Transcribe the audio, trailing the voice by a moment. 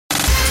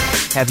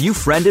Have you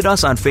friended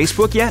us on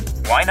Facebook yet?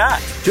 Why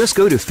not? Just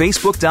go to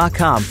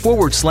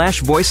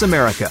facebook.com/Voice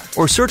America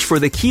or search for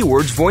the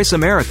keywords Voice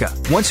America.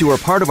 Once you are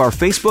part of our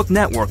Facebook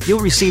network,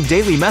 you'll receive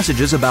daily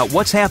messages about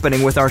what's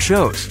happening with our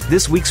shows,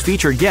 this week's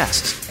featured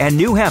guests, and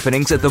new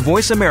happenings at the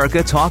Voice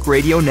America Talk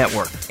Radio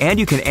Network. And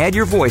you can add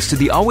your voice to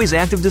the always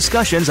active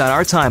discussions on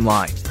our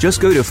timeline. Just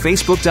go to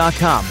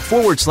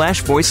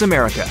facebook.com/Voice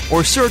America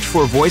or search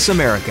for Voice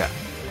America.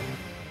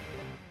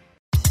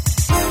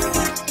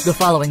 The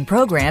following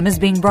program is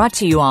being brought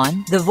to you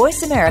on the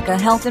Voice America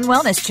Health and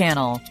Wellness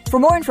Channel. For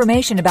more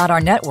information about our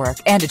network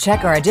and to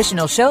check our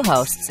additional show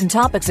hosts and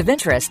topics of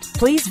interest,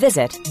 please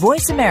visit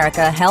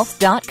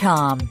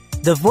voiceamericahealth.com.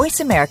 The Voice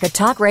America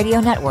Talk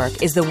Radio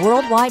Network is the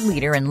worldwide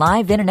leader in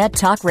live Internet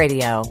talk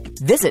radio.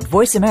 Visit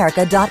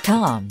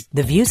voiceamerica.com.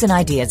 The views and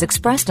ideas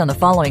expressed on the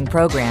following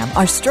program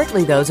are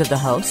strictly those of the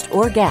host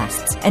or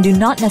guests and do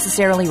not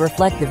necessarily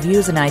reflect the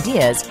views and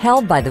ideas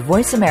held by the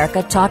Voice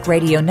America Talk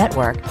Radio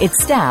Network,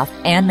 its staff,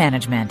 and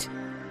management.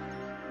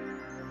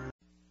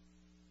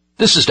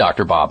 This is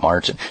Dr. Bob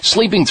Martin.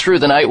 Sleeping through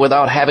the night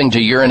without having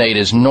to urinate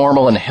is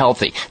normal and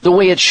healthy, the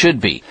way it should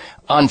be.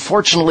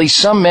 Unfortunately,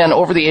 some men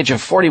over the age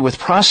of 40 with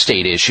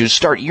prostate issues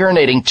start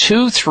urinating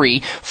 2,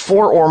 3,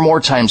 4 or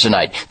more times a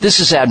night. This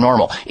is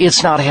abnormal.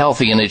 It's not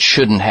healthy and it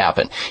shouldn't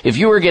happen. If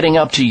you are getting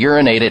up to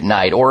urinate at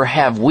night or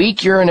have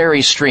weak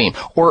urinary stream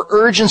or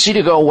urgency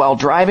to go while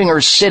driving or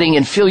sitting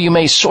and feel you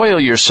may soil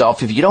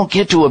yourself if you don't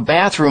get to a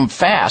bathroom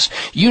fast,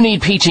 you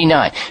need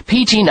PT9.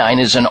 PT9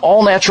 is an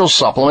all-natural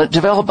supplement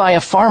developed by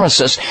a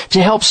pharmacist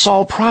to help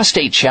solve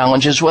prostate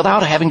challenges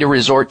without having to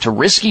resort to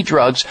risky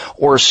drugs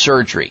or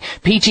surgery.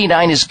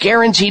 PT9 is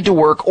guaranteed to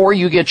work or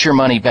you get your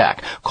money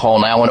back. Call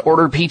now and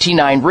order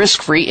PT9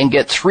 risk-free and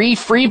get 3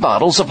 free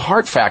bottles of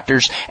Heart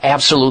Factors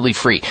absolutely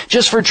free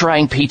just for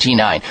trying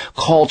PT9.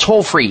 Call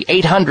toll-free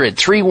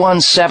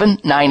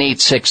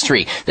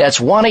 800-317-9863. That's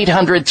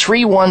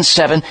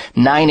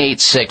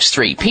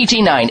 1-800-317-9863.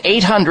 PT9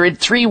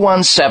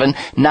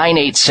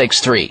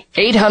 800-317-9863.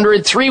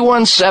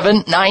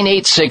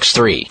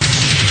 800-317-9863.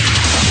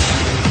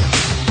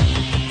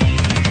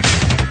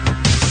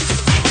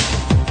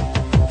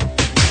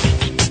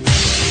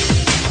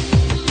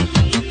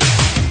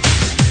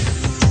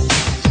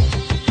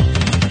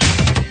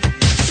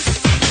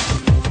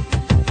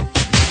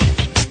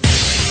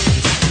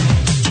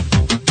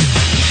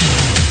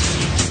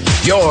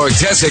 Your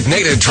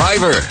designated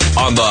driver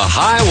on the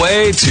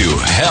highway to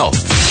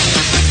health.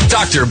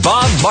 Dr.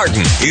 Bob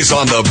Martin is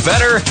on the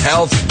Better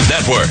Health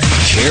Network.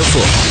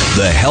 Careful.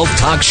 The health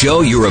talk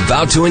show you're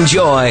about to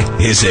enjoy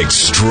is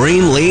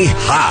extremely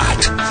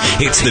hot.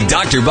 It's the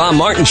Dr. Bob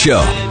Martin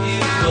Show. Day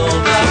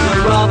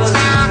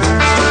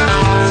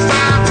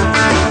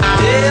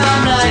or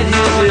night,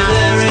 he'll be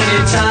there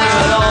anytime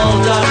at all.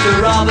 Dr.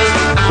 Robert.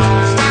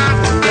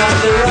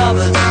 Dr.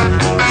 Robert.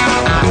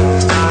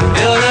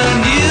 You're a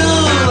new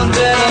and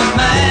better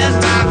man.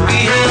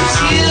 He helps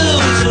you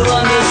to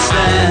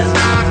understand.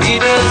 He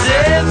does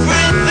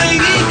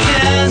everything he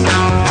can.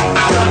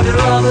 Dr.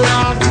 Robert.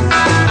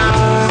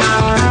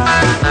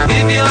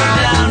 If you're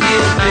down,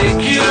 he'll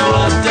pick you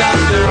up.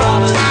 Dr.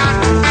 Robert.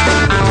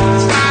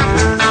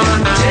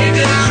 Take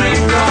a drink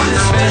from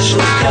his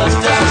special cup.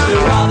 Dr.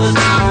 Robert.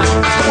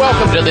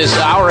 Welcome to this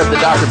hour of the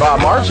Dr.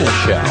 Bob Martin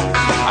Show.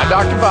 I'm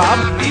Dr. Bob.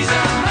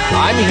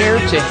 I'm here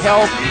to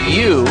help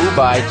you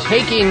by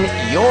taking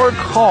your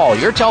call,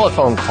 your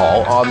telephone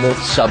call, on the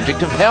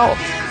subject of health.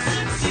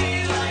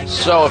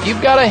 So if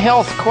you've got a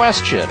health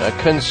question, a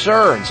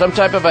concern, some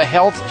type of a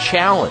health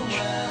challenge,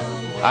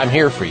 I'm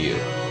here for you.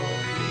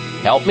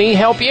 Help me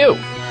help you.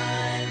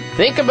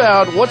 Think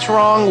about what's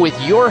wrong with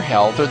your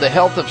health or the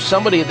health of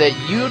somebody that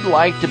you'd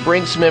like to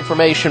bring some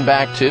information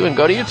back to, and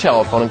go to your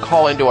telephone and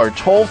call into our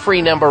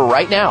toll-free number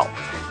right now.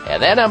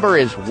 And that number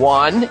is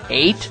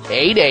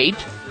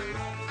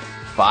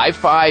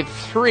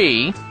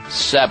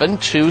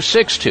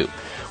 1-888-553-7262.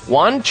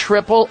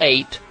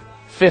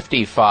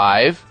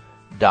 1-888-55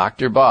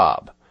 Dr.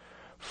 Bob.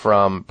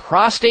 From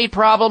prostate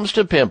problems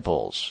to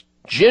pimples,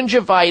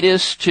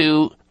 gingivitis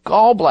to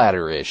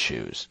gallbladder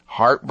issues,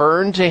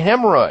 heartburn to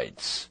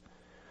hemorrhoids,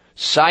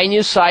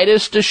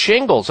 sinusitis to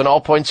shingles, and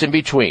all points in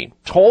between.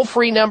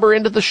 Toll-free number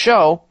into the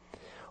show.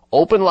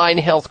 Open line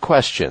health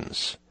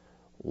questions.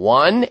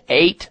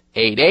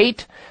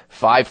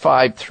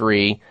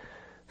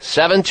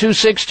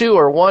 1-888-553-7262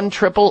 or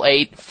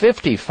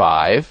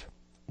 1-888-55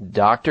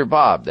 Dr.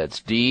 Bob.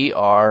 That's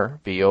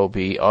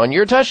D-R-B-O-B on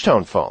your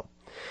touchtone phone.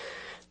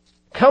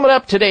 Coming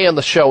up today on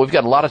the show, we've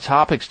got a lot of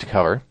topics to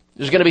cover.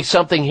 There's going to be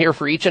something here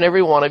for each and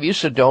every one of you,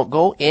 so don't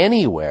go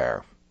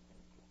anywhere.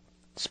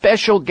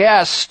 Special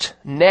guest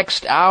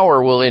next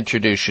hour we'll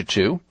introduce you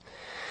to,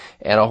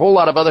 and a whole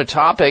lot of other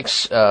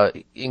topics,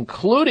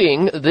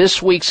 including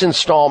this week's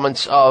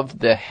installments of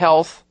the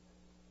Health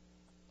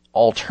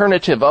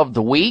Alternative of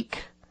the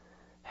Week,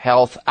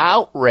 Health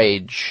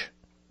Outrage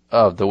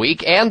of the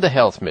Week, and the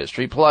Health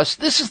Mystery. Plus,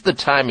 this is the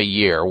time of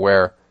year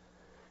where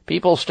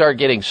people start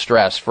getting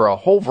stressed for a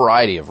whole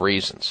variety of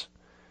reasons.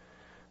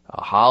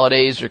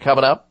 Holidays are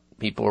coming up.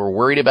 People are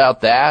worried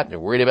about that. They're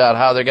worried about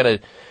how they're going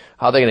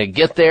to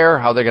get there,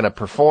 how they're going to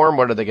perform,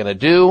 what are they going to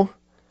do.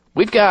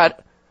 We've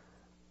got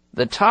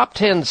the top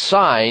 10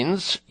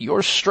 signs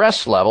your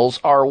stress levels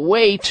are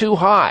way too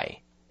high,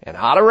 and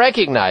how to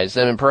recognize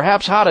them, and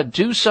perhaps how to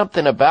do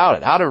something about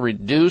it, how to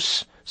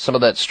reduce some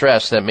of that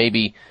stress that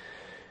maybe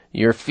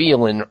you're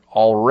feeling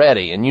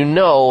already. And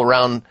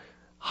around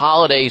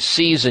holiday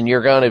season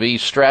you're going to be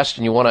stressed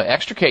and you want to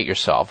extricate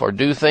yourself or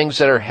do things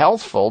that are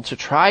healthful to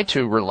try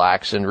to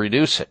relax and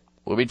reduce it.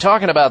 We'll be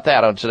talking about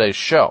that on today's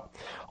show.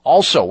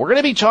 Also, we're going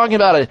to be talking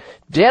about a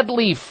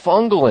deadly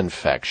fungal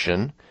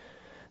infection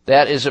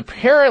that is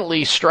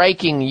apparently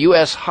striking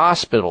U.S.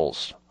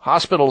 hospitals.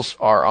 Hospitals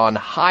are on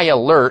high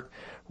alert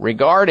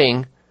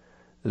regarding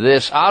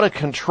this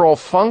out-of-control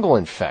fungal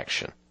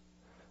infection.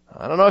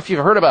 I don't know if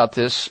you've heard about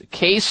this.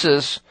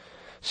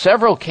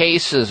 Several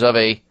cases of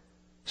a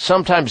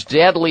sometimes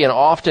deadly and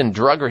often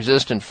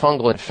drug-resistant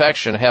fungal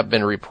infection have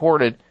been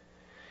reported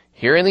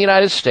here in the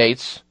United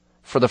States.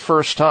 For the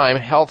first time,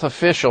 health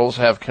officials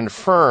have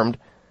confirmed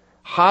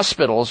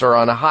hospitals are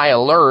on high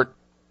alert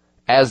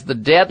as the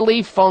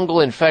deadly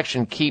fungal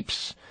infection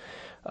keeps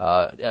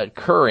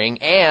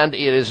occurring, and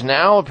it is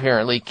now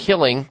apparently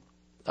killing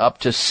up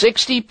to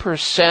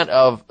 60%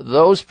 of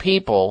those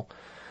people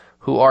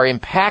who are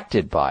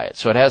impacted by it.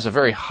 So it has a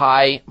very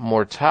high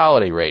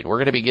mortality rate. We're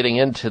going to be getting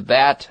into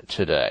that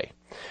today.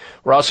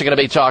 We're also going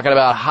to be talking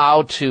about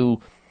how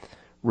to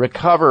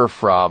recover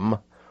from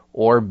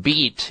or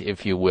beat,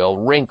 if you will,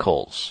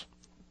 wrinkles.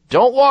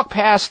 Don't walk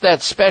past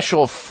that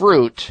special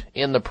fruit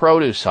in the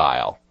produce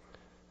aisle.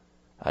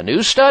 A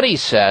new study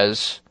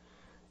says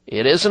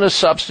it isn't a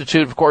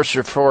substitute, of course,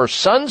 for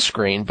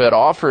sunscreen, but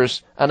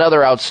offers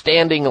another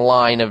outstanding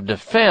line of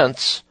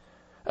defense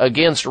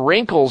against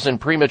wrinkles and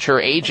premature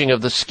aging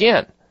of the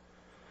skin.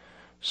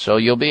 So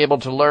you'll be able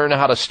to learn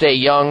how to stay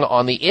young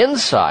on the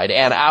inside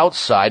and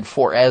outside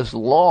for as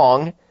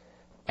long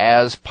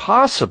as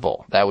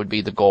possible. That would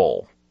be the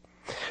goal.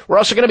 We're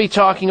also going to be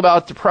talking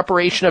about the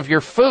preparation of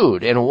your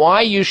food and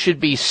why you should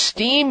be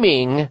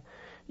steaming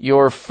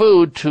your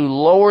food to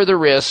lower the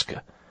risk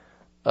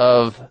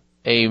of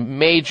a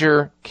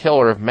major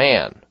killer of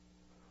man.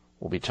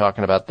 We'll be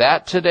talking about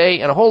that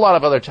today and a whole lot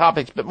of other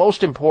topics, but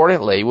most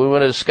importantly, we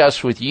want to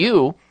discuss with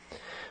you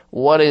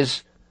what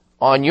is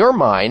on your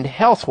mind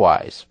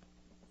health-wise.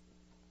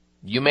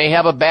 You may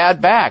have a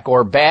bad back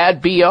or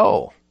bad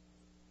BO.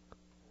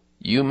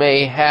 You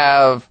may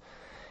have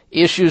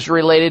issues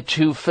related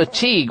to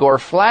fatigue or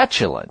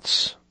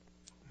flatulence.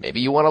 Maybe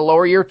you want to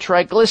lower your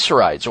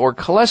triglycerides or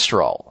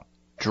cholesterol,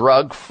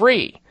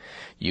 drug-free.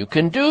 You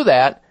can do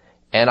that,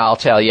 and I'll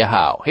tell you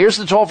how. Here's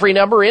the toll-free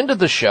number into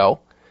the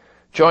show.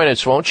 Join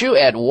us, won't you,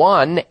 at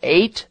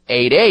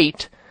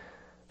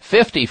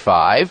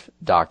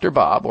 1-888-55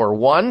 Bob or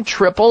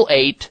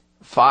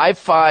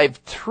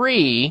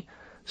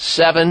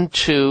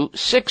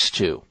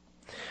 1-888-553-7262.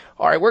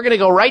 All right, we're going to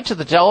go right to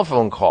the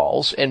telephone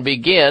calls and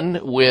begin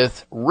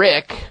with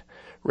Rick.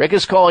 Rick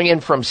is calling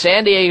in from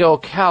San Diego,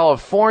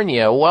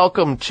 California.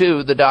 Welcome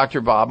to the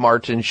Dr. Bob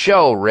Martin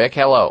Show. Rick,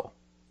 hello.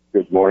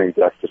 Good morning,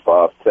 Dr.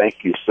 Bob.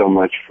 Thank you so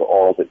much for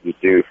all that you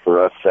do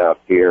for us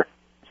out here.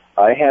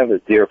 I have a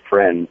dear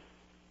friend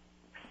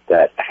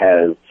that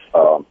has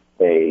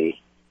a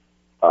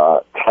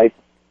type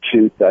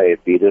 2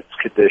 diabetes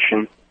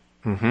condition,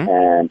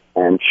 and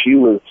she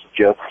was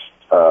just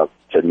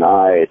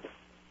denied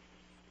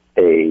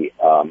a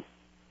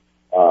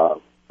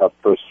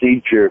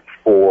procedure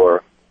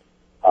for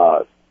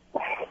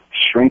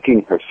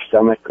shrinking her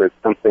stomach or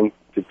something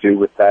to do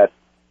with that,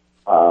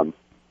 and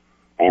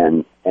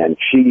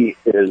she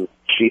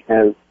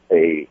has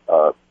a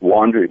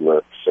laundry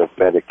list of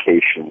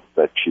medications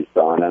that she's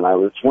on, and I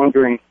was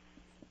wondering,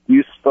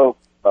 you spoke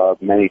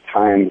many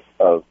times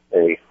of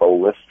a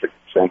holistic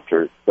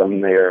center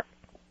somewhere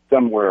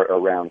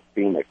around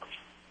Phoenix,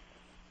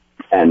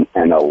 and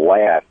a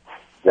lab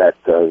that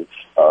does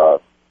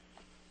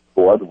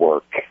blood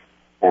work,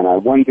 and I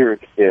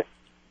wondered if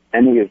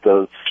any of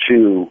those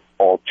two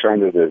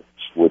alternatives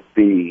would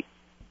be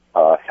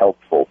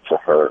helpful to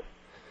her.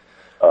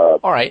 All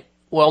right.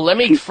 Well, let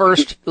me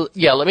first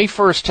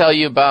tell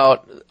you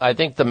about, I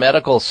think, the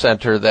medical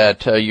center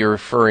that you're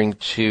referring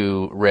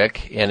to,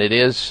 Rick, and it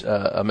is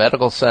a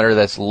medical center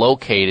that's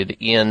located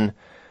in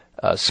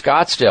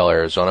Scottsdale,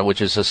 Arizona,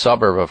 which is a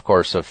suburb, of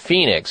course, of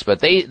Phoenix, but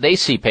they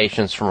see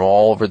patients from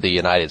all over the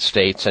United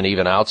States and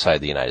even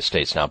outside the United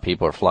States. Now,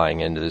 people are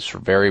flying into this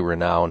very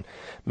renowned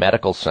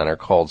medical center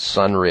called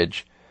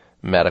Sunridge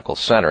Medical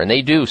Center, and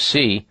they do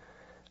see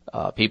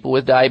people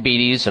with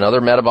diabetes and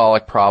other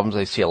metabolic problems.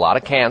 They see a lot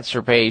of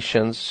cancer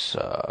patients.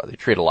 They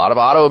treat a lot of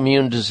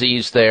autoimmune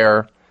disease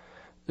there.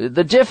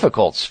 The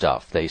difficult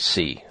stuff they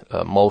see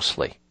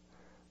mostly.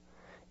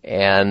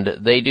 And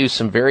they do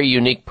some very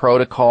unique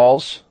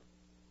protocols.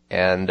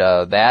 And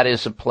that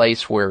is a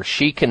place where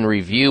she can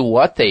review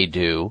what they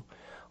do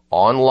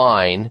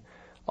online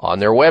on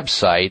their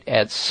website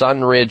at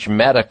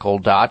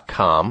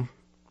sunridgemedical.com.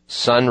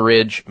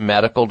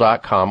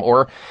 sunridgemedical.com,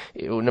 or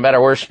no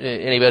matter where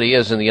anybody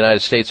is in the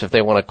United States, if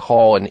they want to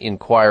call and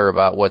inquire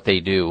about what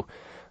they do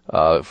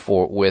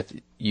with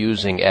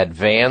using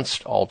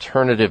advanced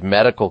alternative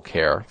medical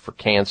care for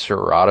cancer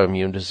or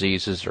autoimmune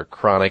diseases or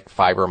chronic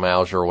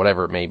fibromyalgia or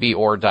whatever it may be,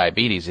 or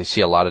diabetes. They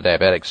see a lot of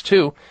diabetics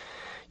too.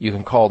 You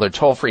can call their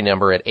toll-free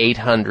number at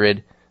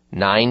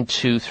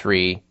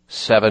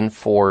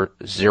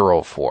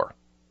 800-923-7404.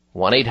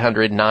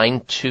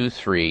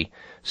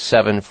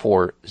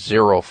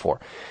 1-800-923-7404.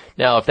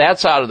 Now, if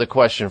that's out of the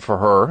question for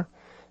her,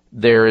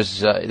 there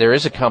is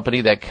a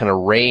company that can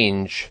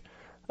arrange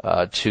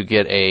to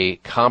get a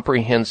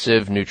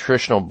comprehensive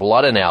nutritional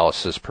blood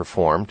analysis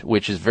performed,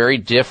 which is very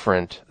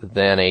different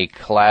than a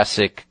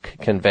classic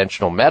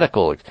conventional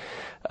medical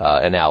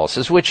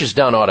analysis, which is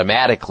done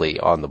automatically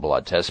on the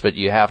blood test. But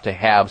you have to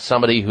have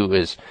somebody who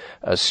is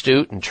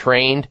astute and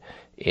trained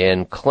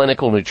in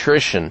clinical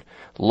nutrition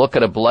look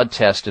at a blood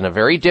test in a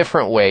very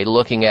different way,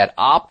 looking at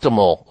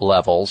optimal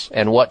levels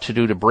and what to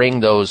do to bring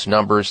those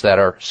numbers that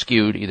are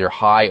skewed either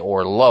high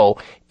or low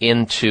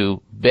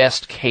into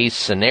best case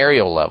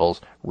scenario levels,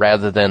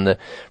 rather than the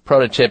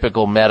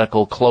prototypical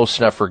medical close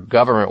enough for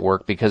government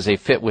work, because they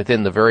fit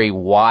within the very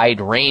wide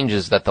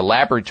ranges that the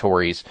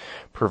laboratories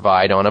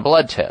provide on a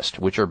blood test,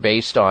 which are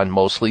based on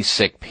mostly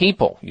sick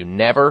people. You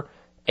never,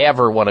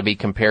 ever want to be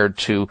compared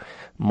to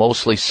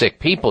mostly sick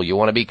people. You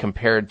want to be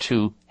compared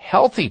to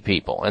healthy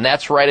people. And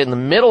that's right in the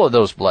middle of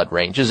those blood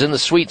ranges, in the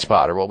sweet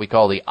spot, or what we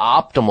call the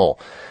optimal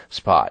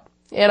spot.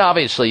 And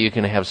obviously you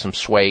can have some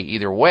sway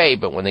either way,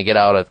 but when they get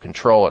out of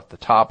control at the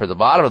top or the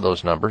bottom of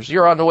those numbers,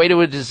 you're on the way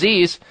to a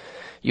disease.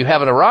 You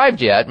haven't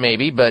arrived yet,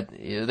 maybe, but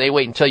they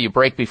wait until you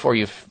break before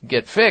you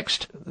get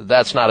fixed.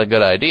 That's not a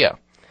good idea.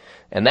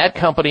 And that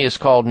company is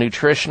called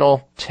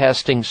Nutritional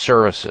Testing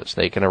Services.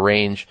 They can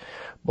arrange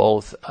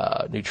both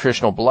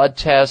nutritional blood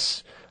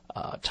tests,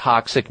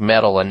 toxic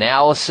metal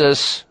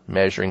analysis,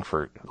 measuring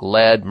for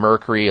lead,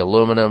 mercury,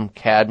 aluminum,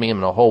 cadmium,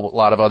 and a whole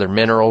lot of other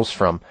minerals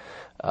from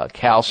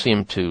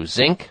calcium to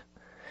zinc.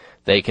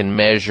 They can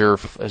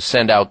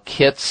send out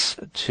kits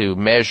to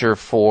measure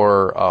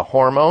for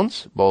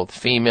hormones, both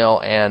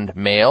female and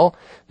male.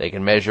 They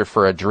can measure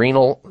for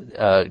adrenal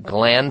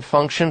gland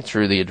function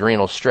through the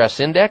adrenal stress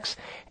index.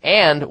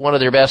 And one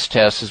of their best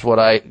tests is what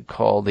I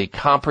call the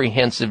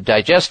comprehensive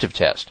digestive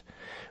test,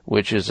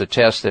 which is a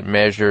test that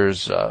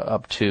measures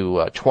up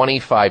to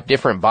 25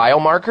 different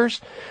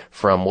biomarkers,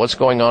 from what's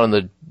going on in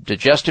the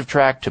digestive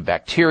tract to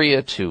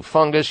bacteria to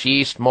fungus,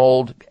 yeast,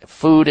 mold,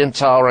 food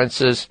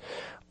intolerances,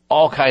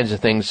 all kinds of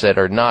things that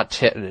are not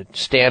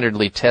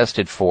standardly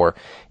tested for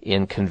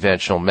in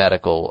conventional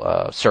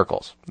medical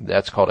circles.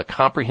 That's called a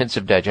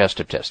comprehensive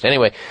digestive test.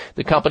 Anyway,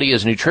 the company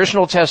is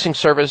Nutritional Testing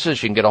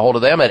Services. You can get a hold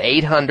of them at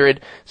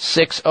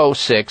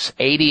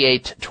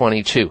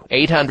 800-606-8822.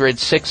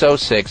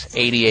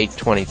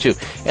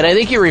 800-606-8822. And I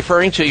think you're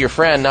referring to your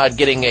friend not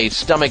getting a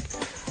stomach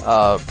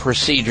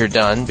procedure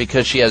done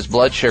because she has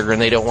blood sugar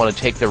and they don't want to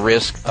take the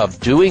risk of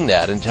doing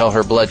that until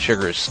her blood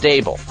sugar is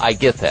stable. I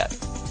get that.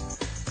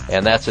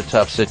 And that's a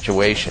tough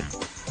situation.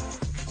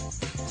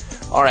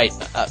 All right,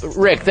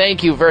 Rick,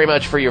 thank you very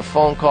much for your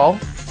phone call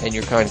and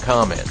your kind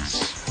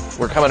comments.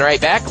 We're coming right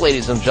back,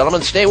 ladies and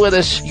gentlemen. Stay with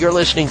us. You're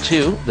listening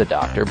to The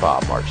Dr.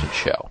 Bob Martin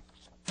Show.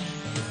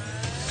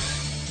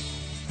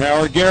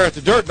 Howard Garrett,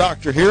 the Dirt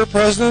Doctor here,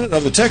 president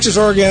of the Texas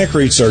Organic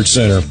Research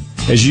Center.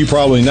 As you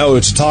probably know,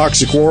 it's a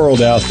toxic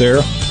world out there,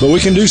 but we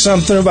can do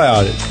something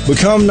about it.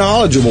 Become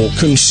knowledgeable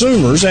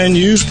consumers and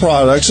use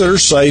products that are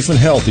safe and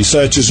healthy,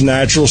 such as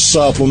natural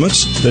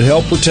supplements that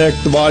help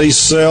protect the body's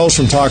cells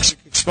from toxic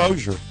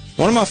exposure.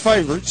 One of my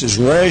favorites is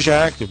Reg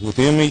Active with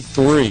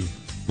ME3,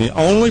 the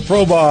only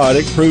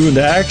probiotic proven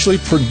to actually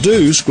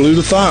produce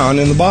glutathione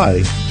in the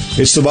body.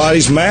 It's the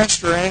body's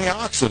master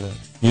antioxidant,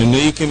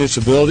 unique in its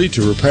ability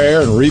to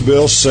repair and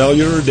rebuild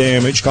cellular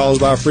damage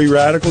caused by free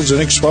radicals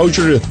and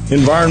exposure to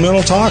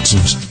environmental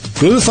toxins.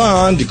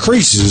 Glutathione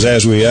decreases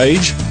as we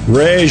age.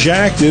 Reg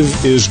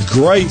Active is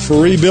great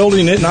for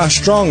rebuilding it, and I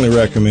strongly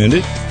recommend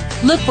it.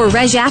 Look for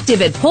Reg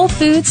Active at Whole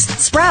Foods,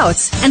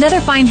 Sprouts, and other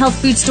fine health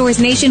food stores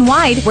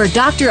nationwide where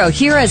Dr.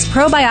 Ohhira's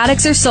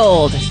probiotics are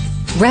sold.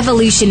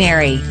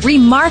 Revolutionary,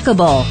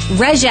 remarkable,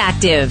 Reg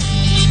Active.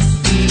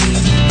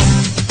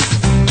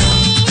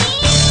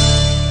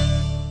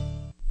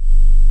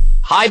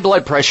 High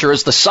blood pressure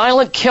is the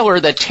silent killer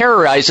that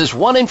terrorizes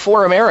 1 in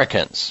 4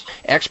 Americans.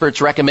 Experts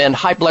recommend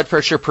high blood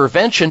pressure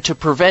prevention to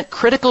prevent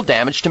critical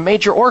damage to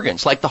major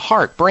organs like the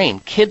heart, brain,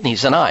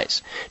 kidneys, and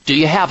eyes. Do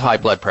you have high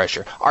blood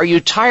pressure? Are you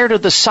tired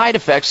of the side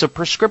effects of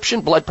prescription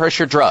blood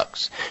pressure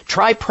drugs?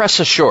 Try Press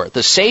Assure,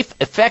 the safe,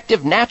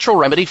 effective, natural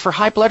remedy for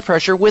high blood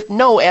pressure with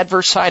no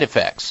adverse side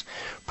effects.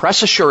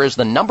 Press Assure is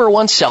the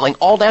 #1 selling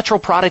all-natural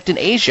product in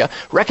Asia,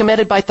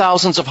 recommended by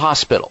thousands of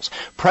hospitals.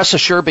 Press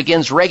Assure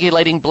begins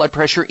regulating blood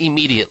pressure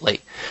immediately.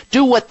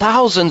 Do what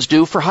thousands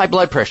do for high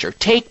blood pressure.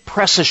 Take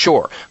Press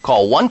Assure.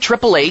 Call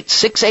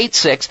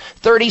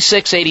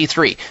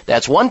 1-888-686-3683.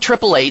 That's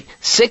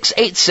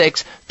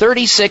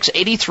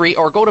 1-888-686-3683,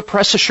 or go to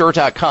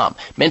PressAssure.com.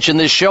 Mention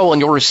this show and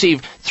you'll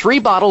receive 3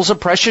 bottles of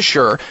Press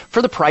Assure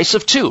for the price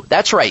of 2.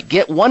 That's right.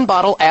 Get 1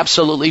 bottle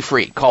absolutely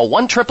free. Call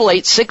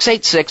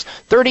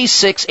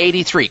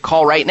 1-888-686-3683.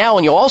 Call right now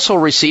and you'll also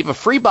receive a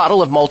free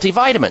bottle of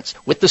multivitamins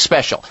with the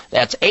special.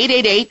 That's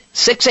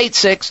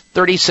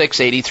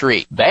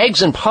 888-686-3683.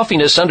 Bags and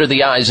puffiness under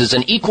the eyes is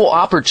an equal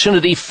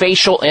opportunity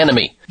facial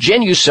enemy.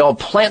 Genucell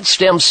Plant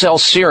Stem Cell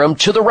Serum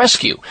to the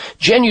rescue.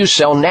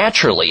 Genucell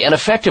naturally and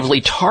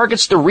effectively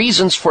targets the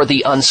reasons for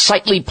the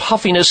unsightly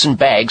puffiness and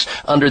bags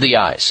under the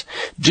eyes.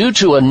 Due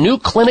to a new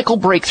clinical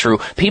breakthrough,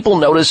 people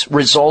notice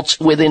results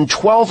within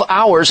 12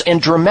 hours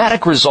and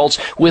dramatic results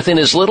within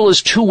as little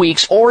as 2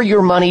 weeks, or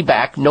your money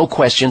back, no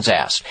questions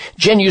asked.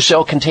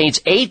 Genucell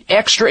contains 8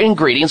 extra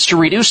ingredients to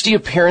reduce the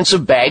appearance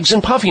of bags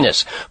and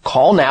puffiness.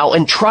 Call now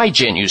and try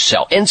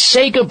Genucell and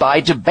say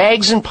goodbye to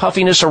bags and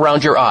puffiness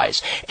around your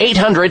eyes.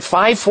 800-543-6596.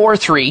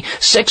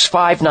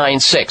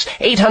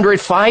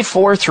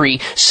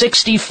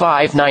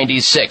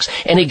 800-543-6596.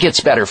 And it gets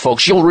better,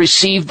 folks. You'll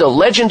receive the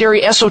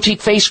legendary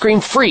Esotique face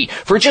cream free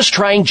for just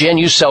trying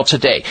Genucell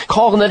today.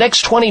 Call in the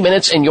next 20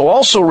 minutes and you'll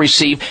also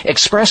receive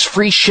express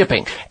free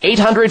shipping.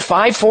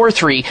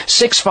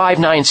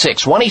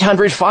 800-543-6596.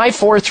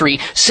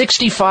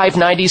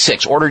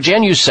 1-800-543-6596. Order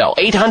Genucell.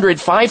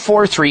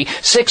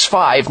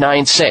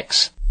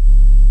 800-543-6596.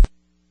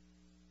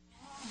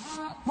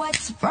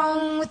 What's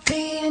wrong with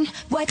being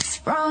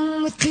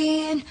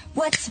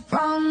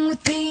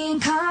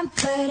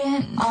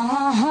confident?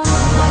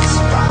 What's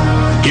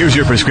wrong? Here's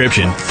your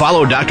prescription.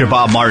 Follow Dr.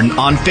 Bob Martin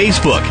on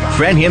Facebook.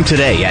 Friend him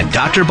today at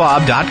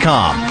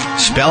drbob.com.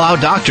 Spell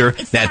out doctor,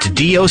 that's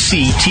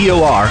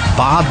D-O-C-T-O-R,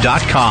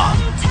 bob.com.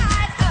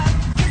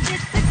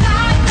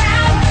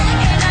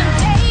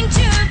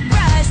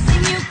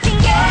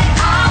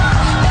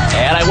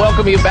 And I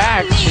welcome you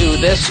back to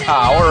this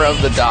hour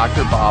of the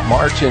Dr. Bob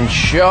Martin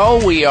Show.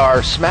 We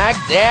are smack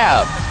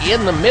dab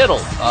in the middle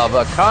of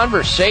a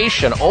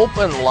conversation,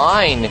 open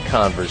line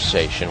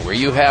conversation, where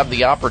you have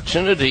the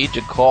opportunity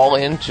to call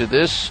into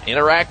this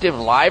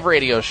interactive live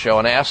radio show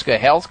and ask a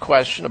health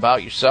question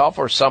about yourself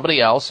or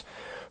somebody else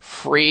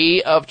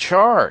free of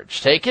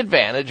charge. Take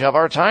advantage of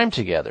our time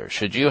together.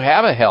 Should you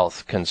have a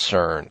health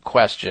concern,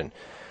 question,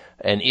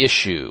 an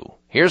issue,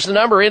 here's the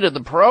number into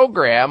the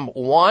program,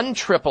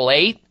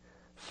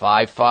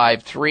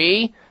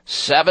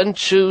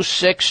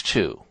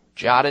 1-888-553-7262.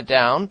 Jot it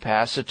down,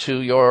 pass it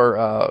to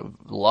your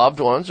loved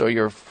ones or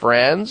your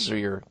friends or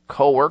your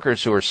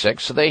coworkers who are sick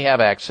so they have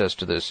access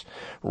to this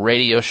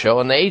radio show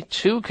and they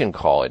too can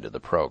call into the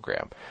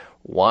program.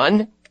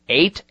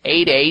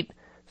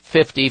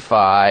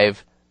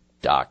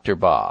 1-888-55-Dr.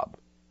 Bob.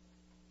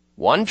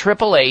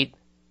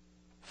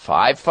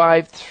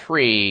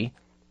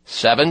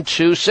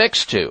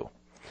 1-888-553-7262.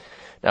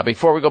 Now,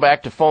 before we go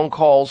back to phone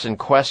calls and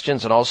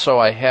questions, and also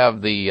I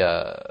have the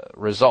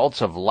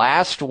results of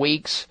last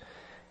week's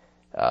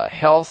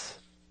health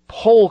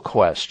poll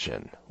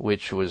question,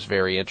 which was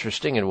very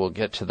interesting, and we'll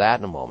get to that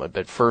in a moment.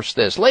 But first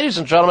this. Ladies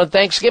and gentlemen,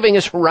 Thanksgiving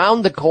is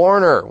around the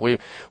corner.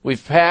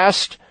 We've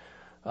passed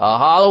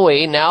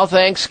Halloween. Now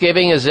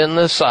Thanksgiving is in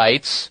the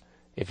sights.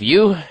 If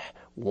you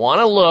want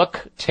to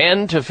look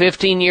 10 to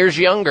 15 years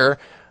younger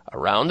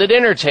around the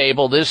dinner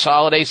table this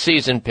holiday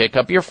season, pick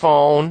up your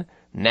phone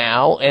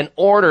now and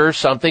order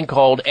something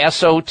called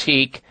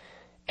Esotique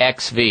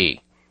XV.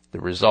 The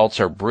results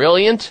are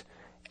brilliant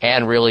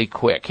and really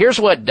quick. Here's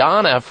what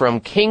Donna from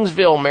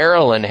Kingsville,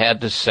 Maryland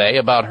had to say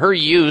about her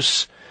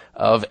use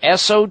of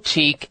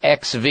Esotique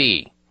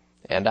XV.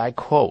 And I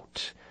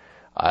quote,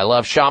 "I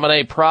love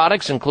Chamonix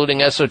products, including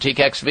Esotique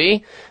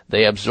XV.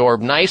 They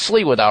absorb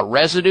nicely without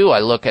residue. I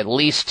look at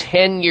least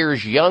 10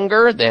 years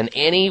younger than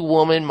any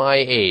woman my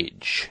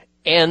age."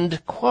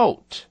 End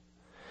quote.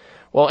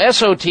 Well,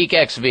 Esotique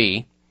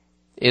XV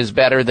is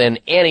better than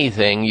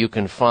anything you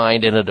can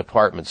find in a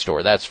department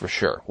store, that's for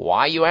sure.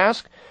 Why, you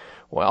ask?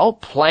 Well,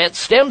 plant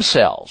stem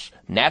cells,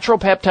 natural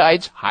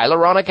peptides,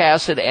 hyaluronic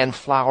acid, and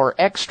flower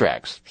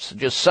extracts. So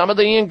just some of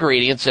the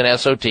ingredients in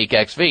Esotique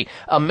XV.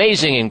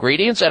 Amazing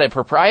ingredients and a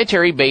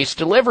proprietary-based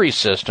delivery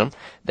system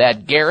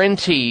that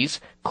guarantees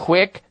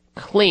quick,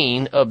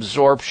 clean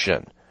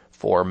absorption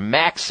for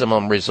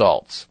maximum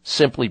results.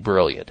 Simply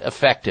brilliant,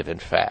 effective, and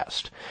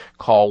fast.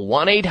 Call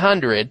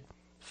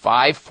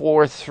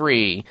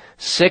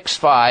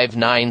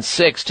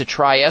 1-800-543-6596 to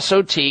try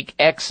Esotique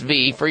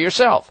XV for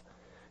yourself.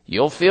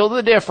 You'll feel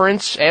the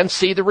difference and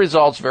see the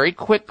results very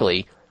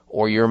quickly,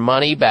 or your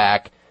money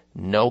back,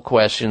 no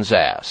questions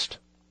asked.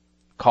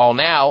 Call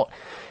now,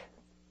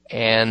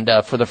 and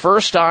for the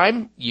first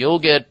time, you'll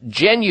get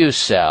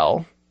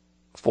Genucell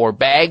for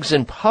bags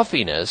and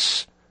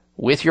puffiness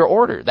with your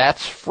order.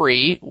 That's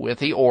free with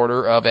the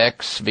order of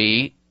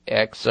XV,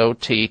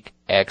 Esotique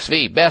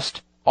XV.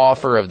 Best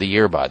offer of the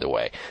year, by the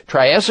way.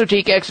 Try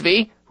Esotique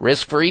XV,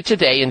 risk-free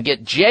today, and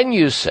get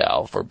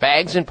Genucell for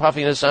bags and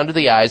puffiness under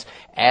the eyes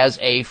as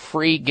a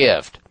free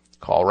gift.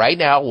 Call right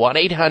now,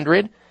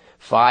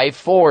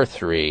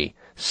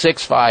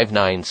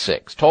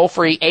 1-800-543-6596. Toll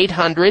free,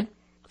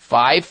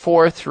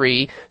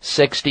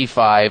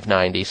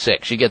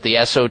 800-543-6596. You get the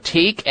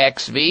Esotique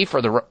XV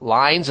for the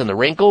lines and the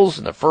wrinkles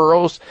and the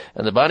furrows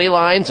and the bunny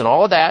lines and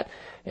all of that.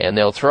 And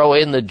they'll throw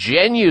in the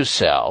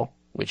Genucell,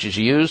 which is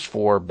used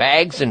for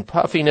bags and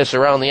puffiness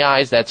around the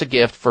eyes. That's a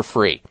gift for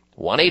free.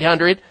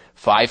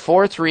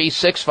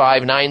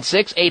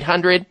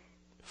 1-800-543-6596.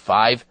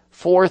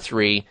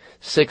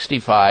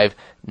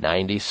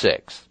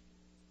 800-543-6596.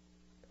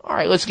 All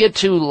right, let's get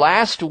to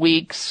last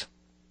week's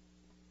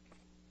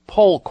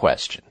poll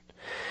question.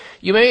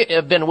 You may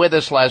have been with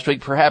us last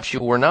week. Perhaps you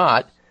were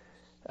not.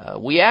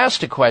 We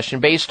asked a question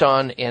based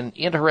on an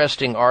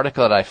interesting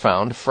article that I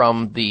found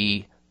from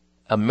the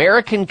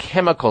American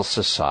Chemical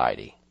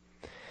Society.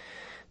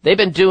 They've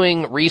been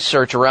doing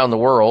research around the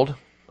world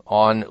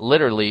on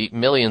literally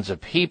millions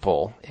of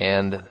people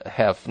and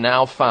have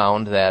now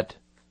found that,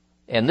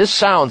 and this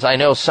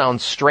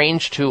sounds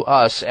strange to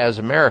us as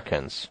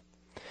Americans,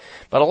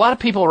 but a lot of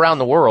people around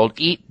the world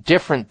eat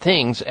different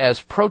things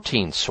as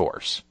protein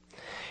source.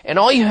 And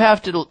all you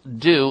have to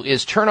do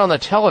is turn on the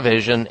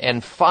television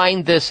and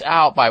find this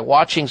out by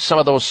watching some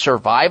of those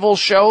survival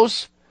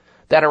shows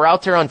that are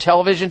out there on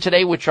television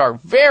today, which are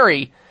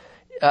very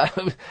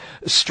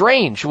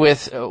strange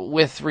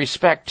with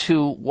respect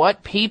to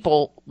what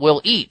people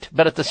will eat.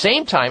 But at the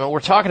same time, and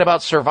we're talking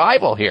about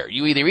survival here,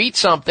 you either eat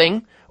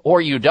something or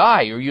you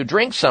die, or you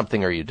drink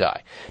something or you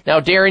die.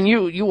 Now, Darren,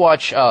 you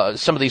watch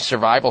some of these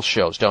survival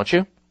shows, don't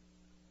you?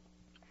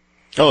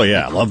 Oh,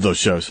 yeah. I love those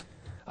shows.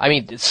 I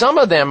mean, some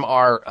of them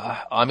are,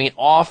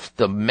 off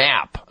the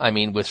map. I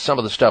mean, with some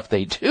of the stuff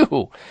they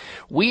do.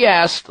 We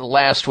asked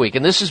last week,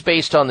 and this is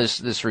based on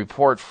this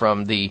report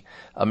from the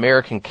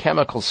American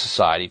Chemical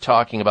Society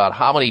talking about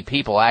how many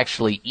people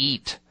actually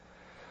eat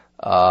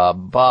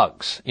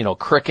bugs,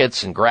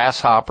 crickets and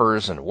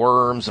grasshoppers and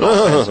worms and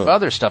all kinds of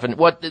other stuff. And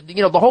what,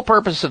 the whole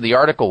purpose of the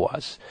article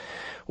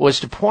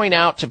was to point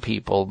out to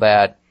people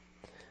that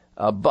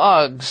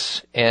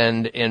bugs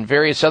and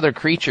various other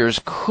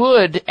creatures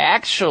could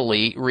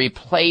actually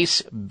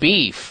replace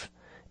beef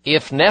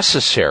if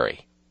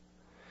necessary.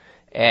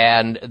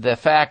 And the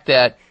fact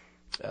that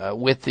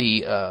with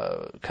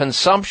the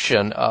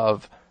consumption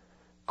of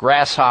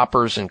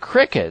grasshoppers and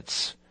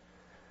crickets,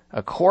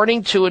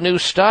 according to a new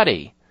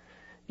study,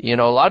 a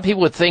lot of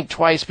people would think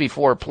twice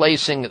before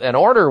placing an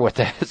order with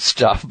that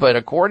stuff, but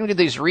according to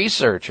these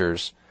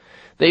researchers,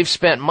 they've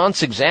spent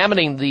months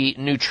examining the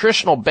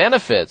nutritional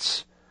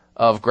benefits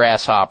of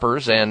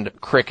grasshoppers and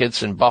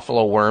crickets and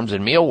buffalo worms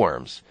and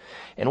mealworms.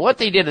 And what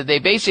they did is they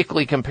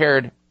basically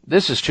compared,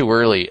 this is too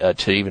early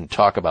to even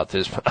talk about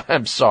this, but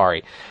I'm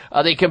sorry.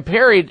 They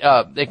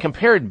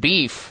compared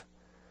beef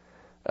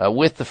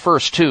with the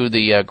first two,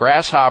 the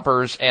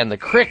grasshoppers and the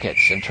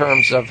crickets in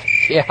terms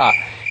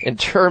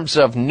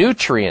of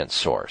nutrient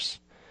source.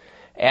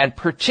 And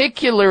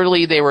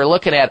particularly they were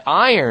looking at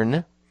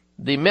iron,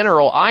 the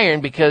mineral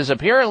iron, because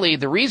apparently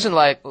the reason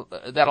that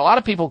a lot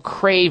of people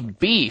crave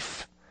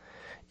beef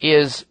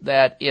is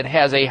that it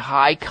has a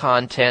high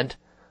content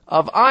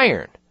of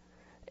iron.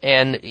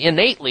 And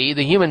innately,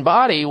 the human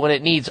body, when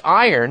it needs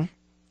iron,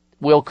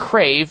 will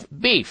crave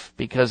beef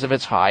because of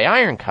its high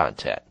iron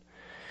content.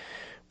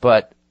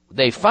 But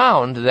they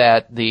found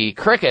that the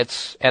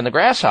crickets and the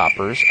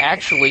grasshoppers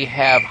actually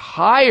have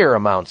higher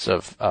amounts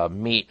of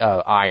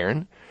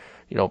iron,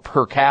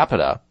 per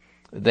capita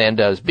than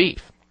does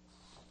beef.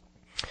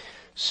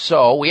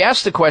 So we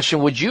asked the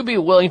question, would you be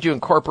willing to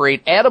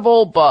incorporate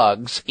edible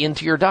bugs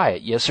into your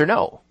diet, yes or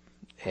no?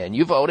 And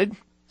you voted,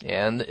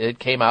 and it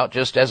came out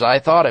just as I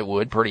thought it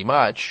would, pretty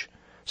much.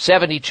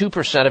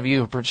 72% of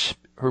you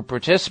who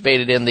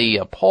participated in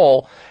the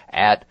poll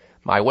at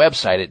my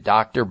website at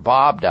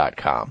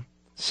drbob.com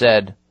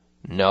said,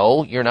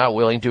 no, you're not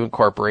willing to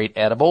incorporate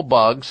edible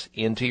bugs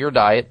into your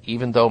diet,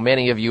 even though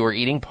many of you are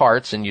eating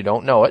parts and you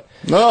don't know it.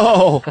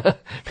 No!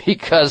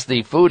 Because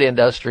the food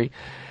industry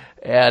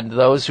and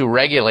those who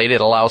regulate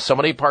it allow so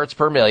many parts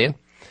per million.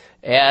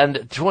 And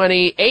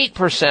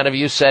 28% of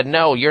you said,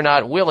 no, you're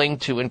not willing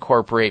to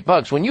incorporate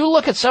bugs. When you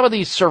look at some of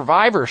these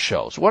survivor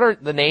shows, what are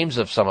the names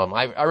of some of them?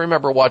 I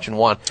remember watching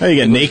one. Oh,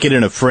 you got Naked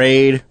and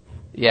Afraid.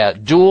 Yeah,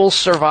 Dual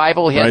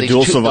Survival. He had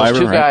those two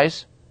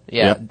guys.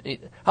 Yeah. Yep.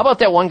 How about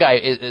that one guy?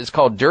 It's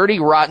called Dirty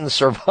Rotten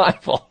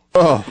Survival.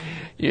 Oh.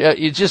 Yeah,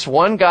 you just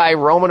one guy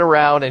roaming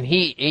around, and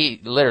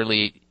he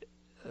literally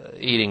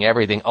eating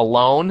everything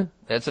alone.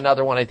 That's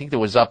another one I think that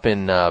was up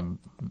in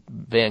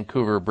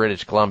Vancouver,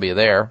 British Columbia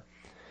there.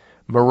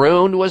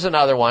 Marooned was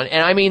another one.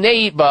 And I mean, they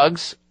eat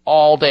bugs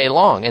all day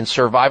long in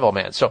Survival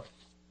Man. So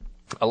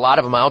a lot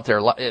of them out there.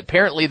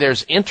 Apparently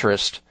there's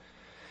interest,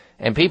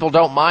 and people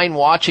don't mind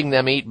watching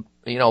them eat,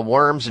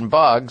 worms and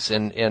bugs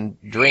and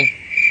drink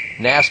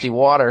nasty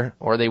water,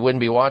 or they wouldn't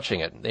be watching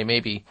it. It may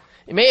be,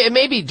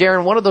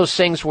 Darren, one of those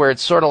things where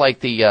it's sort of like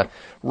the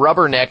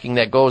rubbernecking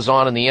that goes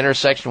on in the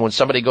intersection when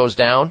somebody goes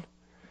down.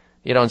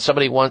 You know, and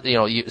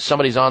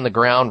somebody's on the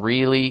ground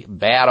really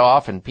bad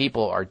off, and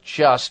people are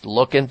just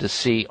looking to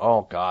see,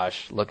 oh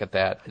gosh, look at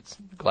that. It's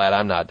glad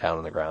I'm not down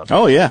on the ground.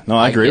 Oh yeah, no,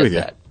 I agree with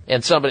you.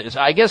 And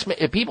I guess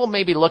people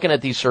may be looking at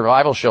these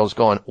survival shows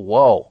going,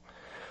 whoa,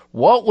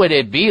 what would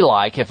it be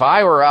like if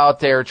I were out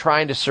there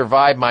trying to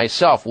survive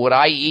myself? Would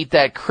I eat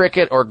that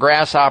cricket or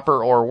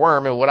grasshopper or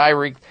worm, and would I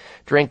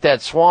drink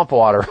that swamp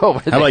water over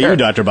there? How about you,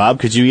 Dr. Bob?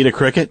 Could you eat a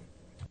cricket?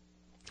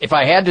 If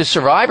I had to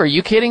survive, are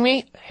you kidding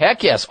me?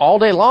 Heck yes, all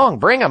day long.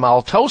 Bring them.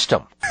 I'll toast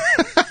them.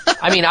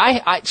 I mean,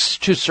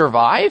 to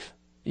survive?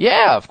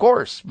 Yeah, of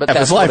course. But if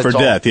that's it's life or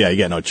death, yeah, you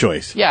got no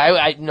choice. Yeah,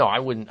 I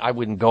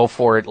wouldn't go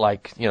for it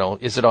like,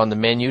 is it on the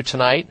menu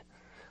tonight?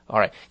 All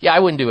right. Yeah, I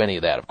wouldn't do any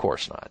of that, of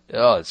course not.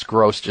 Oh, it's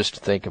gross just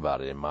to think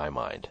about it in my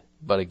mind.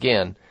 But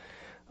again,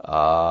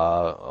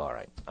 all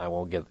right. I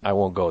won't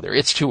go there.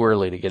 It's too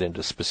early to get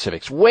into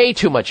specifics. Way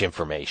too much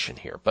information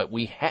here. But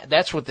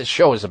that's what this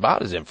show is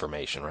about, is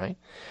information, right?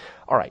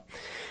 All right.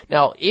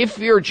 Now, if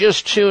you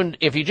just tuned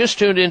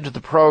into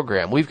the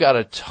program, we've got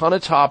a ton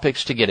of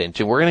topics to get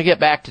into. We're going to get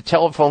back to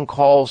telephone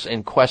calls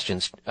and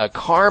questions.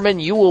 Carmen,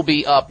 you will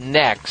be up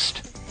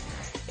next.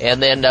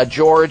 And then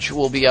George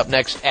will be up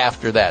next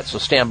after that. So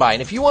stand by.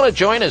 And if you want to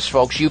join us,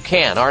 folks, you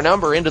can. Our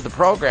number into the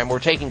program, we're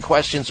taking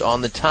questions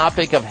on the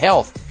topic of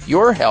health,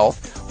 your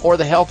health, or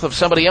the health of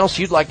somebody else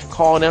you'd like to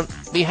call in on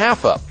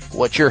behalf of.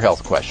 What's your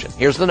health question?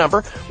 Here's the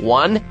number,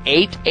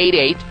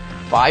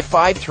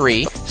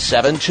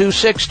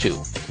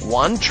 1-888-553-7262.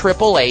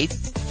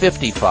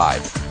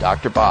 1-888-55.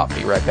 Dr. Bob,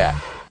 be right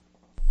back.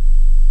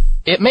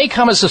 It may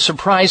come as a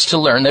surprise to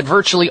learn that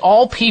virtually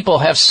all people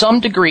have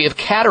some degree of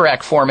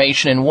cataract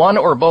formation in one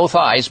or both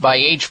eyes by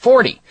age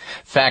 40.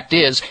 Fact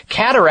is,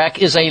 cataract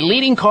is a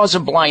leading cause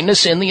of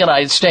blindness in the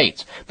United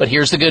States. But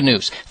here's the good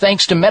news.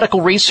 Thanks to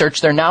medical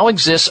research, there now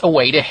exists a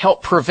way to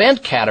help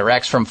prevent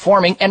cataracts from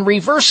forming and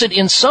reverse it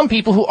in some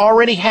people who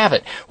already have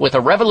it with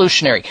a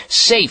revolutionary,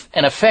 safe,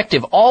 and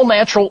effective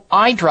all-natural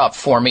eye drop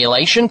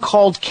formulation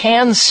called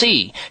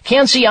Can-C.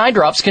 Can-C eye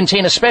drops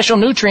contain a special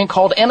nutrient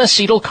called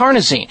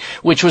N-acetylcarnosine,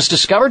 which was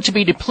discovered to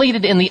be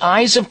depleted in the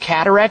eyes of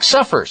cataract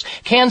sufferers.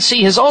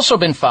 Can-C has also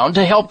been found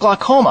to help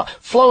glaucoma,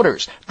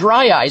 floaters,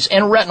 dry eyes,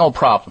 and retinal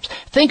problems.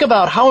 Think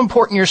about how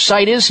important your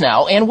sight is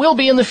now and will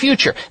be in the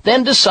future.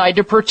 Then decide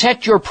to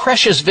protect your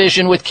precious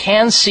vision with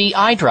Can-C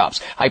eye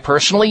drops. I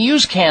personally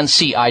use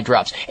Can-C eye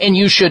drops, and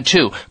you should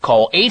too.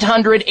 Call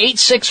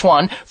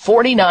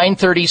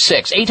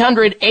 800-861-4936.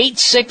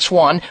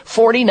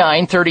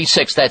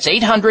 800-861-4936. That's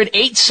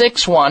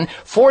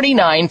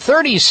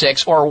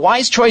 800-861-4936 or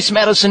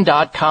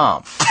wisechoicemedicine.com.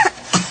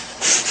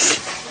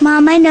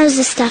 Mom, my nose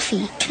is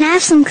stuffy. Can I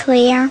have some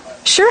Clear?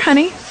 Sure,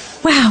 honey.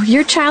 Wow,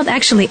 your child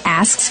actually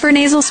asks for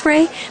nasal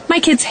spray? My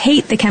kids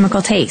hate the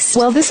chemical taste.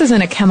 Well, this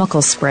isn't a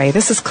chemical spray.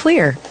 This is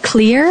Clear.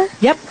 Clear?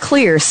 Yep,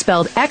 Clear,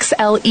 spelled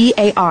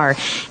Xlear.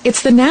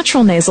 It's the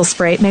natural nasal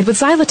spray made with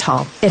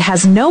xylitol. It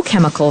has no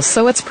chemicals,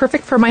 so it's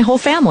perfect for my whole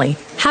family.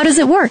 How does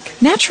it work?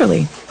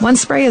 Naturally. One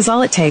spray is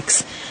all it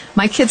takes.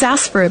 My kids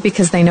ask for it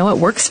because they know it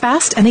works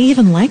fast, and they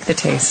even like the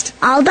taste.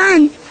 All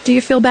done. Do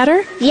you feel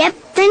better? Yep,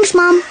 thanks,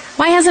 Mom.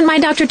 Why hasn't my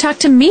doctor talked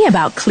to me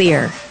about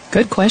Clear?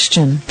 Good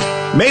question.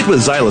 Made with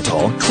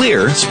xylitol,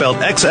 Clear, spelled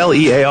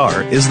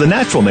Xlear, is the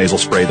natural nasal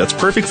spray that's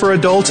perfect for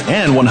adults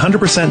and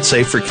 100%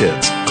 safe for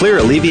kids. Clear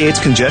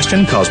alleviates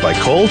congestion caused by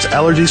colds,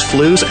 allergies,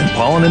 flus, and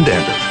pollen and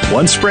dander.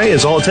 One spray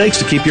is all it takes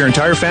to keep your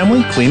entire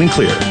family clean and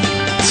clear.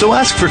 So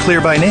ask for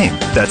Clear by name.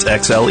 That's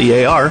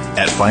Xlear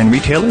at fine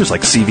retailers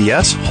like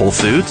CVS, Whole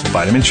Foods,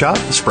 Vitamin Shop,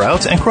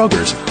 Sprouts, and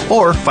Kroger's.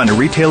 Or find a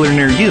retailer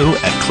near you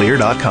at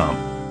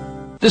Clear.com.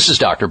 This is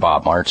Dr.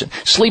 Bob Martin.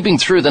 Sleeping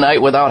through the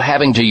night without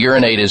having to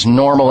urinate is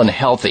normal and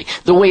healthy,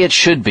 the way it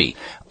should be.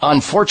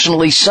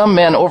 Unfortunately, some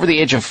men over the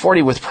age of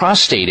 40 with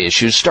prostate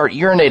issues start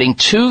urinating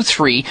 2,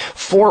 3,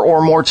 4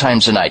 or more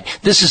times a night.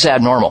 This is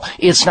abnormal.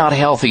 It's not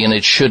healthy and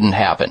it shouldn't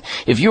happen.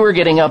 If you are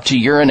getting up to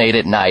urinate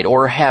at night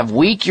or have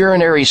weak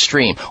urinary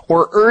stream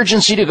or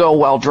urgency to go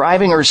while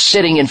driving or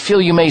sitting and feel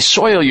you may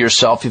soil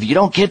yourself if you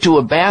don't get to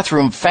a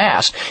bathroom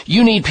fast,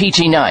 you need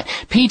PT9.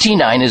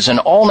 PT9 is an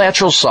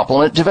all-natural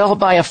supplement developed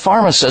by a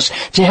pharmacist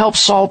to help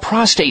solve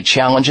prostate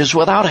challenges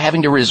without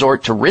having to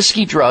resort to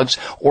risky drugs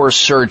or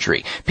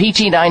surgery.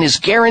 PT9 is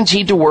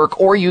guaranteed to work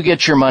or you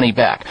get your money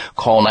back.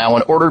 Call now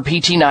and order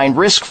PT9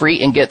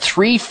 risk-free and get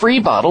 3 free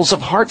bottles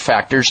of Heart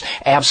Factors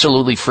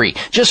absolutely free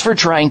just for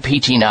trying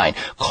PT9.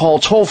 Call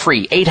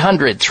toll-free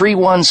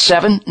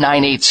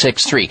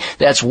 800-317-9863.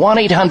 That's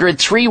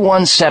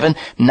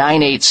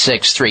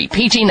 1-800-317-9863.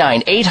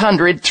 PT9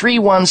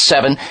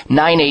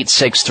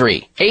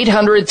 800-317-9863.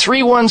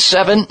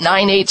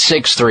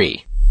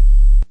 800-317-9863.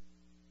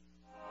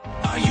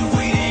 Are you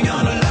waiting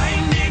on a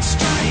lightning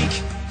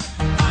strike?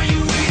 Are you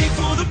waiting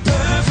for the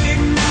perfect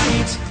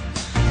night?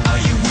 Are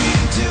you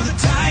waiting till the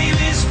time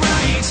is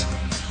right?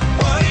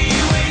 What are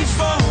you waiting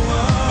for?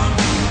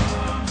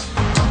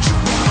 Don't you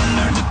want to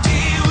learn to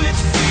deal with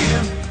fear?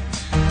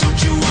 Don't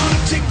you want to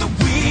take the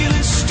wheel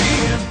and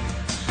steer?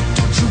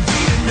 Don't you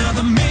wait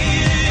another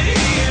minute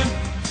here?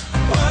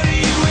 What are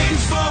you waiting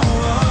for?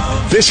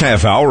 This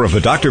half hour of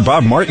the Dr.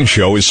 Bob Martin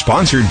Show is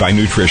sponsored by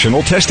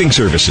Nutritional Testing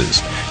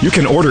Services. You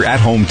can order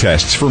at-home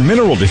tests for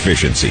mineral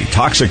deficiency,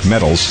 toxic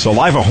metals,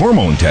 saliva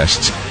hormone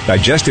tests,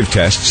 digestive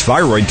tests,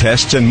 thyroid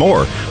tests, and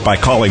more by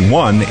calling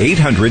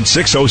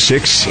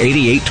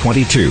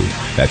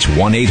 1-800-606-8822. That's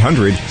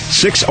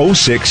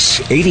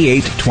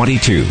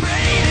 1-800-606-8822.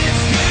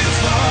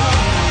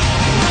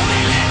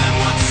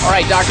 All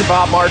right, Dr.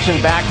 Bob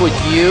Martin back with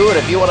you. And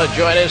if you want to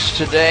join us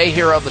today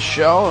here on the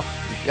show,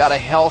 if you've got a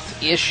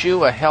health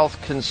issue, a health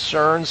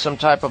concern, some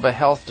type of a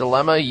health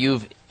dilemma,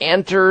 you've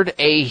entered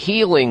a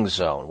healing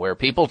zone where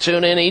people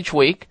tune in each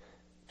week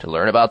to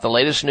learn about the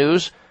latest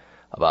news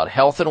about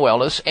health and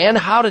wellness and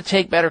how to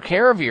take better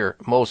care of your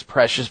most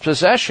precious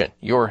possession,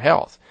 your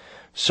health.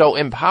 So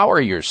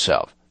empower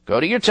yourself. Go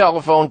to your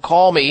telephone,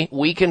 call me.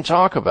 We can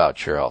talk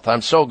about your health.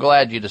 I'm so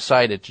glad you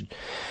decided to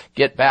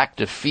get back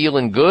to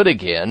feeling good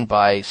again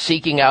by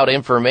seeking out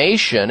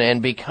information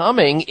and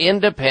becoming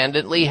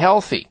independently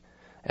healthy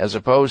as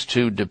opposed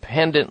to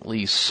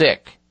dependently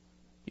sick.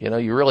 You know,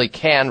 you really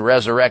can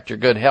resurrect your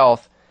good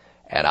health,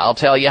 and I'll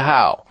tell you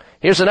how.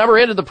 Here's the number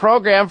into the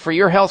program for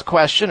your health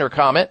question or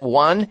comment,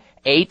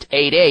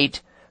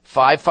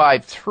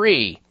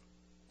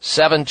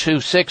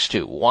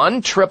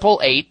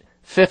 1-888-553-7262,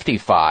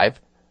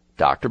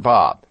 1-888-55-Dr.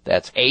 Bob.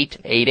 That's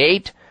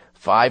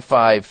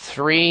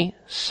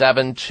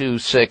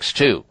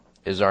 888-553-7262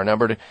 is our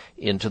number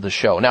into the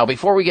show. Now,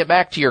 before we get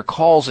back to your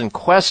calls and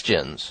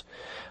questions,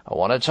 I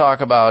want to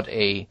talk about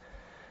a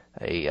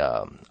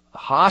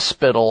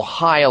hospital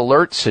high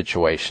alert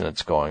situation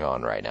that's going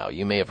on right now.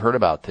 You may have heard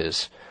about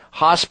this.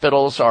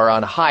 Hospitals are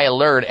on high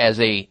alert as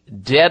a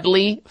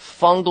deadly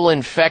fungal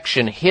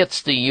infection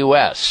hits the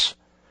U.S.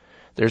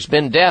 There's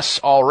been deaths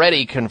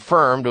already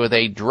confirmed with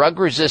a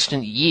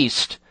drug-resistant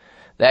yeast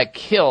that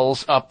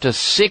kills up to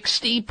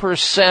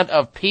 60%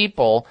 of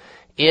people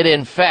it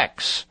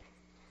infects.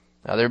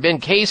 Now, there have been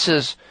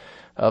cases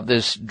of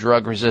this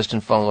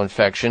drug-resistant fungal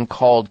infection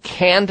called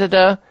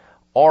Candida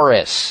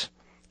auris.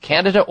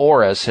 Candida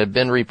auris have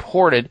been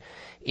reported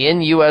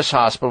in U.S.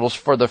 hospitals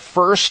for the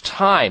first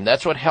time.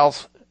 That's what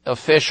health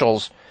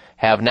officials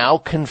have now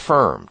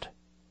confirmed.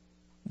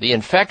 The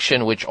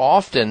infection, which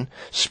often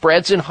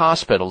spreads in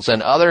hospitals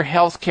and other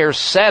healthcare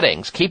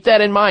settings, keep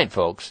that in mind,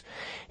 folks,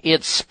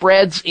 it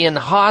spreads in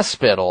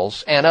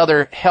hospitals and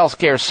other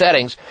healthcare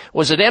settings,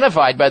 was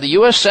identified by the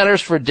U.S.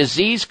 Centers for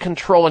Disease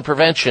Control and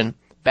Prevention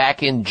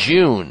back in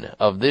June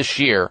of this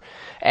year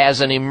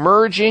as an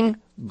emerging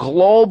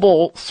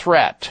global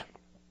threat.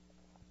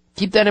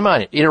 Keep that in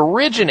mind. It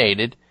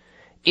originated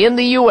in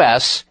the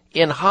U.S.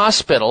 in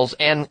hospitals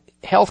and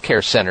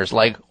healthcare centers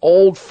like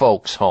old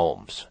folks'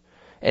 homes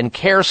and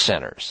care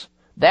centers.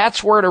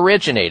 That's where it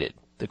originated.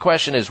 The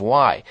question is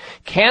why.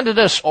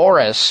 Candida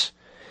auris,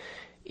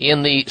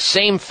 in the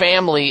same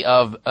family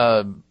of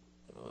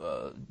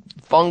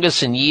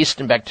fungus and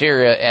yeast and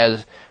bacteria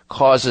as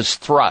causes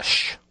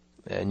thrush.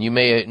 And you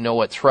may know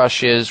what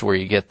thrush is, where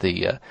you get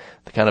the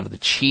kind of the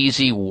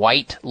cheesy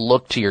white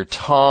look to your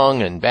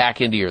tongue and back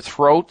into your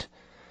throat.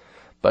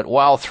 But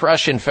while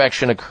thrush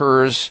infection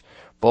occurs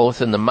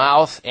both in the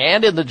mouth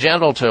and in the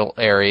genital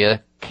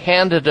area,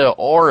 Candida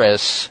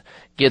auris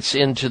gets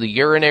into the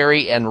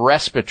urinary and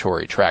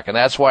respiratory tract. And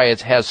that's why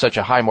it has such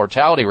a high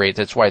mortality rate.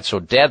 That's why it's so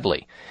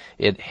deadly.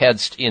 It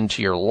heads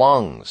into your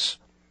lungs.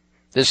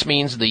 This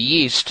means the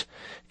yeast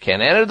can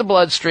enter the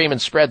bloodstream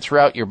and spread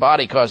throughout your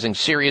body, causing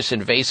serious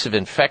invasive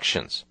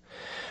infections.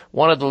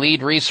 One of the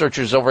lead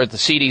researchers over at the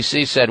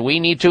CDC said, we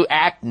need to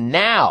act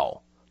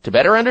now to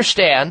better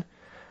understand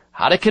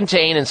how to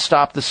contain and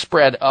stop the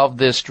spread of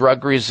this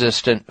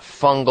drug-resistant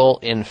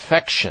fungal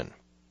infection.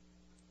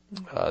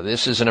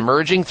 This is an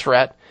emerging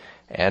threat,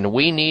 and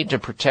we need to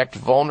protect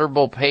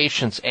vulnerable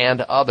patients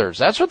and others.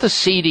 That's what the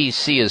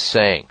CDC is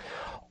saying.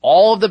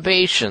 All of the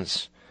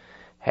patients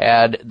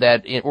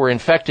were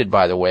infected,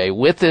 by the way,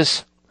 with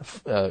this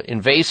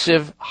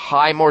invasive,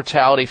 high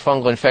mortality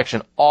fungal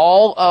infection,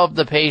 all of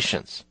the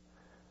patients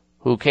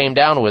who came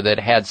down with it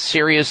had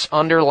serious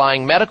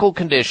underlying medical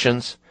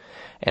conditions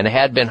and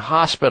had been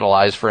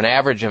hospitalized for an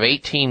average of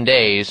 18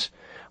 days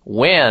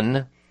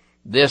when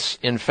this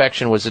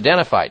infection was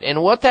identified.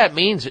 And what that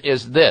means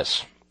is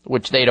this,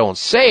 which they don't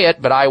say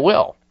it, but I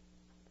will.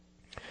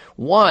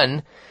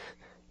 One,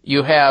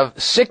 you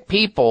have sick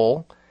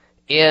people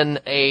in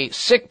a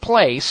sick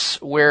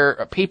place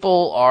where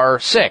people are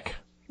sick.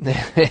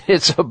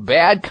 It's a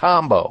bad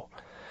combo,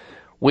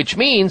 which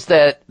means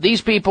that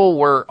these people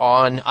were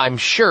on, I'm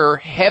sure,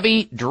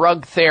 heavy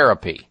drug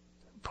therapy,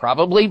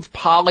 probably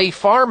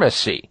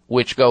polypharmacy,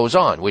 which goes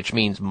on, which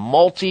means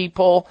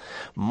multiple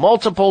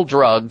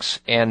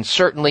drugs and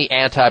certainly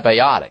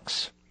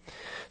antibiotics.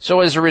 So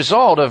as a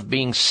result of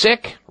being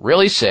sick,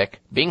 really sick,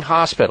 being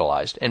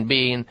hospitalized, and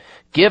being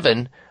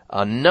given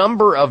a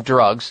number of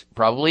drugs,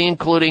 probably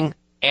including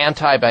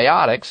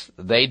antibiotics,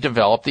 they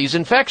develop these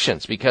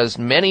infections because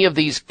many of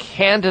these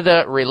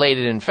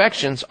Candida-related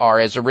infections are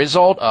as a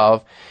result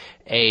of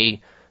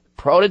a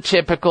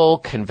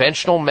prototypical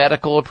conventional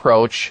medical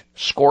approach,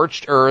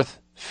 scorched earth,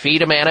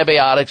 feed them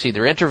antibiotics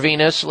either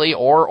intravenously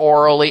or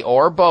orally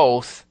or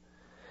both,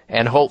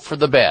 and hope for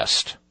the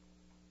best.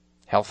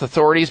 Health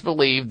authorities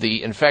believe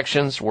the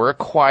infections were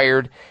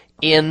acquired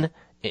in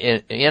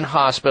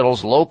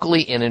hospitals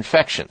locally in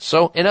infections.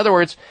 So, in other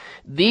words,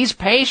 these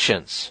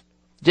patients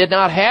did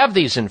not have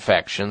these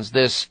infections,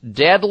 this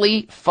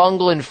deadly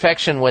fungal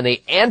infection when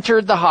they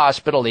entered the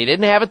hospital. They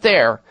didn't have it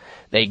there.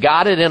 They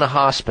got it in a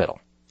hospital.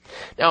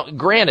 Now,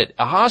 granted,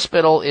 a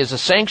hospital is a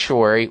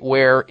sanctuary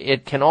where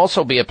it can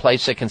also be a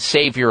place that can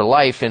save your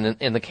life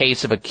in the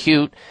case of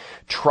acute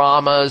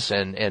traumas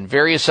and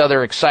various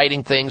other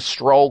exciting things,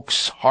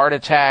 strokes, heart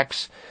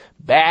attacks,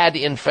 bad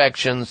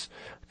infections,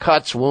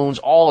 cuts, wounds,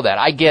 all of that.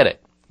 I get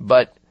it.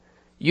 But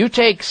you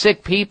take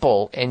sick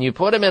people and you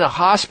put them in a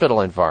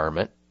hospital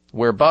environment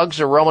where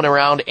bugs are roaming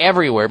around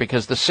everywhere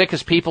because the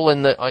sickest people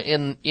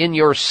in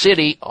your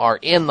city are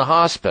in the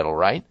hospital,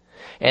 right?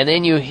 And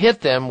then you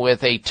hit them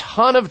with a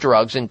ton of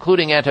drugs,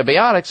 including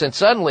antibiotics, and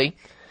suddenly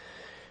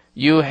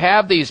you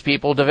have these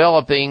people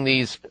developing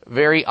these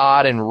very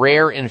odd and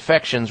rare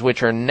infections,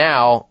 which are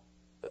now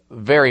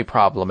very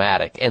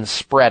problematic and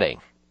spreading.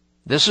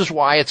 This is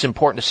why it's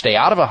important to stay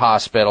out of a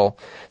hospital,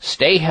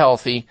 stay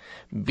healthy,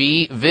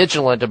 be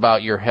vigilant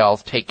about your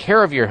health, take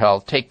care of your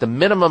health, take the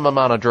minimum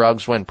amount of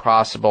drugs when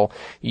possible,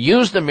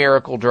 use the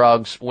miracle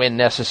drugs when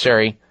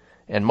necessary,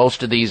 and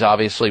most of these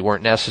obviously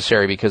weren't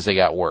necessary because they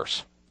got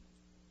worse.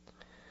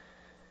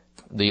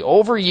 The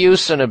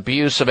overuse and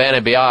abuse of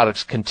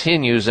antibiotics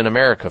continues in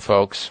America,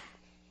 folks.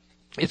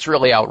 It's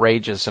really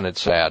outrageous and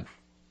it's sad.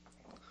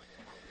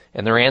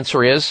 And their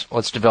answer is,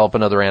 let's develop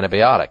another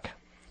antibiotic.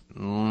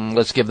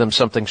 Let's give them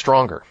something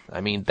stronger.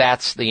 I mean,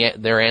 that's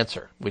their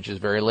answer, which is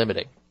very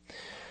limiting.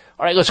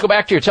 All right, let's go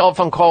back to your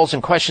telephone calls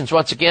and questions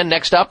once again.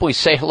 Next up, we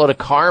say hello to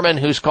Carmen,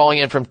 who's calling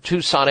in from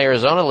Tucson,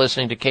 Arizona,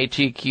 listening to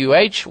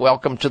KTQH.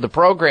 Welcome to the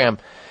program.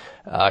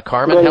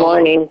 Carmen, Good hello.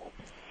 morning.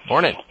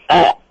 Morning.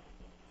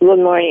 Good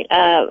morning.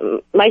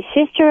 My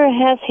sister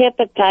has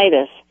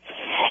hepatitis,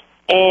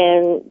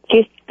 and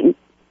she's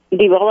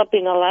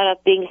developing a lot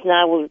of things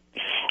now with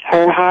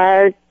her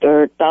heart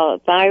or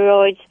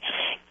thyroid.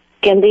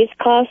 Can this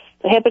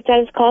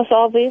hepatitis cause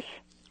all this?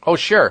 Oh,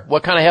 sure.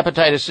 What kind of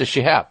hepatitis does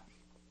she have?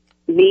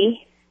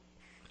 B.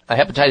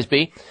 Hepatitis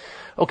B?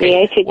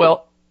 Okay. Yeah,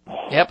 well,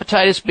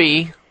 hepatitis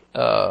B,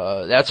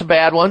 that's a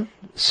bad one.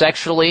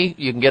 Sexually,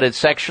 you can get it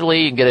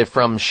sexually. You can get it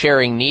from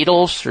sharing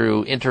needles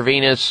through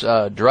intravenous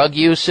drug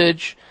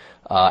usage,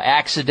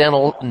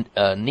 accidental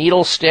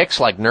needle sticks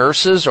like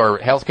nurses or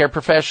healthcare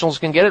professionals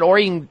can get it, or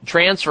you can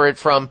transfer it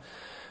from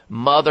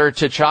mother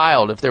to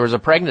child if there was a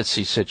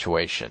pregnancy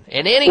situation.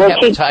 And any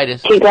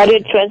hepatitis... She got a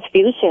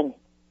transfusion.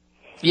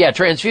 Yeah,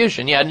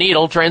 transfusion. Yeah,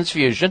 needle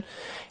transfusion.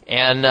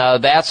 And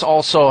that's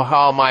also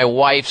how my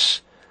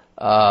wife's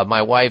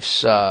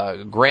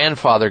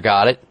grandfather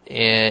got it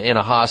in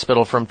a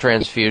hospital from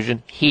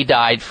transfusion. He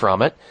died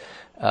from it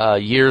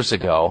years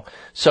ago.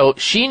 So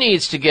she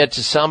needs to get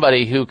to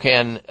somebody who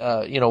can,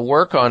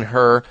 work on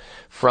her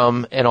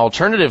from an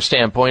alternative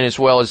standpoint as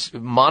well as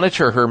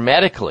monitor her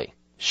medically.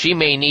 She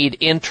may need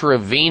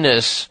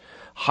intravenous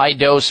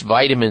high-dose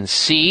vitamin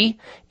C,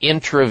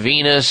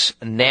 intravenous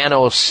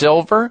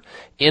nanosilver,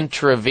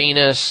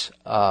 intravenous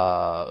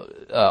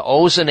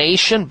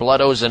ozonation, blood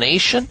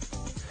ozonation,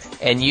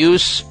 and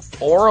use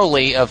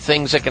orally of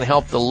things that can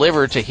help the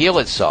liver to heal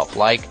itself,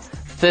 like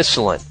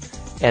thistlein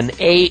and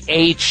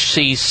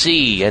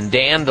AHCC and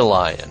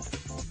dandelion.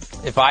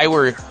 If I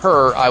were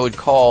her, I would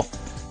call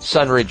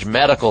Sunridge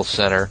Medical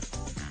Center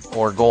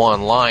or go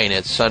online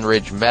at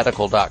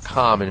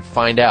sunridgemedical.com and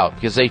find out,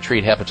 because they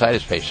treat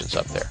hepatitis patients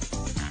up there.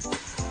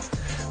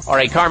 All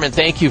right, Carmen,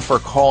 thank you for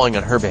calling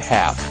on her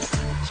behalf.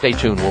 Stay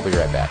tuned. We'll be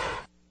right back.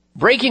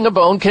 Breaking a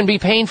bone can be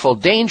painful,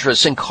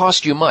 dangerous, and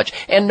cost you much,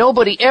 and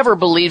nobody ever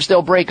believes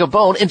they'll break a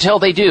bone until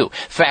they do.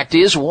 Fact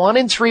is, 1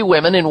 in 3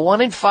 women and 1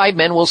 in 5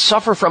 men will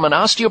suffer from an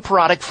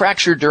osteoporotic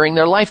fracture during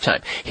their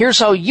lifetime. Here's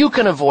how you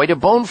can avoid a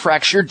bone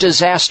fracture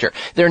disaster.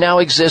 There now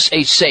exists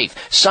a safe,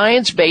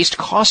 science-based,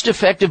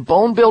 cost-effective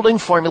bone-building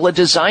formula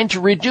designed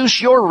to reduce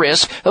your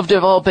risk of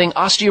developing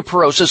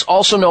osteoporosis,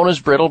 also known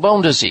as brittle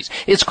bone disease.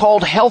 It's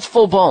called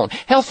Healthful Bone.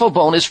 Healthful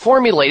Bone is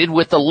formulated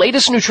with the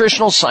latest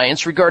nutritional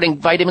science regarding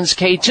vitamins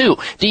K2,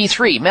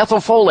 D3,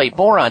 methylfolate,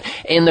 boron,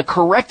 and the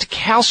correct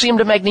calcium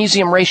to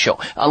magnesium ratio.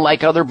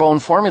 Unlike other bone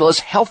formulas,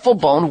 Healthful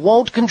Bone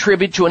won't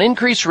contribute to an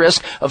increased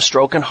risk of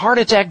stroke and heart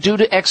attack due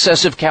to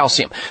excessive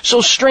calcium. So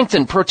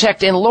strengthen,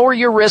 protect, and lower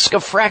your risk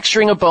of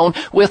fracturing a bone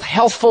with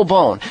Healthful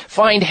Bone.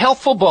 Find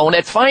Healthful Bone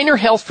at finer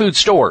health food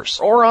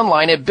stores or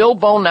online at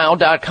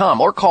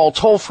BuildBoneNow.com or call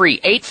toll-free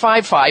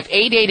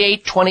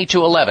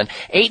 855-888-2211.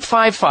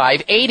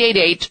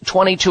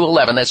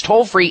 855-888-2211. That's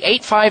toll-free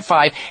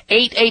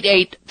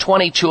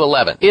 855-888-2211.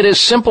 211. It is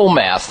simple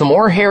math. The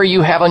more hair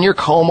you have on your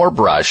comb or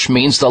brush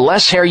means the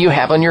less hair you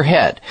have on your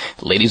head.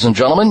 Ladies and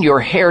gentlemen, your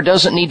hair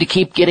doesn't need to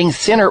keep getting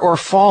thinner or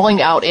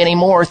falling out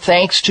anymore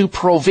thanks to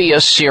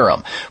Provia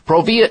Serum.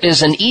 Provia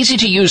is an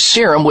easy-to-use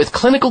serum with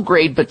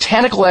clinical-grade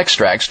botanical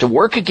extracts to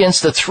work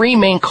against the three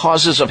main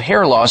causes of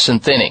hair loss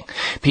and thinning.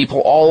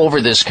 People all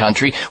over this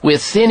country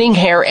with thinning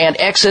hair and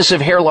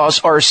excessive hair loss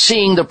are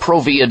seeing the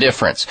Provia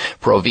difference.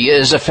 Provia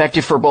is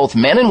effective for both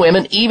men and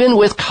women, even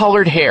with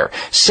colored hair.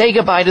 Say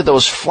goodbye to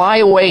those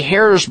flyaway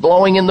hairs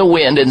blowing in the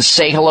wind and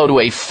say hello to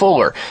a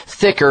fuller,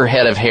 thicker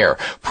head of hair.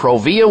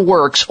 Provia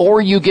works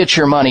or you get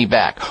your money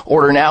back.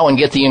 Order now and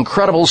get the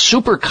incredible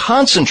super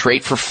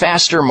concentrate for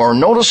faster, more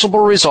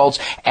noticeable results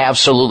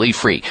absolutely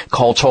free.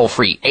 Call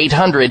toll-free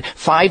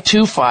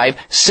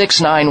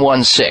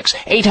 800-525-6916.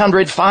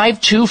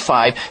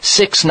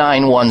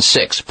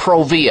 800-525-6916.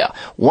 Provia.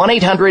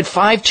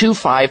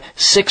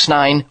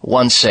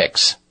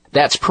 1-800-525-6916.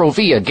 That's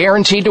Provia,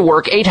 guaranteed to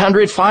work.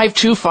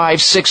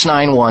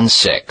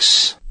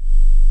 800-525-6916.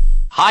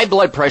 High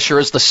blood pressure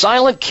is the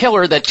silent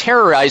killer that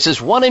terrorizes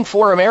 1 in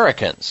 4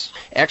 Americans.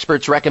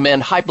 Experts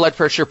recommend high blood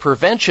pressure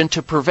prevention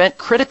to prevent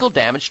critical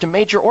damage to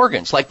major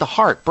organs like the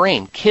heart,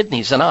 brain,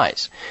 kidneys, and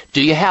eyes.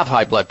 Do you have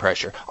high blood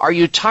pressure? Are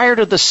you tired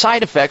of the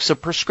side effects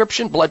of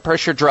prescription blood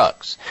pressure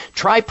drugs?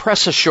 Try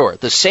Press Assure,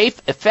 the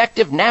safe,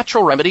 effective,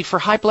 natural remedy for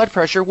high blood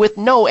pressure with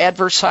no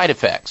adverse side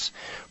effects.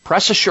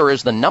 Press Assure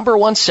is the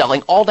 #1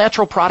 selling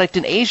all-natural product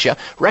in Asia,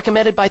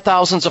 recommended by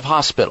thousands of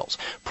hospitals.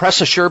 Press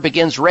Assure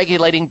begins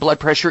regulating blood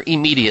pressure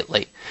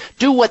immediately.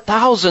 Do what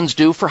thousands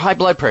do for high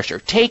blood pressure.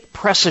 Take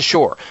Press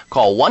Assure.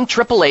 Call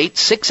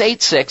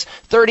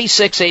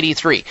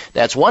 1-888-686-3683.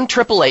 That's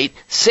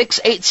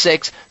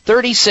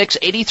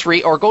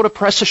 1-888-686-3683, or go to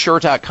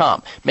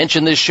PressAssure.com.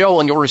 Mention this show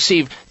and you'll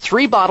receive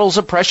 3 bottles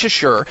of Press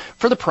Assure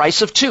for the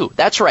price of 2.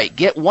 That's right.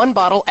 Get 1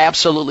 bottle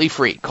absolutely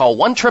free. Call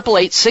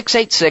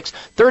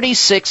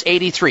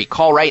 1-888-686-3683.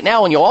 Call right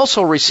now and you'll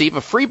also receive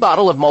a free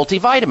bottle of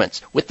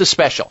multivitamins with the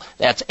special.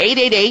 That's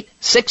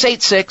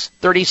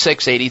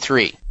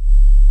 888-686-3683.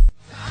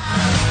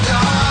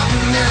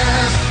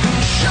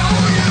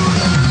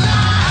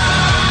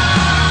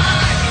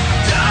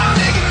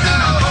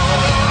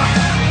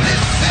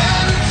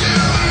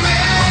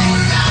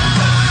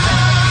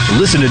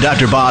 Listen to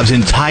Dr. Bob's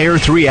entire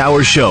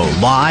 3-hour show,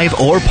 live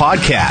or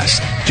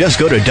podcast. Just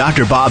go to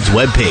Dr. Bob's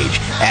webpage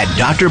at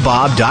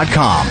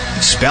drbob.com.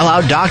 Spell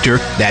out doctor,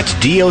 that's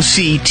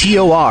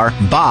DOCTOR,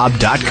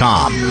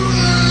 Bob.com.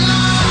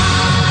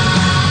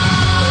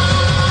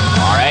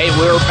 All right,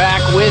 we're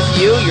back with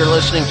you. You're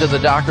listening to the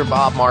Dr.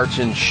 Bob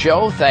Martin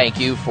Show. Thank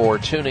you for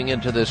tuning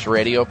into this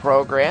radio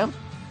program.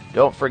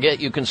 Don't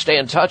forget, you can stay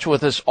in touch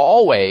with us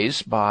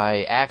always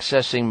by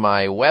accessing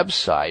my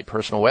website,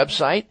 personal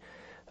website.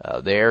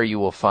 There you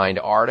will find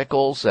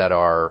articles that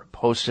are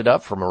posted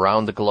up from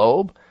around the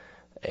globe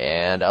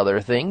and other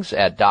things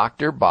at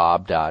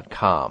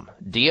drbob.com.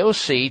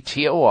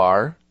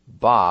 DOCTOR,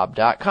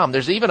 Bob.com.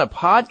 There's even a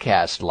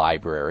podcast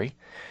library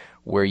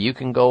where you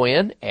can go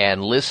in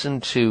and listen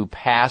to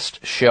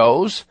past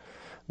shows,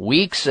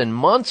 weeks and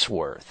months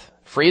worth,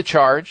 free of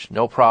charge,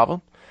 no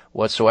problem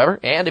whatsoever.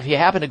 And if you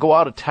happen to go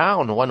out of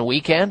town one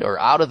weekend or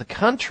out of the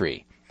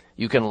country,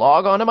 you can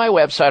log on to my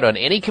website on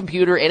any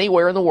computer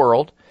anywhere in the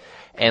world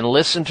and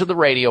listen to the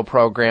radio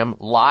program,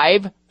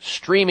 live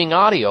streaming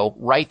audio,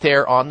 right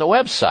there on the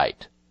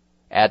website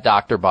at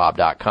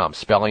drbob.com,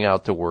 spelling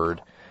out the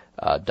word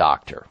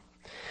doctor.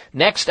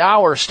 Next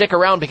hour, stick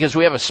around because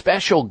we have a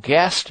special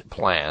guest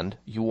planned.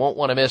 You won't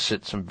want to miss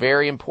it. Some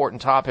very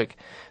important topic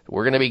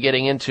we're going to be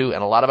getting into,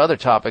 and a lot of other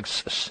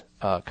topics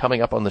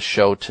coming up on the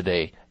show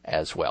today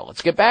as well.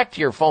 Let's get back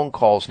to your phone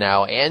calls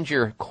now and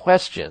your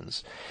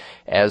questions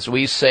as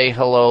we say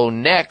hello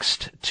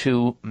next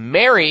to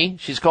Mary.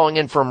 She's calling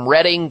in from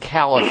Redding,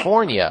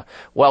 California.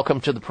 Welcome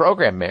to the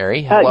program,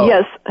 Mary. Hello.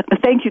 Yes,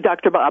 thank you,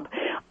 Dr. Bob.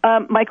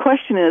 My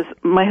question is,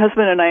 my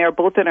husband and I are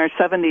both in our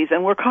 70s,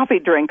 and we're coffee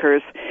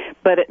drinkers,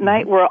 but at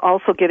night we're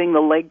also getting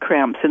the leg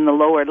cramps in the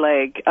lower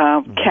leg,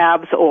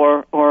 calves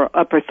or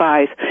upper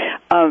thighs.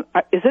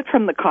 Is it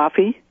from the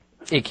coffee?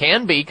 It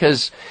can be,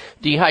 because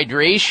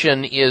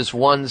dehydration is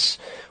one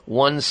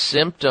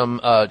symptom,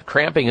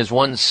 cramping is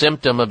one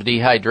symptom of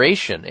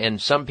dehydration.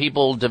 And some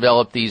people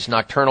develop these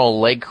nocturnal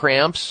leg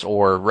cramps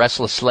or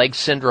restless leg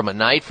syndrome at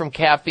night from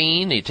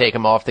caffeine. You take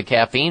them off the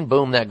caffeine,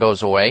 boom, that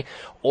goes away.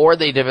 Or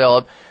they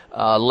develop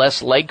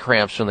less leg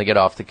cramps when they get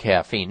off the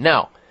caffeine.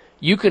 Now,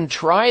 you can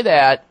try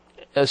that.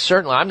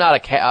 Certainly, I'm not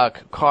a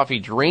coffee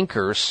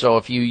drinker, so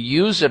if you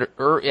use it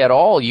at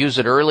all, use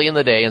it early in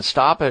the day and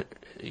stop it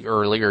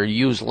early, or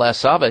use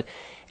less of it,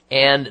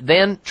 and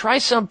then try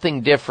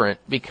something different,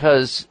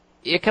 because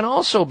it can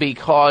also be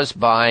caused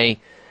by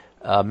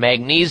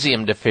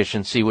magnesium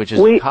deficiency, which is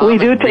a common we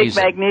do take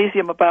reason.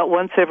 magnesium about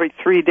once every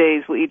 3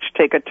 days. We each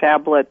take a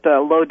tablet,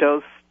 low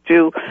dose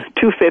to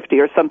 250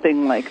 or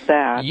something like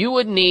that. You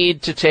would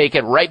need to take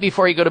it right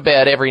before you go to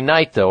bed every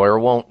night, though, or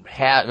won't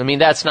have. I mean,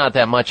 that's not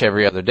that much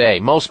every other day.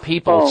 Most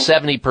people,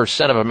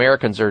 70% of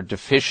Americans, are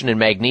deficient in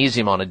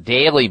magnesium on a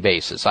daily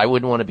basis. I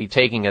wouldn't want to be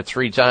taking it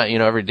 3 times,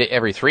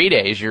 every 3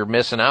 days. You're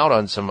missing out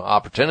on some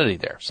opportunity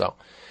there. So,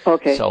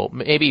 so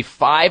maybe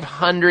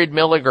 500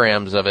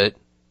 milligrams of it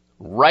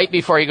right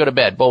before you go to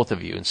bed, both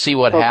of you, and see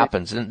what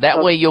happens. And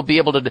that way you'll be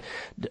able to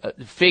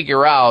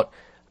figure out,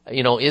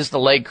 is the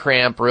leg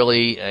cramp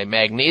really a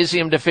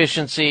magnesium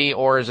deficiency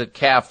or is it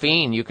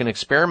caffeine? You can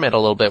experiment a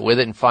little bit with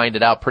it and find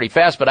it out pretty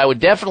fast. But I would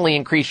definitely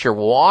increase your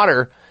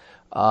water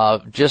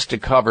just to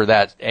cover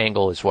that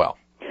angle as well.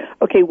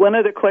 Okay, one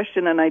other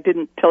question, and I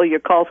didn't tell your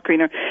call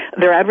screener.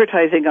 They're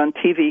advertising on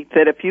TV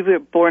that if you were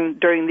born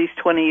during these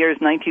 20 years,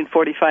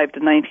 1945 to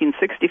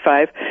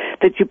 1965,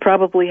 that you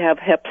probably have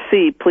Hep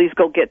C. Please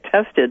go get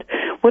tested.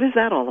 What is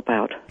that all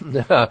about?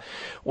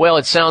 Well,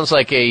 it sounds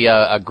like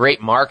a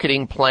great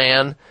marketing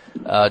plan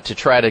to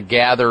try to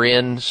gather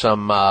in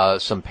some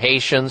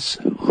patients.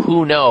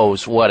 Who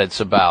knows what it's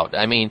about?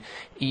 I mean,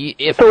 so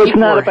it's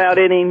not about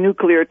any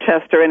nuclear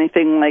test or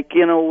anything like,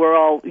 we're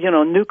all,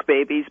 nuke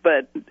babies,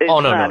 but it's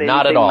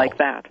not at all. Like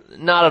that.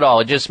 Not at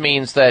all. It just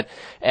means that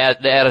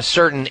at a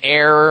certain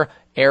era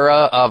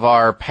of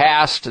our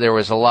past, there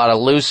was a lot of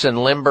loose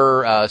and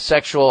limber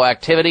sexual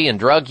activity and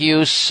drug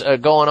use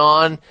going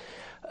on.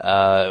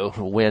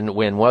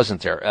 When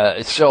wasn't there?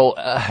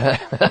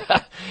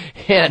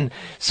 And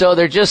so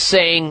they're just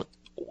saying,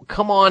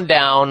 come on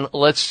down,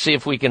 let's see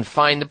if we can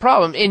find the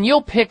problem. And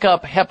you'll pick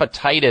up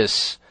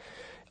hepatitis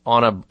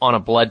on a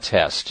blood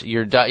test.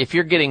 If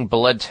you're getting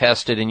blood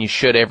tested, and you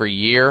should every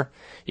year,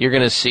 you're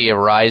going to see a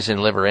rise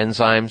in liver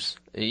enzymes.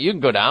 You can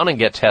go down and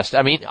get tested.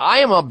 I mean, I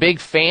am a big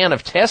fan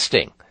of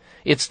testing.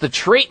 It's the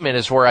treatment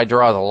is where I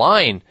draw the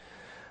line,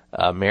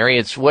 Mary.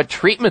 It's what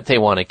treatment they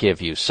want to give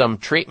you. Some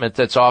treatment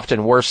that's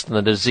often worse than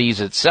the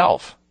disease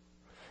itself.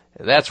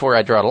 That's where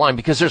I draw the line,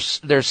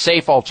 because there's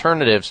safe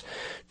alternatives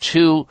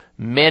to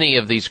many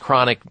of these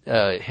chronic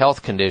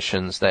health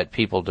conditions that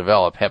people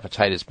develop,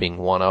 hepatitis being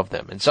one of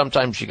them. And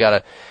sometimes you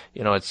gotta,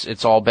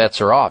 it's all bets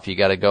are off. You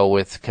gotta go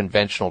with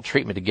conventional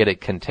treatment to get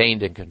it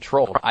contained and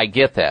controlled. I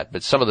get that,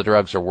 but some of the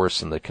drugs are worse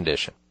than the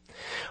condition.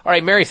 All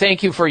right, Mary,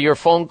 thank you for your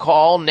phone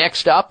call.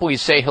 Next up, we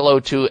say hello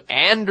to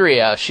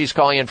Andrea. She's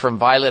calling in from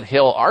Violet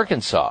Hill,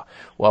 Arkansas.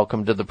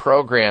 Welcome to the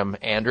program,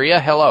 Andrea.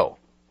 Hello.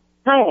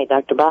 Hi,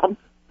 Dr. Bob.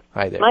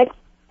 Hi there. My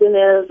question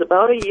is,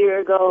 about a year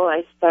ago,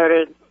 I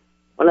started,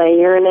 when I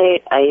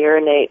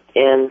urinate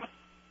in,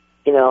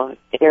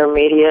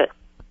 intermediate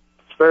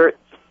spurts.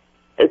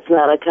 It's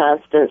not a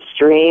constant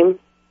stream.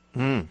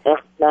 And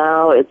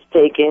now it's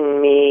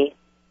taking me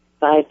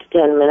 5 to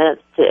 10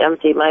 minutes to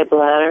empty my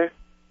bladder.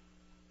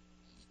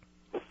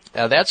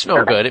 That's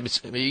no good.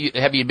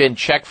 Have you been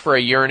checked for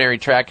a urinary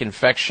tract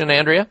infection,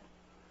 Andrea?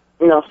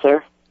 No,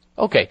 sir.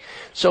 Okay.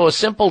 So a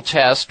simple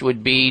test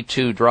would be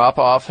to drop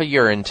off a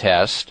urine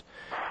test,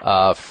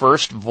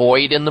 first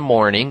void in the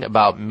morning,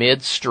 about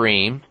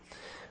midstream,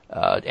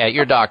 at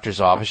your doctor's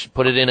office.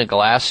 Put it in a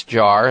glass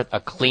jar, a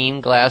clean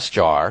glass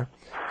jar,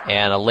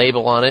 and a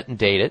label on it and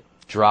date it.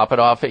 Drop it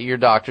off at your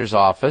doctor's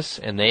office,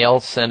 and they'll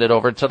send it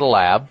over to the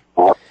lab,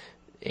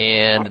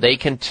 and they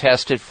can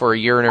test it for a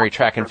urinary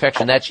tract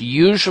infection. That's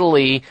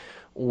usually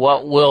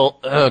what will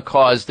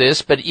cause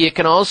this, but it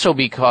can also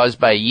be caused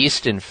by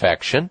yeast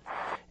infection.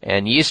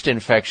 And yeast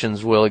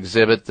infections will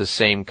exhibit the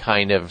same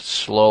kind of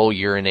slow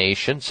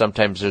urination.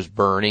 Sometimes there's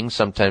burning,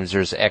 sometimes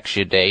there's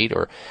exudate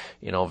or,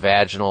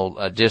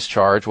 vaginal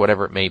discharge,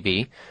 whatever it may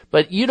be.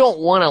 But you don't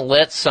want to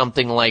let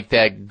something like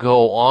that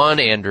go on,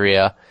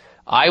 Andrea.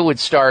 I would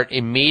start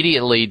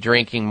immediately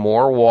drinking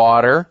more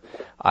water.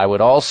 I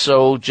would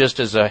also, just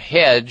as a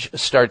hedge,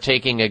 start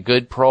taking a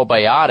good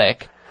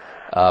probiotic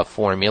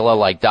formula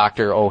like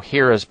Dr.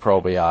 Ohhira's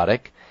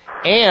probiotic.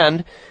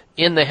 And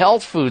in the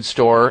health food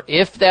store,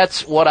 if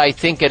that's what I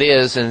think it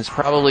is, and it's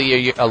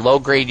probably a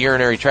low-grade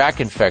urinary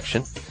tract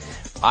infection,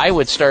 I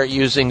would start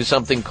using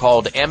something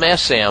called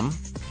MSM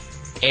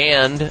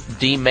and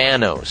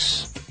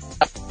D-mannose.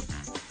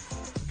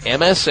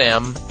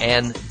 MSM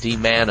and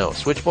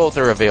D-mannose, which both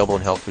are available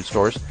in health food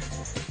stores.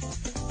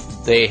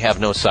 They have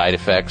no side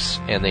effects,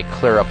 and they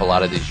clear up a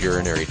lot of these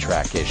urinary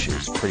tract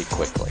issues pretty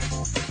quickly.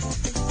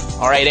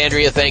 All right,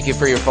 Andrea, thank you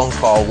for your phone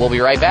call. We'll be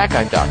right back.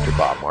 I'm Dr.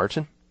 Bob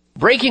Martin.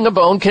 Breaking a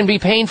bone can be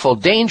painful,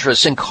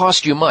 dangerous, and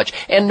cost you much,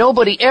 and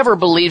nobody ever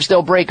believes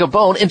they'll break a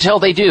bone until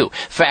they do.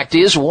 Fact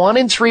is, 1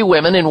 in 3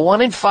 women and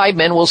 1 in 5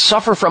 men will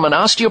suffer from an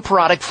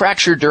osteoporotic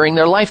fracture during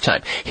their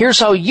lifetime. Here's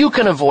how you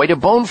can avoid a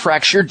bone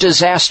fracture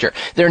disaster.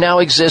 There now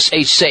exists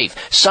a safe,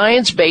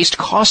 science-based,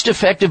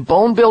 cost-effective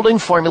bone-building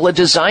formula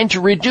designed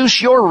to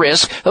reduce your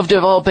risk of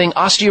developing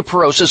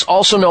osteoporosis,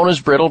 also known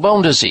as brittle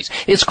bone disease.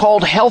 It's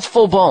called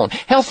Healthful Bone.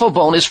 Healthful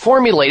Bone is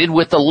formulated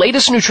with the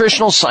latest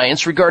nutritional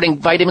science regarding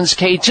vitamins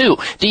K2, D2,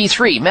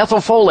 D3,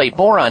 methylfolate,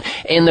 boron,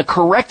 and the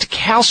correct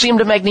calcium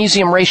to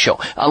magnesium ratio.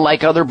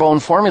 Unlike other bone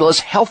formulas,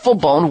 Healthful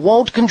Bone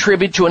won't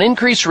contribute to an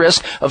increased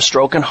risk of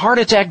stroke and heart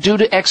attack due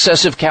to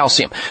excessive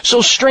calcium.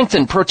 So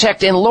strengthen,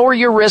 protect, and lower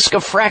your risk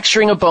of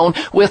fracturing a bone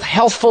with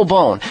Healthful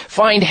Bone.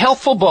 Find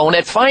Healthful Bone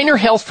at finer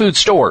health food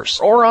stores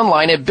or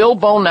online at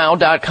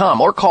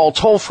BuildBoneNow.com or call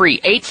toll-free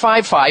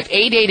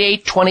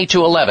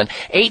 855-888-2211.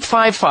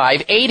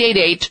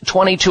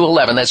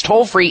 855-888-2211. That's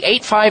toll-free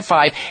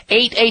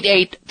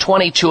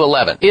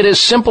 855-888-2211. It is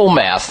simple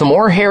math. The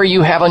more hair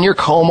you have on your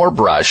comb or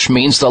brush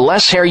means the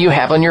less hair you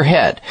have on your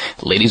head.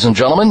 Ladies and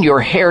gentlemen,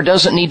 your hair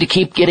doesn't need to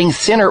keep getting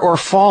thinner or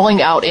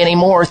falling out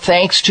anymore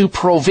thanks to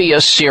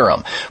Provia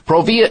Serum.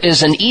 Provia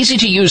is an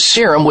easy-to-use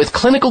serum with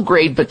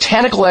clinical-grade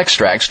botanical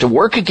extracts to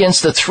work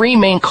against the three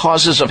main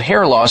causes of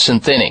hair loss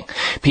and thinning.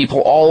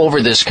 People all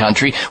over this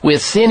country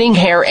with thinning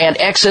hair and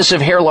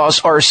excessive hair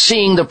loss are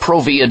seeing the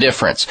Provia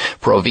difference.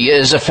 Provia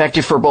is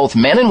effective for both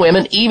men and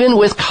women, even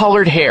with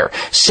colored hair.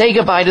 Say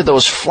goodbye to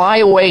those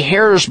flyaway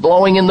hairs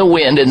blowing in the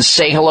wind and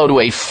say hello to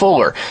a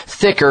fuller,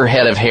 thicker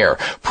head of hair.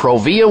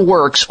 Provia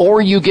works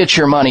or you get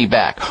your money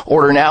back.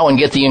 Order now and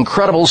get the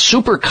incredible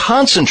super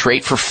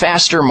concentrate for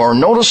faster, more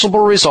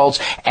noticeable results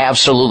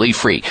absolutely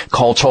free.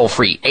 Call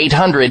toll-free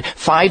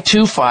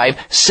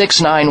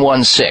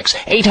 800-525-6916.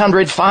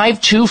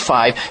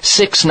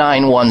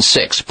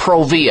 800-525-6916.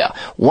 Provia.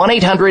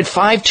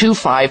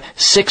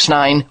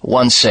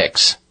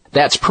 1-800-525-6916.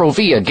 That's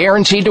Provia,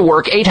 guaranteed to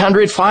work.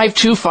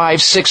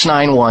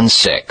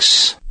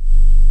 800-525-6916.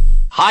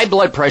 High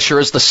blood pressure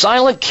is the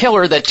silent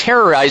killer that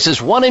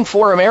terrorizes 1 in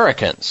 4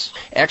 Americans.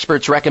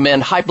 Experts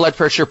recommend high blood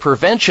pressure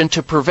prevention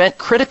to prevent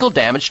critical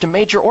damage to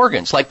major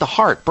organs like the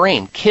heart,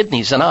 brain,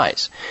 kidneys, and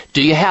eyes.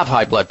 Do you have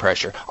high blood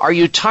pressure? Are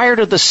you tired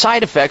of the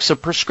side effects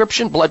of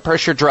prescription blood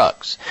pressure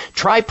drugs?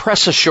 Try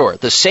Press Assure,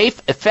 the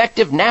safe,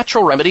 effective,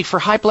 natural remedy for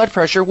high blood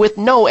pressure with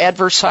no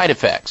adverse side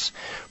effects.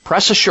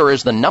 Press Assure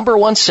is the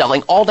 #1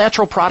 selling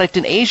all-natural product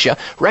in Asia,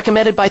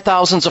 recommended by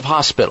thousands of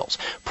hospitals.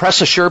 Press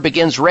Assure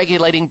begins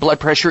regulating blood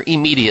pressure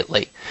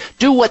immediately.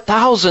 Do what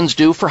thousands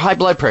do for high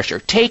blood pressure.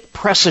 Take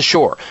Press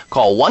Assure.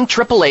 Call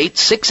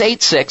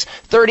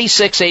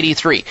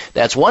 1-888-686-3683.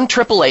 That's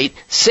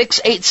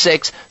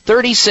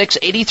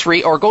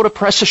 1-888-686-3683 or go to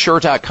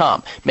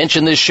PressAssure.com.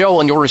 Mention this show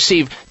and you'll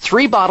receive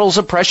 3 bottles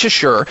of Press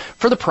Assure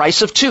for the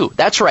price of 2.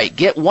 That's right.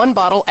 Get 1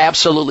 bottle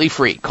absolutely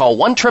free. Call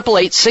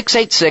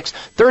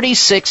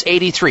 1-888-686-3683.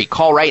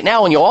 Call right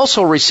now and you'll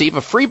also receive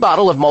a free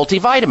bottle of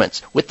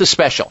multivitamins with the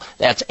special.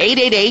 That's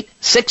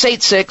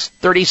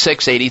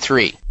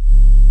 888-686-3683.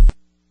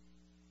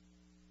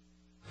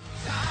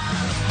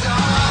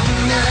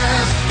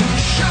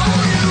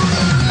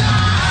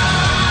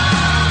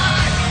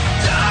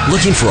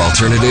 Looking for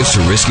alternatives to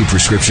risky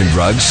prescription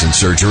drugs and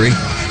surgery?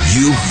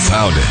 You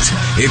found it.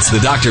 It's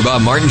the Dr.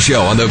 Bob Martin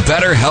Show on the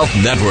Better Health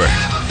Network.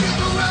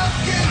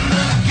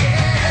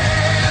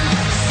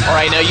 All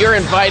right, now you're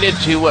invited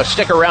to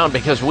stick around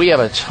because we have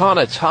a ton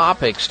of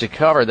topics to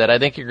cover that I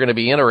think you're going to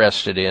be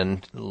interested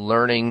in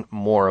learning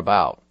more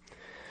about.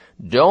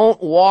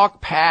 Don't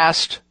walk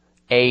past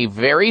a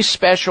very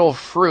special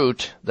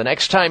fruit the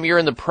next time you're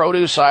in the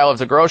produce aisle of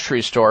the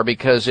grocery store,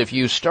 because if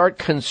you start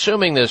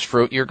consuming this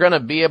fruit, you're going to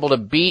be able to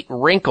beat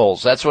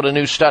wrinkles. That's what a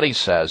new study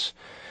says.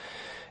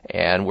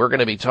 And we're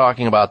going to be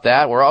talking about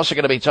that. We're also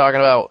going to be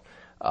talking about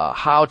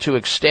how to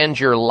extend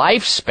your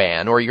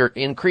lifespan or your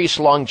increased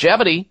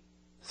longevity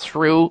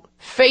through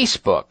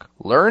Facebook.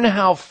 Learn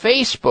how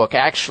Facebook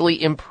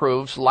actually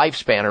improves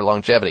lifespan or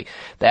longevity.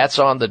 That's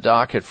on the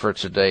docket for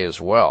today as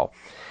well.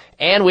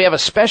 And we have a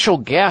special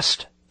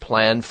guest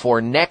planned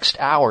for next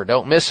hour.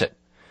 Don't miss it.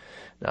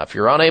 Now, if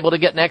you're unable to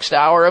get next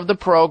hour of the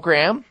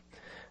program,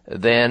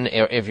 then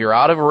if you're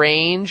out of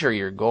range or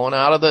you're going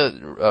out of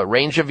the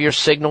range of your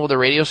signal with the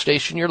radio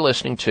station you're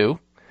listening to,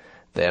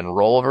 then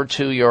roll over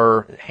to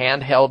your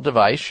handheld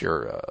device,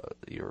 your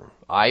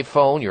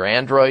iPhone, your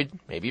Android,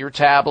 maybe your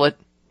tablet,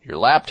 your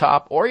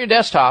laptop, or your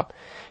desktop,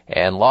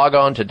 and log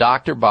on to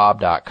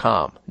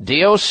drbob.com.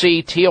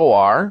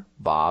 D-O-C-T-O-R,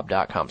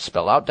 Bob.com.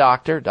 Spell out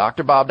doctor,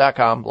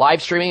 drbob.com,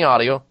 live streaming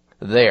audio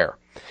there.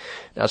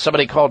 Now,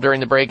 somebody called during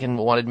the break and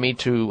wanted me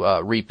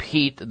to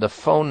repeat the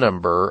phone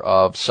number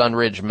of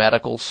Sunridge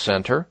Medical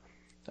Center.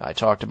 I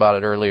talked about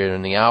it earlier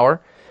in the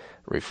hour,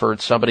 referred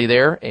somebody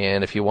there,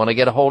 and if you want to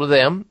get a hold of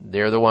them,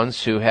 they're the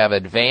ones who have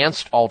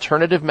advanced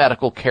alternative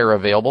medical care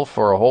available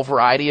for a whole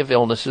variety of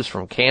illnesses,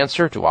 from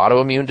cancer to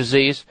autoimmune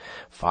disease,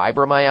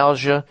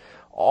 fibromyalgia,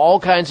 all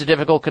kinds of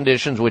difficult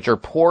conditions which are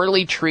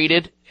poorly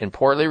treated and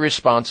poorly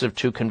responsive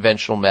to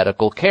conventional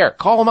medical care.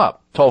 Call them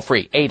up, toll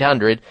free,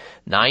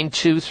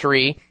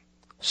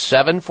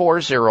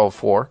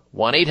 800-923-7404,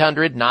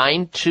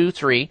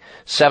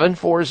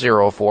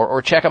 1-800-923-7404,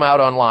 or check them out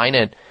online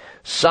at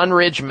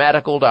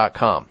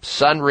sunridgemedical.com,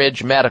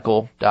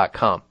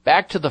 sunridgemedical.com.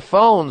 Back to the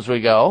phones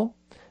we go.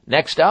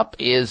 Next up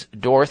is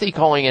Dorothy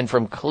calling in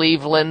from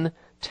Cleveland,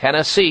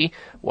 Tennessee.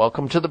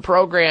 Welcome to the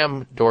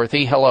program,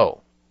 Dorothy. Hello.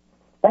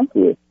 Thank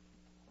you.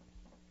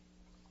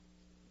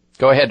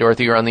 Go ahead,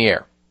 Dorothy. You're on the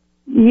air.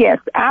 Yes,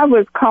 I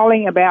was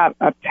calling about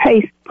a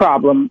taste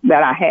problem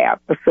that I have,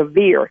 a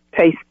severe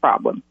taste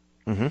problem.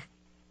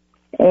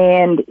 Mm-hmm.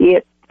 And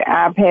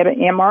I've had an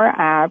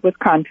MRI with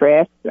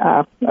contrast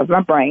of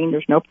my brain.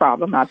 There's no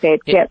problem. I've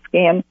had CAT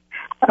scan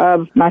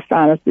of my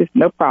sinuses,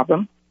 no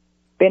problem.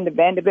 Been to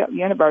Vanderbilt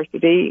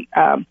University,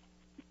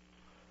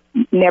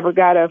 never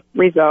got a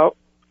result.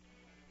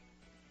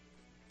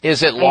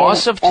 Is it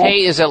loss of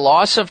taste? Is it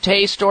loss of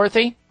taste,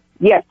 Dorothy?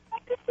 Yes.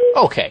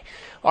 Okay.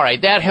 All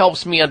right. That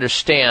helps me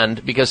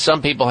understand, because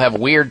some people have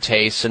weird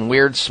tastes and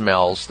weird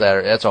smells.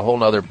 That's a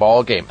whole other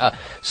ballgame.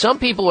 Some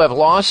people who have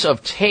loss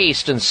of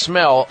taste and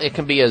smell, it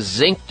can be a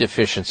zinc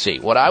deficiency.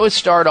 What I would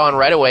start on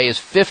right away is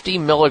 50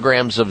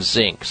 milligrams of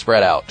zinc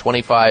spread out,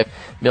 25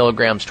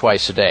 milligrams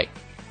twice a day.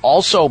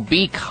 Also,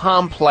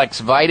 B-complex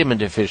vitamin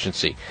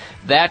deficiency.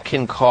 That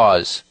can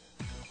cause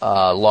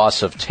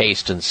loss of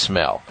taste and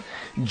smell.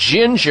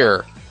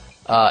 Ginger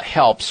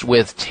helps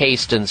with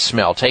taste and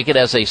smell. Take it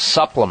as a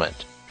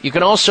supplement. You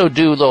can also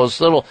do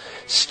those little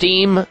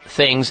steam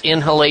things,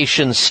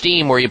 inhalation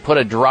steam, where you put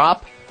a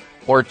drop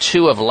or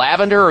two of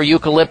lavender or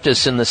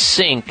eucalyptus in the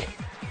sink,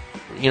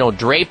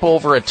 drape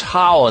over a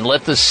towel and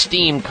let the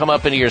steam come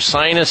up into your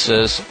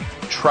sinuses.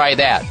 Try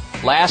that.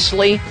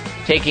 Lastly,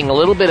 taking a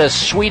little bit of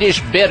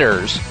Swedish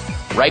bitters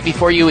right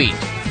before you eat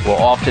will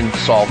often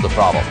solve the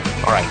problem.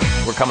 All right,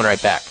 we're coming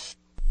right back.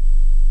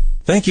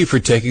 Thank you for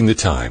taking the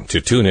time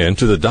to tune in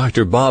to the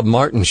Dr. Bob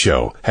Martin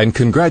Show, and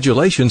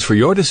congratulations for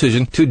your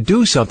decision to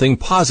do something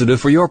positive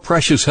for your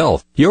precious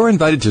health. You're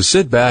invited to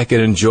sit back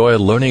and enjoy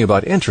learning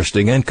about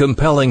interesting and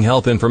compelling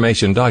health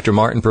information Dr.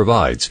 Martin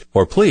provides.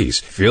 Or please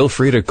feel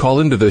free to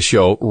call into the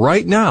show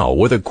right now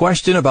with a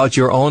question about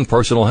your own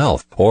personal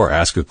health, or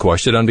ask a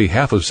question on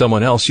behalf of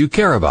someone else you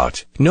care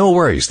about. No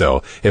worries,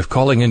 though. If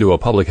calling into a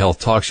public health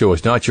talk show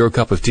is not your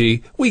cup of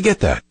tea, we get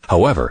that.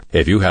 However,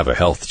 if you have a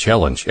health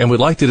challenge and would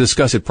like to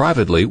discuss it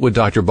privately with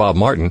Dr. Bob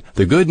Martin,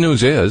 the good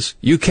news is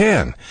you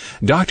can.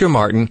 Dr.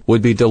 Martin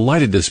would be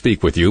delighted to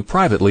speak with you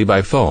privately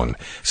by phone.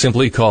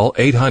 Simply call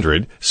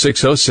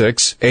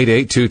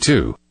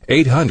 800-606-8822.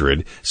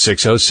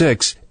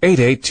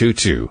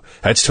 800-606-8822.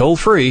 That's toll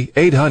free,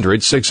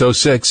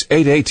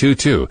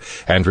 800-606-8822,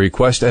 and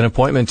request an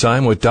appointment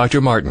time with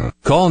Dr. Martin.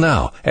 Call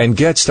now and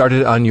get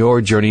started on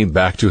your journey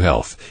back to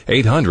health.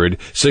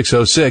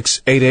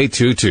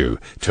 800-606-8822.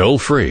 Toll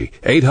free,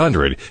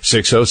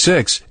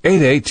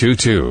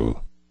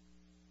 800-606-8822.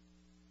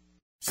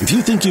 If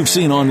you think you've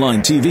seen online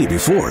TV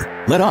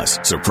before, let us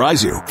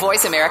surprise you.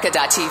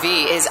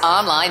 VoiceAmerica.tv is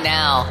online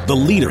now. The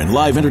leader in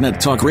live internet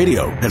talk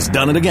radio has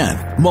done it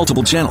again.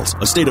 Multiple channels,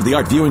 a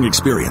state-of-the-art viewing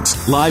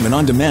experience, live and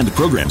on-demand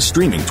programs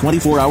streaming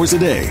 24 hours a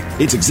day.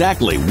 It's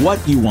exactly what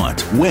you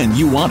want, when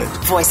you want it.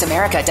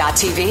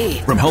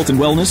 VoiceAmerica.tv. From health and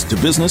wellness to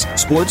business,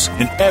 sports,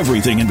 and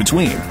everything in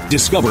between.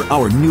 Discover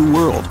our new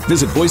world.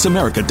 Visit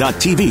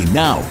VoiceAmerica.tv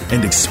now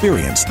and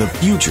experience the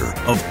future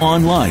of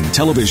online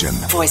television.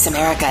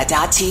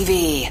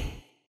 VoiceAmerica.tv.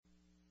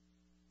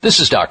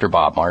 This is Dr.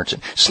 Bob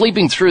Martin.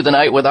 Sleeping through the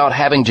night without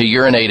having to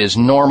urinate is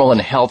normal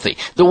and healthy,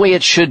 the way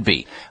it should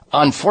be.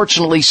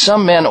 Unfortunately,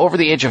 some men over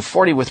the age of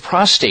 40 with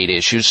prostate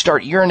issues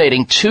start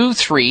urinating 2,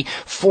 3,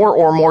 4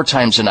 or more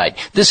times a night.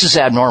 This is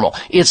abnormal.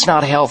 It's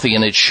not healthy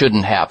and it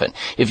shouldn't happen.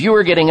 If you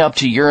are getting up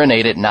to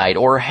urinate at night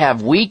or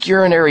have weak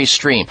urinary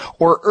stream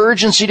or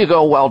urgency to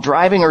go while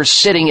driving or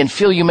sitting and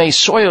feel you may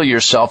soil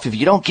yourself if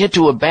you don't get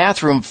to a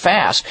bathroom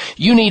fast,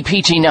 you need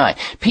PT9.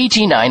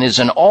 PT9 is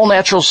an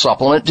all-natural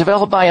supplement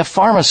developed by a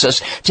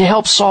pharmacist to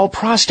help solve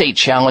prostate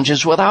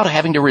challenges without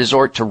having to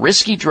resort to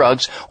risky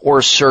drugs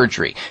or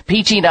surgery.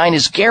 PT9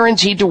 is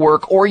guaranteed to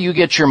work or you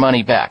get your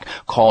money back.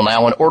 Call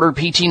now and order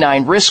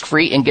PT9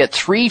 risk-free and get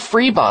 3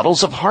 free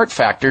bottles of Heart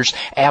Factors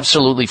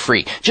absolutely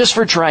free just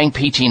for trying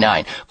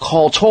PT9.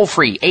 Call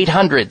toll-free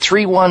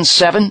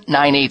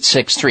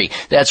 800-317-9863.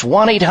 That's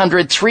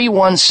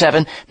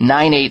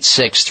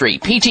 1-800-317-9863.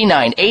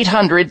 PT9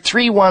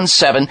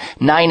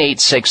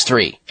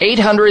 800-317-9863.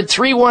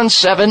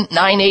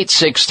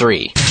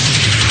 800-317-9863.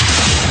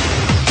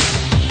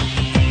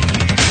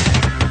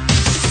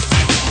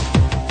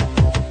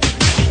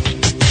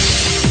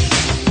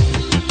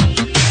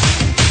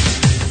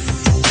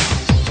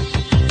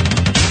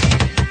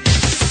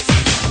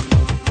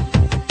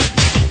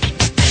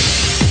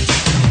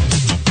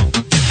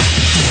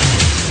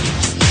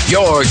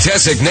 Your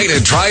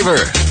designated driver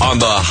on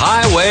the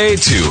highway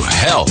to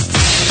health.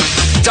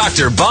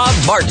 Dr. Bob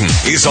Martin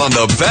is on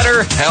the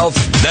Better Health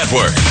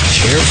Network.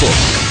 Careful.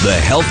 The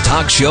health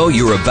talk show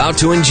you're about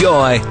to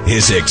enjoy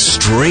is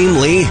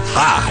extremely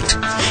hot.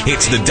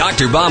 It's the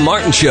Dr. Bob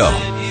Martin Show. Day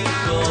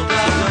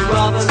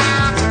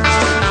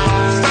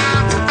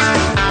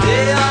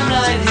or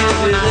night,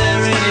 he'll be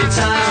there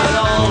anytime at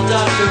all.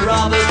 Dr.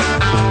 Robert,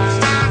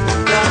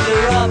 Dr.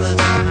 Robert.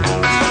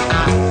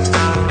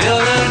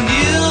 You're a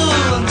new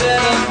and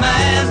better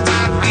man.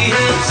 He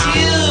helps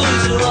you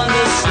to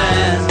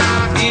understand.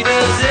 He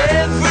does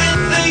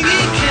everything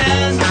he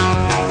can.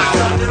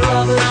 Dr.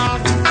 Robert.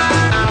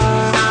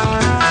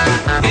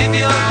 If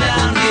you're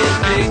down, he'll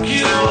pick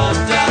you up.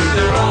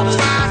 Dr. Robert.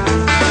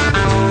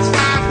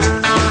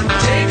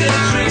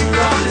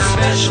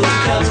 special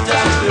cup,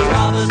 Dr.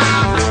 Robert.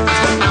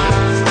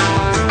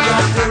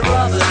 Dr.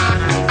 Robert.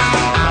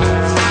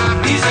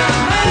 He's a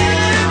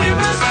man you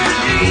must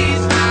believe,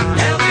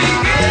 helping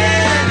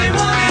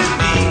anyone in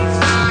need.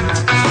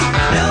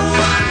 No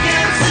one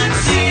can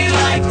succeed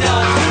like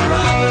Dr.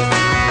 Robert.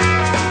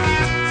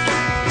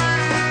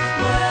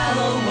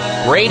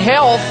 Great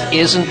health,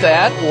 isn't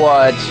that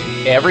what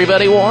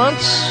everybody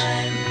wants?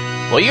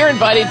 Well, you're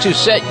invited to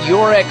set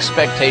your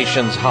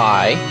expectations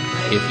high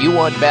if you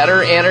want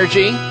better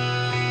energy,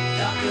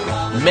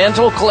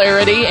 mental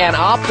clarity, and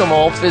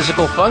optimal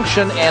physical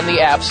function and the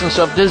absence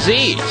of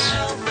disease.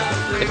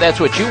 If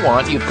that's what you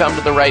want, you've come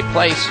to the right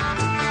place.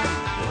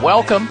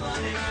 Welcome.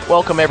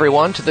 Welcome,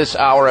 everyone, to this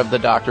hour of the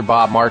Dr.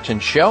 Bob Martin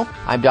Show.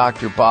 I'm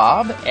Dr.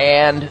 Bob,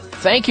 and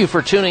thank you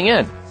for tuning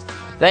in.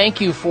 Thank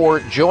you for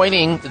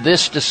joining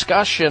this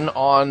discussion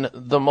on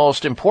the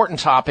most important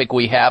topic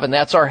we have, and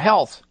that's our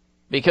health.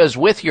 Because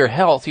with your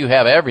health, you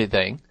have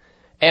everything.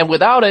 And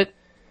without it,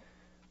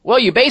 well,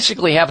 you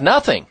basically have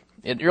nothing.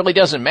 It really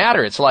doesn't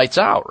matter. It's lights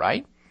out,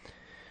 right?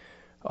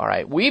 All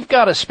right. We've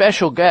got a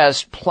special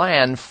guest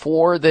planned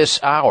for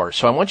this hour.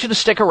 So I want you to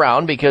stick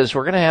around because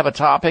we're going to have a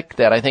topic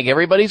that I think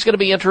everybody's going to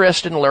be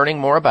interested in learning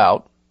more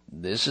about.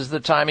 This is the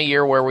time of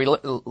year where we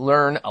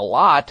learn a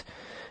lot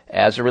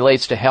as it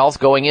relates to health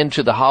going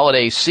into the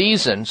holiday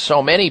season.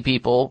 So many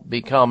people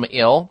become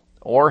ill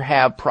or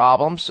have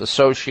problems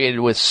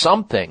associated with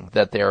something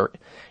that they're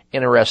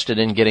interested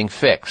in getting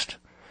fixed.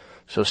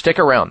 So stick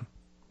around.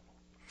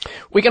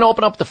 We can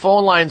open up the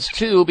phone lines,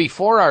 too,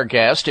 before our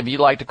guest. If you'd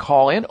like to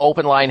call in,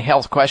 open line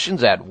health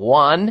questions at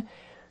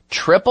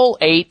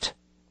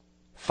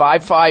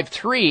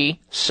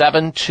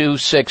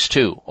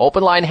 1-888-553-7262.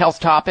 Open line health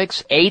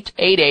topics,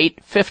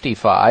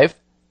 888-55.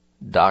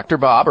 Dr.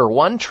 Bob, or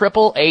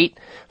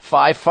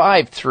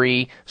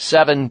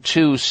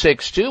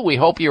 1-888-553-7262. We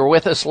hope you were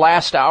with us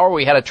last hour.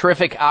 We had a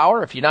terrific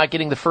hour. If you're not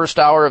getting the first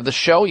hour of the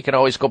show, you can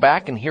always go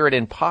back and hear it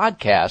in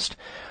podcast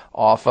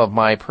off of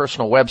my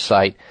personal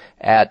website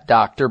at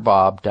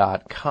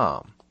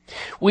drbob.com.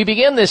 We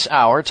begin this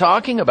hour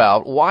talking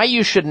about why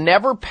you should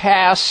never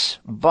pass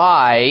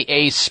by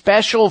a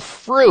special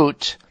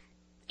fruit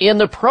in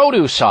the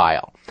produce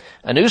aisle.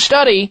 A new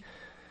study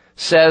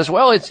says,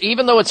 well,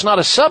 even though it's not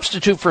a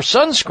substitute for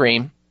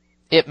sunscreen,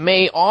 it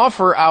may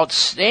offer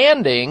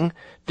outstanding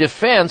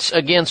defense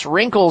against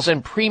wrinkles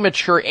and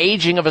premature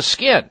aging of a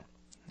skin.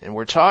 And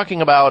we're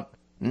talking about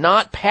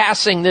not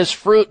passing this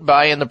fruit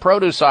by in the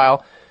produce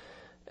aisle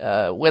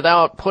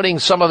without putting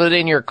some of it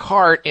in your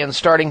cart and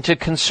starting to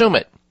consume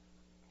it.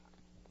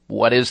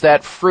 What is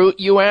that fruit,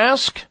 you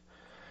ask?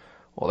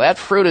 Well, that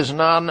fruit is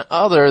none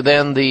other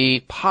than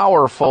the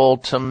powerful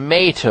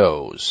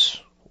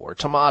tomatoes, or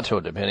tomato,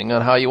 depending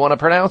on how you want to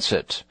pronounce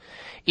it.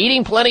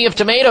 Eating plenty of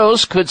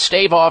tomatoes could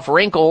stave off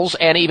wrinkles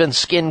and even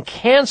skin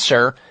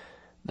cancer.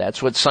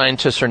 That's what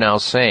scientists are now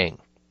saying.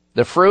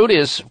 The fruit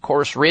is, of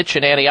course, rich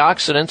in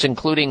antioxidants,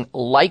 including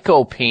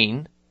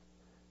lycopene,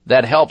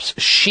 that helps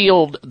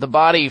shield the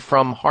body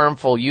from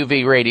harmful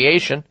UV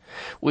radiation.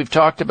 We've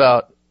talked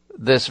about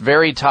this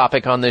very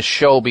topic on this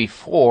show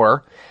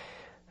before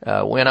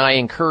when I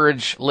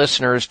encourage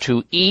listeners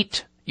to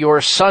eat your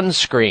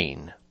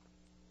sunscreen.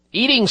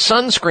 Eating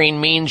sunscreen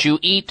means you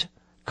eat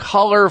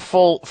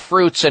colorful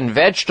fruits and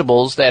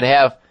vegetables that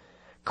have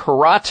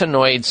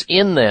carotenoids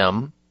in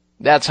them.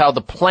 That's how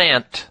the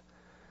plant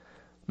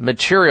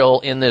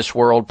material in this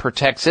world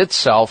protects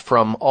itself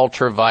from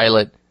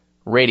ultraviolet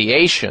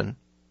radiation.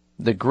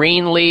 The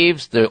green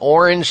leaves, the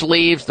orange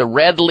leaves, the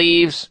red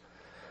leaves,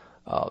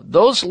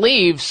 those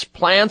leaves,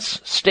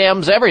 plants,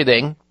 stems,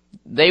 everything,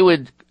 they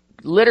would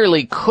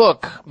literally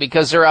cook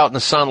because they're out in the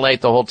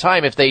sunlight the whole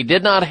time if they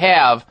did not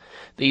have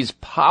these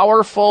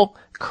powerful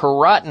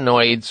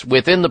carotenoids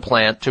within the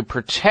plant to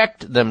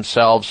protect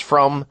themselves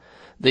from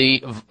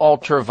the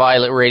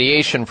ultraviolet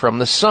radiation from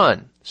the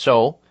sun.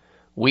 So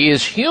we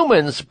as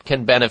humans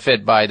can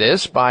benefit by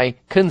this by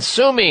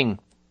consuming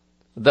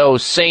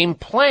those same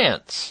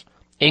plants,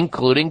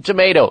 including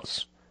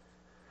tomatoes.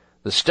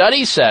 The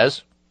study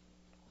says,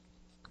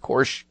 of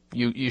course,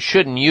 you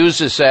shouldn't use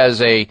this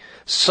as a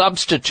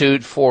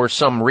substitute for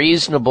some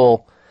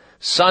reasonable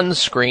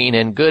sunscreen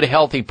and good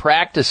healthy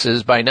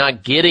practices by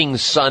not getting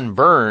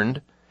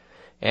sunburned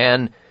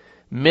and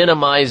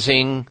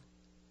minimizing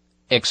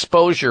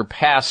exposure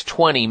past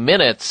 20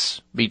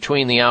 minutes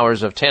between the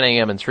hours of 10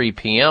 a.m. and 3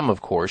 p.m.,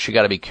 of course. You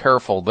got to be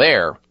careful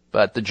there.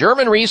 But the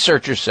German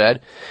researcher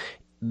said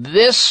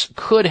this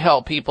could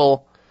help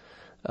people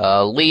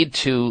lead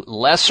to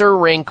lesser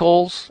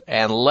wrinkles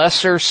and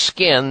lesser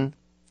skin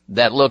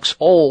that looks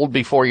old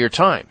before your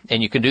time.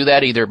 And you can do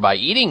that either by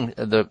eating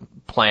the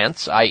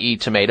plants, i.e.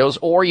 tomatoes,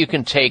 or you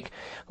can take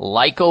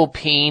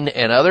lycopene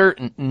and other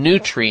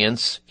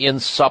nutrients in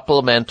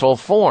supplemental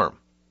form.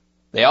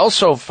 They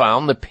also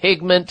found the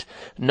pigment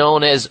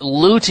known as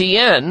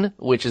lutein,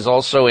 which is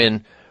also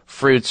in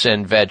fruits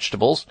and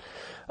vegetables,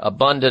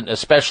 abundant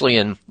especially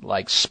in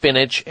like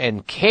spinach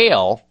and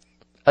kale,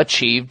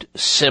 achieved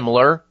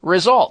similar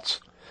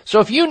results. So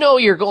if you know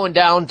you're going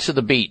down to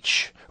the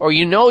beach or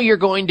you know you're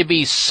going to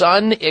be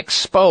sun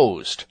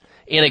exposed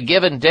in a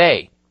given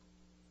day,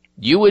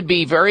 you would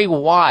be very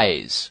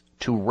wise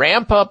to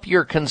ramp up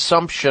your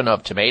consumption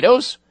of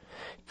tomatoes,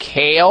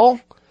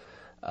 kale,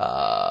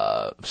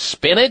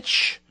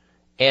 spinach,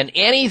 and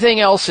anything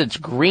else that's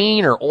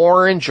green or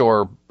orange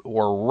or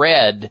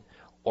red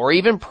or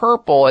even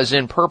purple, as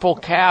in purple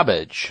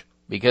cabbage.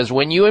 Because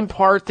when you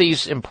impart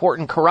these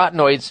important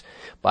carotenoids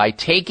by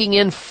taking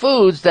in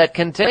foods that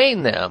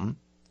contain them,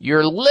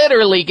 you're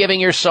literally giving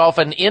yourself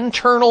an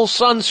internal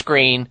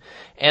sunscreen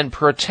and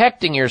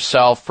protecting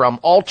yourself from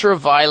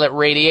ultraviolet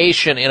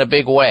radiation in a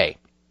big way.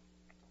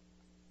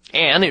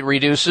 And it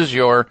reduces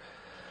your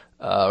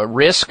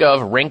risk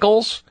of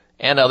wrinkles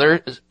and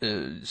other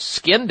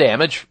skin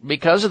damage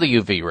because of the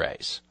UV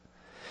rays.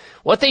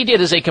 What they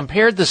did is they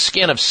compared the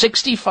skin of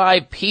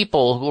 65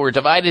 people who were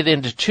divided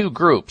into two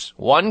groups.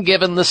 One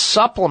given the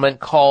supplement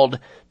called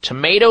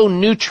Tomato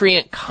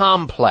Nutrient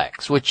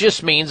Complex, which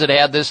just means it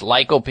had this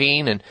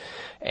lycopene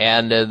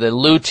and the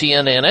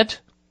lutein in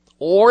it.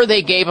 Or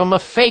they gave them a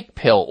fake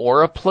pill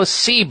or a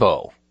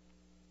placebo.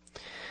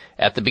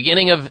 At the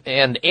beginning of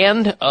and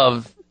end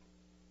of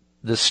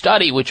the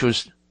study, which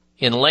was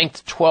in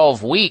length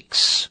 12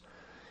 weeks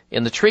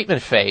in the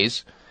treatment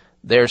phase,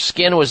 their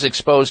skin was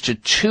exposed to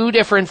two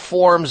different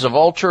forms of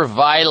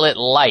ultraviolet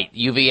light,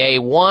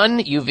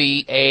 UVA-1,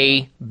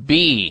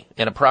 UVA-B,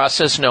 in a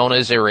process known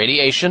as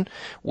irradiation,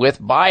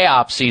 with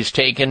biopsies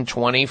taken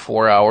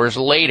 24 hours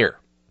later.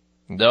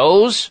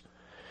 These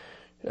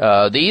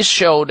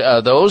showed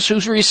those who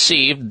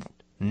received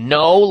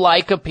no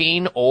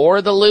lycopene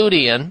or the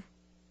lutein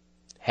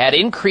had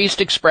increased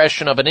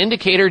expression of an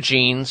indicator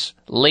genes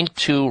linked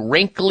to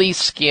wrinkly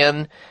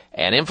skin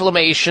and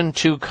inflammation,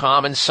 two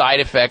common side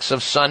effects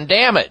of sun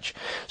damage.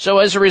 So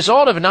as a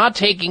result of not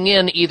taking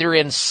in either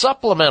in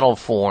supplemental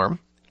form,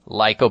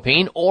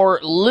 lycopene,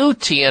 or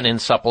lutein in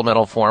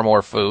supplemental form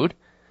or food,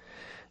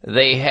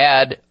 they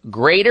had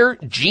greater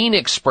gene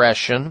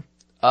expression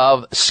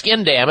of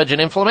skin damage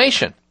and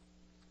inflammation.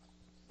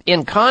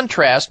 In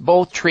contrast,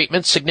 both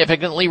treatments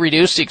significantly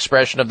reduced the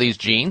expression of these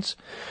genes,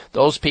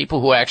 those people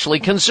who actually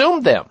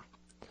consumed them.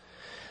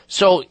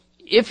 So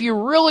if you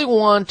really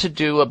want to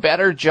do a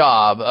better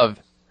job of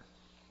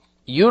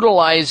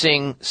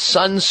utilizing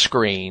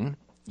sunscreen,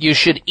 you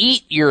should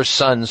eat your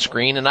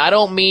sunscreen, and I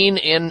don't mean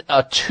in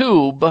a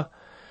tube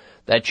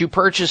that you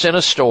purchase in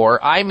a store.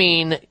 I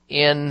mean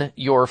in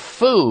your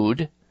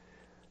food,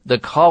 the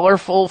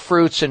colorful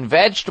fruits and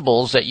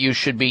vegetables that you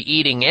should be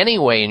eating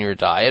anyway in your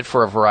diet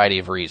for a variety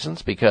of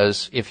reasons,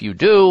 because if you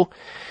do,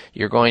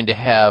 you're going to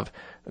have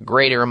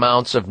greater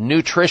amounts of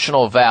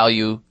nutritional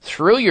value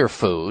through your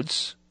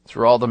foods,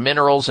 through all the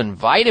minerals and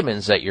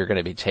vitamins that you're going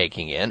to be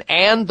taking in,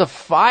 and the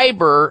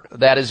fiber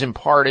that is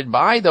imparted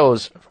by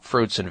those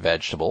fruits and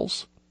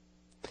vegetables,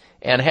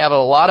 and have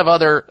a lot of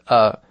other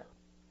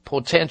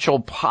potential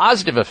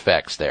positive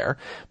effects there.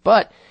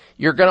 But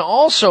you're going to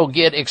also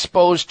get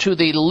exposed to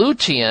the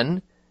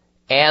lutein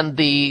and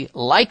the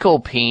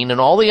lycopene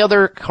and all the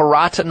other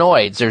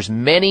carotenoids. There's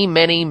many,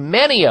 many,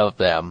 many of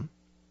them,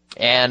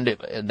 and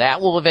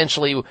that will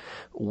eventually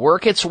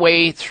work its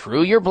way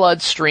through your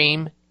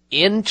bloodstream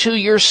into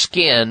your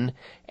skin,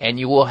 and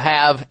you will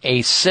have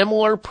a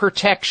similar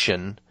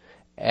protection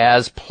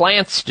as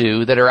plants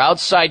do that are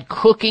outside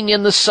cooking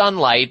in the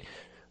sunlight,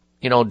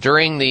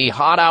 during the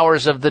hot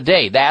hours of the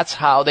day. That's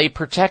how they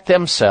protect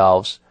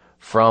themselves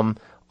from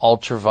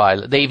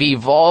ultraviolet. They've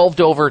evolved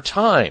over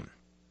time.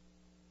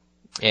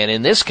 And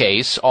in this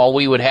case, all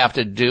we would have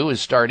to do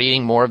is start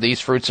eating more of these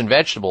fruits and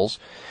vegetables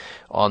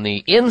on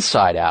the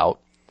inside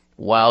out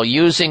while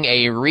using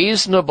a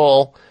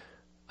reasonable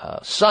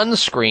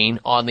sunscreen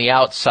on the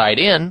outside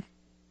in,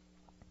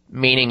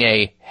 meaning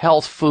a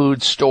health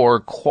food store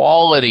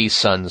quality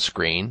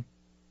sunscreen.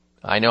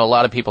 I know a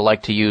lot of people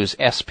like to use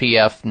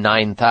SPF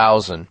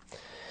 9000,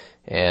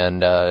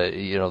 and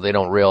they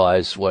don't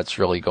realize what's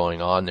really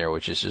going on there,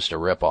 which is just a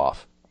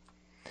ripoff.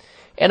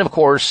 And of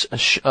course,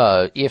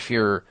 if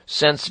you're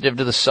sensitive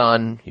to the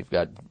sun, you've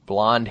got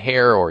blonde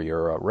hair, or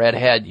you're a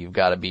redhead, you've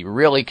got to be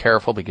really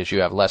careful because you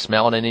have less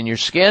melanin in your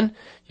skin.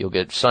 You'll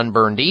get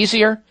sunburned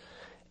easier.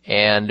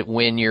 And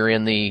when you're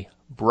in the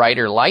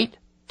brighter light,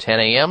 10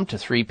 a.m. to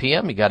 3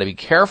 p.m., you got to be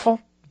careful.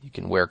 You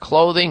can wear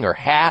clothing or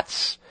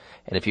hats.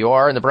 And if you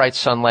are in the bright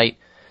sunlight,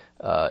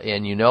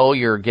 and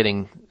you're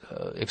getting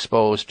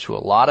exposed to a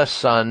lot of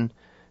sun,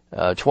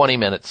 20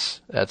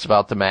 minutes, that's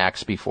about the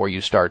max before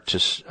you start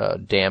to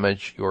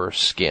damage your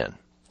skin.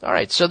 All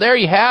right, so there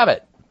you have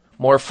it.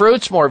 More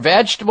fruits, more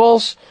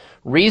vegetables,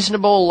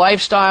 reasonable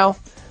lifestyle.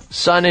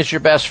 Sun is your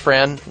best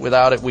friend.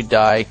 Without it, we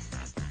die.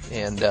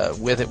 And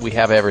with it, we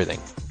have everything.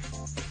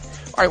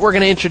 All right, we're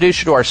going to introduce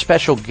you to our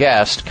special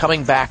guest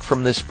coming back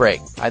from this break.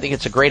 I think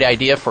it's a great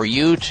idea for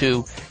you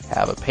to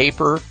have a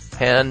paper,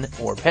 pen,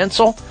 or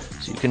pencil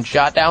so you can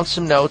jot down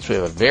some notes. We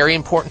have a very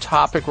important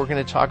topic we're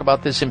going to talk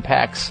about. This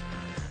impacts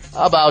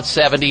about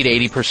 70 to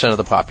 80% of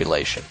the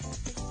population.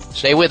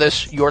 Stay with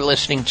us. You're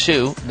listening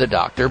to The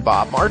Dr.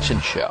 Bob Martin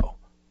Show.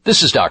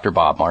 This is Dr.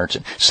 Bob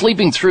Martin.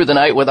 Sleeping through the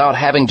night without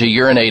having to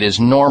urinate is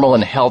normal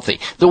and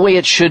healthy, the way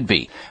it should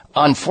be.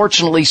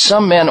 Unfortunately,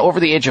 some men over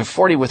the age of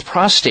 40 with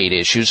prostate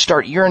issues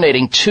start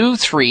urinating 2,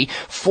 3,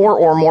 4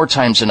 or more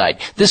times a night.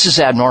 This is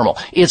abnormal.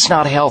 It's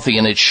not healthy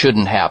and it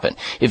shouldn't happen.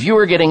 If you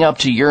are getting up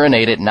to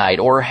urinate at night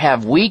or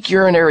have weak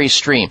urinary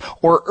stream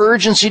or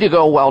urgency to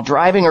go while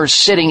driving or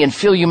sitting and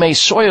feel you may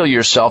soil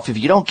yourself if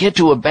you don't get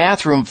to a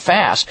bathroom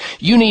fast,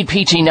 you need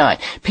PT9.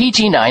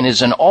 PT9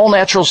 is an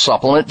all-natural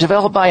supplement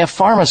developed by a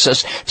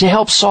pharmacist to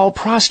help solve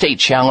prostate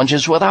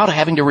challenges without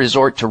having to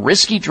resort to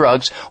risky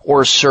drugs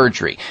or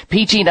surgery.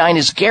 PT9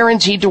 is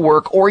guaranteed to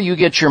work or you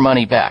get your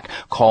money back.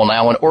 Call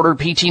now and order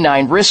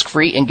PT9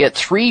 risk-free and get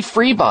 3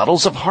 free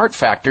bottles of Heart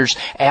Factors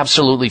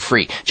absolutely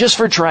free just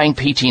for trying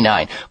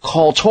PT9.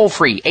 Call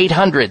toll-free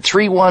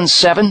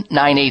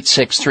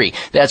 800-317-9863.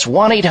 That's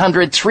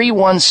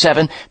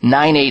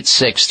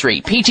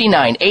 1-800-317-9863.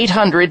 PT9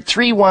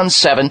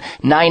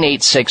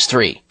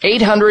 800-317-9863.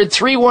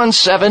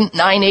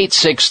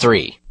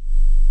 800-317-9863.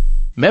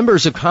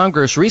 Members of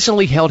Congress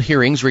recently held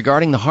hearings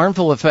regarding the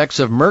harmful effects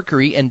of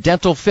mercury in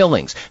dental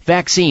fillings,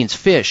 vaccines,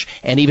 fish,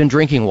 and even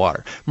drinking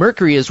water.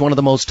 Mercury is one of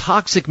the most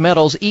toxic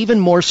metals,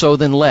 even more so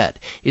than lead.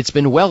 It's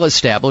been well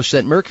established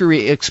that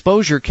mercury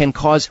exposure can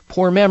cause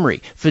poor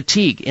memory,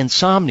 fatigue,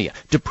 insomnia,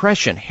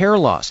 depression, hair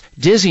loss,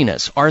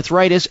 dizziness,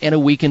 arthritis, and a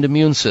weakened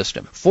immune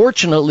system.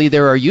 Fortunately,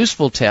 there are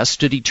useful tests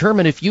to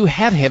determine if you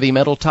have heavy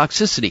metal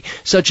toxicity,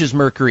 such as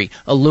mercury,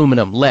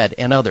 aluminum, lead,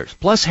 and others.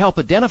 Plus, help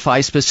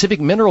identify specific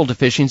mineral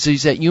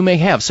deficiencies that you may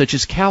have, such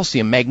as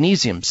calcium,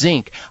 magnesium,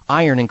 zinc,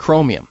 iron, and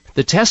chromium.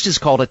 The test is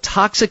called a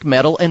toxic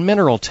metal and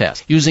mineral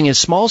test. Using a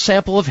small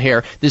sample of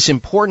hair, this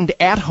important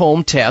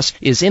at-home test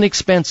is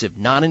inexpensive,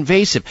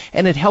 non-invasive,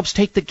 and it helps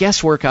take the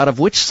guesswork out of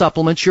which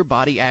supplements your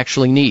body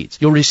actually needs.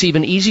 You'll receive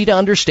an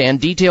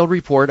easy-to-understand, detailed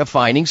report of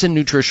findings and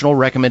nutritional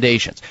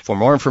recommendations. For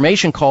more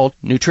information, call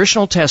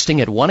Nutritional Testing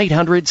at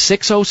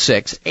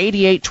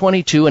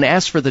 1-800-606-8822 and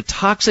ask for the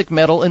toxic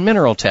metal and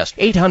mineral test.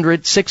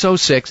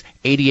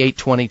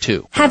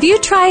 800-606-8822. Have you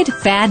tried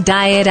fad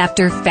diet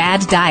after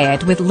fad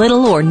diet with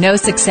little or no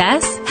success?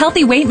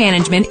 Healthy weight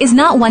management is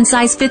not one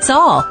size fits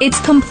all. It's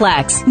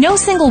complex. No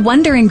single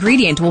wonder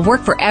ingredient will work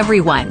for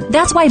everyone.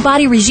 That's why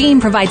Body Regime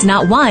provides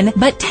not one,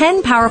 but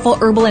 10 powerful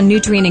herbal and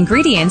nutrient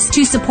ingredients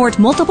to support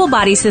multiple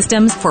body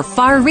systems for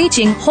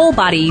far-reaching whole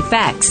body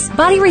effects.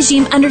 Body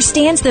Regime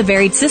understands the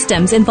varied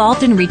systems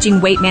involved in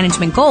reaching weight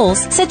management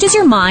goals, such as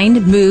your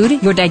mind,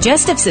 mood, your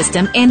digestive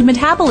system, and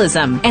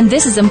metabolism. And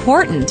this is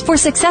important. For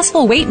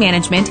successful weight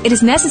management, it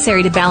is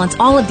necessary to balance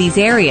all of these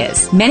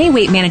areas. Many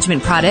weight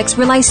management products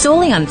rely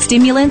solely on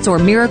stimulants or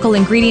miracle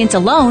ingredients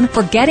alone,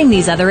 forgetting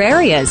these other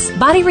areas.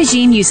 Body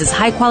Regime uses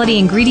high-quality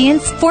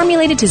ingredients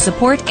formulated to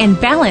support and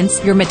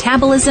balance your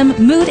metabolism,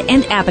 mood,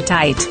 and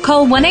appetite.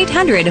 Call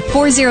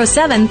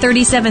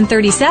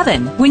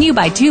 1-800-407-3737. When you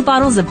buy 2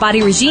 bottles of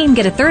Body Regime,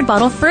 get a 3rd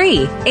bottle free.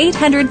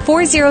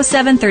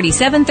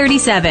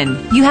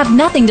 800-407-3737. You have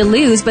nothing to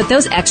lose but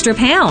those extra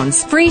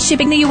pounds. Free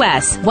shipping the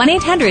U.S.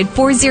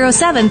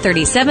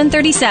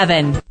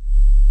 1-800-407-3737.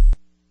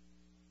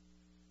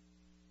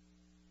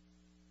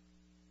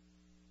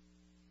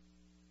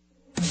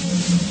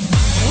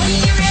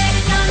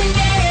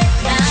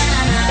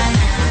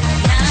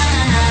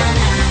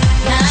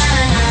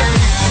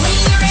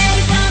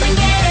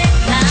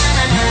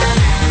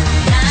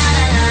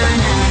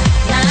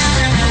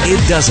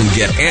 It doesn't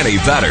get any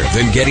better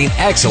than getting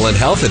excellent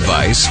health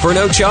advice for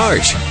no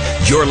charge.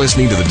 You're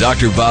listening to the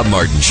Dr. Bob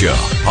Martin Show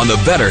on the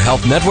Better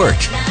Health Network.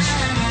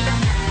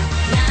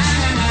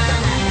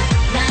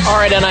 All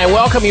right, and I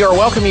welcome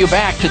you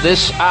back to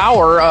this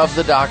hour of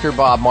the Dr.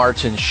 Bob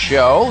Martin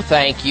Show.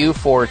 Thank you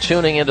for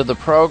tuning into the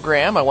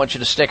program. I want you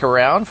to stick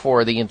around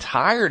for the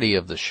entirety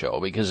of the show,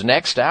 because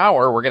next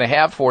hour we're going to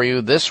have for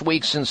you this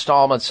week's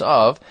installments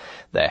of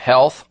the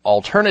Health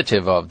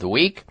Alternative of the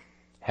Week,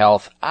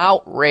 Health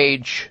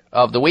Outrage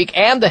of the Week,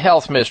 and the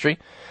Health Mystery,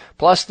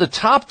 plus the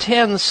top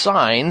 10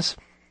 signs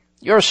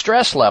your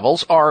stress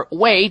levels are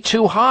way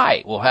too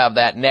high. We'll have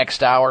that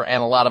next hour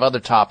and a lot of other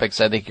topics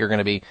I think you're going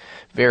to be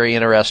very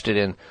interested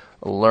in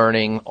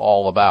learning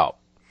all about.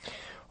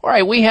 All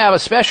right, we have a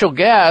special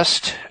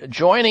guest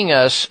joining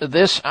us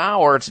this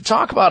hour to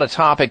talk about a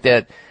topic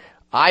that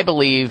I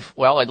believe,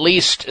 well, at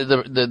least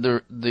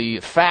the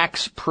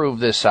facts prove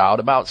this out.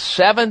 About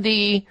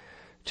 70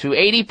 to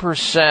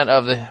 80%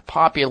 of the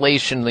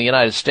population in the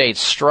United States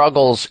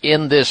struggles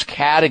in this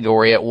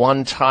category at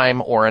one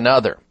time or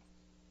another.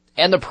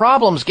 And the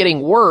problem's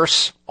getting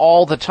worse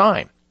all the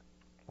time.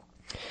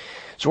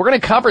 So we're going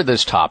to cover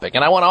this topic,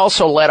 and I want to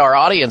also let our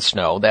audience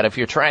know that if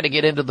you're trying to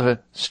get into the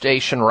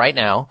station right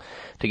now,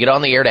 to get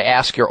on the air to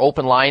ask your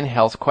open line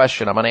health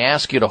question, I'm going to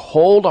ask you to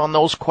hold on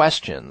those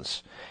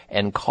questions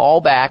and call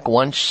back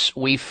once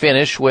we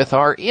finish with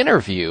our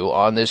interview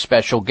on this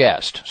special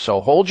guest.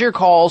 So hold your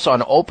calls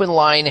on open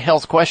line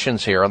health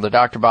questions here on the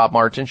Dr. Bob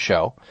Martin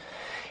Show,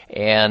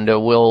 and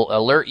we'll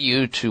alert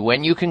you to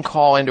when you can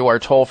call into our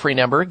toll-free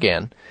number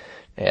again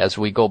as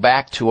we go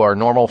back to our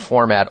normal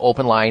format,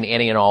 open line,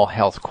 any and all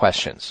health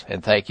questions.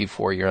 And thank you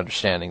for your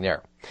understanding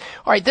there.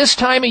 All right, this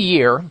time of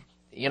year,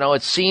 you know,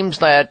 it seems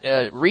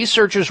that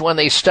researchers, when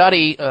they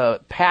study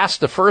past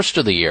the first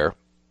of the year,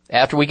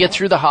 after we get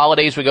through the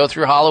holidays, we go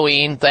through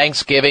Halloween,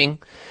 Thanksgiving,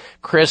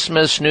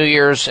 Christmas, New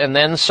Year's, and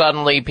then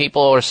suddenly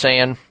people are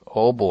saying,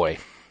 oh boy,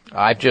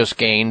 I've just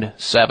gained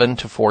 7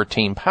 to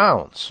 14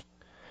 pounds.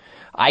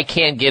 I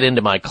can't get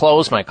into my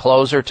clothes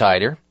are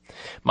tighter.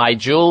 My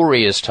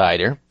jewelry is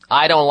tighter.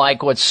 I don't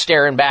like what's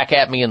staring back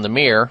at me in the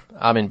mirror.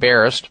 I'm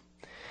embarrassed.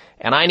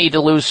 And I need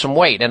to lose some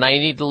weight, and I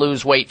need to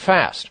lose weight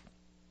fast.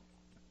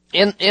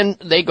 And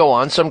they go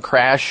on some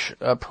crash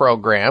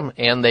program,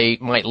 and they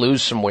might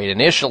lose some weight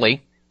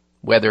initially,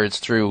 whether it's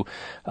through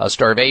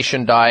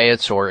starvation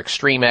diets or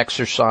extreme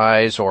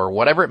exercise or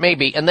whatever it may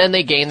be, and then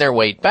they gain their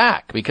weight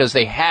back because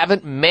they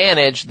haven't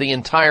managed the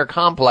entire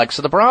complex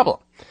of the problem.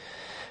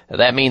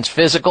 That means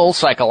physical,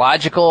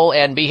 psychological,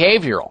 and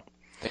behavioral.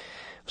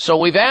 So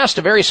we've asked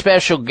a very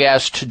special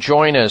guest to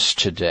join us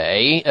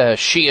today.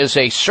 She is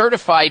a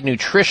certified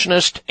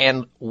nutritionist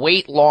and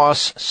weight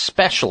loss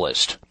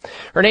specialist.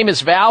 Her name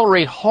is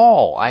Valerie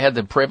Hall. I had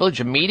the privilege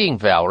of meeting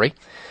Valerie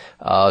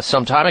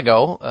some time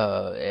ago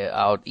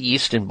out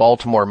east in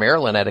Baltimore,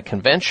 Maryland at a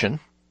convention.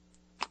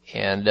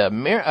 And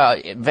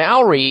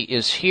Valerie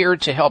is here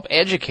to help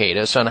educate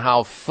us on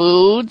how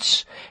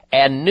foods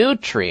and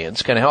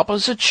nutrients can help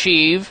us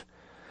achieve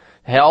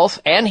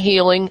health and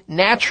healing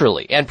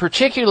naturally, and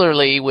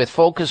particularly with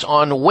focus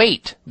on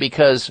weight,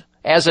 because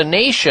as a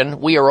nation,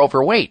 we are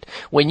overweight.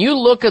 When you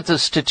look at the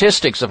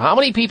statistics of how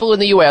many people in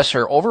the U.S.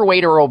 are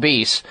overweight or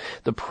obese,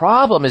 the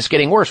problem is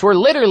getting worse. We're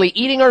literally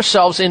eating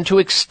ourselves into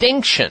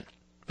extinction.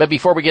 But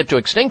before we get to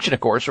extinction,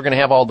 of course, we're going to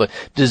have all the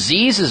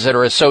diseases that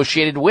are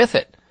associated with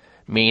it,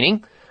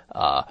 meaning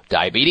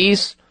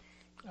diabetes,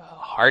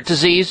 heart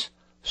disease,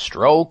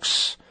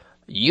 strokes,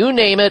 you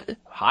name it,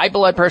 high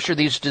blood pressure,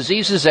 these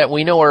diseases that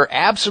we know are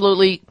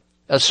absolutely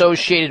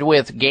associated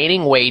with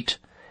gaining weight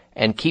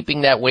and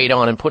keeping that weight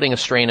on and putting a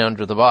strain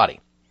under the body.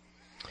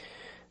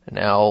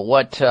 Now,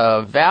 what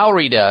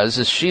Valerie does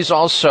is she's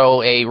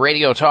also a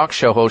radio talk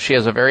show host. She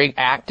has a very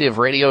active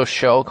radio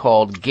show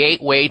called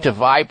Gateway to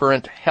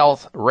Vibrant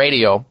Health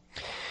Radio.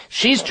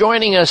 She's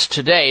joining us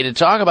today to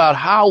talk about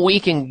how we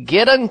can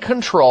get in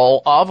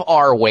control of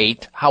our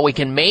weight, how we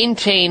can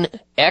maintain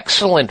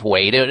excellent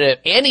weight. If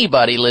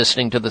anybody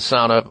listening to the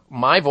sound of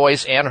my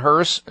voice and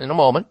hers in a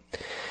moment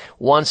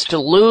wants to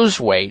lose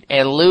weight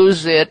and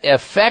lose it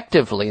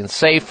effectively and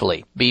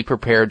safely, be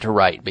prepared to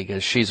write,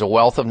 because she's a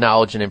wealth of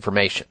knowledge and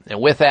information. And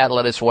with that,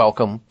 let us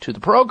welcome to the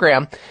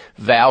program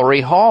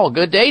Valerie Hall.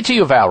 Good day to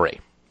you,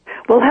 Valerie.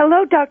 Well,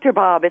 hello, Dr.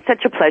 Bob. It's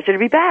such a pleasure to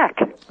be back.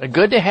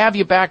 Good to have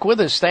you back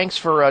with us. Thanks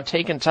for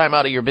taking time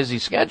out of your busy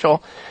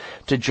schedule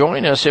to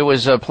join us. It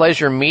was a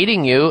pleasure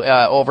meeting you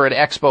over at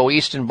Expo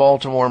East in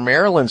Baltimore,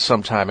 Maryland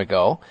some time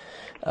ago.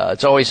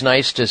 It's always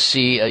nice to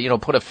see,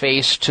 put a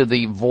face to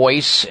the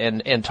voice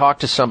and talk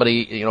to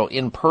somebody,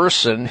 in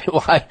person.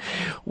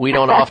 We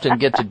don't often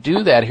get to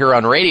do that here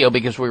on radio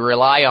because we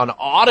rely on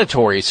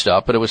auditory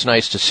stuff, but it was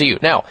nice to see you.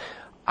 Now,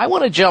 I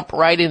want to jump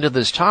right into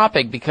this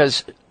topic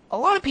because a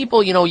lot of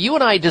people, you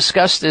and I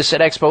discussed this at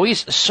Expo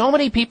East. So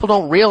many people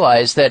don't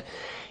realize that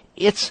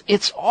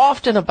it's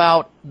often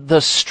about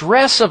the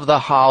stress of the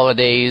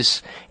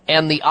holidays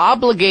and the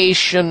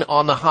obligation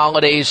on the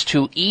holidays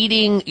to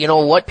eating,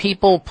 what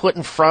people put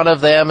in front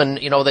of them, and,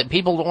 that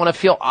people don't want to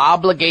feel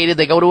obligated.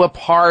 They go to a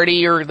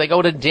party or they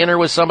go to dinner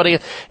with somebody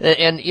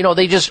and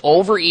they just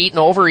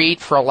overeat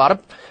for a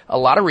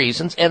lot of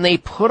reasons, and they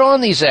put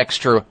on these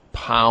extra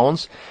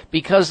pounds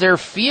because they're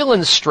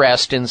feeling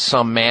stressed in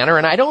some manner.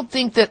 And I don't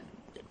think that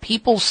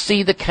people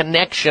see the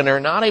connection or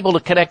not able to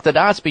connect the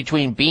dots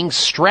between being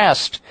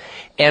stressed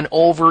and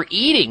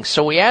overeating.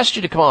 So we asked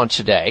you to come on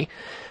today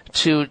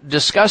to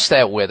discuss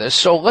that with us.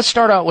 So let's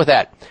start out with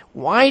that.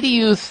 Why do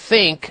you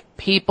think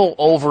people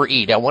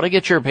overeat? I want to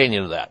get your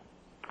opinion of that.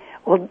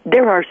 Well,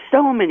 there are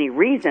so many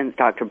reasons,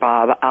 Dr.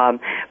 Bob.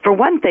 For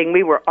one thing,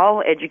 we were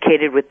all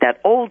educated with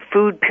that old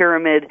food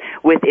pyramid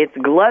with its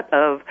glut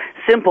of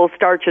simple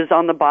starches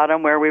on the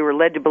bottom, where we were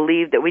led to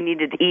believe that we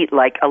needed to eat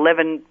like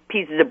 11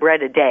 pieces of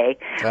bread a day,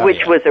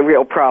 which was a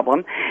real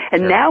problem.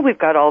 And now we've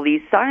got all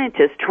these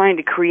scientists trying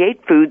to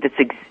create food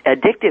that's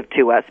addictive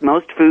to us.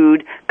 Most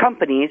food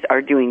companies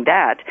are doing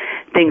that.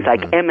 Things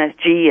like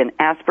MSG and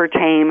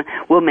aspartame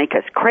will make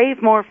us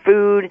crave more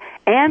food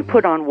and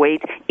put on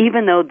weight,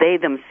 even though they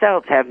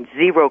themselves have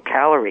 0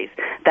 calories.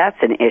 That's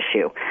an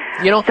issue.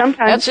 Sometimes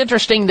that's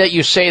interesting that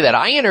you say that.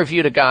 I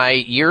interviewed a guy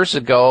years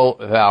ago,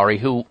 Valerie,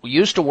 who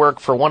used to work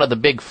for one of the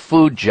big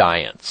food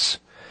giants,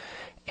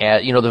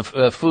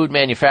 the food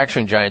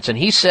manufacturing giants, and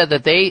he said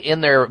that they,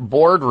 in their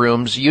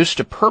boardrooms, used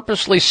to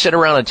purposely sit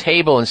around a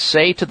table and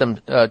say to them,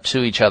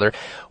 to each other,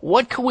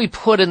 what can we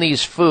put in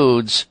these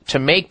foods to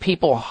make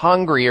people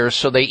hungrier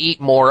so they eat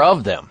more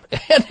of them?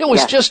 And it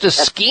was just a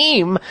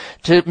scheme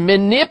to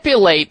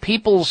manipulate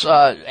people's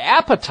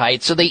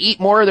appetite so they eat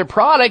more of their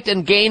product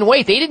and gain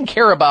weight. They didn't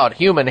care about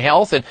human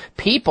health and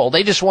people.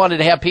 They just wanted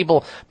to have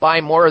people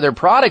buy more of their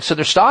products so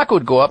their stock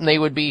would go up and they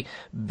would be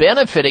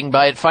benefiting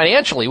by it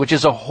financially, which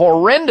is a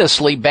horrendous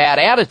tremendously bad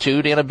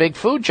attitude in a big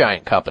food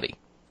giant company.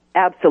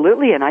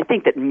 Absolutely, and I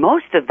think that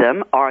most of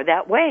them are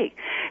that way.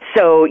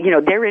 So,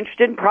 they're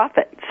interested in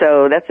profit.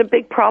 So that's a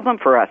big problem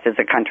for us as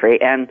a country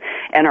and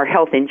our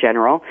health in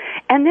general.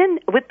 And then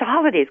with the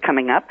holidays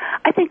coming up,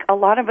 I think a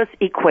lot of us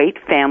equate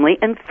family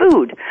and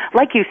food.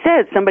 Like you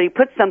said, somebody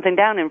puts something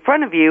down in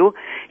front of you,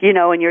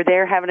 and you're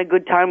there having a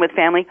good time with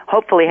family,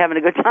 hopefully having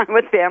a good time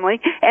with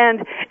family.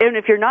 And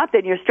if you're not,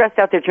 then you're stressed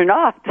out that you're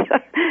not.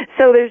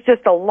 So there's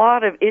just a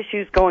lot of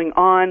issues going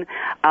on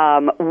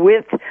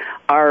with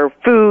our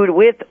food,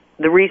 with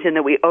the reason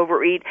that we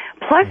overeat,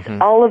 plus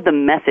all of the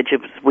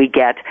messages we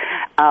get.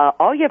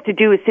 All you have to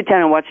do is sit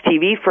down and watch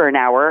TV for an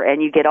hour,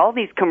 and you get all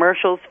these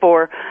commercials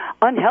for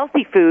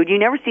unhealthy food. You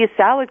never see a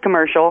salad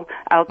commercial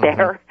out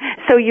there.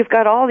 So you've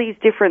got all these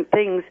different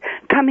things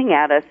coming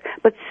at us,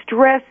 but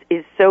stress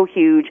is so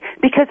huge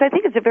because I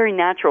think it's a very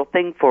natural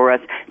thing for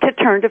us to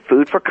turn to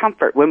food for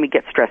comfort when we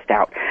get stressed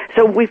out.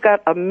 So we've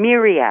got a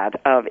myriad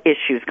of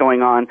issues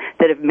going on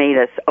that have made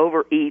us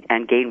overeat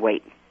and gain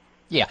weight.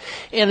 Yeah,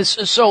 and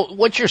so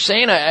what you're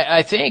saying,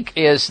 I think,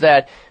 is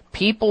that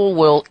people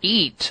will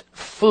eat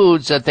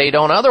foods that they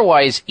don't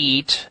otherwise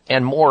eat,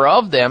 and more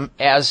of them,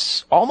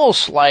 as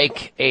almost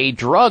like a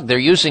drug. They're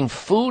using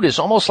food as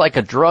almost like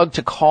a drug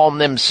to calm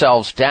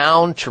themselves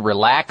down, to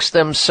relax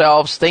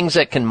themselves, things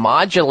that can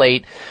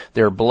modulate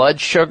their blood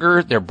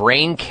sugar, their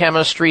brain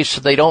chemistry, so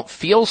they don't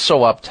feel so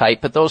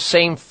uptight. But those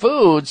same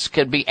foods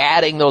could be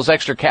adding those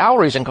extra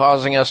calories and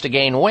causing us to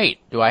gain weight.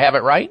 Do I have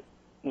it right?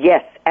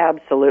 Yes,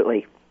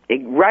 absolutely.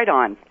 Right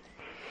on.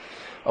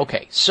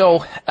 Okay,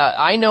 so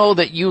I know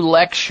that you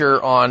lecture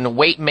on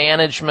weight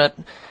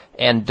management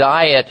and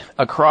diet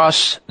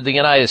across the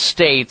United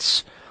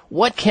States.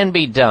 What can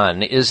be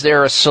done? Is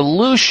there a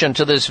solution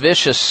to this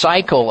vicious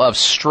cycle of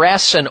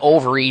stress and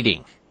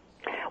overeating?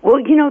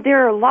 Well,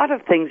 there are a lot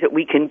of things that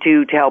we can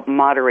do to help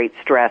moderate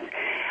stress.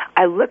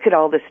 I look at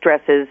all the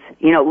stresses.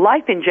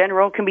 Life in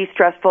general can be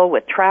stressful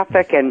with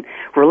traffic and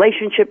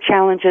relationship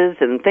challenges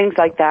and things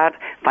like that,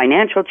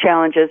 financial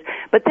challenges.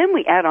 But then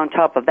we add on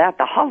top of that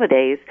the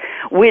holidays,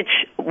 which,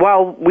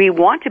 while we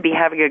want to be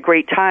having a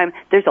great time,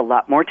 there's a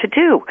lot more to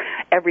do.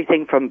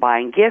 Everything from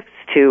buying gifts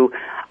to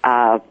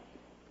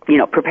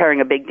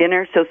preparing a big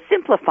dinner. So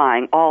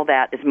simplifying all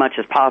that as much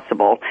as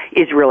possible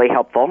is really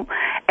helpful.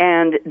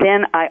 And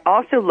then I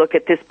also look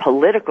at this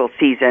political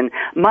season.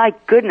 My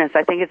goodness,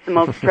 I think it's the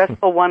most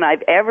stressful one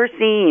I've ever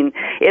seen.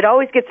 It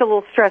always gets a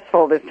little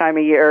stressful this time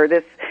of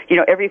year,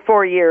 every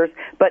 4 years,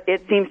 but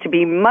it seems to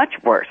be much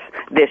worse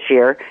this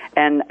year.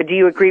 And do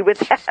you agree with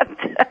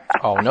that?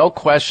 Oh, no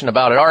question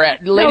about it. All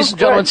right, ladies and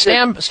gentlemen,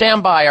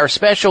 stand by. Our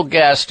special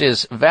guest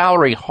is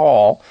Valerie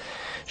Hall.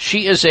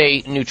 She is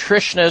a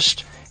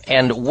nutritionist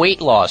and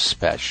weight loss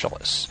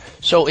specialist.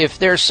 So if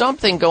there's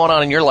something going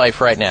on in your life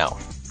right now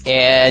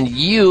and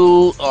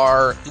you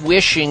are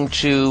wishing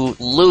to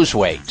lose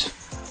weight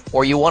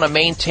or you want to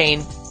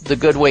maintain the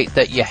good weight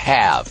that you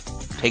have,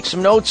 take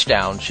some notes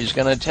down. She's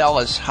going to tell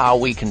us how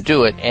we can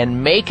do it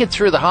and make it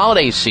through the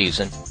holiday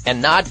season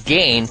and not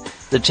gain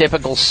the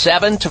typical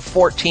 7 to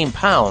 14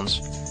 pounds,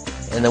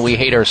 and then we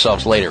hate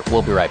ourselves later.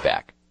 We'll be right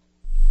back.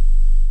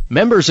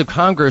 Members of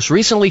Congress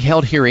recently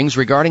held hearings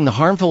regarding the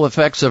harmful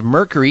effects of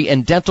mercury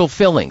in dental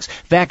fillings,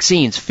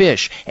 vaccines,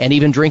 fish, and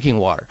even drinking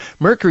water.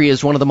 Mercury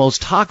is one of the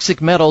most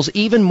toxic metals,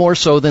 even more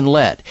so than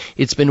lead.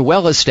 It's been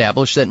well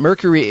established that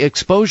mercury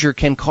exposure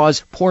can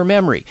cause poor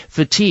memory,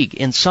 fatigue,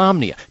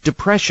 insomnia,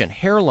 depression,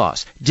 hair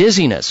loss,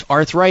 dizziness,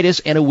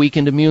 arthritis, and a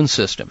weakened immune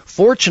system.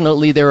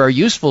 Fortunately, there are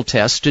useful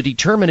tests to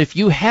determine if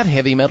you have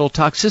heavy metal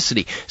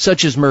toxicity,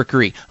 such as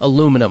mercury,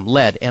 aluminum,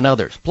 lead, and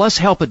others. Plus,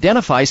 help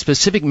identify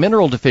specific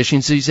mineral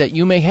deficiencies that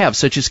you may have,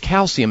 such as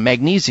calcium,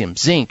 magnesium,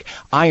 zinc,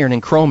 iron,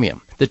 and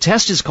chromium. The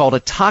test is called a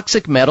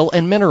toxic metal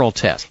and mineral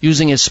test.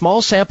 Using a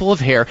small sample of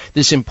hair,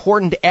 this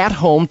important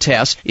at-home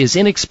test is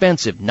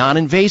inexpensive,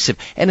 non-invasive,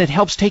 and it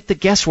helps take the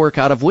guesswork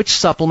out of which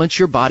supplements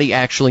your body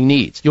actually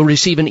needs. You'll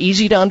receive an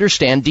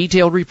easy-to-understand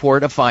detailed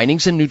report of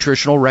findings and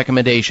nutritional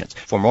recommendations.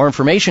 For more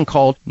information,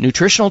 call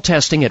nutritional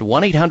testing at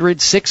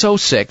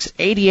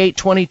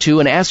 1-800-606-8822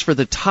 and ask for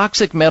the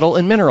toxic metal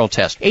and mineral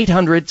test,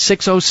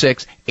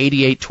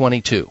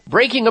 800-606-8822.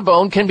 Breaking a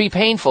bone can be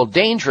painful,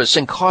 dangerous,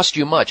 and cost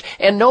you much,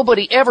 and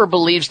nobody ever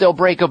believes they'll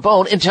break a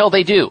bone until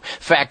they do.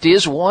 Fact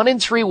is, 1 in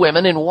 3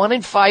 women and 1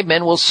 in 5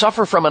 men will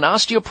suffer from an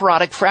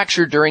osteoporotic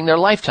fracture during their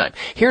lifetime.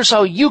 Here's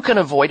how you can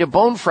avoid a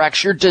bone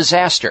fracture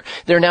disaster.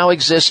 There now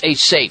exists a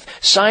safe,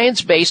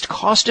 science-based,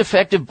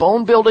 cost-effective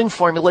bone-building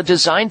formula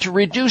designed to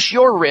reduce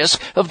your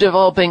risk of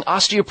developing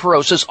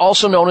osteoporosis,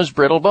 also known as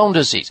brittle bone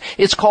disease.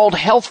 It's called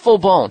Healthful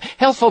Bone.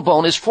 Healthful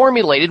Bone is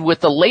formulated with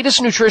the latest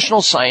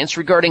nutritional science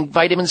regarding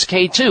vitamins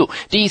K2,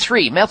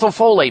 D3,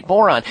 methylfolate,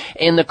 boron,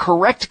 and the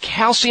correct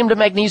calcium to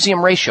magnesium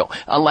calcium ratio.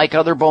 Unlike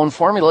other bone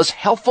formulas,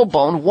 Healthful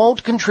Bone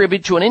won't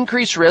contribute to an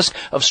increased risk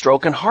of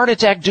stroke and heart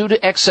attack due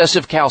to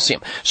excessive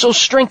calcium. So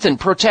strengthen,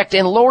 protect,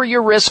 and lower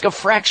your risk of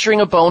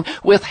fracturing a bone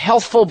with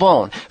Healthful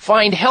Bone.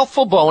 Find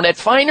Healthful Bone at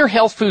finer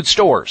health food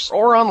stores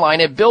or online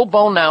at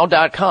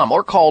BuildBoneNow.com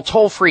or call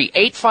toll-free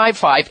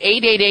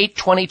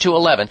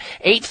 855-888-2211.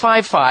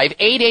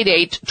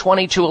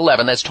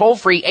 855-888-2211. That's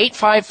toll-free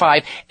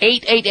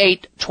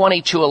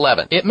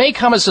 855-888-2211. It may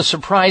come as a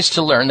surprise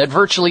to learn that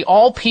virtually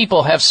all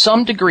people have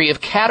some degree of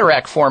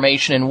cataract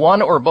formation in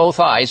one or both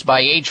eyes by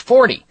age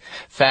 40.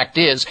 Fact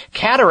is,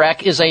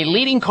 cataract is a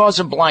leading cause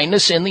of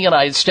blindness in the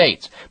United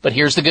States. But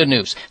here's the good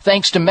news.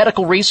 Thanks to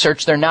medical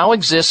research, there now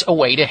exists a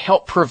way to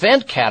help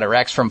prevent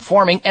cataracts from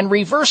forming and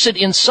reverse it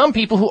in some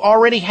people who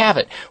already have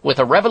it with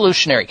a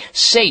revolutionary,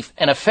 safe,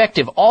 and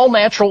effective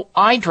all-natural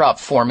eye drop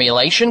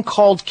formulation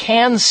called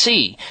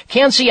Can-C.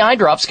 Can-C eye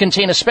drops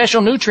contain a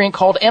special nutrient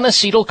called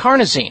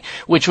N-acetylcarnosine,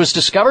 which was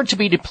discovered to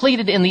be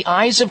depleted in the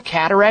eyes of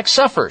cataract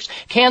sufferers.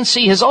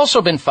 Can-C has also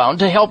been found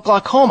to help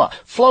glaucoma,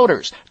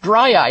 floaters,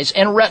 dry eyes,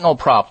 and retinal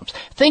problems.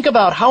 Think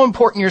about how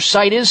important your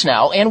sight is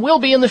now and will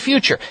be in the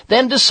future.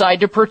 Then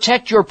decide to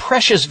protect your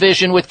precious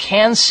vision with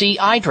Can-C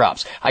eye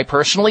drops. I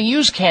personally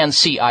use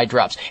Can-C eye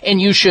drops, and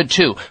you should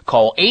too.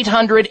 Call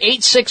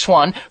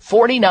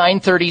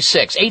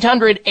 800-861-4936.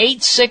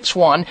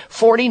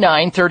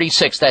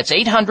 800-861-4936. That's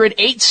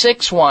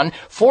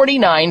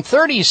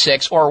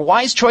 800-861-4936 or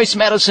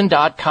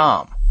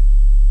wisechoicemedicine.com.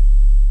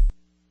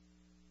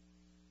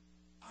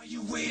 Are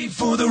you waiting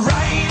for the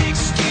right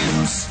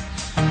excuse?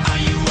 Are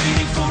you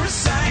waiting for a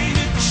sign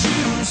to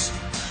choose?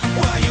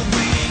 While you're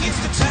waiting, it's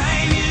the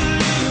time you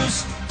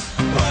lose.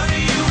 What are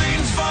you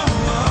waiting for?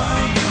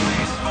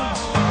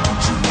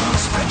 Don't you want to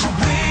spread your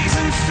wings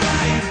and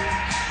fly?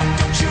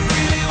 Don't you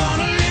really want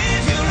to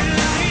live your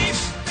life?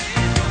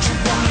 Don't you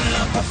want to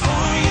love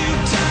before you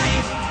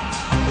die?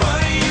 What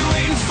are you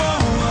waiting for?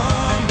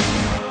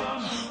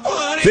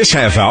 This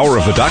half hour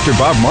of the Dr.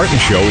 Bob Martin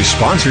Show is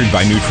sponsored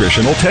by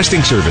Nutritional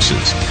Testing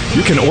Services.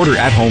 You can order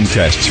at-home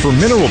tests for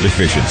mineral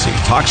deficiency,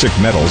 toxic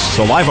metals,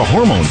 saliva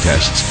hormone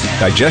tests,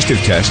 digestive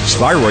tests,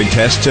 thyroid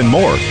tests, and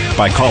more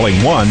by calling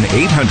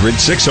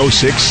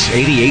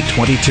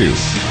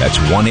 1-800-606-8822. That's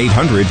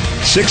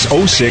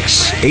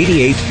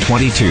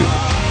 1-800-606-8822.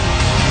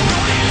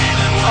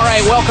 All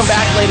right, welcome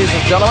back, ladies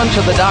and gentlemen,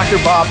 to the Dr.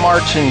 Bob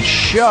Martin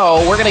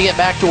Show. We're going to get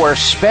back to our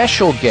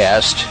special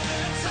guest,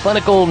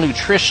 clinical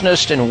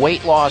nutritionist and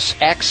weight loss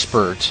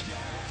expert,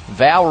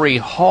 Valerie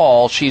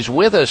Hall. She's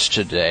with us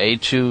today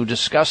to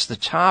discuss the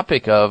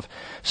topic of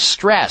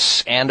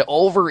stress and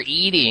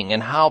overeating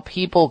and how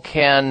people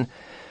can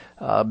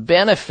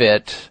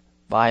benefit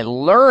by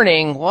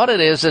learning what it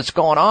is that's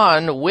going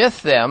on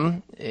with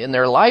them in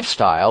their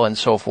lifestyle and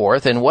so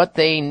forth, and what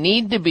they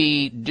need to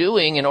be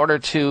doing in order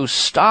to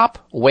stop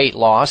weight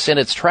loss in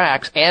its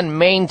tracks and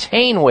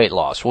maintain weight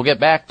loss. We'll get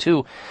back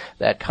to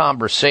that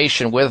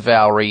conversation with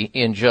Valerie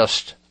in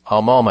just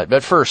a moment.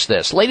 But first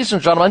this, ladies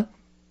and gentlemen,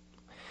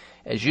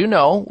 as you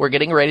know, we're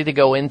getting ready to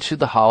go into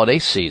the holiday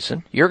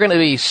season. You're going to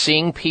be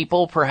seeing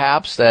people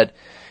perhaps that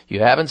you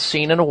haven't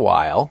seen in a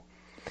while,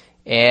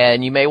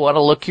 and you may want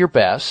to look your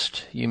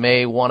best. You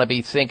may want to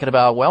be thinking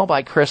about, well,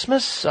 by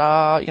Christmas,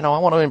 I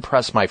want to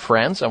impress my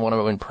friends. I want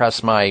to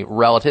impress my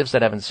relatives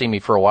that haven't seen me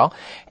for a while.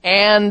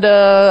 And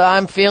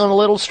I'm feeling a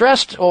little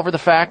stressed over the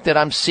fact that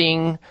I'm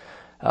seeing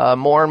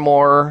more and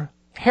more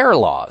hair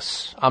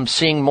loss. I'm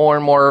seeing more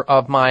and more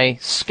of my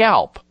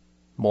scalp.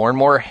 More and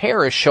more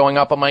hair is showing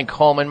up on my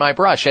comb and my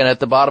brush and at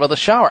the bottom of the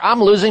shower.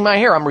 I'm losing my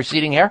hair. I'm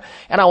receding hair,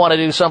 and I want to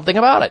do something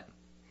about it.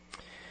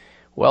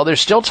 Well,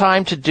 there's still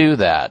time to do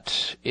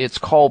that. It's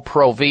called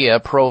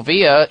Provia.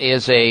 Provia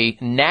is a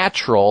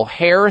natural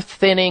hair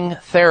thinning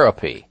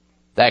therapy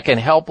that can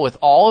help with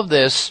all of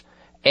this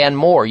and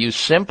more. You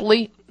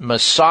simply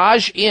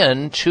massage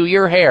into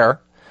your hair,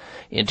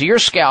 into your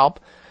scalp,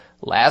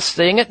 last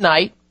thing at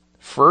night,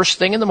 first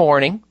thing in the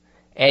morning,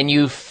 and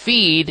you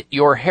feed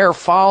your hair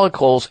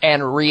follicles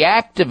and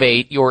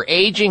reactivate your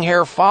aging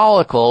hair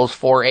follicles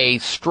for a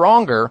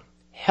stronger,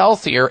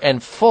 healthier,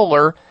 and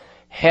fuller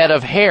head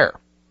of hair.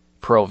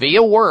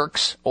 Provia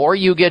works, or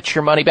you get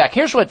your money back.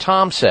 Here's what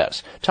Tom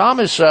says. Tom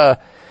is a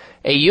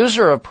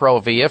user of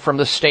Provia from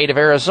the state of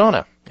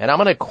Arizona, and I'm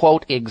going to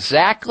quote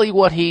exactly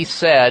what he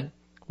said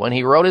when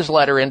he wrote his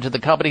letter into the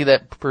company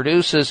that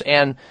produces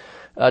and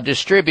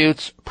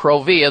distributes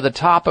Provia, the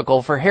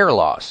topical for hair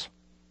loss.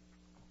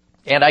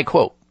 And I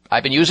quote,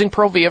 "I've been using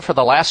Provia for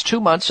the last 2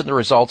 months, and the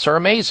results are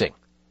amazing.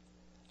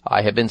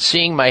 I have been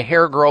seeing my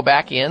hair grow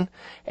back in,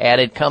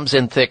 and it comes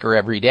in thicker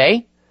every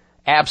day.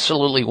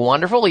 Absolutely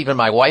wonderful. Even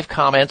my wife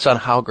comments on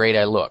how great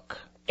I look."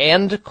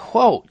 End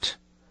quote.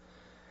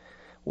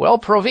 Well,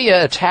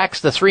 Provia attacks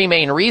the three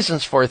main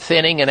reasons for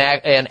thinning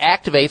and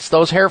activates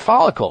those hair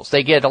follicles.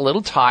 They get a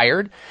little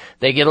tired.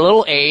 They get a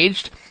little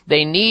aged.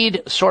 They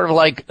need sort of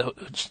like,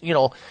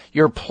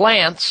 your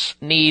plants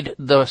need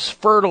the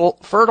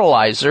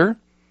fertilizer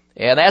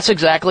And that's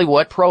exactly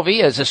what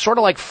Provia is. It's sort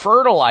of like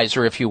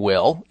fertilizer, if you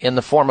will, in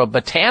the form of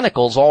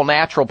botanicals, all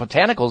natural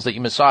botanicals that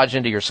you massage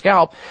into your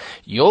scalp.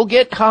 You'll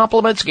get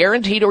compliments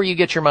guaranteed or you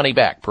get your money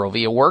back.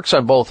 Provia works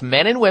on both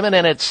men and women,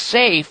 and it's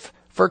safe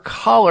for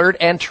colored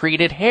and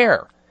treated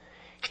hair.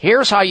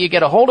 Here's how you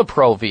get a hold of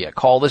Provia.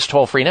 Call this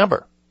toll-free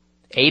number,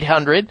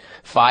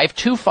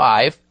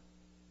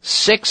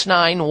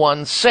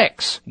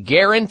 800-525-6916.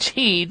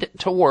 Guaranteed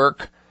to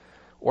work,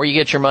 or you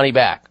get your money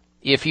back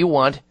if you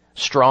want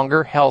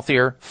stronger,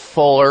 healthier,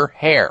 fuller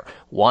hair.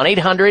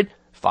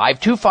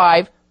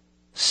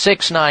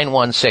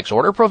 1-800-525-6916.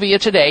 Order Provia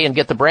today and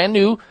get the brand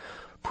new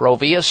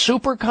Provia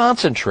Super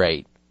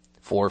Concentrate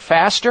for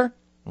faster,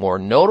 more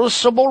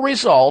noticeable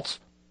results.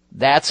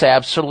 That's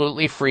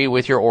absolutely free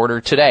with your order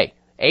today.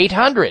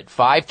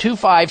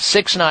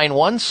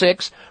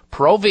 800-525-6916.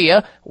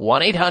 Provia,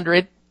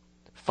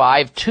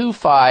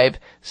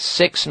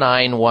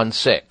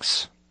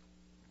 1-800-525-6916.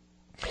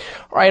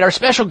 All right, our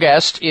special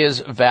guest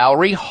is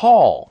Valerie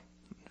Hall.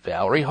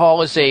 Valerie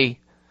Hall is a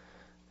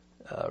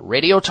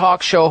radio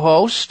talk show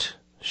host.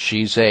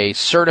 She's a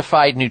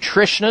certified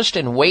nutritionist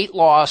and weight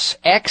loss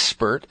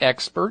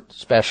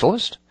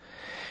specialist.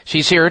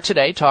 She's here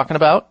today talking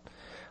about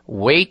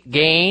weight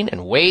gain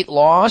and weight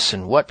loss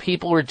and what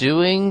people are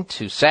doing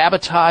to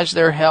sabotage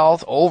their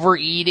health,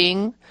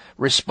 overeating,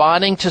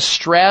 responding to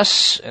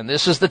stress. And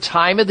this is the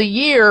time of the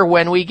year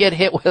when we get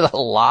hit with a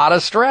lot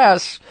of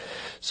stress.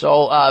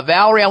 So,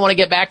 Valerie, I want to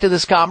get back to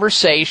this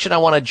conversation. I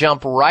want to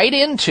jump right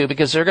into,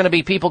 because there are going to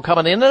be people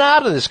coming in and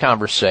out of this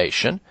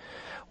conversation.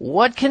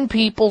 What can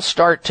people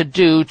start to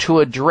do to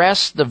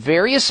address the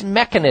various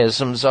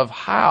mechanisms of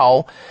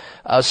how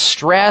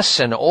stress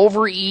and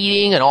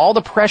overeating and all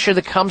the pressure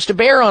that comes to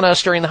bear on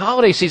us during the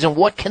holiday season?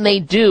 What can they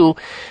do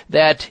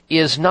that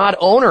is not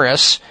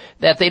onerous,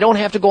 that they don't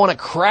have to go on a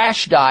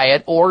crash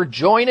diet or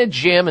join a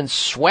gym and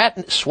sweat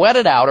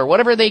it out, or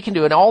whatever they can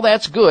do? And all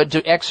that's good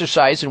to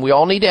exercise, and we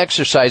all need to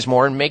exercise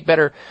more and make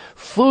better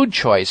food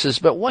choices.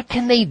 But what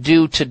can they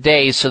do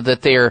today so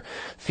that they're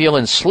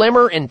feeling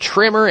slimmer and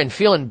trimmer and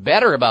feeling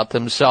better about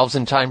themselves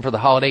in time for the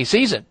holiday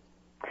season?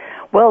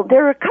 Well,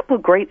 there are a couple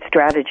of great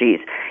strategies.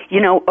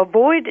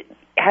 Avoid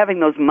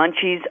having those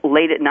munchies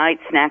late at night,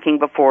 snacking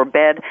before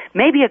bed.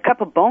 Maybe a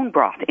cup of bone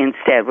broth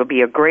instead would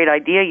be a great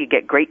idea. You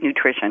get great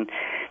nutrition.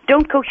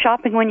 Don't go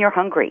shopping when you're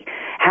hungry.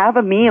 Have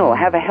a meal.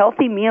 Have a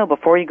healthy meal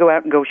before you go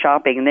out and go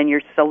shopping, and then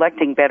you're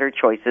selecting better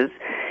choices.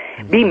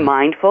 Be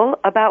mindful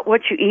about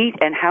what you eat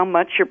and how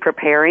much you're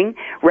preparing,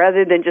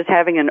 rather than just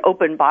having an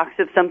open box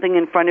of something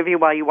in front of you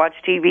while you watch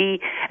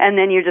TV, and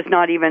then you're just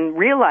not even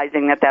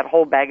realizing that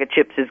whole bag of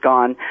chips is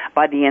gone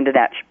by the end of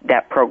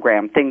that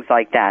program, things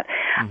like that.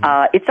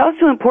 It's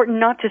also important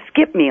not to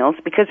skip meals,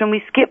 because when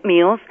we skip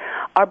meals,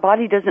 our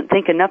body doesn't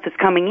think enough is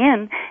coming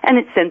in, and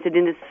it sends it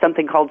into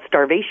something called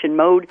starvation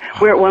mode,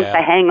 where it wants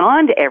to hang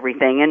on to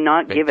everything and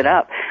not give it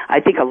up. I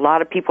think a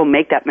lot of people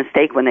make that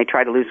mistake when they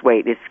try to lose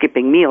weight, is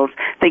skipping meals,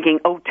 thinking,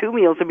 2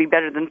 meals would be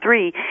better than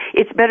 3.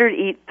 It's better to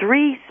eat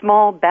 3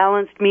 small,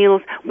 balanced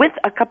meals with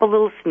a couple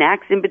little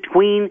snacks in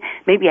between,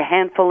 maybe a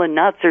handful of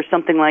nuts or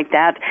something like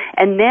that,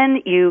 and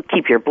then you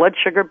keep your blood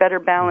sugar better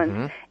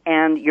balanced,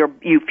 and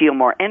you feel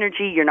more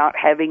energy. You're not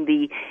having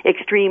the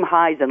extreme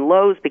highs and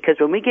lows, because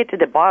when we get to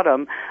the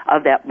bottom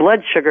of that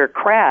blood sugar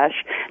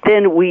crash,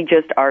 then we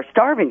just are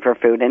starving for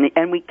food,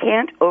 and we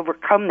can't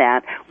overcome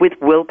that with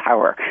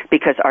willpower,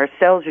 because our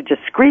cells are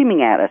just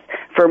screaming at us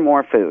for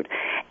more food.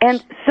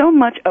 And so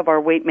much of our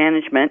weight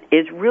management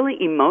is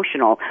really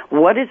emotional.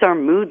 What is our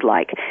mood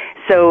like?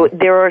 So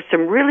there are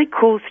some really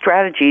cool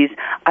strategies.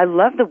 I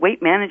love the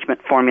weight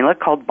management formula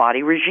called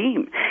Body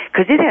Regime,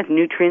 because it has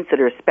nutrients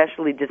that are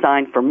especially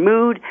designed for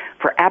mood,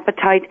 for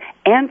appetite,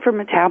 and for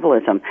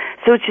metabolism.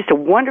 So it's just a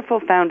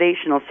wonderful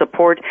foundational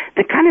support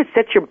that kind of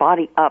sets your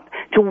body up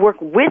to work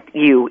with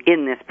you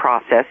in this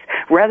process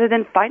rather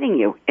than fighting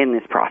you in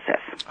this process.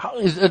 How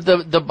is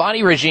the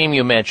Body Regime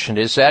you mentioned,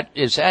 is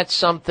that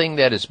something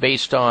that is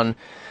based on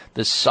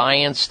the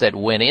science that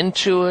went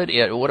into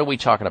it? What are we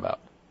talking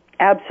about?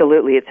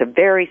 Absolutely. It's a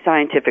very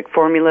scientific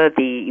formula.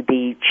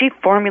 The chief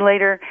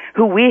formulator,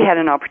 who we had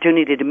an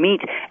opportunity to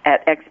meet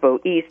at Expo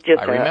East,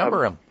 just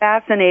a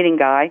fascinating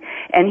guy,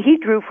 and he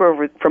drew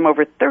from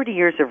over 30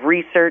 years of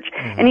research,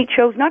 and he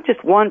chose not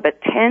just one,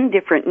 but 10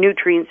 different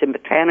nutrients and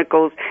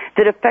botanicals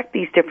that affect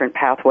these different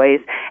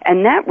pathways,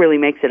 and that really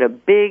makes it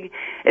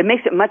it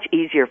makes it much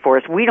easier for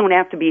us. We don't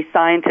have to be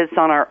scientists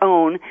on our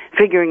own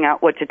figuring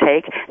out what to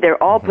take.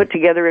 They're all put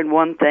together in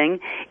one thing.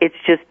 It's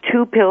just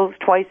 2 pills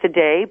twice a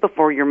day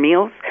before your meals,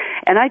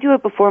 and I do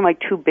it before my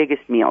 2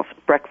 biggest meals,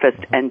 breakfast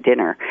and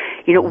dinner.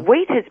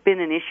 Weight has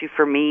been an issue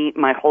for me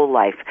my whole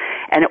life,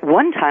 and at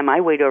one time I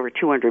weighed over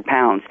 200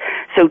 pounds.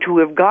 So to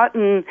have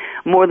gotten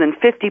more than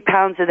 50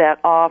 pounds of that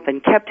off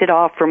and kept it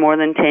off for more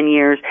than 10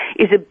 years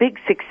is a big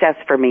success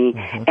for me,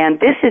 and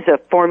this is a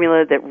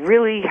formula that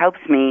really helps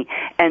me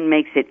and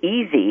makes it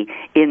easy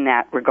in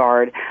that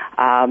regard.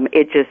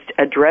 It just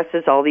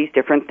addresses all these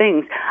different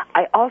things.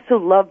 I also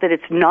love that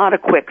it's not a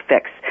quick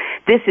fix.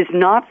 This is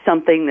not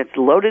something that's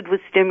loaded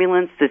with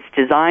stimulants, that's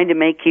designed to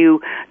make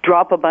you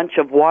drop a bunch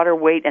of water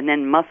weight and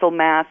then muscle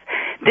mass.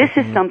 This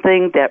is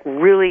something that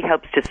really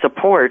helps to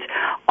support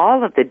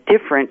all of the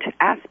different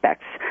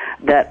aspects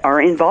that are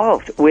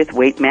involved with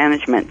weight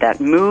management, that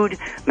mood,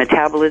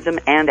 metabolism,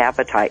 and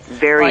appetite.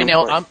 Very All right,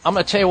 now, important. I'm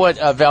going to tell you what,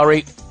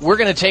 Valerie, we're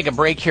going to take a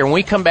break here. When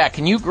we come back,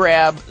 can you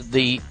grab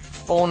the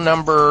phone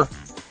number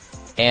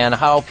and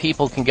how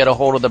people can get a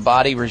hold of the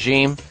Body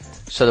Regime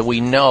so that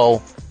we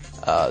know,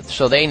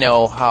 so they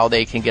know how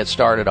they can get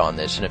started on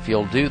this? And if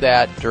you'll do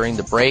that during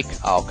the break,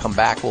 I'll come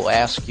back. We'll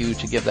ask you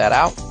to give that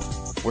out.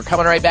 We're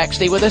coming right back.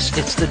 Stay with us.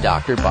 It's the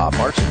Dr. Bob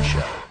Martin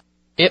Show.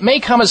 It may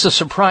come as a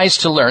surprise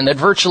to learn that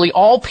virtually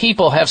all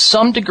people have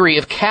some degree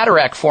of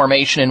cataract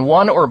formation in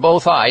one or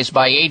both eyes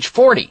by age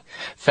 40.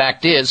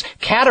 Fact is,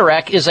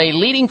 cataract is a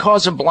leading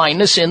cause of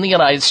blindness in the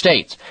United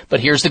States.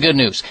 But here's the good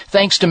news.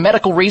 Thanks to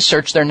medical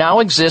research, there now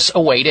exists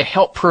a way to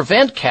help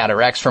prevent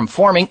cataracts from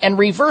forming and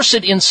reverse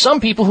it in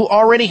some people who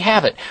already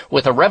have it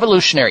with a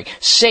revolutionary,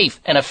 safe,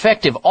 and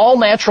effective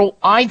all-natural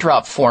eye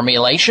drop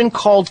formulation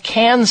called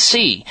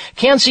Can-C.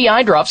 Can-C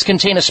eye drops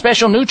contain a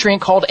special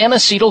nutrient called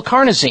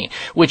N-acetylcarnosine,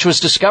 which was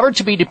discovered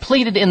to be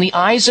depleted in the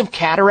eyes of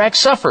cataract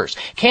sufferers.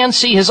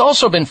 Can-C has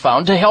also been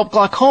found to help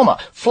glaucoma,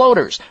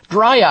 floaters,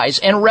 dry eyes,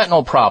 and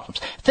retinal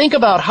problems. Think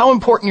about how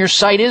important your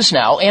sight is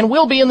now and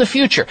will be in the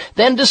future.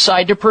 Then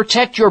decide to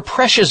protect your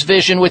precious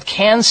vision with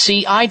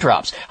Can-C eye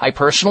drops. I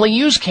personally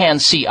use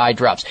Can-C eye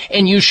drops,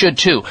 and you should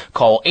too.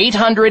 Call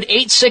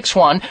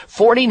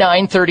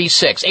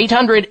 800-861-4936.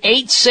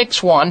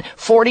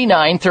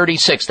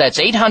 800-861-4936. That's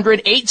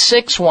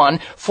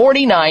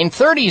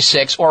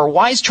 800-861-4936 or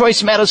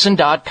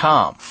wisechoicemedicine.com.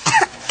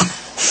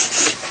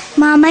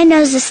 Mom, my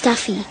nose is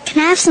stuffy.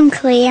 Can I have some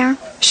Clear?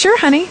 Sure,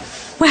 honey.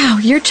 Wow,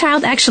 your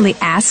child actually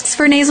asks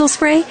for nasal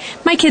spray?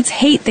 My kids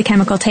hate the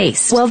chemical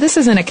taste. Well, this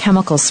isn't a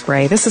chemical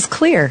spray. This is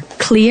Clear.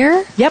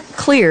 Clear? Yep,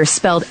 Clear,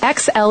 spelled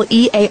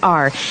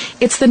X-L-E-A-R.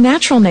 It's the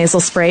natural nasal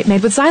spray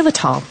made with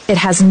xylitol. It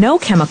has no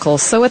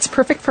chemicals, so it's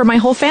perfect for my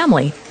whole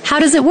family. How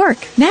does it work?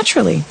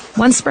 Naturally.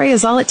 One spray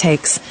is all it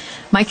takes.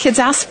 My kids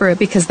ask for it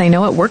because they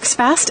know it works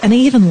fast and they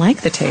even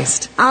like the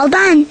taste. All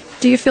done.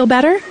 Do you feel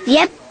better?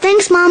 Yep,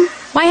 thanks, Mom.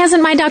 Why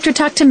hasn't my doctor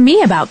talked to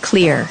me about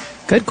Clear?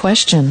 Good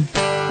question.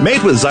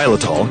 Made with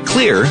xylitol,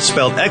 Clear,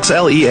 spelled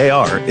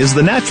X-L-E-A-R, is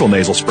the natural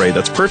nasal spray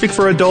that's perfect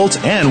for adults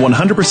and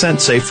 100%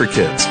 safe for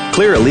kids.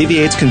 Clear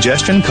alleviates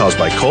congestion caused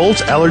by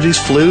colds, allergies,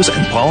 flus,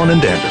 and pollen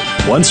and dander.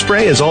 One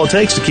spray is all it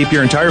takes to keep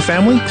your entire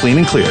family clean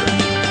and clear.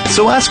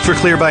 So ask for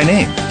Clear by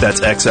name.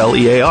 That's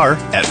X-L-E-A-R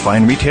at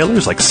fine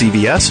retailers like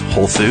CVS,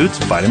 Whole Foods,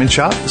 Vitamin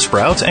Shoppe,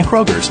 Sprouts, and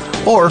Kroger's.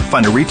 Or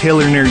find a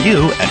retailer near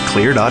you at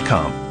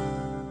clear.com.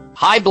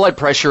 High blood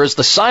pressure is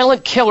the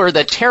silent killer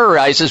that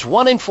terrorizes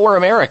 1 in 4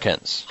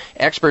 Americans.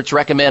 Experts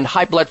recommend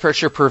high blood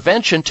pressure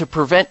prevention to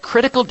prevent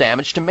critical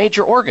damage to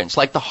major organs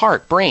like the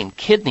heart, brain,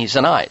 kidneys,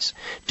 and eyes.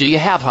 Do you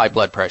have high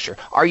blood pressure?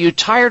 Are you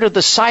tired of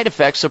the side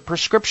effects of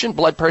prescription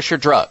blood pressure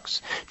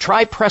drugs?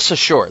 Try Press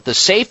Assure, the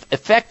safe,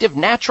 effective,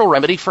 natural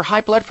remedy for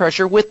high blood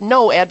pressure with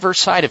no adverse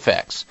side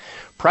effects.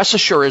 Press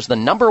Assure is the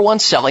 #1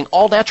 selling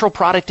all-natural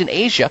product in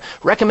Asia,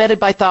 recommended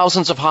by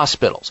thousands of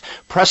hospitals.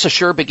 Press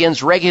Assure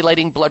begins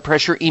regulating blood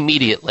pressure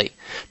immediately.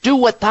 Do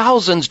what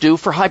thousands do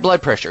for high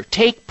blood pressure.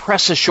 Take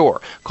Press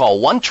Assure.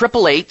 Call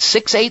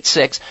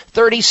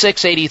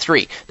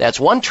 1-888-686-3683. That's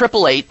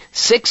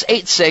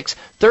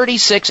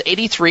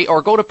 1-888-686-3683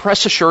 or go to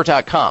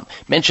PressAssure.com.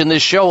 Mention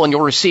this show and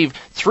you'll receive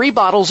 3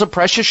 bottles of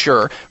Press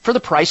Assure for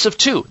the price of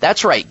 2.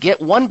 That's right. Get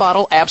 1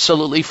 bottle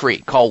absolutely free.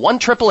 Call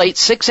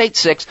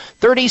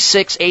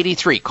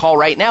 1-888-686-3683. Call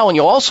right now and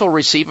you'll also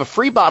receive a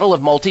free bottle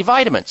of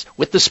multivitamins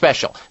with the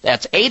special.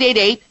 That's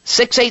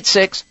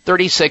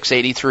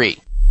 888-686-3683.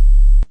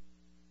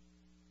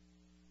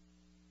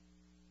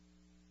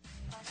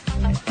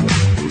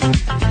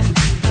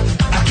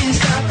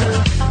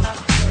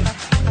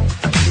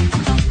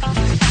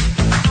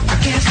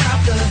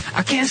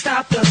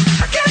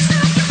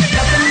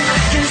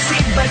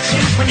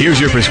 Here's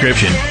your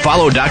prescription.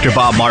 Follow Dr.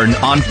 Bob Martin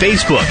on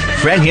Facebook.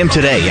 Friend him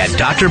today at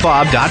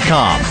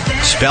drbob.com.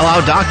 Spell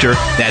out doctor,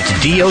 that's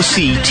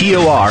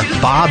D-O-C-T-O-R,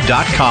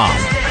 bob.com.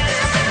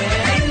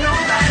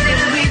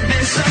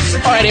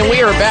 All right, and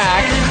we are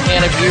back.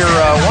 And if you're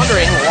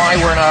wondering why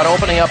we're not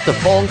opening up the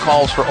phone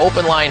calls for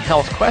open line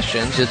health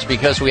questions, it's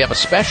because we have a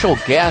special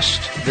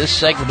guest this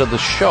segment of the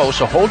show.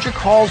 So hold your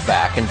calls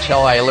back until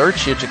I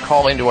alert you to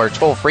call into our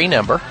toll-free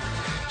number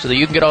so that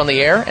you can get on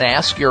the air and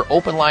ask your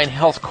open line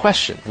health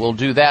question. We'll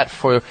do that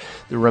for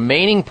the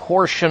remaining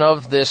portion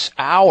of this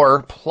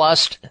hour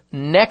plus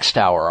next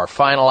hour, our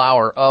final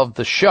hour of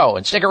the show.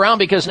 And stick around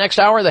because next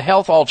hour, the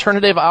health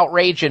alternative,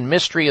 outrage, and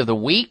mystery of the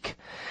week,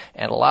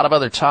 and a lot of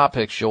other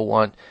topics you'll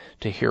want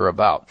to hear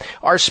about.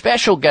 Our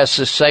special guest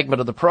this segment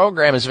of the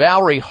program is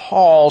Valerie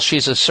Hall.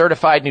 She's a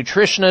certified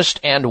nutritionist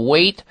and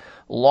weight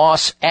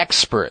loss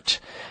expert.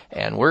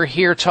 And we're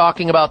here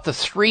talking about the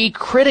 3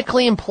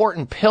 critically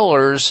important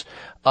pillars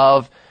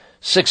of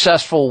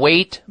successful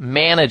weight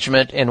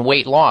management and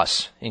weight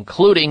loss,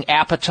 including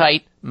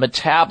appetite,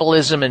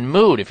 metabolism, and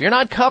mood. If you're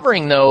not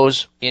covering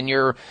those in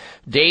your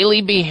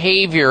daily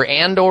behavior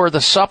and or the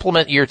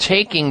supplement you're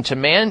taking to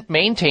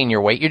maintain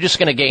your weight, you're just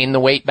going to gain the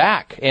weight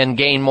back and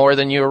gain more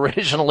than you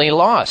originally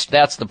lost.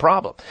 That's the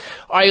problem.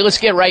 All right, let's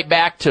get right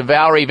back to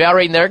Valerie.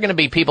 Valerie, there are going to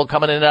be people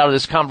coming in and out of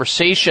this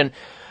conversation.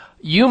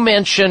 You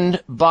mentioned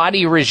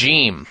Body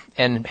Regime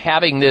and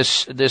having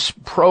this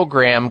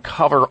program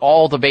cover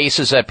all the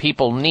bases that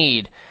people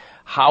need.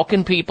 How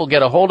can people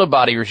get a hold of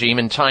Body Regime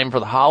in time for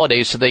the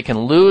holidays so they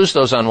can lose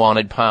those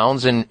unwanted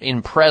pounds and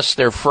impress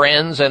their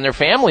friends and their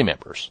family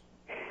members?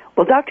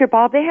 Well, Dr.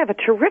 Bob, they have a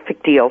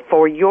terrific deal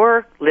for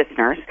your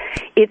listeners.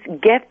 It's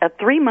get a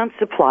 3-month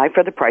supply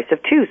for the price of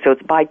 2. So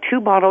it's buy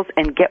 2 bottles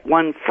and get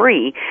 1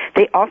 free.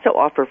 They also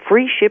offer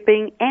free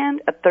shipping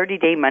and a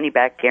 30-day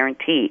money-back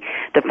guarantee.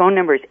 The phone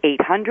number is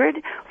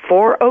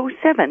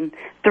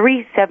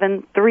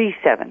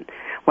 800-407-3737.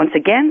 Once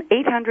again,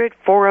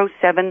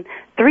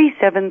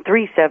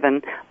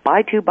 800-407-3737.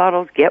 Buy 2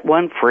 bottles, get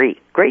 1 free.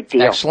 Great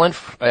deal.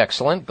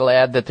 Excellent.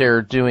 Glad that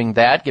they're doing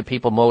that. Get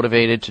people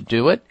motivated to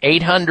do it.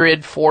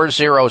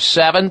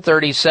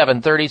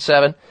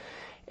 800-407-3737.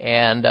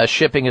 And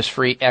shipping is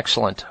free.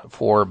 Excellent.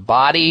 For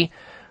Body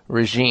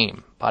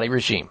Regime. Body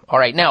Regime. All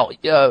right. Now,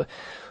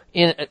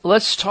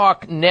 let's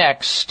talk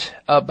next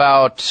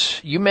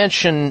about, you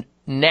mentioned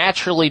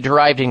naturally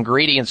derived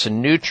ingredients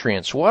and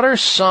nutrients. What are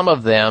some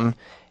of them?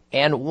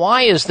 And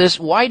why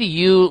do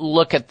you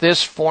look at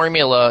this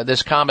formula,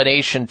 this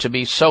combination, to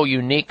be so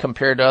unique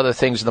compared to other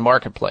things in the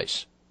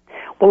marketplace?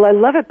 Well, I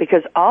love it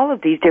because all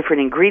of these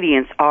different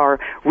ingredients are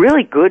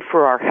really good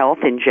for our health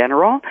in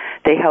general.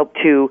 They help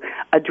to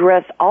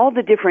address all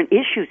the different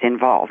issues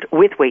involved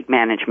with weight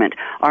management,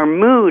 our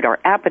mood, our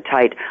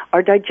appetite,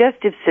 our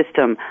digestive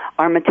system,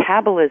 our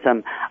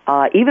metabolism,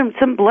 even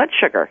some blood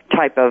sugar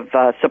type of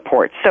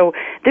support. So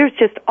there's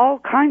just all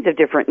kinds of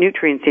different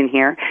nutrients in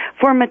here.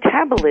 For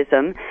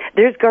metabolism,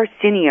 there's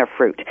Garcinia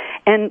fruit.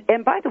 And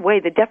by the way,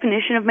 the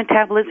definition of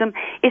metabolism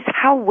is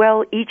how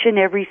well each and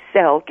every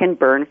cell can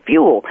burn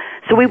fuel.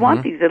 So we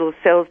want these little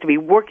cells to be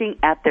working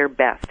at their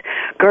best.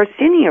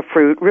 Garcinia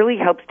fruit really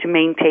helps to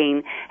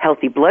maintain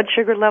healthy blood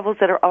sugar levels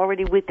that are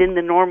already within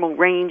the normal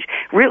range,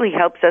 really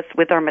helps us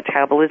with our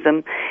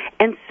metabolism.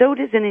 And so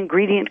does an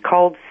ingredient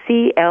called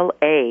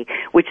CLA,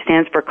 which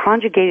stands for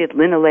conjugated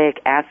linoleic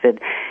acid.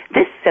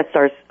 This sets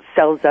our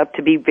cells up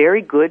to be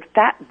very good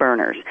fat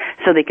burners.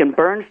 So they can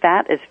burn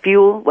fat as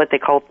fuel, what they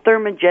call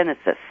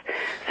thermogenesis.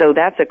 So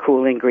that's a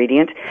cool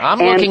ingredient. I'm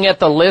looking at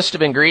the list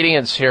of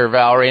ingredients here,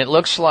 Valerie. It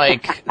looks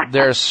like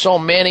there's so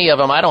many of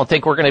them, I don't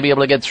think we're going to be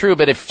able to get through.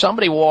 But if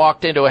somebody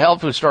walked into a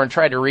health food store and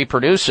tried to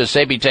reproduce this,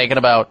 they'd be taking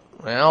about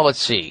 10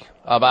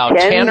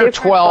 or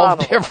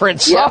 12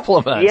 different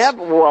supplements. Yep,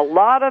 well, a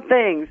lot of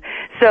things.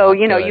 So,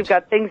 you've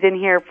got things in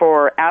here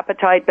for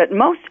appetite, but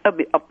most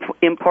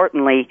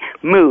importantly,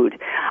 mood.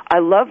 I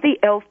love the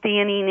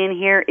L-theanine in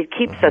here. It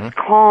keeps us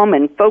calm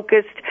and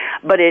focused,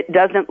 but it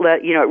doesn't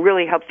it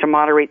really helps to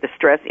moderate the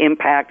stress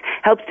impact,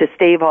 helps to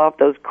stave off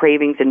those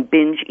cravings and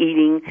binge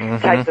eating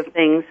types of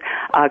things.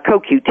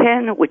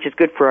 CoQ10, which is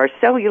good for our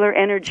cellular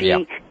energy.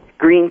 Yep.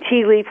 Green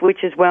tea leaf,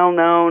 which is well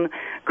known,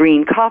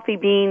 green coffee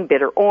bean,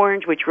 bitter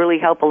orange, which really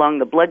help along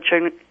the blood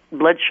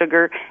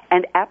sugar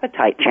and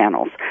appetite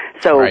channels.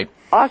 So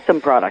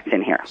awesome products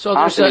in here. So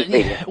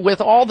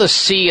with all the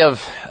sea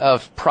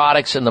of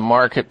products in the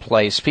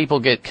marketplace, people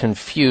get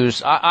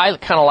confused. I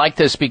kind of like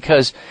this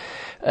because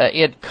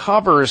it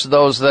covers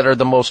those that are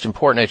the most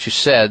important, as you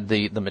said,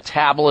 the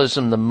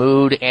metabolism, the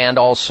mood, and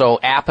also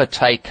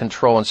appetite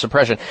control and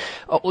suppression.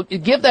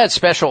 Give that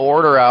special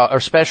order out or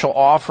special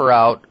offer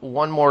out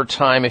one more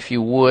time, if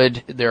you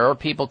would. There are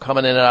people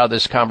coming in and out of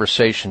this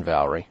conversation,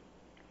 Valerie.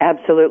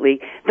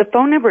 Absolutely. The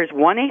phone number is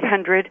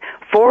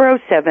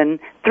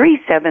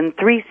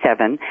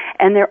 1-800-407-3737,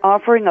 and they're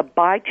offering a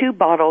buy 2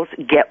 bottles,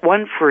 get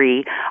 1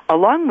 free,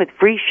 along with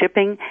free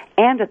shipping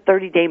and a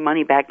 30-day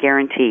money-back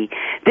guarantee.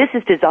 This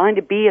is designed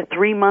to be a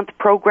 3-month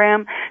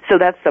program, so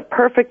that's the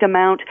perfect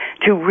amount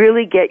to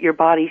really get your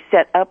body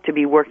set up to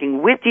be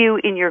working with you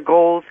in your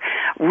goals.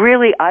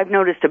 Really, I've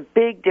noticed a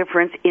big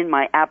difference in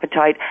my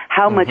appetite,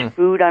 how much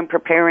food I'm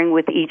preparing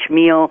with each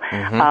meal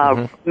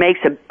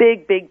makes a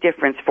big, big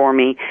difference for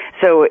me.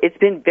 So it's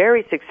been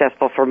very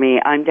successful for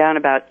me. I'm down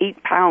about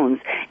 8 pounds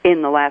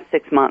in the last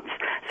 6 months.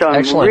 So I'm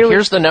excellent. Really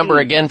Here's the number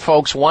again,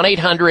 folks,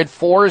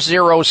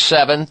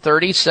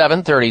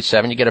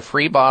 1-800-407-3737. You get a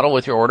free bottle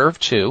with your order of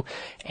 2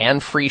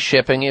 and free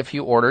shipping if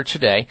you order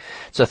today.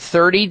 It's a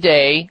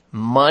 30-day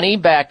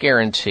money-back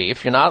guarantee.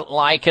 If you're not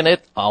liking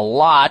it a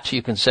lot,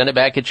 you can send it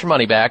back, get your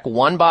money back.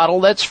 1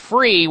 bottle that's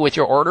free with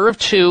your order of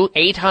 2,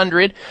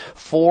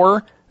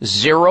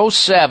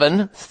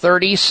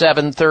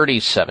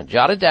 800-407-3737.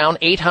 Jot it down,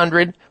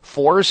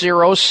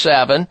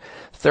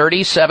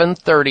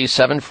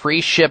 800-407-3737.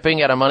 Free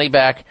shipping at a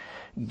money-back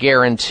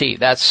guarantee.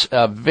 That's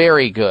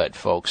very good,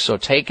 folks. So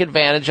take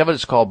advantage of it.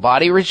 It's called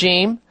Body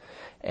Regime,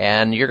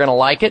 and you're going to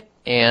like it.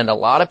 And a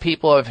lot of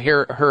people have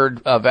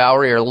heard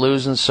Valerie are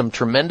losing some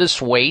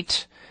tremendous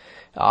weight.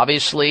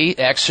 Obviously,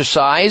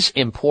 exercise,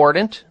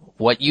 important.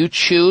 What you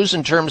choose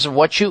in terms of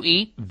what you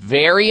eat,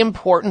 very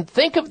important.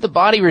 Think of the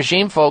body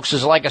regime, folks,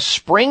 as like a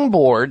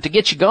springboard to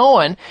get you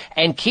going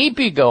and keep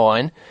you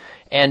going.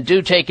 And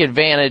do take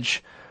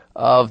advantage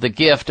of the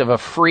gift of a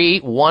free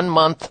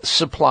 1-month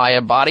supply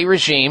of body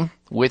regime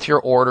with your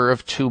order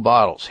of 2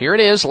 bottles. Here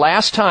it is.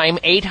 Last time,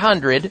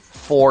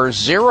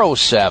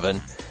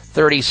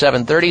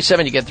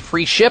 800-407-3737. You get the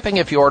free shipping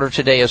if you order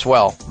today as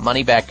well.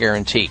 Money back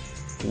guarantee.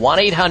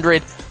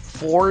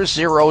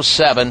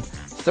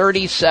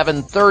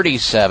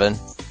 1-800-407-3737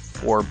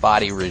 for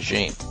body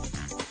regime.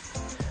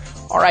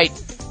 All right.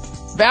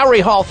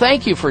 Valerie Hall,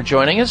 thank you for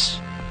joining us.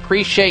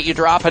 Appreciate you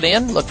dropping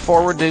in. Look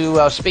forward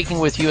to speaking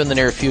with you in the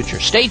near future.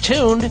 Stay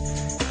tuned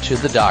to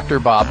the Dr.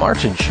 Bob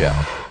Martin Show.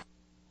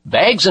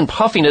 Bags and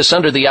puffiness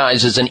under the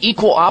eyes is an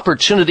equal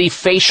opportunity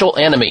facial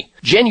enemy.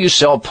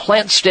 Genucell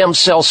Plant Stem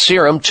Cell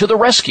Serum to the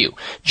rescue.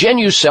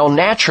 Genucell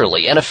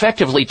naturally and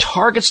effectively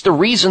targets the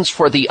reasons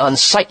for the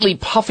unsightly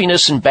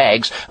puffiness and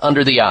bags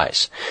under the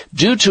eyes.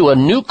 Due to a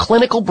new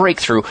clinical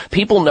breakthrough,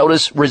 people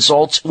notice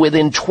results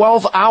within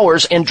 12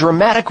 hours and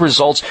dramatic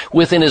results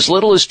within as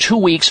little as 2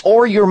 weeks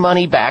or your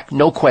money back,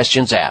 no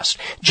questions asked.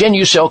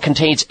 Genucell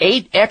contains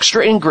 8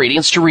 extra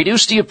ingredients to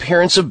reduce the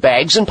appearance of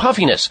bags and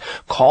puffiness.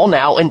 Call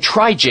now and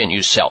try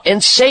Genucell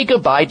and say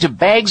goodbye to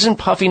bags and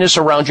puffiness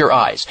around your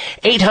eyes.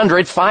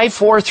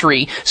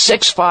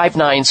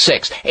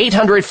 800-543-6596.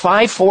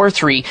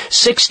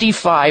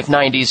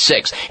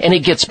 800-543-6596. And it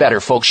gets better,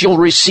 folks. You'll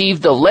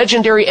receive the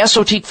legendary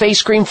Esotique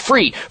face cream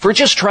free for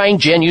just trying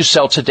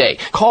Genucell today.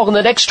 Call in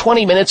the next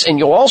 20 minutes and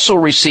you'll also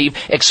receive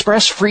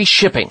express free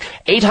shipping.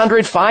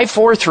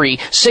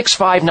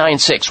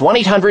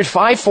 800-543-6596.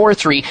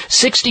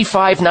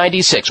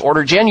 1-800-543-6596.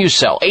 Order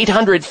Genucell.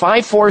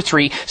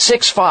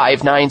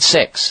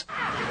 800-543-6596.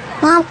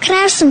 Mom, can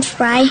I have some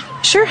spray?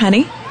 Sure,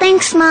 honey.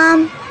 Thanks,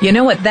 Mom. You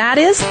know what that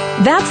is?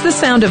 That's the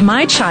sound of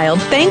my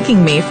child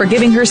thanking me for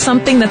giving her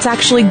something that's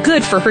actually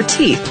good for her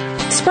teeth.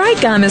 Spry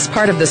Gum is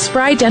part of the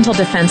Spry Dental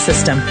Defense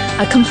System,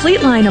 a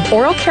complete line of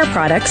oral care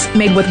products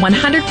made with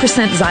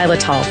 100%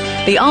 xylitol,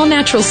 the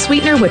all-natural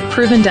sweetener with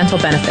proven dental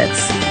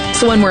benefits.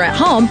 So when we're at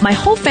home, my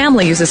whole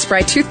family uses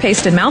Spry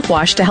toothpaste and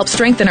mouthwash to help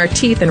strengthen our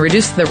teeth and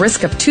reduce the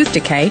risk of tooth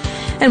decay.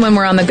 And when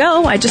we're on the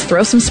go, I just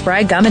throw some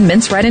Spry Gum and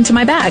mints right into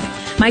my bag.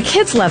 My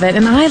kids love it,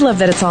 and I love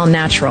that it's all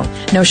natural.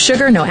 No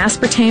sugar, no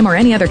aspartame, or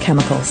any other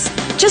chemicals.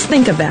 Just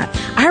think of that.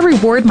 I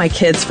reward my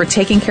kids for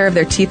taking care of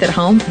their teeth at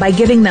home by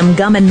giving them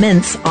gum and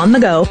mints on the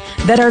go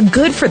that are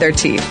good for their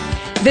teeth.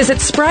 Visit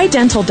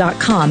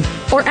sprydental.com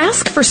or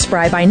ask for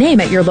Spry by name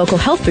at your local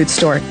health food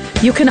store.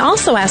 You can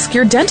also ask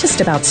your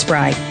dentist about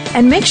Spry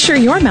and make sure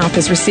your mouth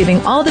is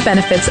receiving all the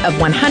benefits of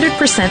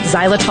 100%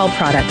 xylitol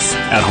products.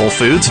 At Whole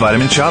Foods,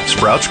 Vitamin Shoppe,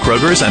 Sprouts,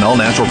 Kroger's, and all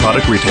natural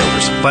product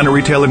retailers. Find a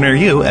retailer near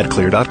you at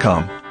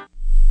clear.com.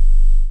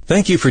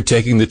 Thank you for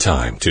taking the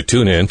time to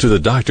tune in to the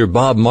Dr.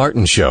 Bob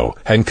Martin Show,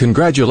 and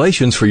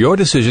congratulations for your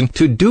decision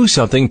to do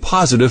something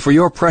positive for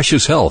your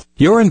precious health.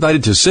 You're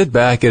invited to sit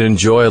back and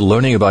enjoy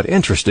learning about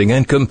interesting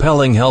and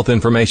compelling health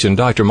information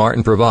Dr.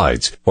 Martin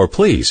provides. Or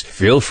please,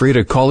 feel free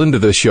to call into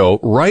the show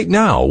right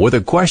now with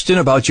a question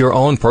about your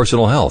own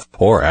personal health,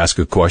 or ask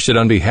a question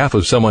on behalf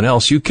of someone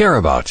else you care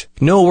about.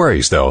 No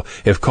worries, though.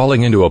 If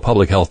calling into a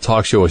public health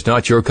talk show is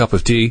not your cup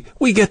of tea,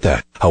 we get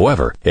that.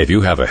 However, if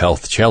you have a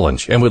health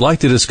challenge and would like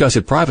to discuss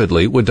it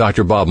privately with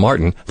Dr. Bob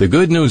Martin, the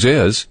good news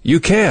is you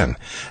can.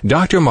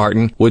 Dr.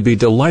 Martin would be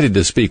delighted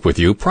to speak with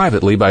you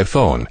privately by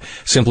phone.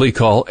 Simply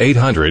call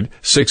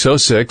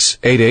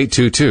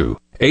 800-606-8822.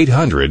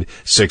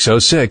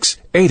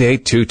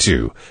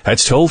 800-606-8822.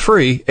 That's toll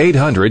free,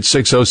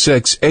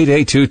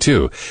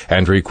 800-606-8822,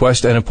 and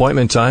request an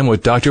appointment time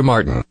with Dr.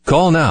 Martin.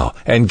 Call now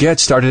and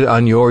get started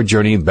on your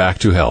journey back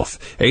to health.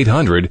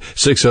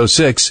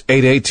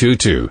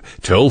 800-606-8822.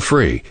 Toll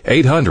free,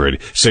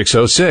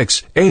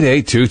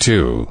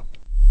 800-606-8822.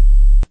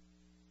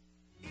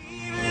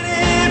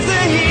 If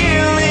the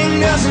healing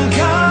doesn't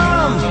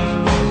come,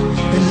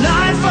 and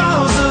life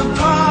falls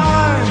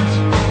apart,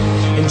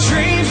 and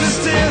dreams are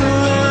still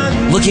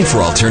unborn. Looking for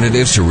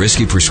alternatives to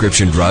risky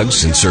prescription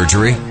drugs and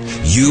surgery?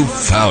 You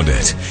found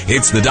it.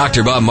 It's the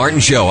Dr. Bob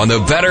Martin Show on the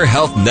Better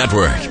Health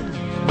Network.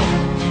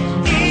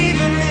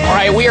 All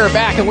right, we are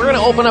back, and we're going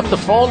to open up the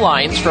phone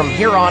lines from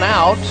here on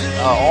out.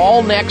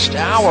 All next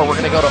hour, we're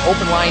going to go to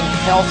open line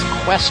health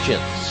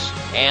questions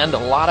and a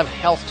lot of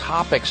health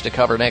topics to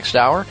cover next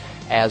hour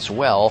as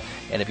well.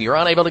 And if you're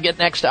unable to get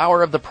next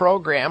hour of the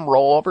program,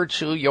 roll over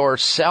to your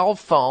cell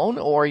phone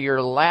or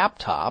your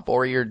laptop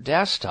or your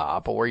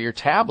desktop or your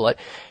tablet.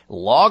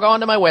 Log on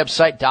to my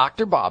website,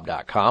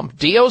 drbob.com,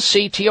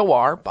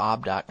 D-O-C-T-O-R,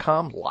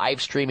 bob.com,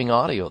 live streaming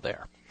audio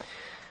there.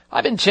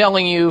 I've been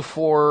telling you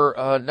for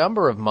a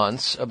number of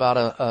months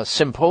about a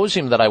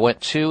symposium that I went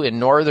to in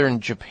northern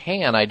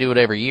Japan. I do it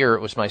every year.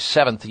 It was my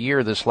 7th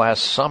year this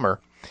last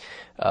summer.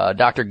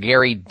 Dr.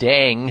 Gary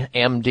Dang,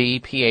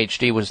 MD,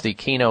 PhD, was the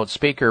keynote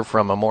speaker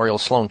from Memorial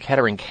Sloan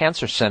Kettering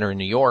Cancer Center in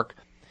New York.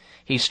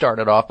 He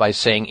started off by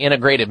saying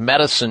integrative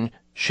medicine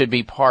should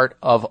be part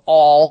of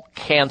all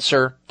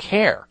cancer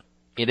care.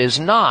 It is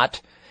not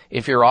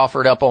if you're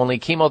offered up only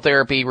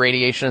chemotherapy,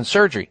 radiation, and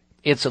surgery.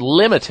 It's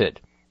limited.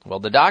 Well,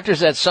 the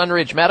doctors at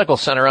Sunridge Medical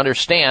Center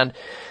understand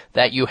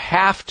that you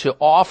have to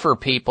offer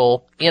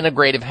people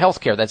integrative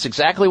health care. That's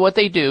exactly what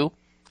they do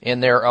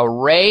in their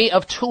array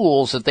of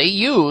tools that they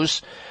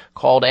use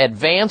called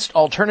Advanced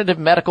Alternative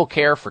Medical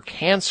Care for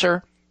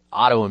cancer,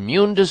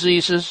 autoimmune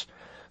diseases,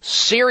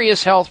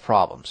 serious health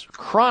problems,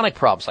 chronic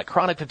problems like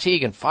chronic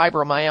fatigue and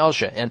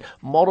fibromyalgia and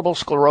multiple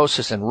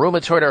sclerosis and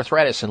rheumatoid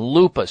arthritis and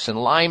lupus and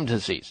Lyme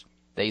disease.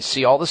 They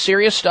see all the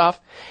serious stuff,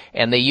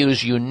 and they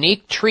use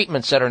unique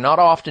treatments that are not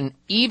often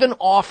even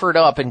offered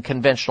up in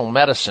conventional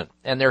medicine.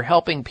 And they're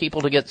helping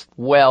people to get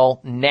well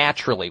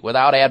naturally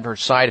without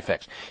adverse side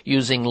effects,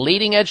 using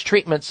leading-edge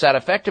treatments that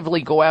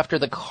effectively go after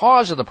the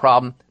cause of the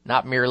problem,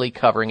 not merely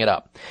covering it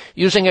up.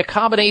 Using a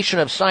combination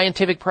of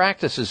scientific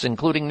practices,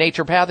 including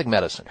naturopathic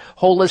medicine,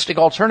 holistic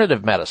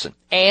alternative medicine,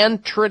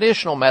 and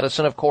traditional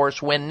medicine, of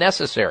course, when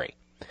necessary.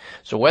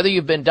 So whether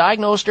you've been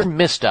diagnosed or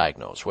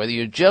misdiagnosed, whether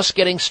you're just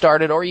getting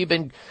started or you've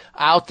been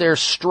out there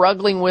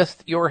struggling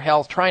with your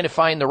health, trying to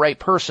find the right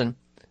person,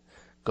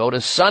 go to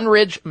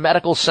Sunridge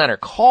Medical Center.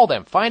 Call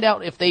them. Find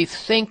out if they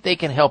think they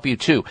can help you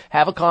too.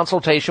 Have a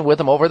consultation with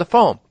them over the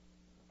phone.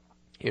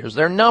 Here's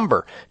their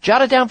number.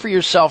 Jot it down for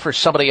yourself or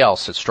somebody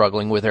else that's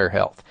struggling with their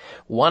health.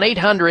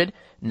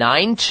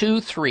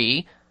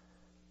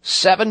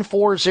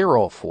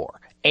 1-800-923-7404.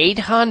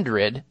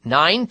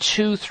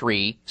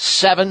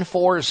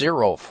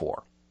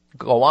 800-923-7404.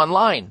 Go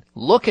online,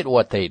 look at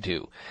what they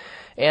do,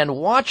 and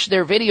watch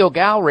their video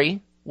gallery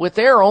with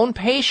their own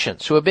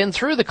patients who have been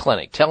through the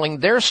clinic, telling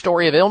their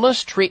story of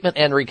illness, treatment,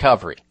 and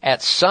recovery at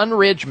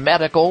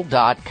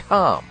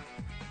sunridgemedical.com.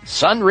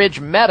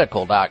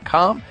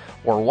 sunridgemedical.com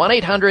or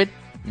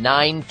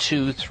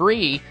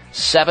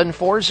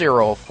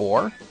 1-800-923-7404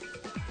 or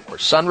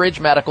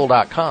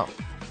sunridgemedical.com.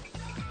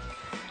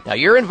 Now,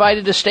 you're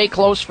invited to stay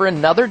close for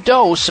another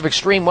dose of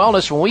Extreme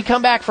Wellness. When we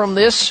come back from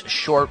this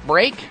short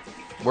break,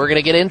 we're going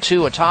to get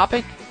into a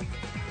topic.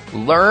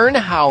 Learn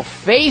how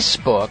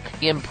Facebook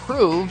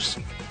improves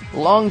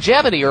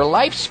longevity or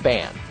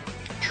lifespan.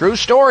 True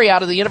story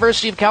out of the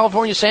University of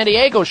California, San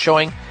Diego,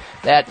 showing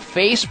that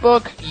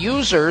Facebook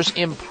users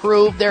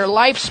improve their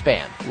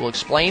lifespan. We'll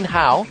explain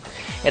how.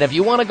 And if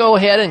you want to go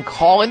ahead and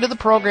call into the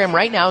program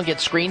right now and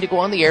get screened to go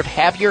on the air,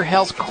 have your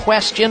health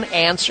question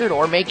answered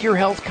or make your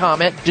health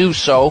comment, do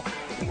so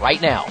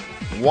right now.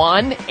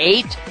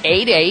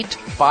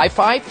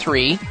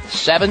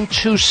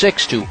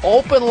 1-888-553-7262.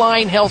 Open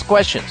line health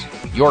questions.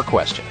 Your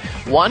question.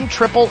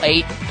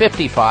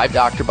 1-888-55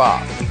 Dr.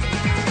 Bob.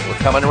 We're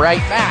coming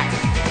right back.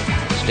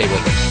 Stay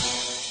with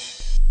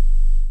us.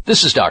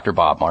 This is Dr.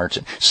 Bob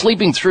Martin.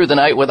 Sleeping through the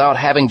night without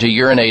having to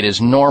urinate is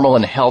normal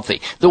and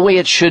healthy, the way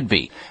it should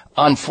be.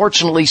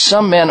 Unfortunately,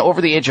 some men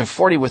over the age of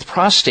 40 with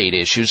prostate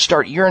issues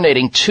start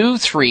urinating 2,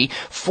 3,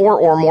 4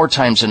 or more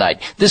times a night.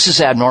 This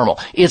is abnormal.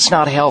 It's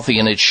not healthy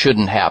and it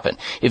shouldn't happen.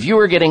 If you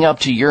are getting up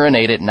to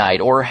urinate at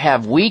night or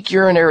have weak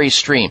urinary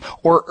stream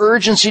or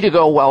urgency to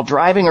go while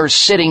driving or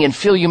sitting and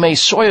feel you may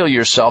soil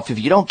yourself if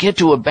you don't get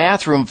to a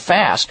bathroom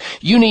fast,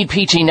 you need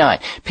PT9.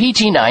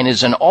 PT9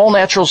 is an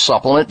all-natural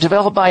supplement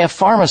developed by a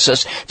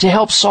pharmacist to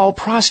help solve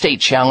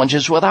prostate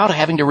challenges without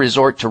having to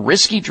resort to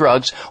risky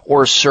drugs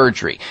or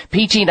surgery.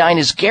 PT9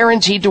 is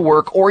guaranteed to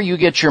work or you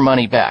get your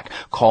money back.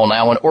 Call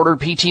now and order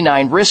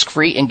PT9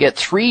 risk-free and get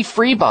 3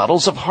 free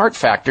bottles of Heart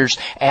Factors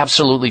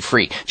absolutely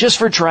free just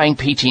for trying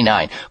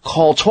PT9.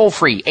 Call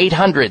toll-free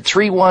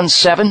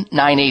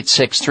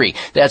 800-317-9863.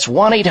 That's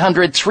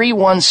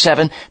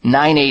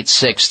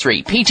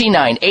 1-800-317-9863.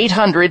 PT9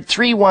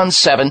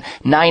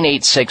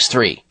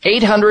 800-317-9863.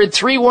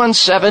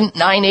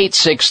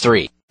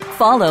 800-317-9863.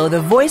 Follow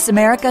the Voice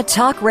America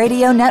Talk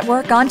Radio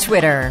Network on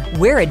Twitter.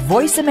 We're at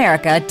Voice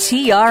America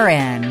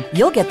TRN.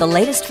 You'll get the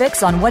latest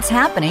fix on what's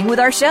happening with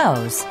our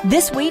shows,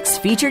 this week's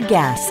featured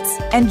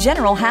guests, and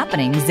general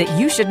happenings that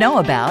you should know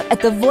about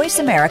at the Voice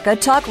America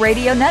Talk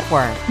Radio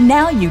Network.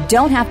 Now you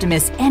don't have to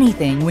miss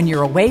anything when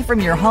you're away from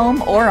your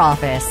home or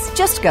office.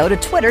 Just go to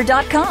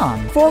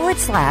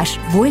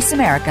twitter.com/Voice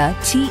America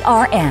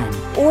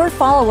TRN or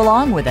follow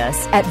along with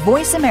us at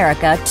Voice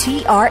America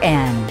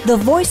TRN. The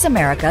Voice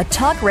America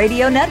Talk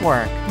Radio Network.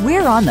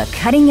 We're on the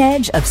cutting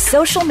edge of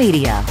social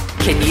media.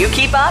 Can you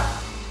keep up?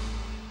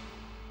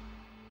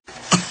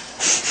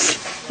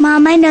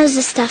 Mom, my nose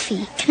is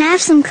stuffy. Can I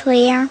have some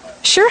Clear?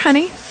 Sure,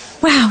 honey.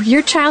 Wow,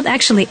 your child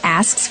actually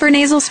asks for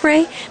nasal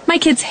spray? My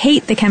kids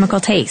hate the chemical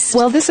taste.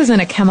 Well, this isn't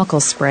a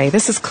chemical spray.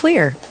 This is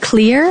Clear.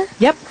 Clear?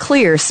 Yep,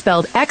 Clear,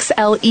 spelled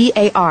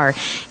Xlear.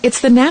 It's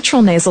the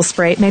natural nasal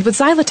spray made with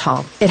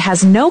xylitol. It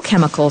has no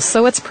chemicals,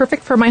 so it's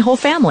perfect for my whole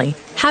family.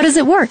 How does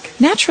it work?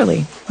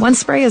 Naturally. One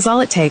spray is all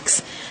it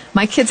takes.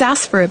 My kids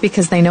ask for it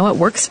because they know it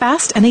works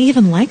fast and they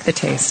even like the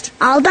taste.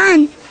 All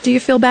done. Do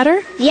you feel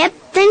better? Yep,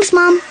 thanks,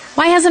 Mom.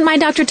 Why hasn't my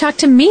doctor talked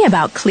to me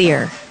about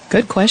Clear?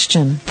 Good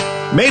question.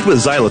 Made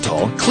with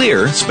xylitol,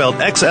 Clear, spelled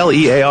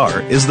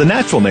Xlear, is the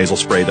natural nasal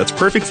spray that's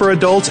perfect for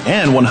adults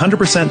and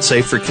 100%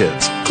 safe for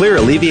kids. Clear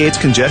alleviates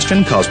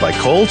congestion caused by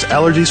colds,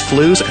 allergies,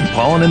 flus, and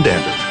pollen and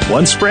dander.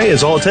 One spray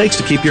is all it takes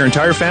to keep your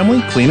entire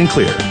family clean and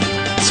clear.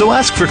 So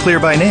ask for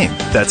Xlear by name.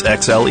 That's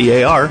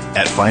XLEAR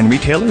at fine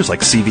retailers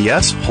like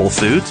CVS, Whole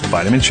Foods,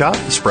 Vitamin Shoppe,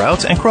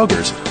 Sprouts, and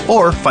Kroger's.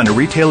 Or find a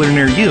retailer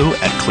near you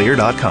at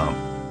Xlear.com.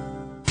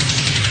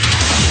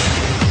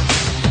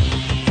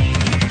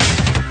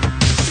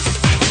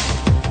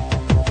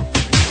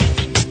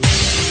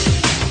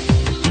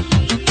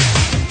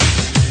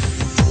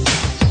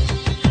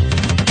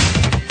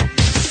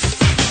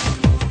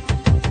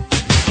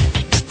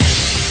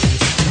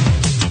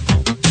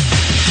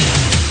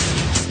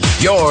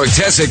 Your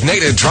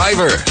designated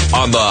driver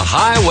on the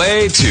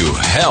highway to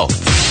health.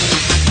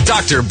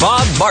 Dr.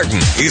 Bob Martin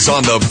is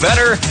on the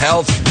Better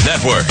Health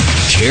Network.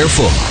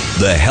 Careful.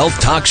 The health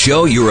talk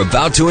show you're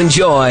about to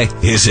enjoy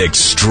is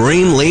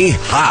extremely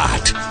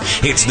hot.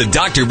 It's the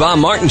Dr. Bob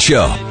Martin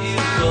Show.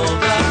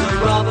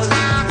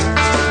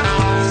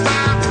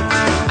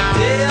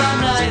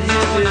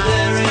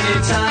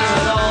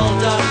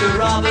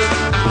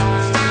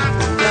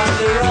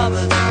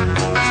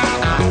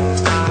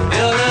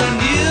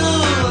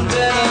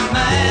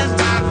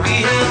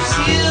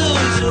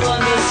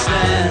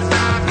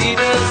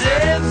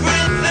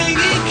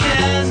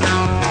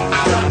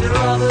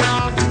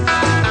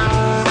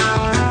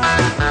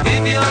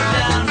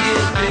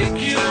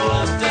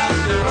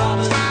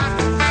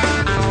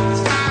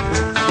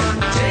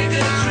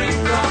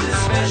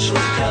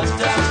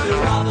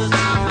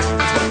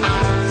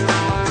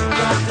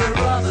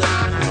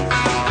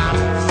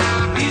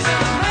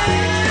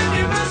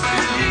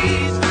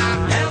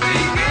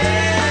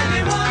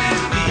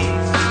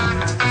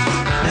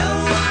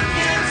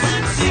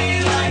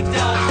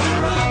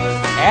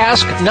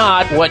 Ask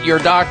not what your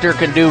doctor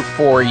can do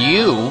for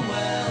you.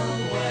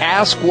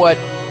 Ask what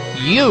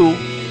you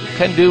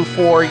can do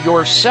for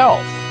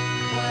yourself.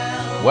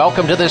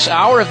 Welcome to this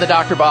hour of the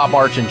Dr. Bob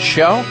Martin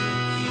Show.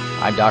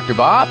 I'm Dr.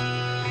 Bob.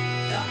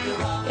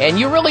 And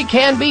you really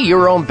can be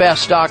your own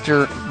best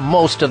doctor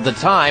most of the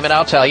time, and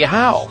I'll tell you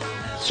how.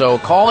 So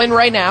call in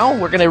right now.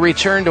 We're going to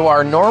return to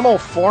our normal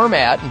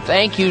format, and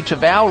thank you to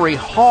Valerie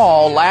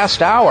Hall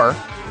last hour,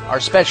 our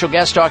special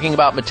guest talking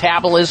about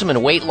metabolism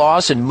and weight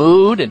loss and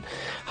mood and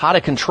how to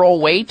control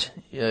weight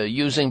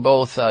using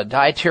both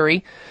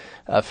dietary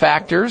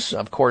factors.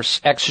 Of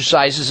course,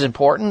 exercise is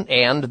important,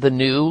 and the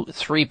new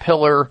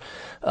 3-pillar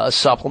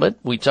supplement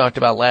we talked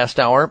about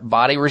last hour,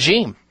 Body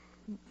Regime.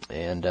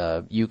 And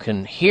you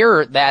can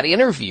hear that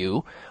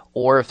interview,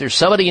 or if there's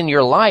somebody in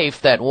your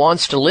life that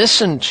wants to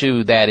listen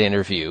to that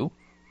interview,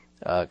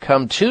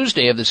 come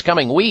Tuesday of this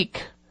coming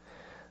week,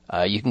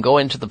 you can go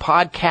into the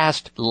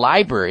podcast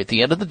library at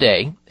the end of the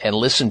day and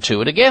listen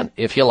to it again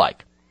if you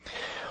like.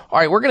 All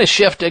right, we're going to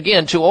shift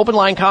again to open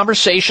line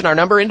conversation. Our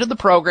number into the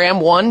program,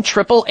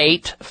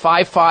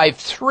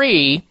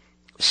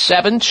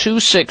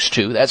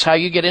 1-888-553-7262. That's how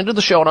you get into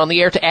the show and on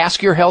the air to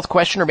ask your health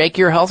question or make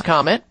your health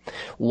comment.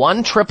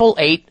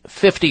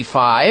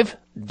 1-888-55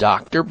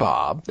 Dr.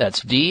 Bob. That's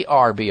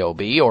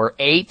D-R-B-O-B, or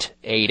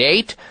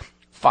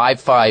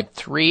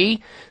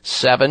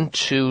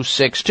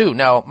 888-553-7262.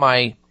 Now,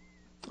 my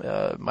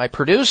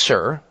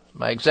producer,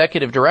 my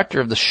executive director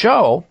of the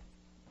show,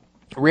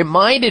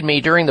 reminded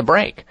me during the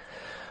break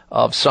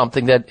of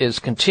something that is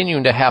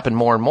continuing to happen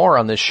more and more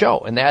on this show,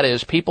 and that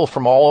is people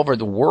from all over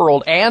the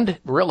world, and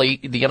really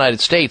the United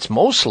States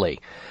mostly,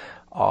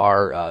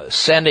 are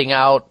sending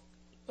out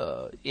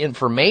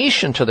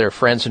information to their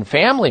friends and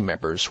family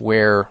members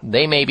where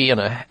they may be in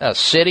a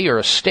city or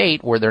a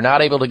state where they're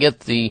not able to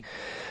get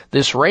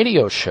this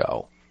radio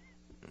show,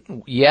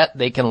 yet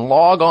they can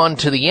log on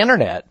to the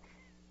internet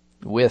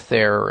with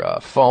their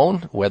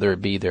phone, whether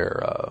it be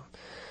their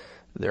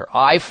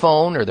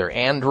iPhone or their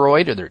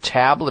Android or their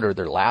tablet or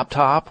their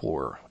laptop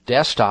or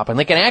desktop, and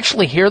they can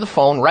actually hear the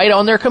phone right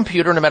on their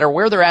computer no matter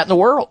where they're at in the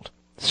world.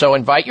 So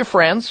invite your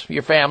friends,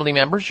 your family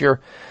members, your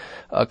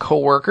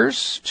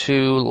coworkers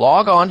to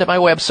log on to my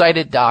website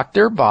at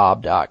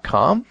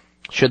drbob.com.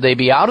 Should they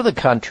be out of the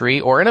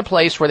country or in a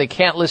place where they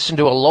can't listen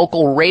to a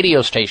local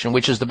radio station,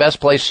 which is the best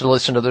place to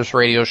listen to this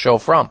radio show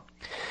from,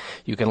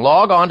 you can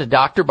log on to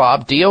Dr.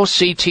 Bob,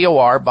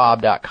 D-O-C-T-O-R,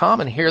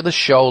 Bob.com, and hear the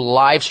show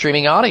live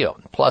streaming audio.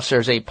 Plus,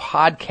 there's a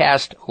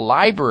podcast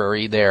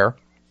library there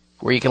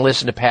where you can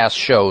listen to past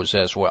shows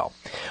as well.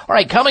 All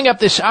right, coming up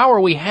this hour,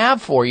 we have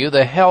for you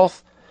the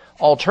health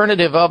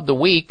alternative of the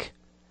week,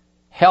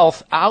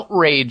 health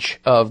outrage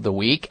of the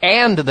week,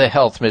 and the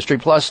health mystery,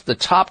 plus the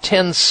top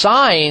 10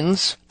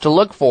 signs to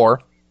look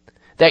for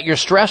that your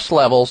stress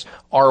levels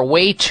are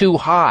way too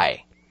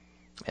high,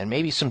 and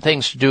maybe some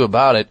things to do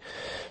about it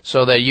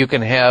so that you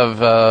can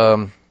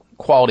have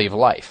quality of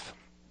life.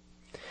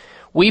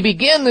 We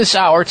begin this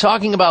hour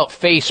talking about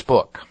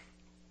Facebook.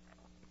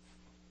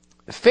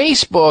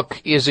 Facebook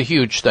is a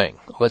huge thing,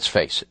 let's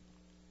face it.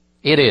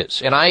 It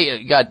is. And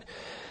I got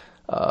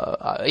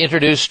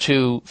introduced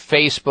to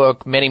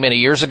Facebook many, many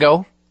years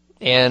ago,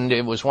 and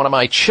it was one of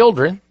my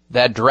children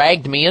that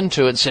dragged me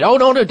into it and said, "Oh,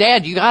 no,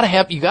 Dad, you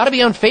gotta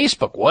be on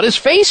Facebook." "What is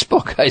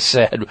Facebook?" I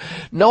said.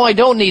 "No, I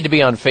don't need to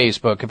be on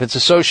Facebook. If it's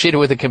associated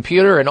with a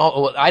computer and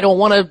all, I don't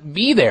want to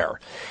be there."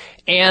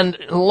 And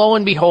lo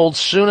and behold,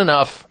 soon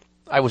enough,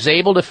 I was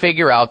able to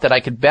figure out that I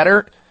could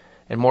better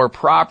and more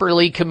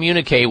properly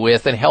communicate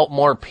with and help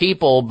more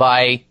people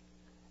by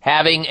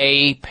having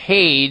a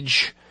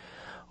page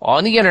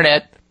on the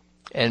internet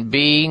and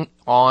being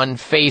on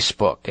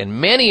Facebook.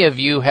 And many of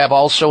you have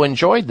also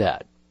enjoyed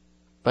that.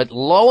 But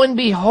lo and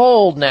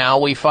behold, now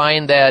we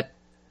find that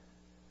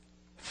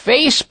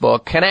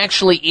Facebook can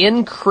actually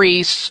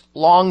increase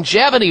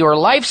longevity or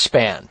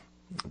lifespan.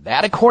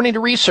 That according to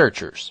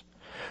researchers.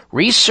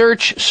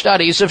 Research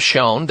studies have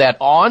shown that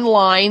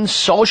online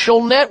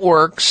social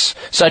networks,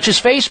 such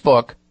as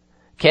Facebook,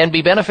 can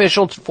be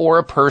beneficial for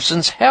a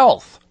person's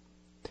health.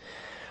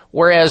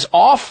 Whereas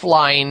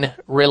offline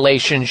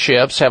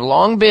relationships have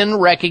long been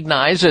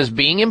recognized as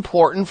being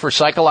important for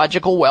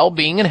psychological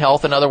well-being and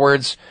health. In other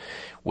words,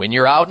 when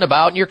you're out and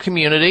about in your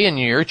community, in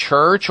your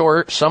church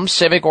or some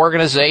civic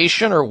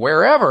organization or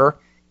wherever,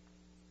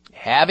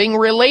 having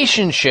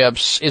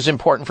relationships is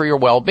important for your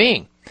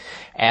well-being.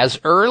 As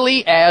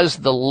early as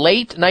the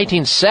late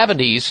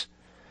 1970s,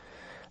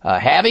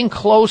 having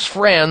close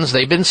friends,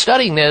 they've been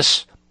studying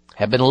this,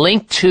 have been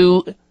linked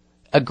to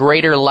a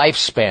greater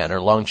lifespan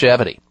or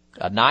longevity.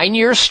 A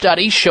 9-year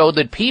study showed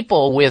that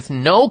people with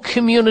no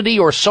community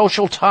or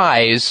social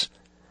ties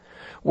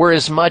were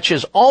as much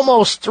as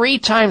almost 3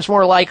 times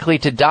more likely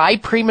to die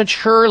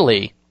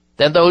prematurely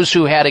than those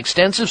who had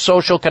extensive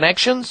social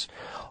connections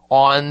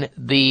on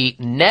the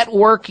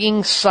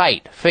networking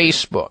site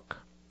Facebook.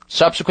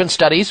 Subsequent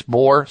studies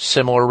bore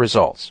similar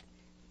results.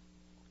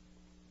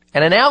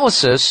 An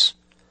analysis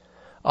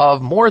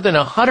of more than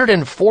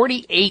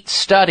 148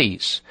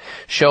 studies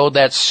showed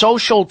that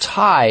social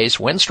ties,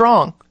 when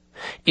strong,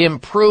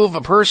 improve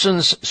a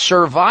person's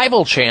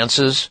survival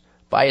chances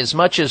by as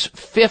much as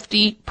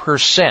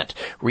 50%.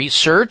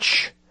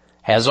 Research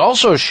has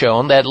also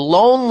shown that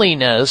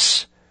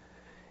loneliness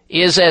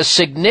is as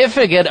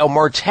significant a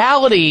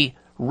mortality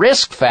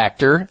risk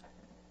factor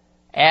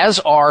as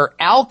are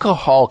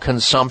alcohol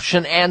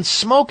consumption and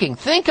smoking.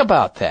 Think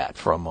about that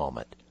for a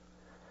moment.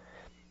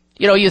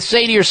 You know, you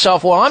say to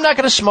yourself, well, I'm not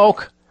going to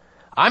smoke.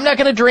 I'm not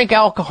going to drink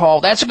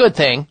alcohol. That's a good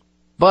thing.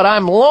 But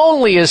I'm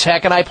lonely as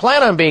heck, and I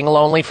plan on being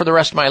lonely for the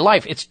rest of my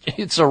life.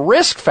 It's a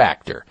risk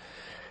factor.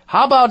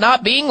 How about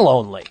not being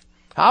lonely?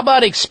 How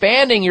about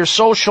expanding your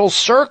social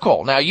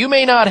circle? Now, you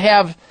may not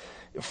have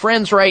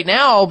friends right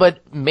now,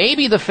 but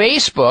maybe the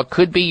Facebook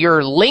could be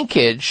your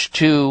linkage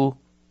to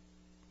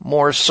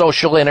more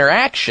social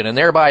interaction, and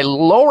thereby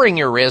lowering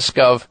your risk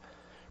of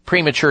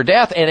premature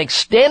death and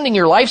extending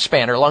your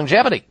lifespan or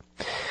longevity.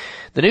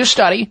 The new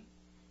study,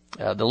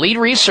 the lead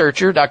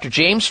researcher, Dr.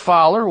 James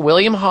Fowler,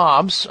 William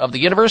Hobbs of the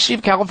University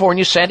of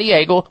California, San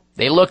Diego,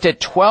 they looked at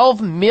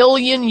 12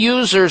 million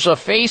users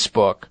of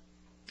Facebook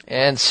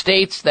and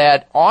states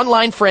that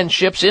online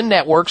friendships in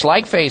networks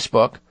like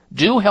Facebook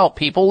do help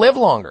people live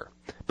longer,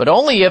 but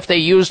only if they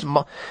use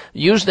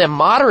them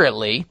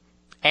moderately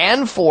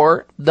and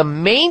for the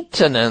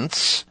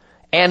maintenance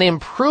and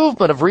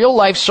improvement of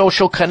real-life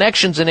social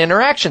connections and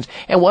interactions.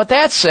 And what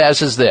that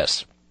says is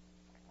this.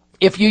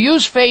 If you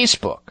use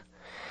Facebook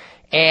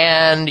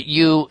and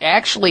you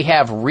actually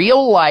have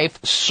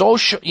real-life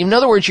social, in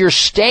other words, you're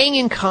staying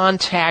in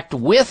contact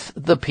with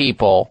the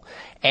people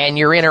and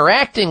you're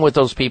interacting with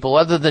those people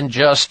other than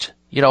just,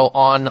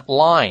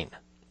 online.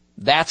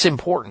 That's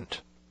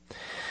important.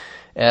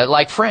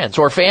 Like friends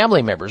or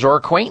family members or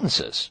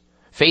acquaintances.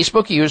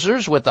 Facebook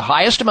users with the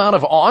highest amount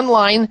of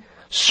online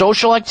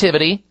social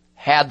activity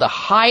had the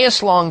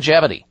highest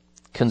longevity.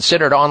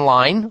 Considered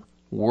online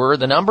were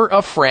the number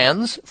of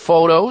friends,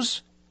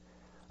 photos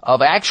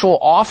of actual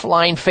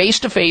offline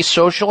face-to-face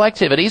social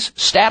activities,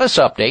 status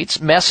updates,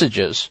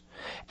 messages,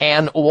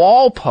 and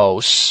wall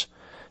posts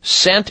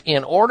sent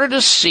in order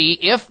to see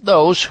if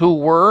those who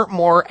were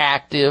more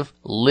active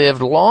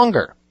lived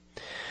longer.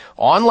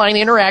 Online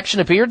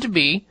interaction appeared to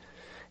be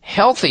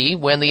healthy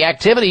when the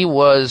activity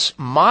was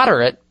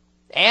moderate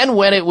and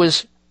when it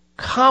was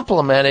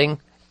complementing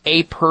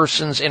a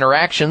person's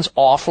interactions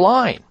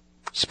offline.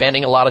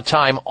 Spending a lot of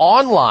time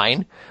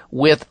online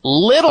with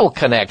little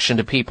connection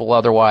to people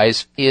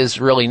otherwise is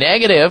really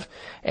negative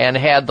and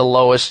had the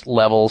lowest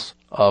levels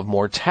of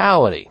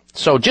mortality.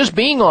 So just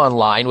being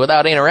online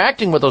without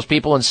interacting with those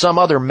people in some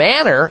other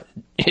manner,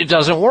 it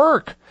doesn't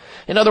work.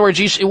 In other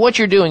words, what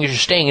you're doing is you're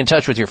staying in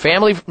touch with your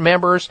family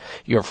members,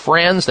 your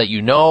friends that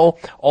you know,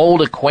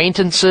 old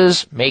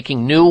acquaintances,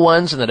 making new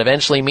ones, and then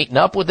eventually meeting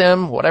up with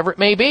them, whatever it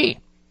may be.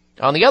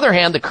 On the other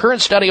hand, the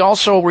current study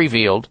also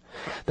revealed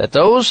that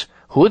those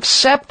who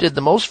accepted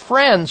the most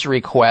friends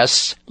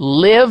requests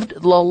lived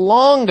the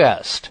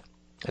longest.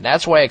 And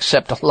that's why I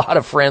accept a lot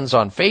of friends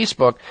on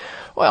Facebook.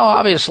 Well,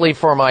 obviously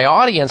for my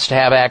audience to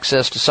have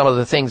access to some of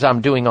the things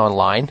I'm doing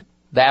online,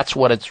 that's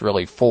what it's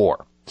really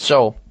for.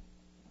 So,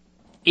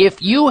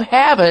 if you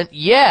haven't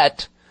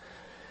yet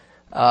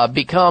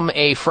become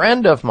a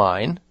friend of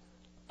mine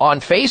on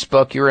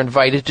Facebook, you're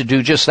invited to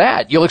do just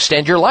that. You'll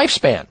extend your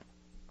lifespan.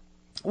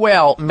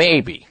 Well,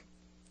 maybe.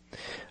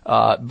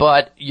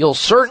 But you'll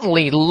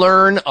certainly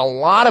learn a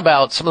lot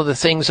about some of the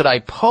things that I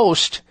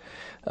post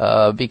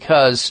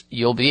because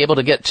you'll be able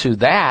to get to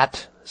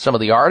that, some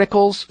of the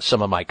articles,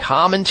 some of my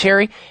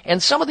commentary,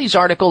 and some of these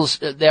articles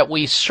that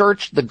we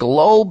searched the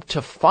globe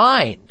to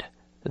find.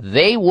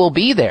 They will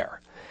be there.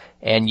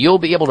 And you'll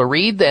be able to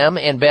read them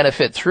and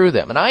benefit through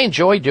them. And I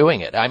enjoy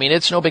doing it. I mean,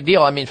 it's no big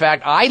deal. I mean, in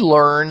fact, I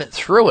learn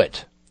through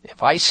it.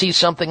 If I see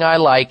something I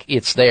like,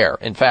 it's there.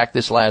 In fact,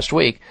 this last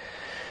week,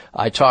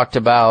 I talked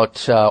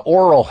about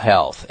oral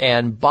health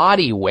and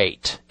body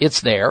weight.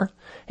 It's there.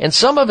 And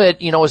some of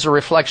it, is a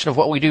reflection of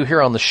what we do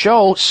here on the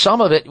show.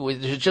 Some of it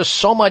is just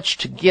so much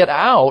to get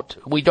out,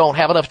 we don't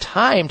have enough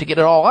time to get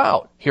it all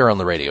out here on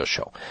the radio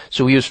show.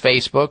 So we use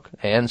Facebook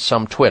and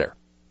some Twitter.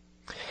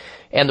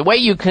 And the way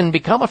you can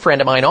become a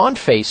friend of mine on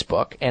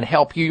Facebook and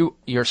help you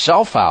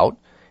yourself out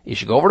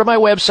is you go over to my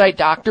website,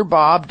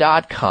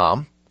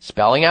 drbob.com,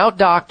 spelling out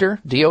doctor,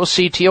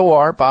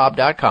 D-O-C-T-O-R,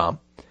 bob.com,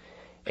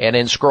 and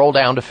then scroll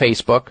down to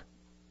Facebook,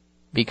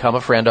 become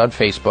a friend on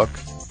Facebook,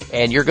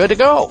 and you're good to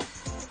go.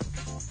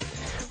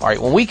 All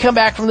right, when we come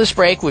back from this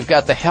break, we've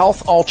got the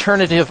health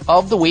alternative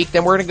of the week.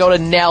 Then we're going to go to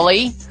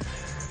Nellie.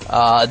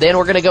 Then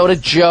we're going to go to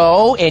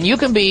Joe, and you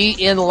can be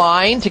in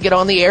line to get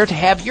on the air to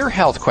have your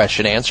health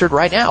question answered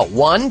right now.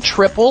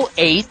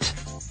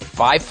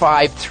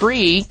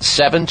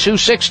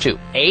 1-888-553-7262.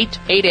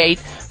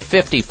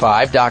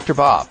 888-55 Dr.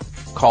 Bob.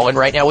 Call in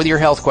right now with your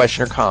health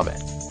question or comment.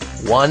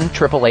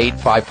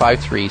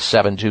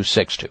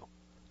 1-888-553-7262.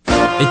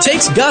 It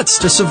takes guts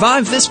to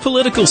survive this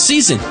political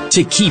season.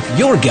 To keep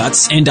your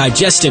guts and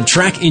digestive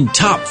tract in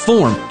top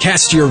form,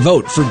 cast your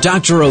vote for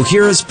Dr.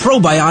 Ohhira's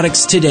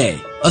Probiotics today.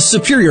 A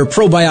superior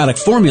probiotic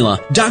formula,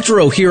 Dr.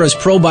 Ohhira's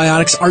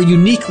probiotics are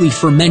uniquely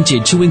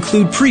fermented to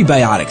include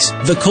prebiotics,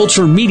 the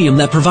culture medium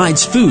that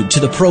provides food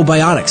to the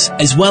probiotics,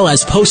 as well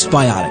as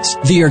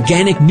postbiotics, the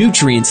organic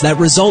nutrients that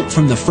result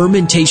from the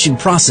fermentation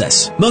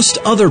process. Most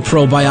other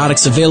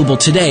probiotics available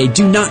today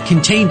do not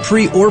contain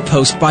pre- or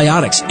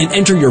postbiotics and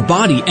enter your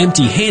body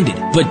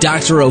empty-handed, but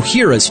Dr.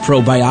 Ohhira's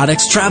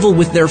probiotics travel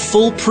with their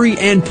full pre-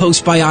 and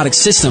postbiotic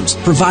systems,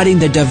 providing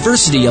the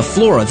diversity of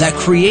flora that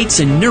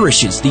creates and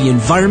nourishes the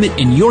environment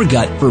in your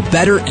gut for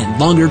better and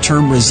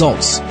longer-term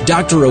results.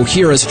 Dr.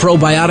 Ohhira's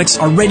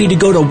probiotics are ready to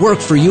go to work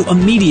for you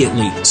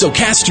immediately. So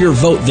cast your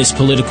vote this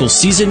political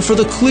season for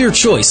the clear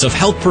choice of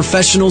health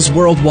professionals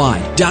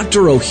worldwide.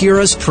 Dr.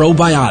 Ohhira's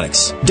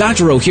Probiotics.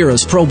 Dr.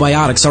 Ohhira's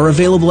probiotics are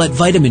available at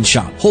Vitamin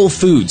Shop, Whole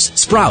Foods,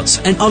 Sprouts,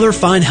 and other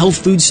fine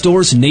health food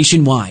stores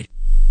nationwide.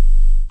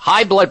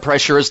 High blood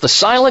pressure is the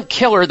silent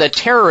killer that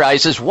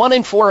terrorizes 1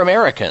 in 4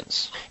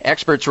 Americans.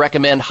 Experts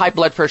recommend high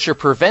blood pressure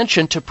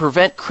prevention to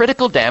prevent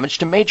critical damage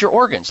to major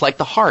organs like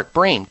the heart,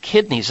 brain,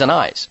 kidneys, and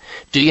eyes.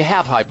 Do you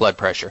have high blood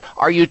pressure?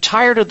 Are you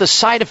tired of the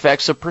side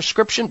effects of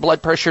prescription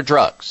blood pressure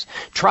drugs?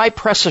 Try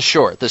Press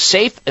Assure, the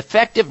safe,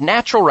 effective,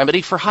 natural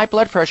remedy for high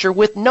blood pressure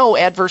with no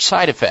adverse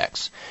side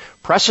effects.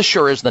 Press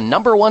Assure is the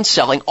 #1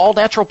 selling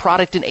all-natural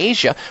product in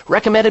Asia,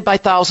 recommended by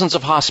thousands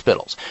of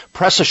hospitals.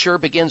 Press Assure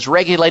begins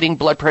regulating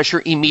blood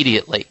pressure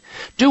immediately.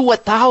 Do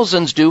what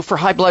thousands do for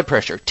high blood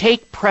pressure.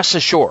 Take Press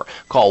Assure.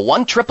 Call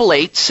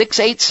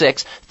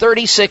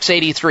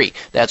 1-888-686-3683.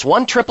 That's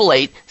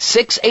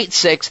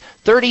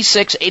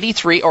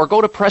 1-888-686-3683, or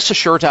go to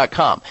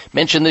PressAssure.com.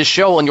 Mention this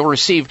show and you'll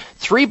receive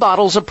 3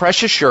 bottles of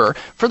Press Assure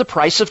for the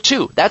price of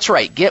 2. That's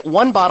right. Get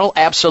 1 bottle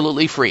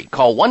absolutely free.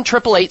 Call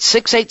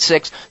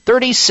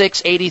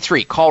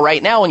 1-888-686-3683. Call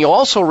right now and you'll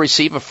also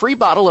receive a free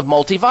bottle of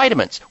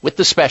multivitamins with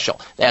the special.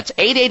 That's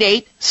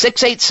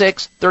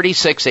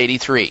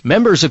 888-686-3683.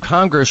 Members of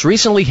Congress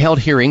recently held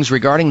hearings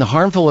regarding the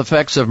harmful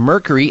effects of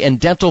mercury in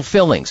dental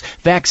fillings,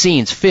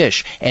 vaccines,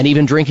 fish, and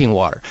even drinking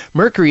water.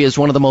 Mercury is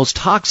one of the most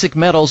toxic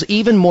metals,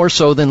 even more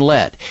so than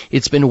lead.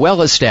 It's been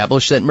well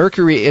established that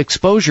mercury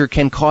exposure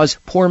can cause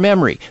poor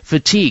memory,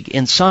 fatigue,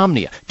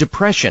 insomnia,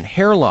 depression,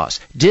 hair loss,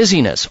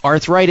 dizziness,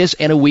 arthritis,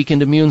 and a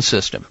weakened immune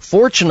system.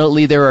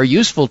 Fortunately, there are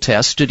useful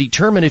tests to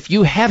determine if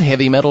you have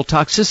heavy metal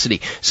toxicity,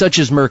 such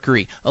as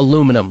mercury,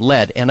 aluminum,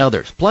 lead, and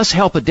others. Plus,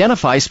 help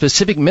identify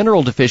specific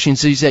mineral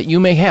deficiencies that you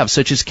may have,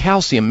 such as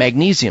calcium,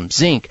 magnesium,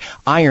 zinc,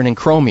 iron, and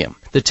chromium.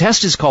 The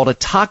test is called a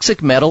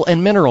toxic metal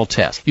and mineral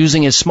test.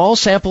 Using a small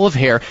sample of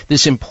hair,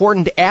 this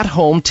important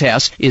at-home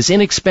test is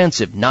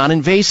inexpensive,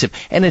 non-invasive,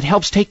 and it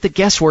helps take the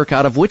guesswork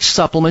out of which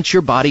supplements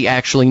your body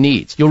actually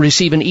needs. You'll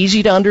receive an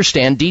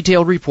easy-to-understand,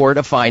 detailed report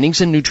of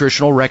findings and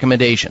nutritional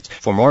recommendations.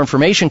 For more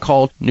information,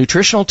 call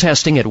Nutritional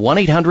Testing at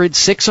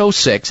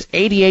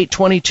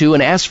 1-800-606-8822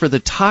 and ask for the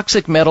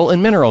toxic metal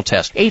and mineral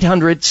test.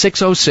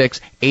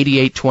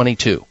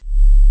 800-606-8822.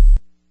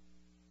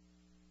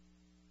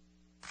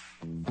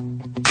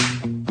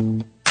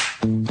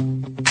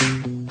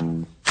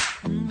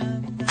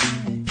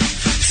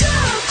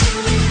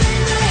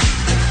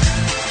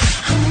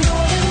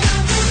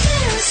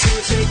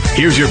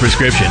 Here's your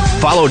prescription.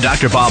 Follow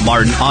Dr. Bob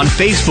Martin on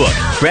Facebook.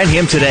 Friend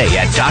him today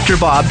at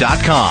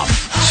drbob.com.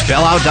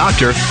 Spell out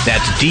doctor,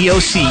 that's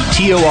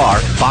D-O-C-T-O-R,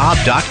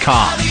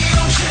 bob.com.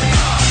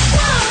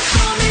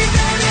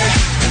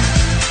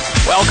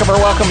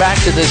 Welcome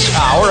back to this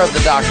hour of the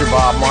Dr.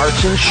 Bob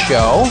Martin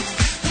Show.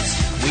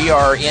 We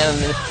are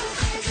in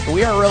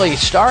We are really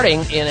starting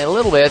in a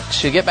little bit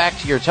to get back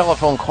to your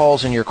telephone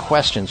calls and your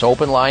questions.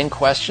 Open line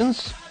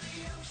questions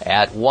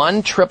at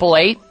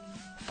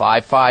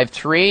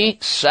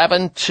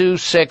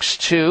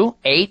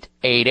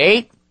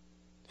 1-888-553-7262,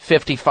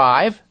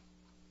 888-55.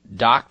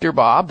 Dr.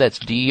 Bob, that's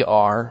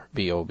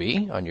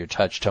D-R-B-O-B, on your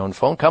touch-tone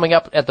phone. Coming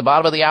up at the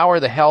bottom of the hour,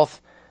 the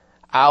health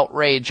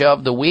outrage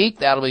of the week.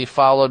 That'll be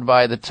followed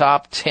by the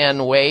top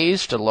 10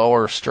 ways to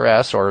lower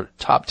stress, or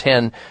top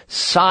 10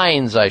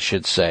 signs, I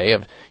should say,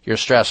 of your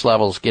stress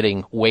levels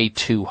getting way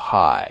too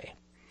high.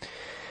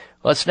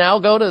 Let's now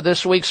go to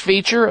this week's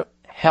feature,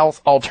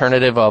 Health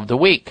Alternative of the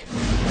Week.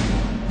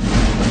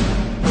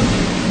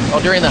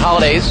 Well, during the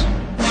holidays,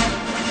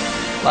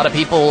 a lot of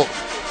people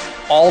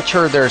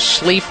alter their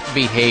sleep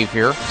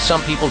behavior.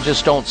 Some people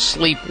just don't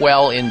sleep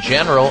well in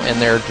general,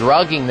 and they're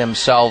drugging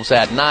themselves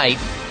at night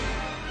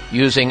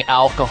using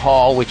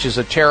alcohol, which is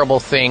a terrible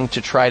thing to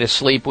try to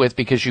sleep with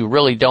because you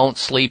really don't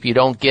sleep. You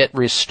don't get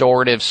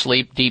restorative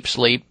sleep, deep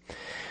sleep.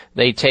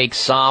 They take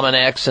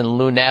Sominex and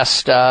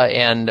Lunesta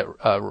and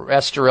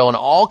Restoril and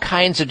all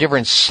kinds of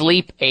different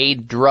sleep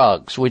aid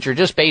drugs, which are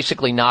just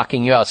basically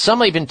knocking you out.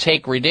 Some even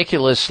take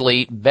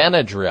ridiculously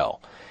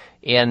Benadryl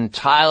and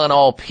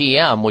Tylenol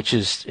PM, which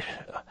is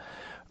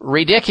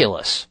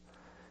ridiculous.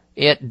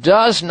 It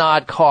does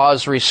not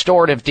cause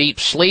restorative deep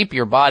sleep.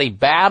 Your body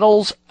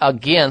battles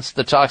against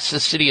the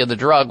toxicity of the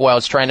drug while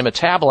it's trying to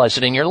metabolize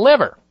it in your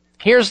liver.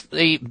 Here's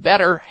the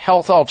better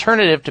health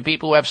alternative to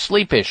people who have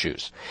sleep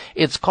issues.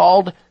 It's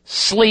called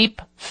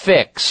Sleep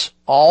Fix,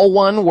 all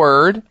one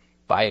word,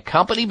 by a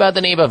company by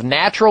the name of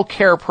Natural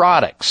Care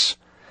Products.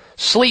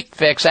 Sleep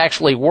Fix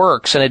actually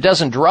works, and it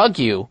doesn't drug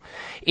you.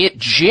 It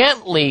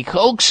gently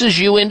coaxes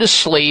you into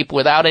sleep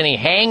without any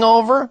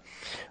hangover.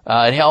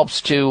 It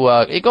helps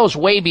to, it goes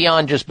way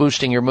beyond just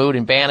boosting your mood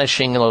and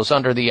banishing those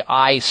under the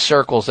eye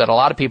circles that a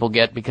lot of people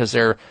get because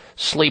they're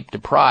sleep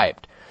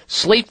deprived.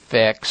 Sleep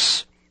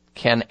Fix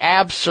can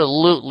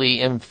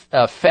absolutely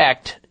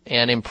affect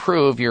and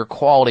improve your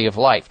quality of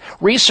life.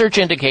 Research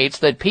indicates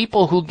that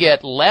people who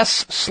get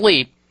less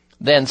sleep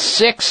than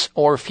 6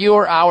 or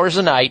fewer hours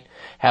a night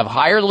have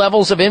higher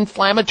levels of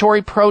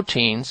inflammatory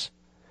proteins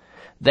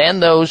than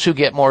those who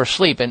get more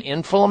sleep. And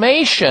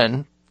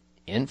inflammation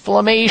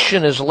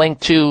is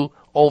linked to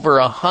over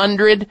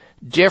 100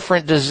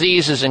 different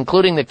diseases,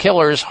 including the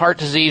killers: heart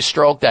disease,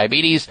 stroke,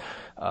 diabetes,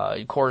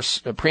 of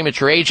course,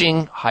 premature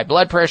aging, high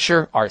blood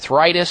pressure,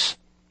 arthritis.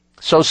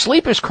 So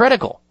sleep is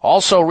critical.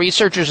 Also,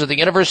 researchers at the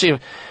University of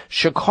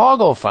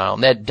Chicago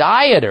found that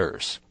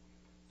dieters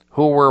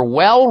who were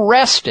well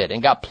rested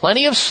and got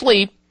plenty of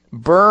sleep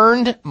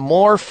burned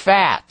more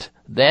fat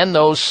than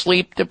those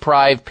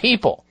sleep-deprived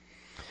people.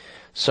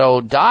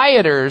 So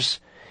dieters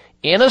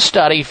in a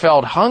study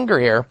felt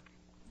hungrier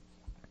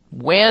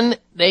when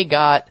they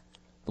got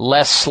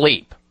less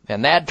sleep,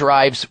 and that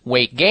drives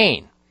weight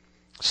gain.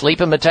 Sleep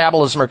and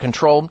metabolism are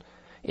controlled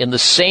in the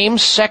same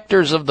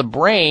sectors of the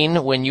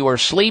brain. When you are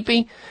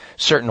sleepy,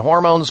 certain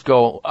hormones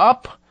go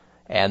up,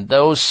 and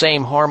those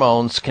same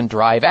hormones can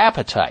drive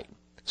appetite.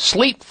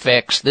 Sleep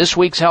Fix, this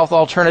week's health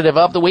alternative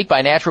of the week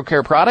by Natural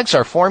Care Products,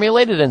 are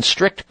formulated in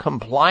strict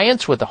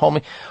compliance with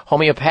the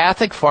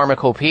homeopathic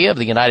pharmacopoeia of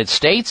the United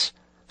States.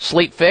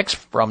 Sleep Fix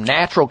from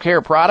Natural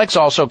Care Products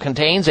also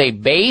contains a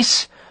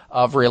base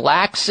of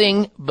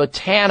relaxing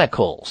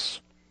botanicals.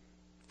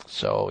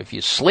 So if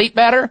you sleep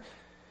better,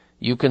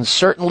 you can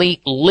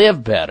certainly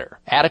live better.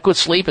 Adequate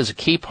sleep is a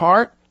key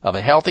part of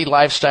a healthy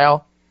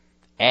lifestyle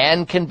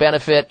and can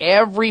benefit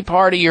every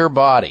part of your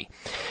body.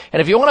 And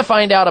if you want to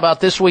find out about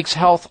this week's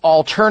health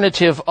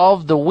alternative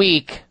of the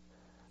week,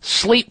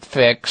 Sleep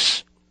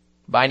Fix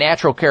by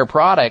Natural Care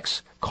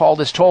Products, call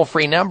this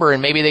toll-free number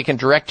and maybe they can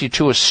direct you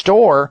to a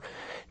store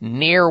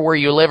near where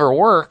you live or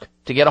work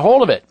to get a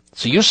hold of it.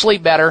 So you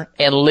sleep better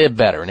and live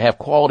better and have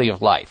quality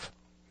of life.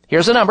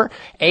 Here's the number,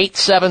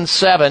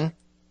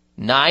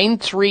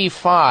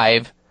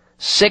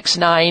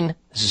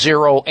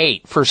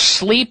 877-935-6908 for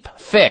Sleep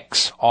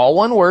Fix. All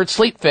one word,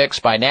 Sleep Fix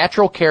by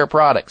Natural Care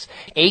Products.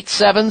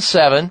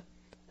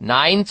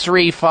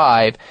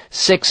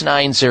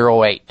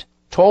 877-935-6908.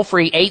 Toll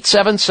free,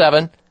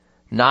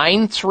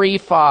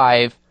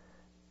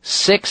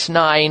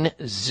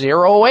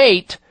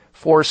 877-935-6908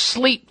 for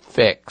Sleep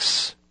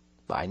Fix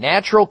by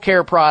Natural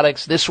Care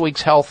Products, this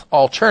week's health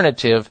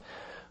alternative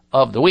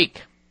of the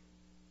week.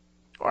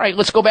 All right,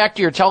 let's go back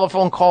to your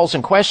telephone calls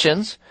and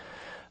questions.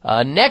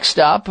 Next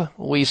up,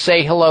 we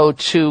say hello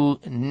to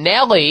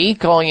Nellie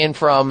calling in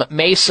from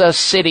Mesa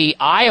City,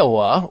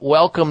 Iowa.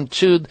 Welcome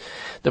to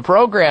the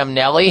program,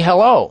 Nellie.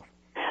 Hello.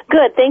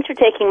 Good. Thanks for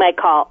taking my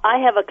call. I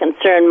have a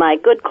concern. My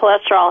good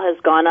cholesterol has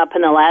gone up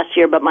in the last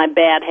year, but my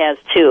bad has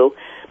too.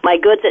 My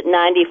good's at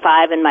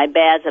 95 and my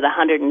bad's at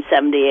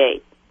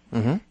 178.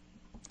 Mm-hmm.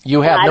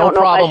 You have no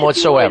problem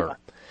whatsoever.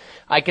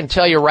 I can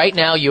tell you right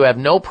now, you have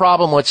no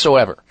problem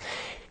whatsoever.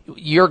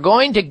 You're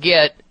going to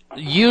get,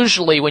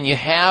 usually when you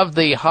have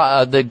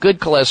the good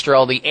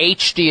cholesterol, the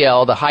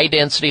HDL, the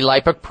high-density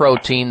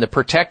lipoprotein, the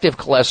protective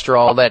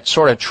cholesterol that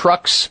sort of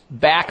trucks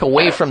back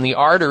away from the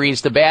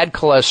arteries, the bad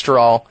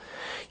cholesterol,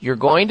 you're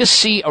going to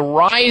see a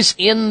rise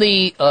in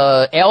the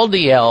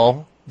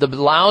LDL, the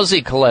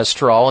lousy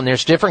cholesterol, and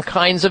there's different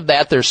kinds of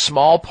that. There's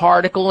small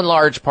particle and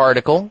large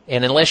particle,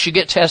 and unless you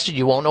get tested,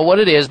 you won't know what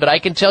it is, but I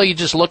can tell you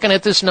just looking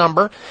at this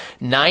number,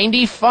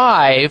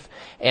 95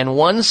 and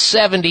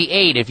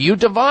 178, if you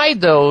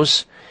divide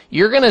those,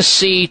 you're going to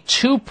see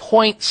 2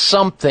 point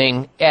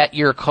something at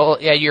your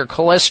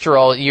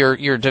cholesterol,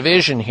 your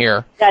division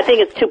here. I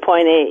think it's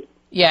 2.8.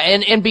 Yeah,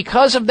 and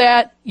because of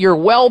that, you're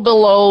well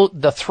below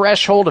the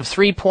threshold of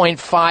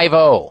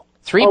 3.50.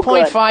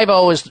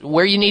 3.50 is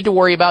where you need to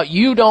worry about.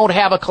 You don't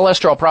have a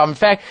cholesterol problem. In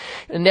fact,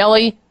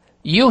 Nellie,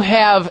 you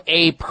have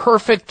a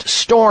perfect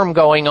storm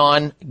going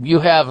on. You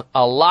have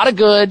a lot of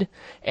good,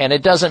 and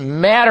it doesn't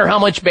matter how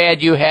much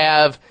bad you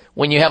have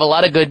when you have a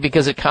lot of good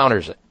because it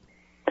counters it.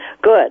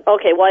 Good.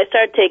 Okay. Well, I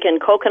started taking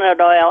coconut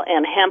oil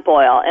and hemp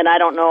oil, and I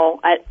don't know.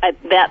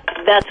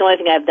 That's the only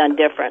thing I've done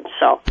different.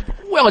 So.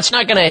 Well, it's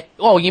not going to.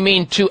 Oh, you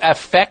mean to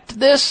affect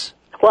this?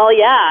 Well,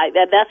 yeah.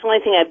 That's the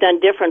only thing I've done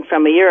different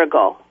from a year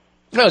ago.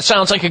 No, it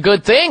sounds like a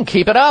good thing.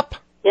 Keep it up.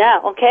 Yeah.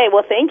 Okay.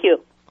 Well, thank you.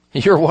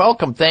 You're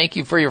welcome. Thank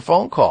you for your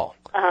phone call.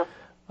 Uh-huh.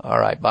 All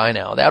right. Bye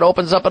now. That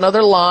opens up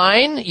another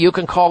line. You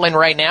can call in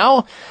right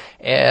now.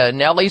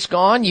 Nellie's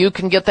gone. You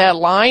can get that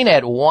line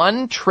at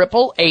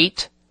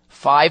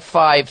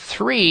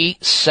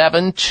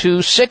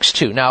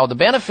 1-888-553-7262. Now, the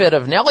benefit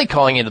of Nellie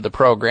calling into the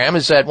program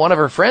is that one of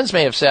her friends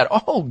may have said,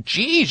 oh,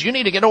 geez, you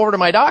need to get over to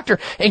my doctor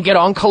and get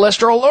on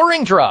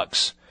cholesterol-lowering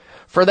drugs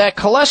for that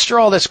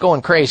cholesterol that's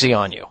going crazy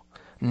on you.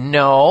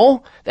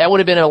 No, that would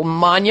have been a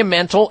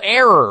monumental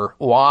error.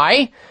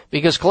 Why?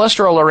 Because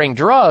cholesterol-lowering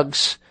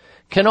drugs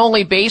can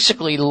only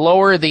basically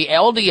lower the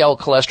LDL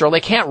cholesterol. They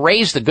can't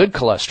raise the good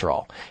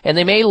cholesterol. And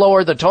they may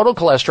lower the total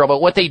cholesterol,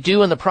 but what they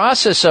do in the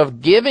process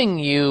of giving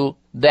you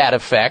that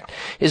effect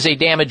is they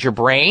damage your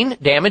brain,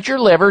 damage your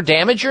liver,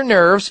 damage your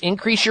nerves,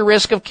 increase your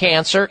risk of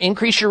cancer,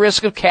 increase your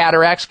risk of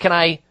cataracts.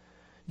 Do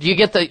you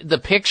get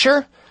the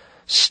picture?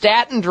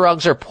 Statin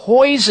drugs are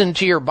poison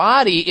to your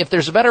body. If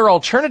there's a better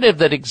alternative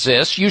that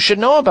exists, you should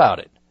know about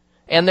it.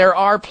 And there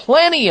are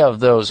plenty of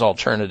those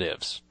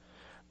alternatives.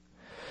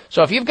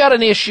 So if you've got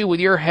an issue with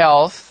your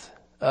health,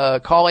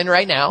 call in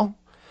right now.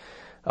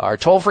 Our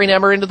toll-free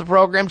number into the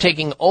program,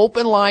 taking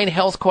open line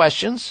health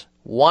questions,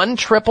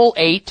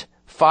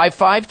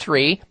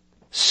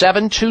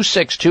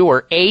 1-888-553-7262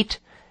 or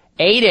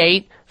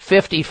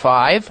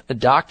 888-55,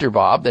 Dr.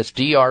 Bob, that's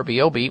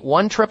D-R-B-O-B,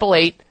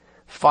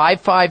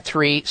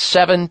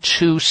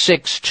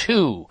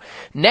 1-888-553-7262.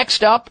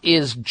 Next up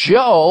is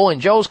Joe, and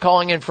Joe's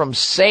calling in from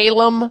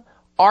Salem,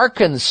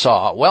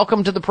 Arkansas.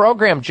 Welcome to the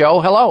program,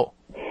 Joe. Hello.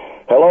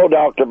 Hello,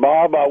 Dr.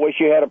 Bob. I wish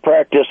you had a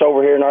practice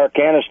over here in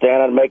Arkansas.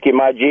 I'd make you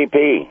my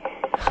GP.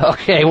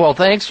 Okay, well,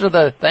 thanks for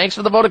the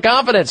vote of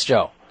confidence,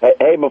 Joe.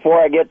 Hey, before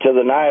I get to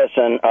the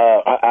niacin,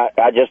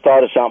 I just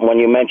thought of something when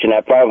you mentioned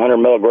that 500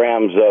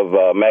 milligrams of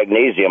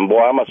magnesium. Boy,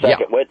 I'm a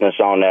second witness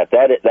on that.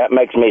 That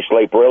makes me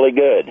sleep really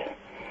good.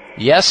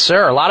 Yes,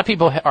 sir. A lot of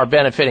people are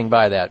benefiting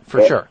by that,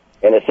 for sure.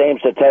 And it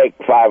seems to take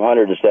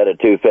 500 instead of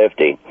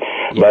 250.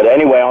 Yeah. But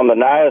anyway, on the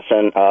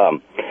niacin,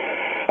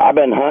 I've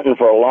been hunting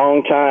for a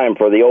long time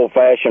for the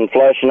old-fashioned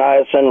flush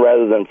niacin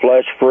rather than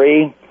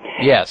flush-free.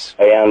 Yes.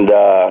 And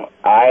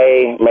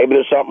maybe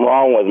there's something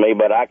wrong with me,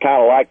 but I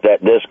kind of like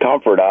that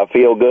discomfort. I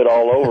feel good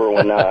all over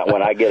when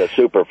I get a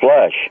super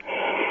flush.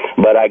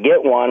 But I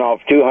get one off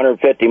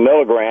 250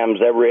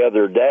 milligrams every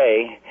other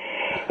day.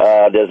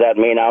 Does that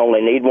mean I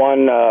only need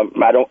one?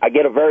 I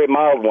get a very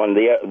mild one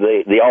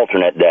the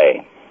alternate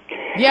day.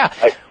 Yeah,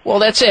 well,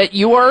 that's it.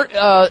 You are,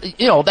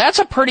 that's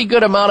a pretty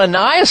good amount of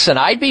niacin.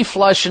 I'd be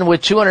flushing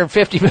with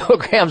 250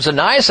 milligrams of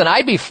niacin.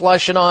 I'd be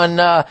flushing on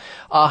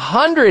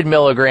 100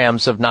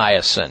 milligrams of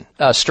niacin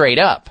straight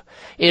up.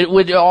 It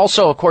would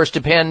also, of course,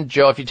 depend,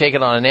 Joe, if you take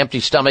it on an empty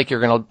stomach, you're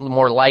going to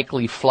more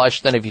likely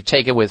flush than if you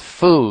take it with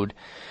food.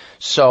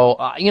 So,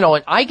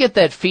 I get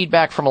that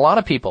feedback from a lot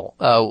of people.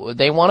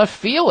 They want to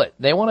feel it.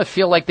 They want to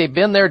feel like they've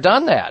been there,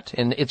 done that.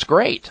 And it's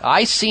great.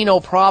 I see no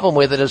problem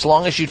with it as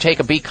long as you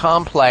take a B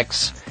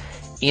complex,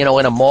 in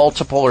a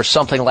multiple or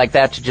something like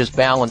that to just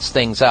balance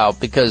things out,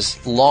 because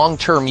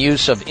long-term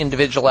use of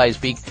individualized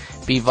B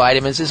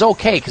vitamins is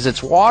okay because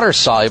it's water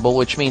soluble,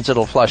 which means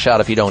it'll flush out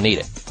if you don't need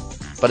it.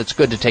 But it's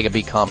good to take a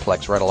B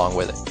complex right along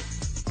with it.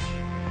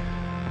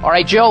 All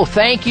right, Joe,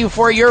 thank you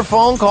for your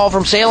phone call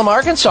from Salem,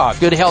 Arkansas.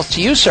 Good health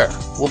to you, sir.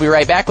 We'll be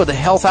right back with the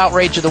Health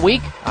Outrage of the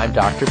Week. I'm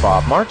Dr.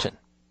 Bob Martin.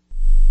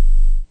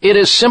 It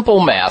is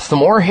simple math. The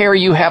more hair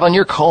you have on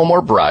your comb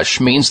or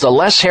brush means the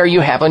less hair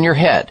you have on your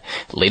head.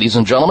 Ladies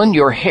and gentlemen,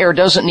 your hair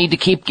doesn't need to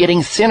keep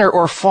getting thinner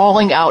or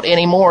falling out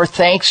anymore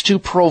thanks to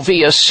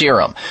Provia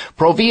Serum.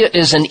 Provia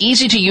is an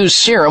easy-to-use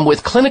serum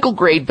with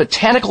clinical-grade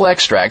botanical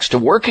extracts to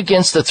work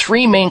against the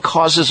three main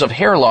causes of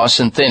hair loss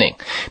and thinning.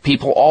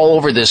 People all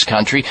over this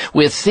country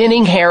with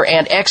thinning hair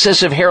and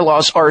excessive hair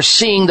loss are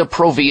seeing the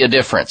Provia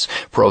difference.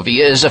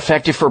 Provia is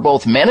effective for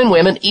both men and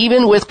women,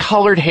 even with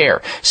colored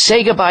hair.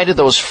 Say goodbye to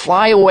those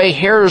flyaway away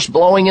hairs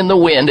blowing in the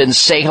wind and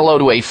say hello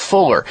to a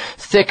fuller,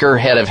 thicker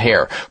head of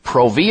hair.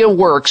 Provia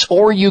works,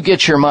 or you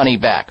get your money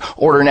back.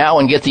 Order now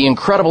and get the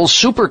incredible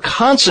super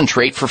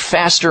concentrate for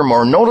faster,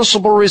 more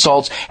noticeable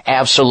results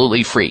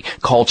absolutely free.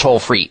 Call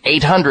toll-free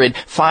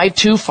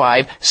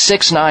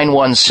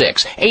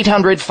 800-525-6916.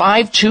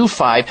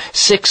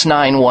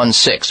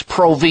 800-525-6916.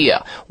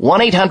 Provia.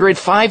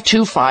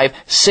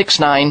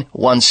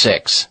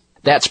 1-800-525-6916.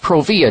 That's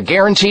Provia,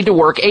 guaranteed to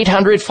work,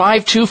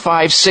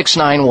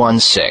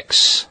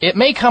 800-525-6916. It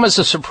may come as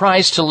a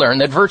surprise to learn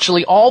that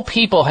virtually all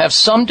people have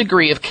some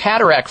degree of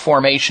cataract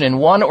formation in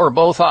one or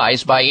both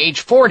eyes by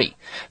age 40.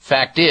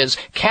 Fact is,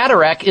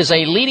 cataract is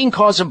a leading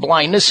cause of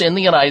blindness in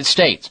the United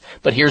States.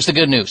 But here's the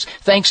good news.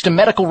 Thanks to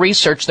medical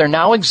research, there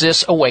now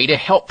exists a way to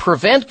help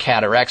prevent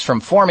cataracts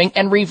from forming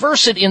and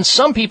reverse it in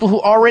some people who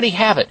already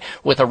have it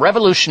with a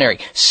revolutionary,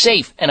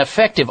 safe, and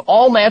effective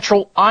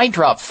all-natural eye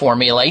drop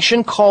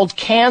formulation called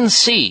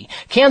Can-C.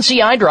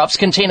 Can-C eye drops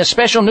contain a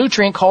special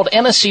nutrient called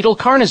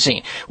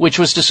N-acetylcarnosine, which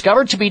was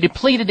discovered to be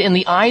depleted in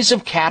the eyes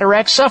of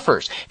cataract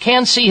sufferers.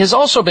 Can-C has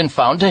also been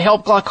found to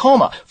help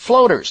glaucoma,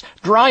 floaters,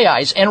 dry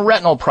eyes, and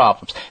retinal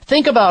problems.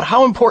 Think about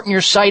how important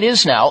your sight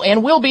is now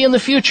and will be in the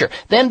future.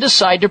 Then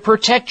decide to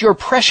protect your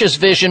precious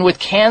vision with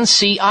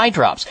Can-C eye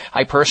drops.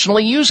 I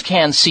personally use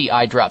Can-C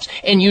eye drops,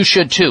 and you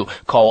should too.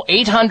 Call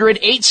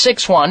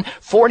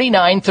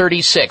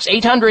 800-861-4936.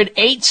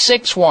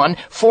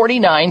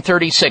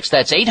 800-861-4936.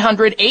 That's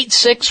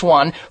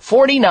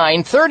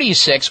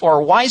 800-861-4936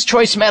 or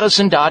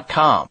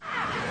wisechoicemedicine.com.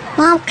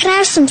 Mom, can I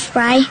have some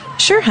spray?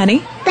 Sure,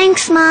 honey.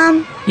 Thanks,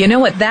 Mom. You know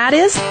what that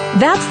is?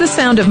 That's the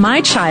sound of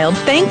my child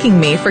thanking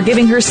me for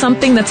giving her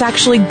something that's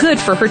actually good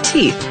for her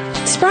teeth.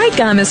 Spry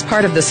Gum is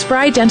part of the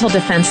Spry Dental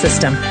Defense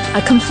System,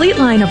 a complete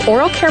line of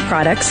oral care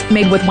products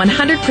made with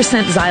 100%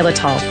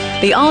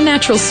 xylitol, the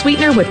all-natural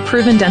sweetener with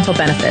proven dental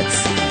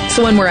benefits.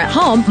 So when we're at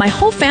home, my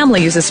whole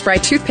family uses Spry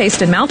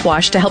toothpaste and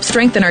mouthwash to help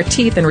strengthen our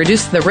teeth and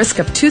reduce the risk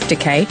of tooth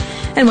decay.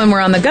 And when we're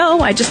on the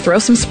go, I just throw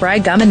some Spry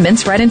Gum and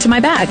mints right into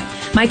my bag.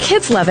 My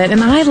kids love it,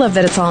 and I love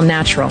that it's all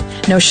natural.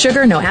 No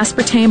sugar, no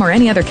aspartame, or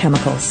any other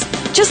chemicals.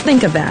 Just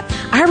think of that.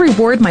 I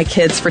reward my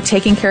kids for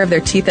taking care of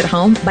their teeth at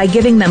home by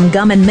giving them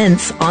gum and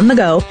mints on the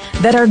go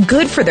that are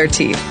good for their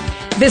teeth.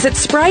 Visit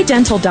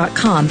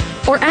sprydental.com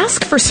or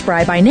ask for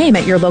Spry by name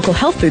at your local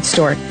health food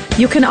store.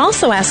 You can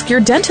also ask your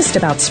dentist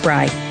about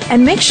Spry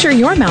and make sure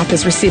your mouth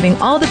is receiving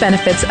all the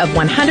benefits of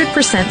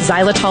 100%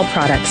 xylitol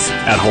products.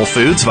 At Whole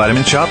Foods,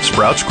 Vitamin Shoppe,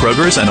 Sprouts,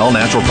 Kroger's, and all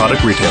natural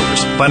product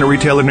retailers. Find a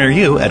retailer near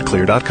you at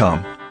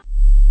clear.com.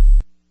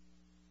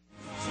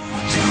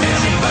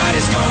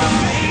 Everybody's gonna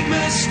make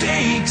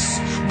mistakes,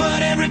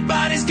 but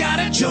everybody's got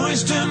a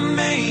choice to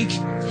make.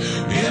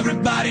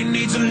 Everybody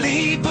needs a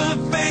leap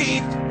of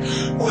faith.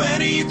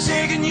 When are you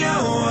taking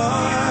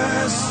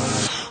yours?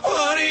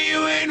 What are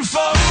you waiting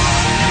for?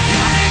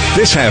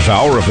 This half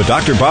hour of the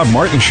Dr. Bob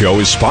Martin Show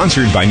is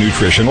sponsored by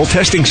Nutritional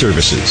Testing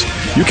Services.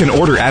 You can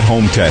order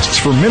at-home tests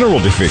for mineral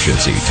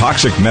deficiency,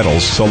 toxic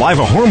metals,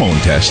 saliva hormone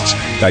tests,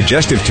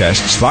 digestive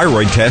tests,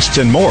 thyroid tests,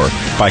 and more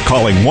by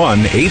calling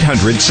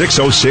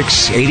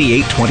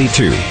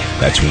 1-800-606-8822.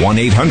 That's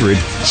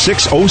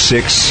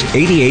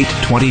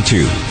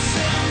 1-800-606-8822.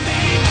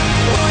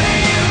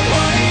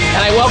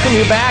 And I welcome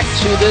you back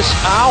to this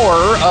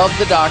hour of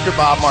the Dr.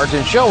 Bob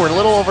Martin Show. We're a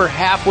little over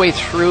halfway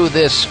through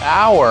this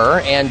hour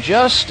and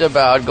just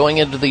about going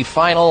into the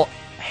final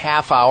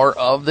half hour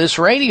of this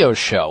radio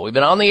show. We've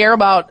been on the air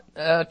about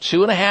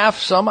 2.5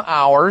 some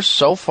hours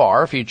so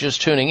far. If you're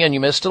just tuning in, you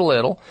missed a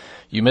little.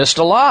 You missed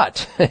a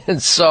lot. And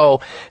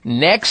so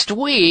next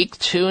week,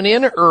 tune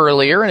in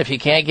earlier. And if you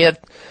can't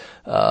get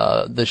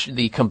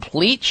the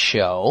complete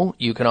show,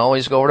 you can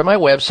always go over to my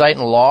website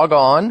and log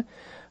on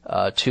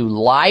to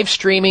live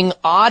streaming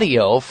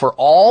audio for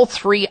all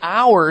 3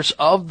 hours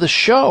of the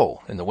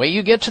show. And the way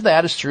you get to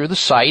that is through the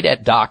site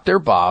at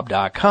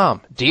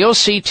drbob.com.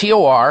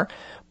 DOCTOR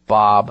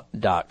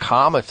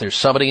Bob.com. If there's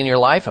somebody in your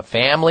life, a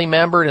family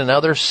member in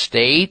another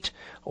state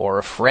or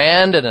a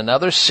friend in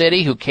another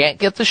city who can't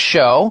get the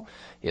show,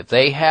 if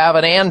they have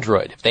an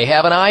Android, if they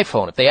have an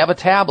iPhone, if they have a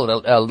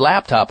tablet, a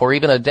laptop, or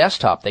even a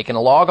desktop, they can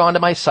log on to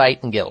my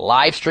site and get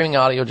live streaming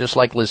audio just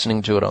like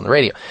listening to it on the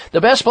radio. The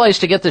best place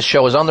to get this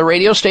show is on the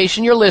radio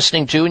station you're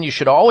listening to, and you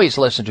should always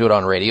listen to it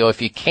on radio if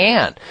you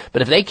can.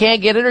 But if they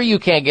can't get it or you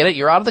can't get it,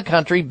 you're out of the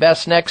country,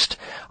 best next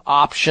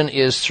option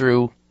is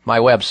through my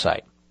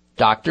website,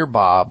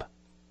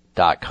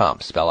 drbob.com.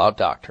 Spell out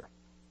doctor.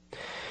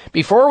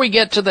 Before we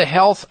get to the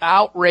health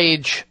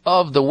outrage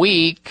of the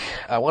week,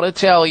 I want to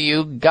tell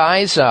you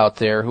guys out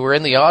there who are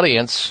in the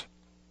audience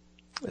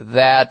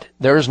that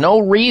there's no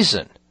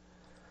reason,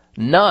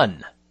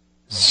 none,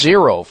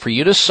 zero, for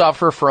you to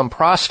suffer from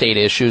prostate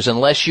issues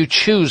unless you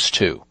choose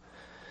to.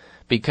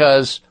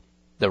 Because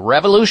the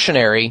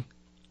revolutionary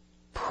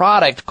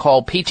product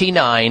called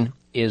PT9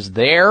 is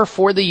there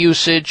for the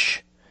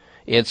usage.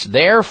 It's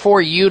there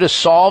for you to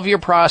solve your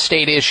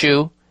prostate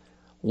issue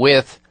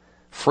with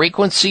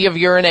frequency of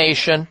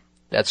urination,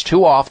 that's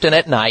too often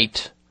at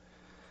night.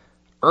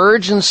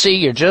 Urgency,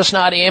 you're just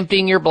not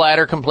emptying your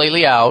bladder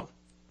completely out.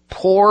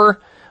 Poor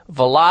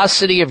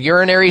velocity of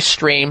urinary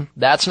stream,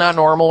 that's not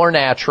normal or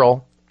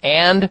natural,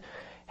 and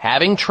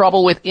having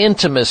trouble with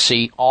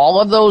intimacy, all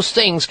of those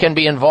things can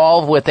be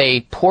involved with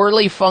a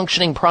poorly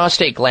functioning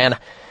prostate gland.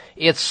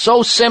 It's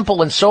so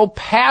simple and so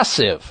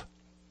passive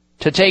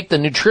to take the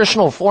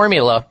nutritional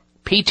formula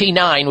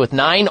PT9 with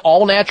 9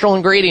 all-natural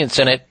ingredients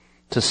in it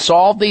to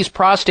solve these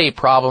prostate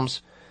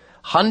problems.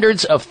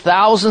 Hundreds of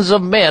thousands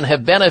of men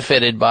have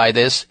benefited by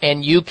this,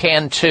 and you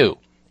can too.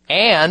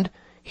 And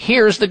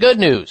here's the good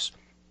news.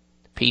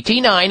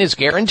 PT9 is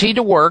guaranteed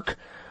to work,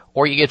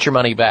 or you get your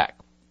money back.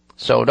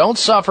 So don't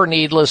suffer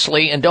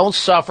needlessly, and don't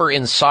suffer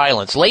in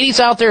silence. Ladies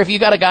out there, if you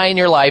got a guy in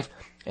your life,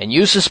 and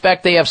you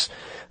suspect they have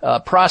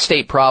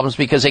prostate problems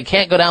because they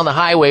can't go down the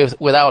highway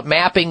without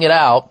mapping it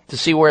out to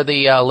see where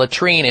the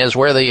latrine is,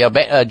 where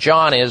the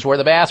john is, where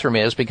the bathroom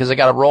is, because they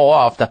got to roll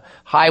off the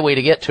highway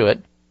to get to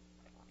it,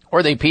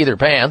 or they pee their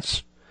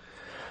pants,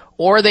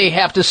 or they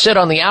have to sit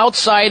on the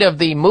outside of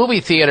the movie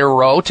theater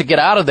row to get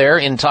out of there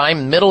in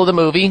time, middle of the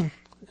movie,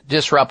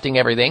 disrupting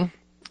everything.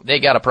 They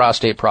got a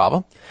prostate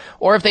problem.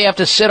 Or if they have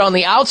to sit on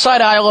the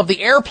outside aisle of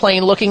the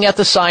airplane looking at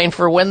the sign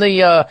for when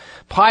the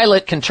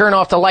pilot can turn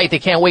off the light, they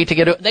can't wait to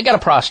get it. They got a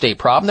prostate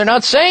problem. They're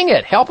not saying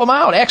it. Help them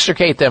out.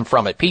 Extricate them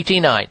from it.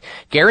 PT9.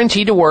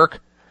 Guaranteed to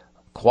work.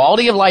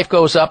 Quality of life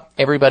goes up.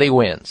 Everybody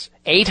wins.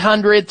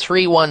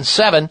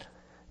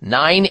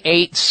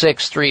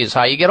 800-317-9863 is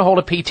how you get a hold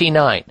of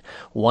PT9.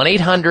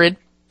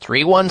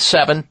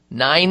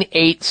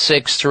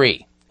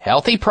 1-800-317-9863.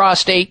 Healthy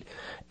prostate,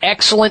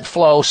 excellent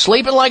flow,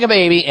 sleeping like a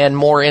baby, and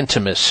more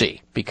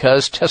intimacy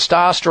because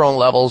testosterone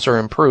levels are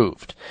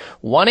improved.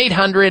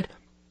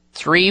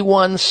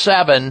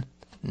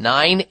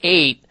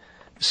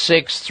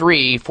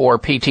 1-800-317-9863 for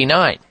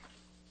PT9.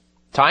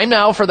 Time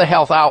now for the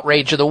health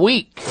outrage of the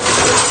week.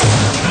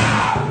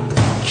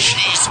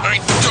 Jeez, I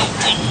don't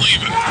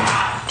believe it.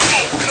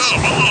 Oh,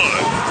 come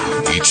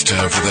on. It's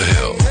time for the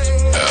health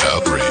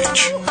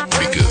outrage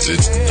because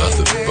it's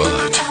nothing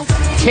but.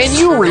 Can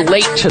you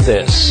relate to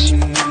this?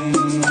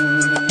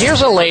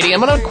 Here's a lady,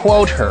 I'm going to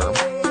quote her.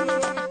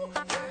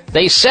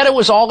 They said it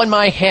was all in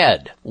my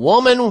head.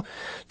 Woman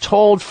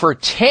told for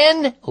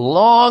 10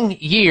 long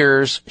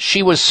years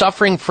she was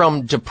suffering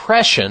from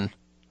depression,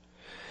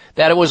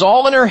 that it was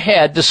all in her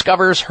head,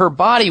 discovers her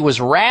body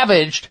was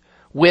ravaged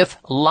with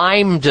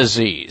Lyme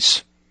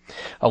disease.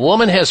 A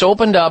woman has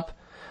opened up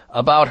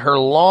about her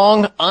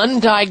long,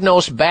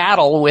 undiagnosed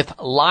battle with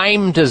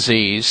Lyme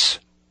disease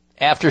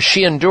after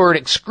she endured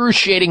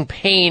excruciating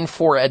pain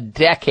for a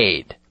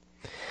decade.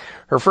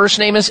 Her first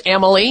name is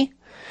Emily.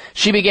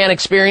 She began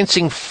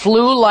experiencing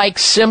flu-like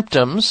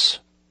symptoms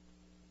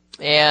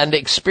and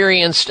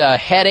experienced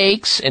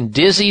headaches and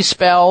dizzy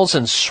spells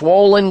and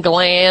swollen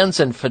glands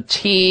and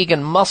fatigue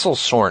and muscle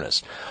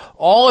soreness,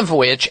 all of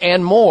which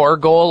and more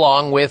go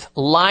along with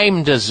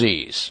Lyme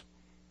disease.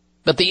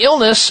 But the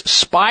illness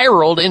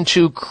spiraled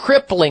into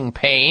crippling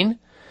pain,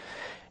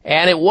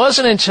 and it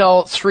wasn't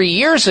until 3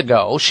 years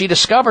ago she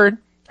discovered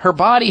her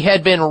body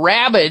had been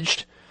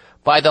ravaged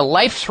by the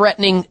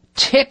life-threatening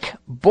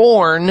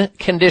tick-borne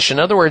condition.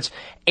 In other words,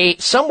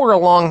 somewhere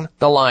along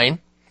the line,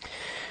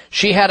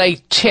 she had a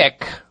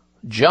tick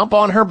jump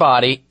on her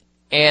body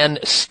and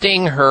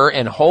sting her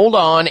and hold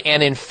on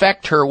and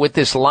infect her with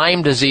this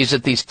Lyme disease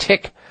that these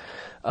tick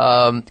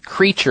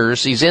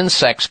creatures, these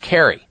insects,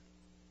 carry.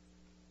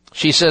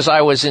 She says,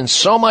 I was in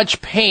so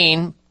much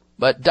pain,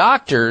 but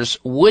doctors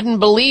wouldn't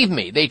believe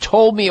me. They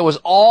told me it was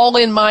all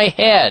in my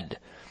head,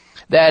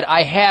 that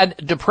I had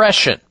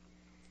depression.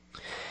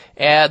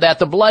 That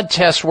the blood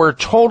tests were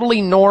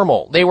totally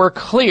normal. They were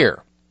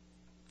clear.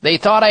 They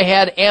thought I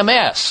had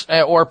MS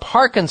or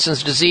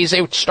Parkinson's disease.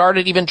 They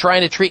started even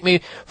trying to treat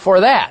me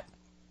for that.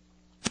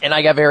 And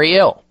I got very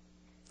ill.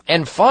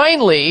 And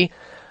finally,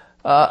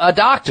 a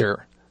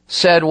doctor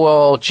said,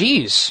 well,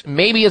 geez,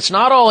 maybe it's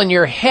not all in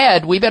your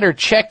head. We better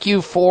check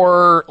you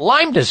for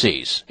Lyme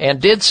disease.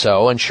 And did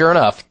so. And sure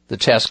enough, the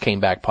test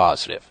came back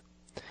positive.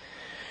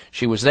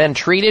 She was then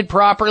treated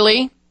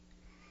properly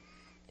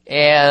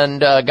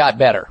and got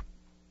better.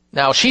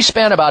 Now, she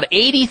spent about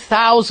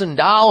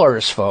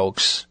 $80,000,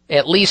 folks,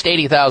 at least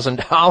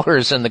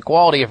 $80,000, and the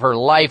quality of her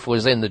life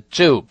was in the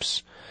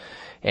tubes.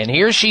 And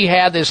here she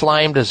had this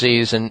Lyme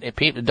disease, and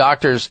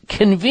doctors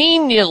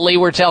conveniently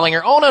were telling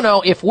her, oh,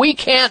 no, if we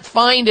can't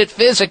find it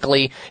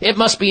physically, it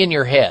must be in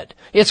your head.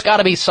 It's got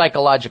to be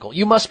psychological.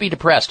 You must be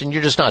depressed, and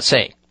you're just not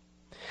saying.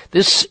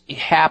 This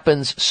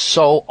happens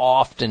so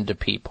often to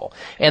people.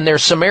 And they're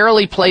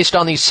summarily placed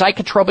on these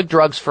psychotropic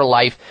drugs for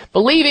life,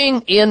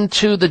 believing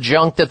into the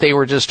junk that they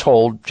were just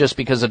told just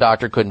because the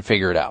doctor couldn't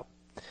figure it out.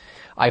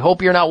 I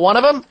hope you're not one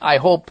of them. I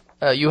hope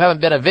you haven't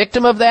been a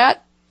victim of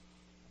that.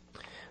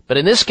 But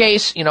in this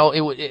case,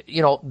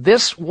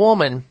 this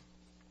woman,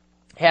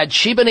 had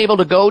she been able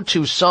to go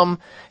to some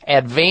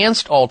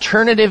advanced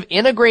alternative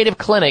integrative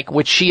clinic,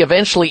 which she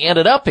eventually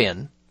ended up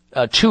in,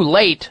 too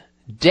late,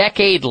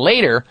 decade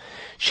later,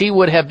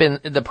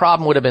 the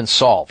problem would have been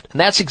solved. And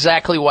that's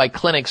exactly why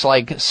clinics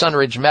like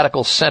Sunridge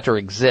Medical Center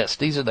exist.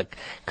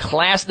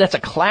 That's a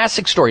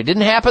classic story. It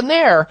didn't happen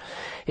there.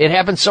 It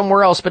happened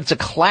somewhere else, but it's a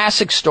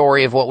classic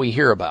story of what we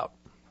hear about.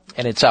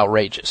 And it's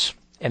outrageous.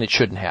 And it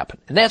shouldn't happen.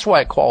 And that's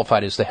why it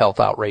qualified as the health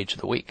outrage of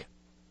the week.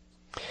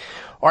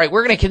 All right,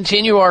 we're going to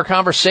continue our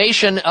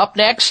conversation. Up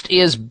next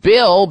is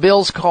Bill.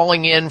 Bill's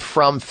calling in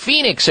from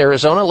Phoenix,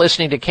 Arizona,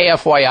 listening to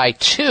KFYI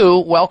 2.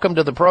 Welcome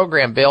to the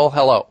program, Bill.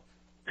 Hello.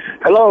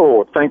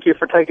 Hello. Thank you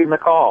for taking the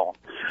call.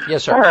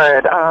 Yes, sir. All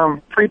right.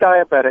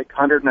 Pre-diabetic,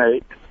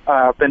 108.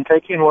 Been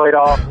taking weight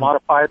off,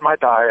 modified my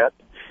diet,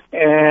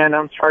 and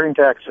I'm starting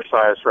to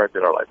exercise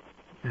regularly.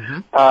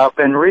 I've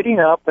been reading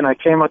up, and I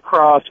came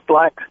across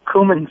black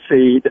cumin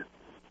seed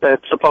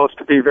that's supposed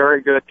to be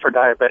very good for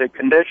diabetic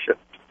condition.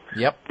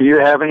 Yep. Do you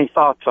have any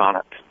thoughts on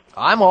it?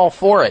 I'm all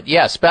for it.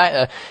 Yes,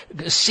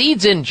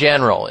 seeds in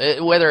general,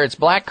 whether it's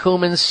black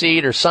cumin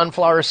seed or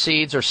sunflower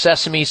seeds or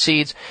sesame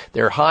seeds,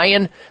 they're high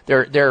in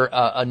they're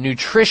a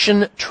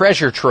nutrition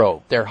treasure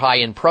trove. They're high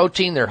in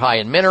protein, they're high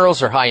in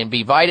minerals, they're high in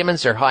B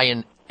vitamins, they're high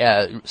in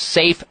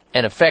safe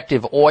and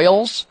effective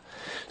oils.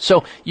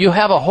 So you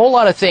have a whole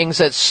lot of things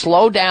that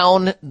slow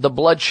down the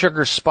blood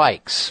sugar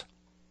spikes.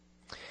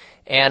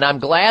 And I'm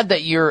glad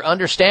that you're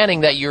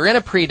understanding that you're in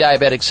a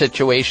pre-diabetic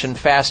situation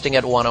fasting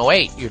at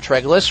 108. Your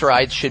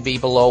triglycerides should be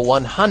below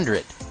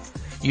 100.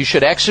 You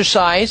should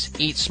exercise,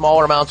 eat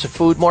smaller amounts of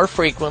food more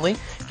frequently,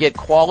 get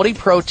quality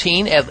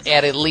protein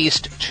at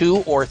least 2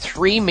 or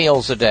 3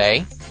 meals a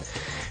day.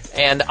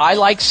 And I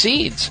like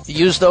seeds.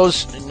 Use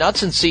those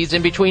nuts and seeds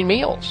in between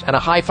meals, and a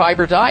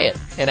high-fiber diet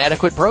and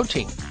adequate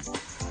protein.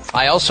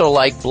 I also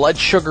like Blood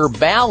Sugar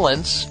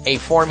Balance, a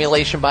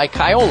formulation by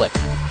Kyolic.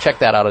 Check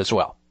that out as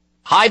well.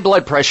 High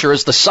blood pressure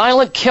is the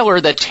silent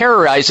killer that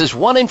terrorizes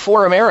 1 in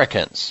 4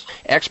 Americans.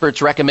 Experts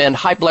recommend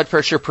high blood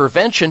pressure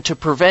prevention to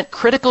prevent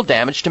critical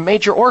damage to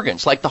major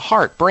organs like the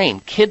heart,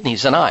 brain,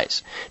 kidneys, and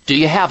eyes. Do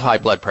you have high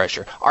blood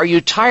pressure? Are you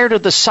tired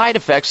of the side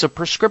effects of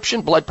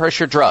prescription blood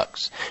pressure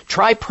drugs?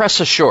 Try Press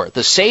Assure,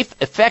 the safe,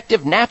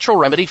 effective, natural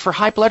remedy for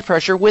high blood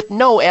pressure with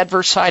no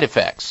adverse side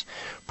effects.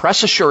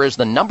 Press Assure is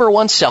the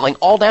 #1 selling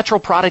all-natural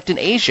product in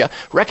Asia,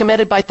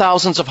 recommended by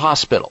thousands of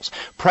hospitals.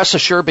 Press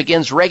Assure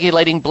begins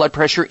regulating blood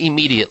pressure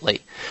immediately.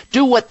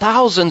 Do what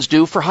thousands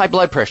do for high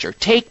blood pressure.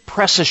 Take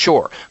Press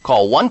Assure.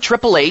 Call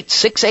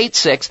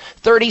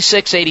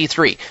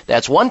 1-888-686-3683.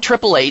 That's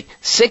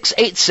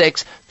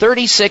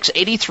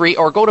 1-888-686-3683,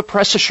 or go to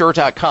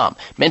PressAssure.com.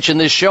 Mention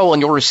this show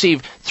and you'll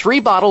receive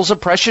 3 bottles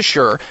of Press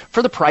Assure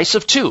for the price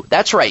of 2.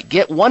 That's right.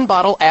 Get 1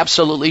 bottle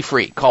absolutely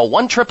free. Call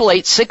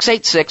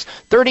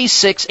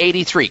 1-888-686-3683.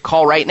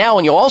 Call right now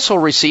and you'll also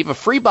receive a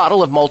free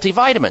bottle of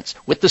multivitamins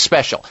with the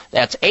special.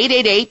 That's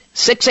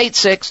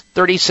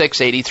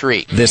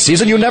 888-686-3683. This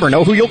season, you never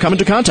know who you'll come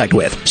into contact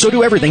with, so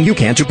do everything you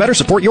can to better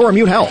support your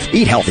immune health.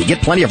 Eat healthy,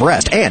 get plenty of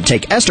rest, and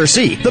take Ester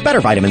C, the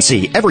better vitamin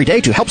C, every day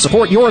to help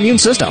support your immune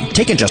system.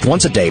 Taken just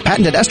once a day,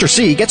 patented Ester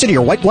C gets into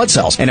your white blood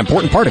cells, an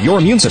important part of your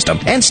immune system,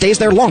 and stays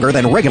there longer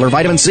than regular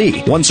vitamin C.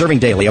 1 serving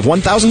daily of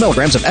 1,000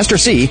 milligrams of Ester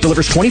C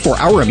delivers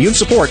 24-hour immune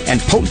support and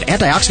potent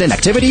antioxidant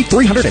activity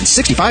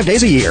 365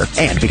 days a year.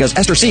 And because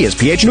Ester C is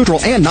pH neutral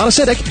and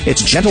non-acidic,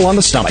 it's gentle on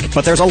the stomach.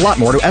 But there's a lot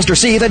more to Ester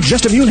C than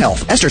just immune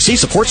health. Ester C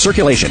supports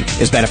circulation,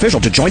 is beneficial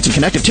to joints and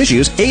connective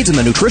tissues, aids in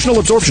the nutritional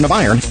absorption of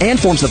iron, and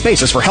forms the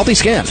basis for healthy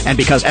skin. And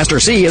because Ester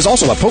C is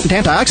also a potent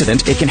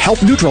antioxidant, it can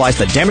help neutralize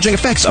the damaging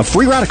effects of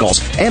free radicals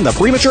and the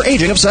premature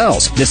aging of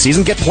cells. This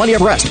season, get plenty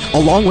of rest,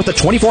 along with the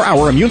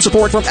 24-hour immune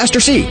support from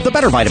Ester C, the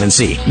better vitamin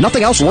C.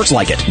 Nothing else works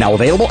like it. Now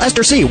available,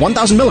 Ester C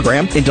 1,000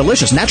 milligram in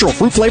delicious natural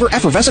fruit flavor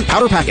effervescent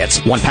powder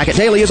packets. 1 packet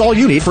daily is all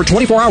you need for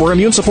 24-hour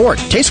immune support.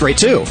 Tastes great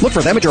too. Look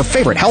for them at your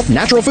favorite health,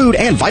 natural food,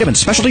 and vitamin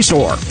specialty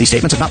store. These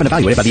statements have not been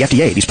evaluated by the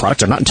FDA. These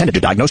products are not intended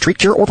to diagnose, treat,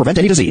 cure, or prevent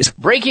any disease.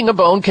 Breaking a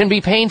bone can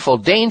be painful,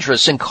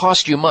 dangerous, and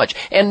cost you much.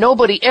 And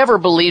nobody ever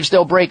believes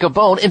they'll break a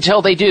bone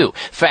until they do.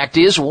 Fact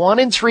is, 1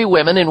 in 3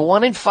 women and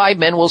 1 in 5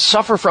 men will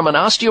suffer from an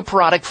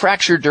osteoporotic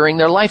fracture during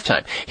their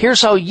lifetime.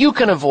 Here's how you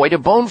can avoid a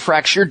bone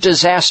fracture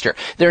disaster.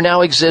 There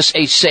now exists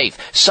a safe,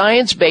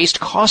 science-based,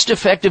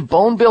 cost-effective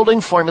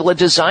bone-building formula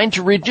designed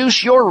to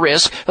reduce your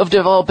risk of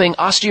developing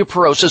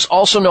osteoporosis,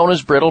 also known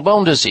as brittle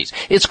bone disease.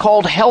 It's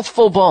called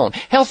Healthful Bone.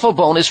 Healthful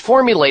Bone is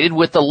formulated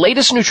with the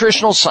latest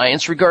nutritional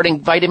science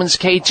regarding vitamins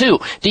K2,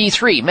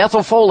 D3,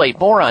 methylfolate,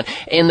 boron,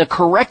 and the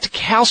correct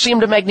calcium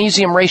to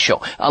magnesium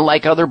ratio.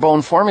 Unlike other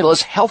bone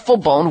formulas, Healthful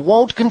Bone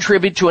won't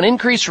contribute to an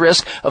increased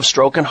risk of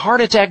stroke and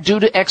heart attack due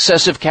to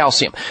excessive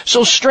calcium.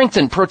 So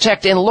strengthen,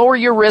 protect, and lower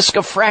your risk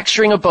of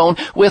fracturing a bone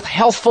with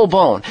Healthful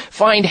Bone.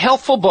 Find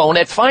Healthful Bone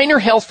at finer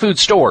health food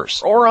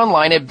stores or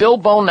online at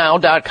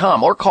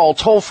BuildBoneNow.com, or call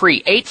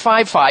toll-free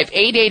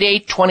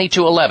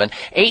 855-888-2211.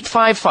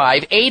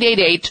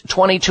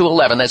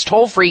 855-888-2211. That's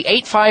toll-free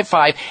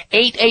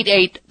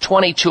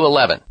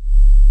 855-888-2211.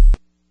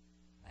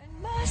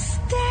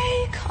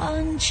 Stay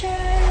conscious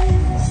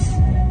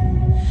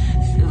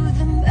through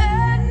the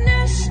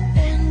madness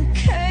and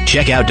chaos.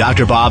 Check out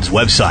Dr. Bob's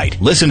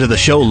website. Listen to the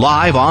show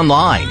live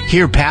online.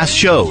 Hear past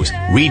shows.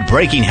 Read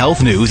breaking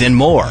health news and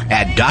more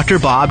at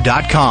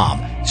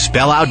drbob.com.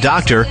 Spell out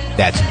doctor,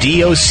 that's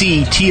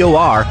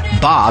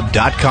DOCTOR,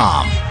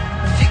 Bob.com.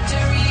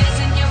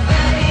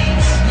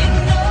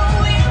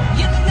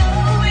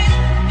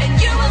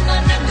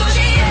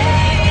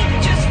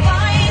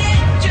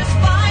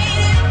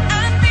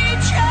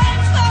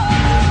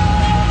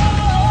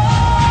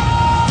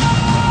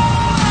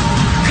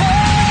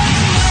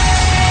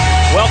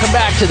 Welcome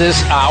back to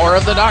this hour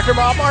of the Dr.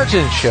 Bob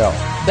Martin Show.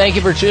 Thank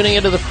you for tuning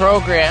into the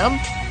program.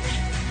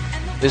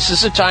 This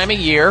is a time of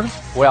year,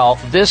 well,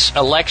 this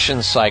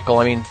election cycle,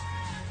 I mean,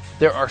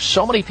 there are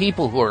so many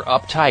people who are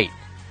uptight.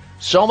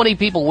 So many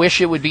people wish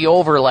it would be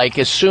over, like,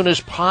 as soon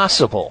as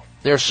possible.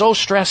 They're so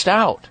stressed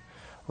out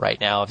right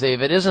now. If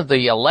it isn't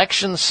the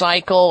election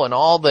cycle and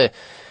all the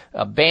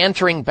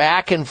bantering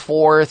back and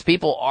forth,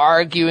 people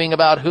arguing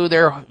about who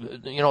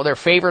their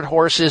favorite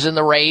horse is in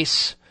the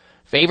race,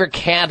 favorite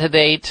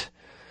candidate,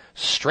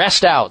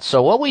 stressed out.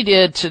 So what we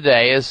did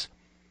today is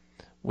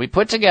we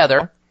put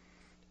together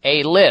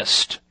a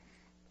list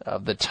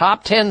of the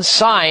top 10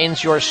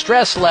 signs your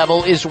stress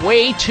level is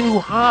way too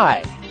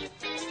high.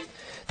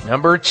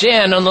 Number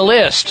 10 on the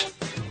list.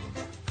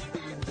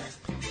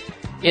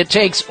 It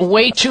takes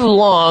way too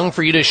long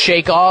for you to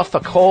shake off a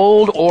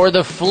cold or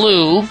the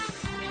flu.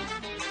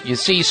 You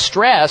see,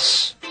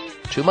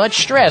 too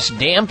much stress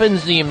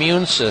dampens the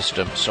immune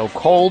system, so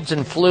colds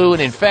and flu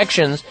and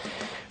infections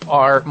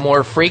are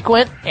more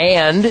frequent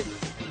and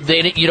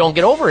you don't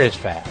get over it as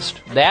fast.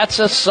 That's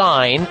a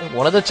sign,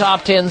 one of the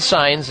top 10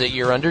 signs that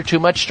you're under too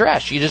much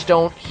stress. You just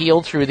don't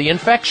heal through the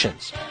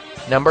infections.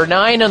 Number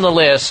 9 on the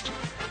list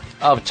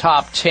of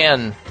top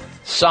 10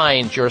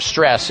 signs your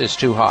stress is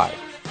too high.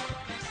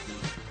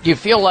 You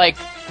feel like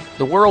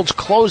the world's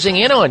closing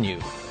in on you.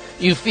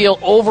 You feel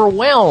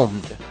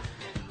overwhelmed.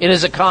 It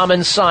is a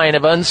common sign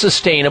of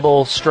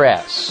unsustainable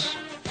stress.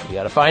 You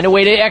got to find a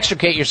way to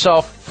extricate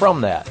yourself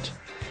from that.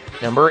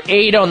 Number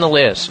 8 on the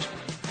list.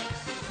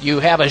 You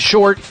have a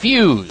short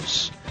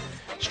fuse.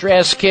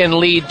 Stress can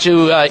lead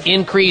to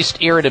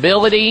increased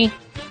irritability,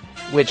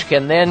 which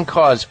can then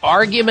cause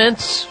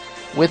arguments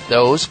with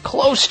those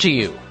close to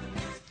you.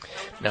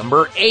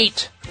 Number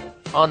 8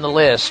 on the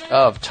list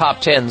of top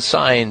 10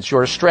 signs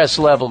your stress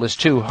level is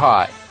too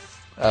high.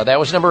 That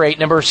was number 8.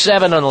 Number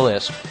 7 on the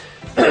list.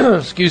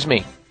 Excuse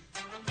me.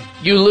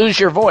 You lose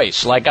your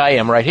voice, like I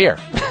am right here.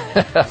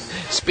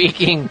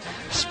 Speaking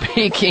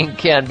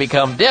can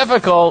become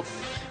difficult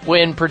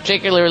when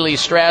particularly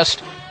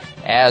stressed,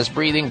 as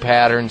breathing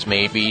patterns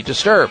may be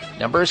disturbed.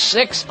 Number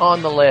 6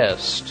 on the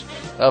list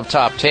of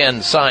top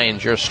 10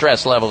 signs your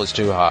stress level is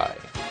too high.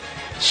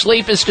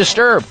 Sleep is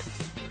disturbed.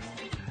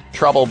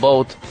 Trouble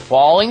both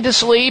falling to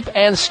sleep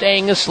and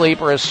staying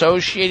asleep are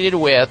associated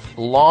with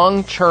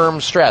long-term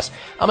stress.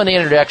 I'm going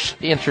to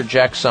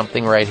interject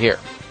something right here.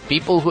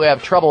 People who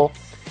have trouble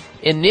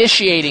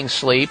initiating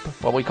sleep,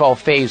 what we call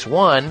phase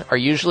 1, are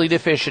usually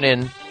deficient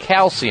in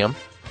calcium.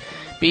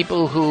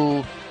 People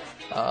who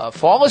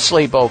fall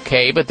asleep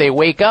okay, but they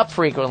wake up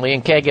frequently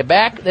and can't get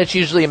back, that's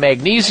usually a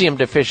magnesium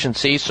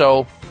deficiency,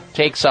 so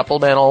take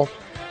supplemental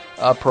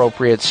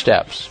appropriate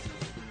steps.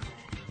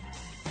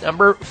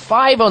 Number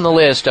 5 on the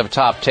list of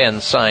top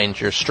 10 signs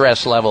your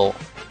stress level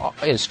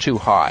is too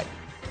high.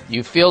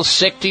 You feel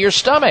sick to your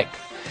stomach.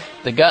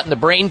 The gut and the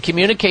brain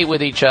communicate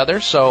with each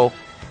other, so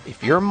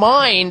if your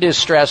mind is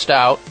stressed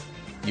out,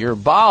 your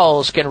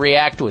bowels can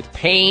react with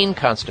pain,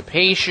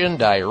 constipation,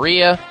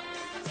 diarrhea,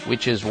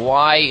 which is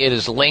why it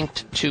is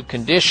linked to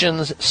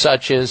conditions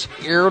such as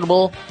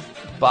irritable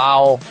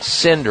bowel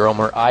syndrome,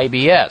 or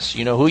IBS.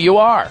 You know who you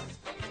are.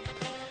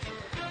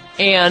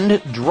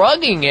 And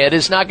drugging it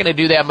is not going to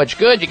do that much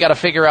good. You got to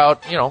figure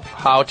out,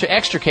 how to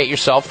extricate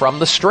yourself from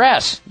the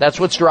stress. That's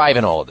what's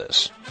driving all of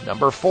this.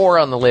 Number 4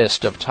 on the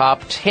list of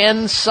top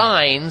 10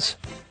 signs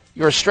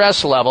your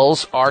stress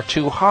levels are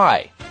too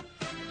high.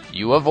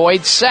 You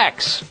avoid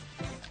sex.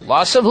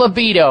 Loss of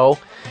libido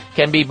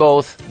can be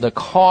both the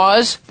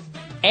cause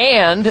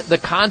and the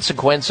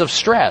consequence of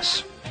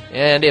stress.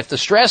 And if the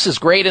stress is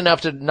great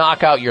enough to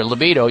knock out your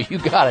libido, you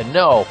got to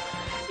know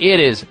it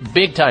is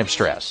big time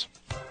stress.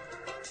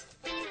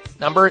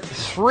 Number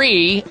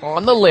 3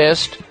 on the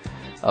list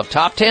of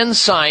top 10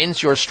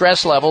 signs your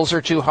stress levels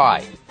are too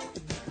high.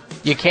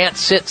 You can't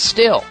sit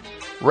still.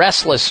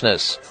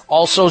 Restlessness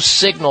also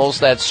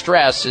signals that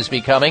stress is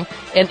becoming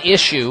an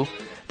issue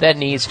that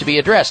needs to be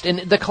addressed. And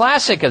the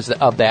classic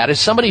of that is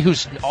somebody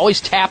who's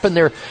always tapping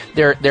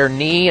their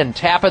knee and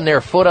tapping their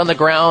foot on the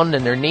ground,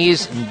 and their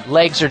knees and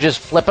legs are just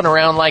flipping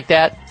around like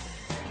that.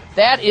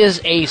 That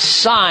is a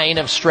sign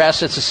of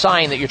stress. It's a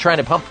sign that you're trying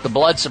to pump the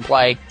blood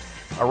supply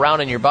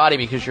around in your body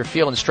because you're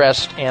feeling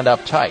stressed and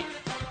uptight.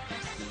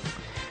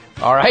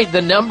 All right,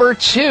 the number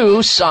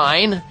 2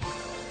 sign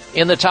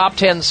in the top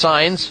 10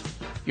 signs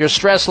your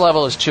stress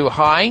level is too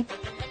high.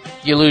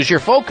 You lose your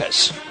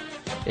focus.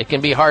 It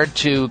can be hard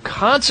to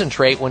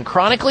concentrate when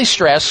chronically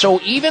stressed, so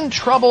even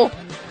trouble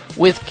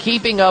with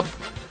keeping up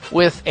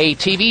with a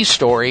TV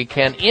story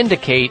can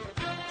indicate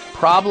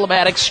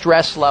problematic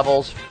stress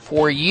levels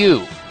for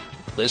you.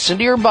 Listen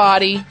to your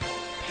body,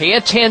 pay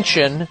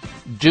attention,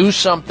 do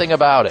something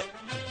about it.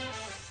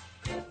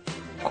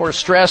 Of course,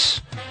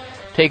 stress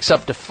takes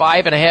up to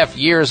 5.5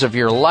 years of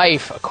your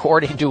life,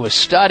 according to a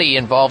study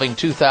involving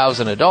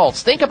 2,000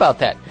 adults. Think about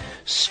that.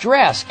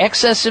 Stress,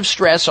 excessive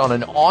stress on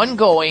an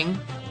ongoing,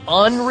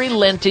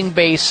 unrelenting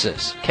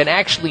basis can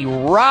actually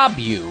rob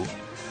you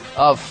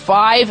of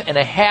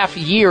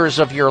 5.5 years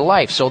of your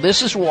life. So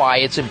this is why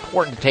it's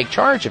important to take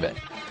charge of it.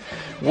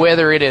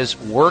 Whether it is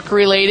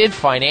work-related,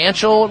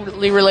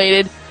 financially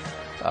related,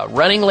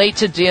 running late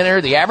to dinner,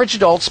 the average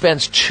adult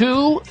spends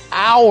 2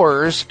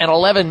 hours and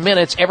 11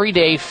 minutes every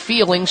day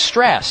feeling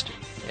stressed.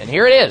 And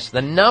here it is,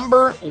 the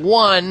number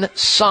one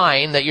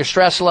sign that your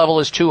stress level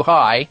is too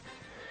high.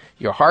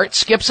 Your heart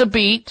skips a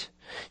beat.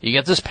 You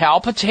get these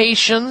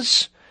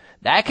palpitations.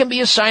 That can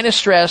be a sign of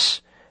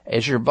stress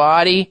as your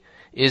body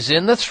is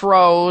in the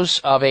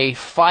throes of a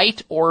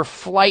fight or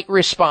flight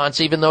response,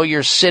 even though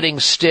you're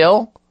sitting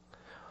still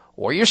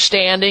or you're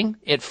standing.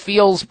 It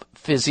feels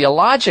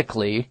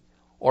physiologically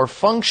or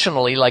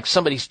functionally like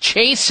somebody's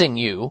chasing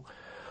you,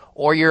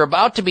 or you're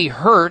about to be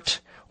hurt,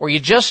 or you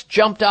just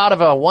jumped out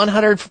of a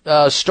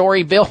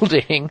 100-story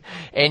building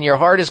and your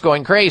heart is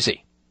going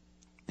crazy.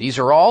 These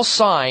are all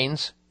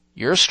signs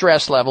your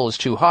stress level is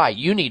too high.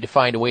 You need to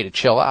find a way to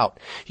chill out.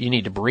 You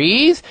need to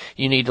breathe.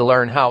 You need to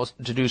learn how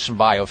to do some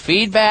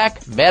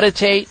biofeedback,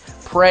 meditate,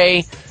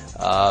 pray,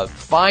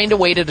 find a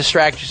way to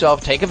distract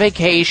yourself, take a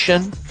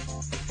vacation.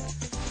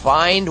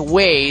 Find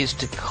ways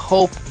to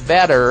cope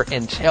better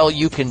until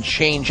you can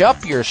change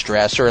up your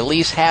stress, or at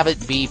least have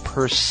it be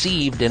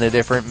perceived in a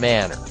different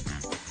manner.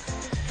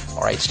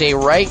 All right, stay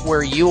right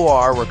where you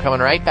are. We're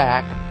coming right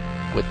back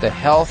with the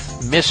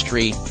health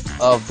mystery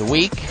of the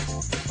week.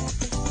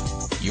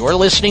 You're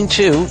listening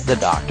to the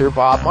Dr.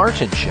 Bob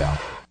Martin Show.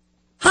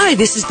 Hi,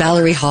 this is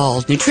Valerie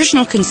Hall,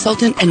 nutritional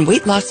consultant and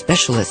weight loss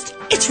specialist.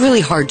 It's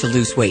really hard to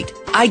lose weight.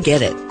 I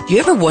get it. Do you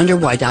ever wonder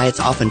why diets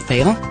often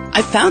fail?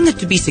 I've found that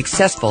to be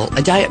successful,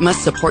 a diet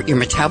must support your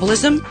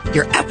metabolism,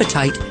 your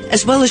appetite,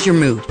 as well as your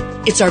mood.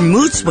 It's our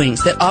mood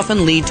swings that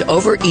often lead to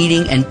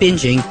overeating and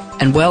binging,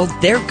 and well,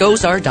 there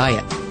goes our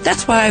diet.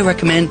 That's why I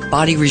recommend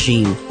Body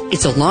Regime.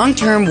 It's a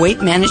long-term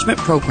weight management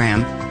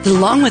program that,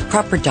 along with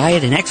proper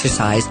diet and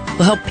exercise,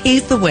 will help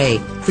pave the way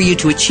for you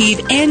to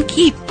achieve and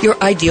keep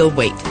your ideal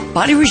weight.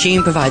 Body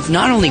Regime provides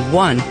not only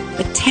 1,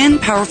 but 10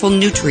 powerful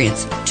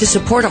nutrients to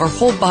support our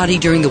whole body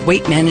during the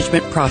weight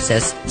management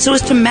process so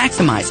as to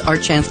maximize our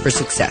chance for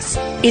success.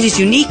 It is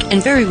unique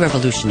and very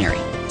revolutionary.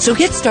 So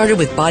get started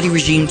with Body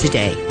Regime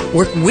today.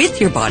 Work with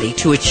your body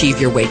to achieve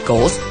your weight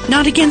goals,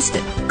 not against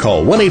it.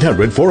 Call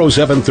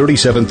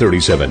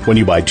 1-800-407-3737. When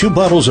you buy 2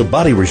 bottles of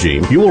Body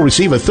Regime, you will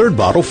receive a 3rd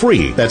bottle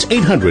free. That's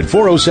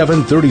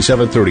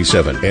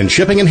 800-407-3737. And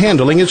shipping and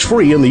handling is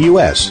free in the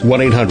U.S.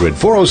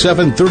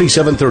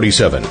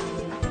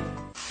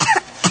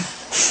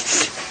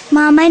 1-800-407-3737.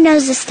 Mom, my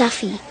nose is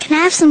stuffy. Can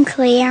I have some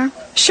Clear?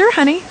 Sure,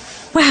 honey.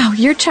 Wow,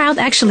 your child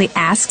actually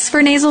asks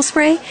for nasal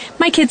spray?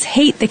 My kids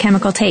hate the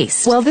chemical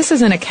taste. Well, this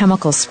isn't a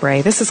chemical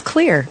spray. This is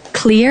Clear.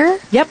 Clear?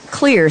 Yep,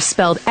 Clear,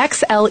 spelled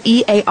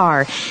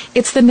Xlear.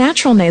 It's the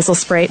natural nasal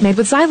spray made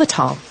with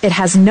xylitol. It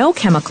has no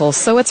chemicals,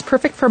 so it's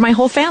perfect for my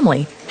whole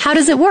family. How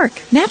does it work?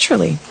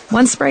 Naturally.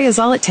 1 spray is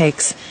all it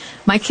takes.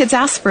 My kids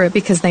ask for it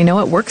because they know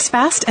it works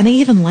fast, and they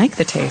even like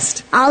the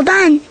taste. All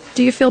done.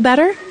 Do you feel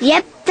better?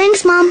 Yep.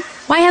 Thanks, Mom.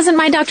 Why hasn't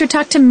my doctor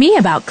talked to me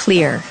about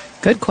Clear?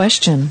 Good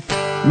question.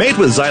 Made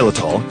with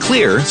xylitol,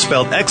 Clear,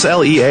 spelled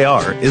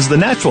Xlear, is the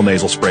natural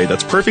nasal spray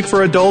that's perfect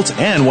for adults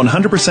and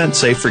 100%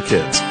 safe for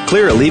kids.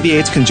 Clear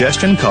alleviates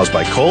congestion caused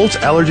by colds,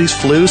 allergies,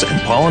 flus,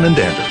 and pollen and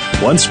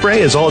dandruff. 1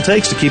 spray is all it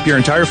takes to keep your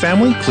entire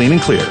family clean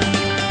and clear.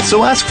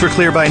 So ask for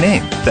Clear by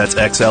name. That's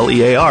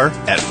Xlear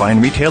at fine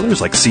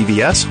retailers like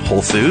CVS,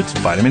 Whole Foods,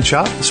 Vitamin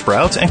Shop,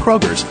 Sprouts, and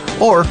Kroger's.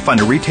 Or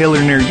find a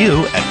retailer near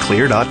you at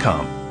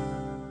Clear.com.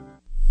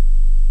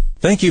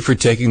 Thank you for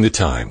taking the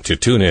time to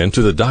tune in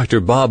to the Dr.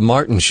 Bob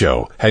Martin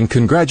Show, and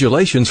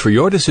congratulations for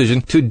your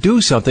decision to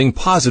do something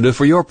positive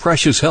for your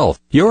precious health.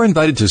 You're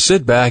invited to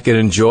sit back and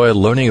enjoy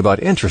learning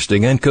about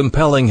interesting and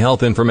compelling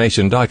health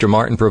information Dr.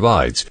 Martin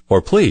provides.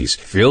 Or please,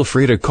 feel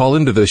free to call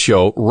into the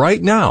show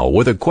right now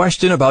with a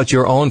question about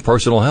your own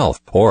personal health,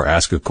 or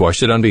ask a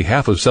question on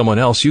behalf of someone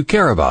else you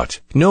care about.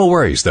 No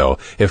worries, though.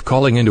 If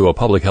calling into a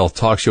public health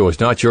talk show is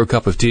not your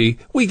cup of tea,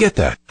 we get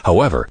that.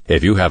 However,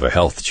 if you have a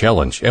health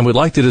challenge and would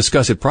like to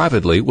discuss it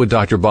privately with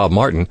Dr. Bob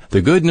Martin,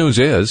 the good news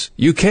is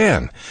you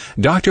can.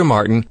 Dr.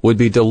 Martin would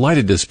be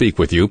delighted to speak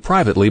with you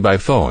privately by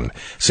phone.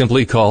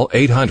 Simply call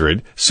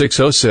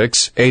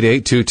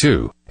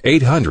 800-606-8822.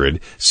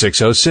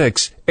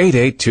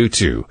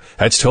 800-606-8822.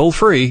 That's toll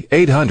free,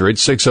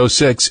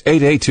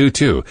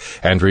 800-606-8822,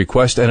 and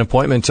request an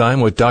appointment time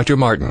with Dr.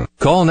 Martin.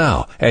 Call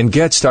now and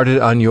get started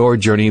on your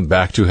journey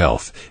back to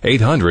health.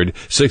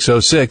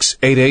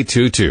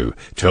 800-606-8822.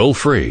 Toll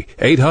free,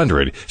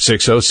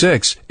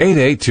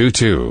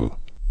 800-606-8822.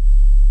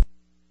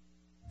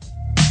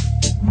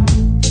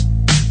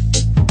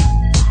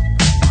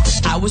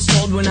 I was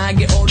told when I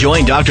get older.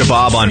 Join Dr.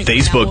 Bob on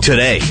Facebook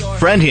today.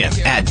 Friend him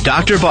at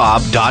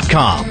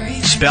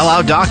drbob.com. Spell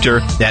out doctor,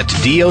 that's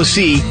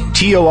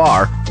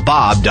DOCTOR,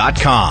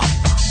 Bob.com.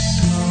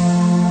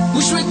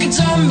 Wish we could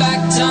turn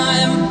back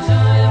time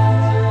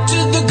to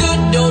the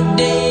good old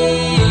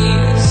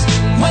days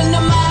when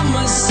the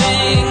mama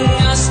sang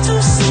us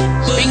to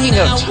sleep. Speaking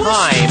of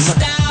time,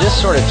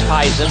 this sort of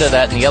ties into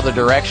that in the other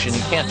direction.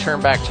 You can't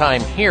turn back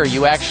time here.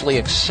 You actually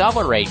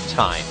accelerate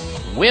time.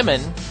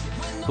 Women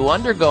who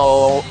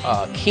undergo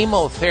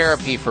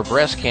chemotherapy for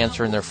breast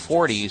cancer in their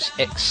 40s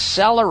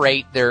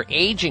accelerate their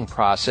aging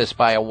process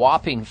by a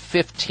whopping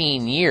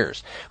 15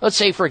 years. Let's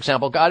say, for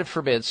example, God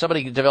forbid,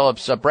 somebody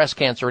develops breast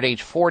cancer at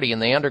age 40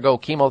 and they undergo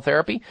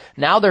chemotherapy.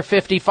 Now they're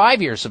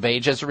 55 years of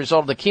age as a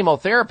result of the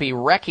chemotherapy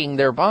wrecking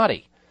their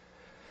body.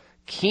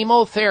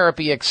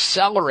 Chemotherapy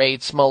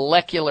accelerates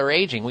molecular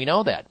aging. We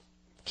know that.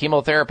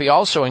 Chemotherapy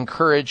also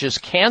encourages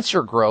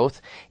cancer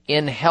growth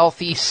in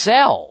healthy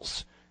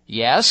cells.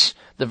 Yes,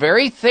 the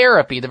very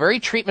therapy, the very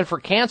treatment for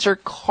cancer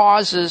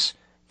causes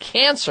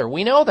cancer.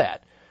 We know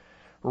that.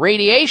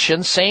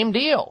 Radiation, same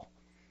deal.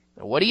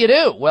 What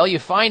do? Well, you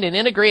find an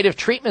integrative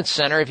treatment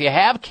center if you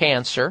have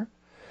cancer,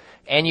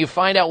 and you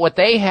find out what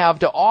they have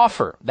to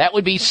offer. That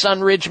would be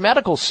Sunridge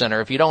Medical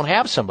Center if you don't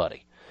have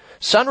somebody.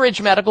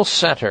 Sunridge Medical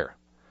Center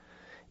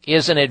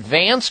is an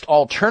advanced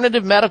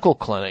alternative medical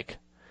clinic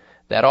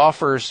that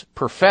offers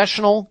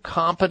professional,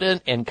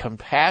 competent, and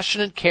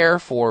compassionate care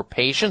for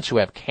patients who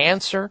have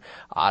cancer,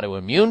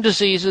 autoimmune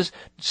diseases,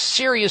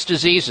 serious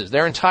diseases.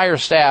 Their entire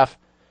staff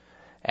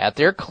at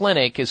their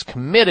clinic is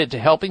committed to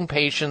helping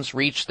patients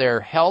reach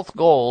their health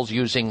goals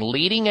using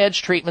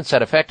leading-edge treatments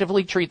that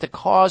effectively treat the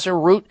cause or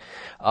root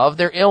of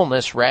their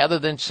illness rather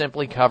than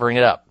simply covering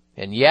it up.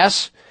 And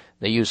yes,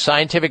 they use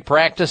scientific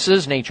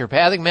practices,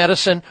 naturopathic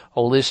medicine,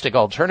 holistic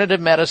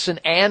alternative medicine,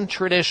 and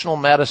traditional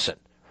medicine.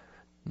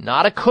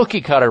 Not a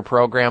cookie-cutter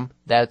program.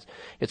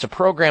 It's a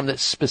program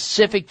that's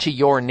specific to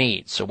your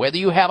needs. So whether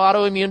you have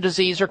autoimmune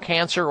disease or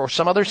cancer or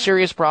some other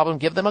serious problem,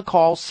 give them a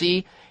call.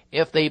 See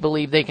if they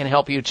believe they can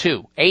help you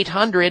too.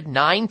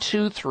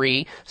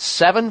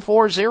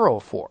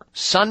 800-923-7404.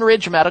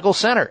 Sunridge Medical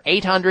Center.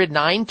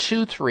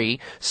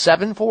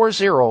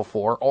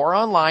 800-923-7404 or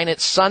online at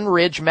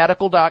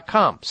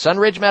sunridgemedical.com.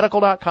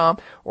 Sunridgemedical.com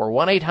or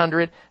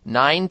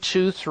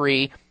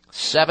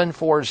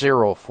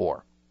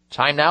 1-800-923-7404.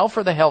 Time now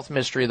for the health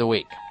mystery of the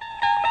week.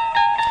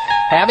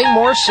 Having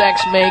more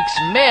sex makes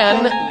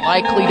men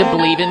likely to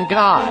believe in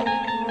God.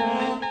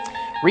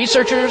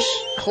 Researchers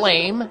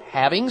claim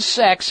having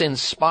sex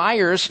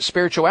inspires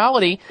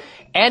spirituality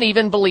and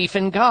even belief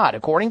in God.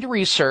 According to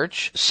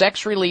research,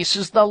 sex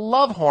releases the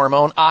love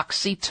hormone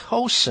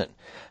oxytocin,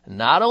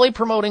 not only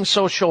promoting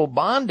social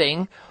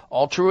bonding,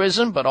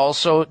 altruism, but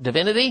also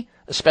divinity,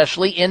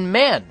 especially in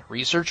men.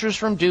 Researchers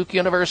from Duke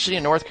University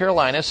in North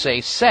Carolina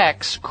say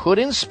sex could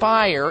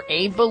inspire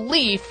a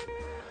belief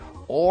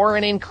or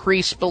an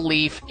increased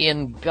belief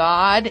in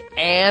God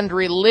and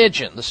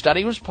religion. The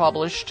study was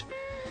published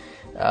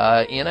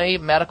in a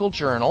medical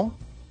journal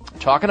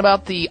talking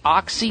about the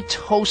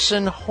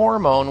oxytocin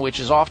hormone, which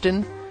is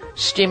often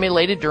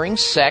stimulated during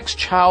sex,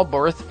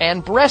 childbirth,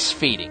 and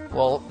breastfeeding.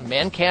 Well,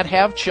 men can't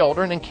have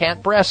children and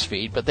can't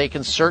breastfeed, but they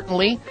can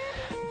certainly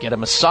get a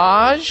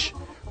massage,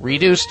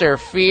 reduce their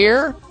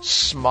fear,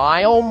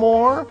 smile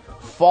more,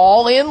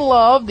 fall in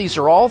love. These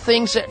are all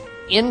things that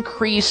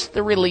increase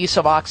the release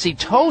of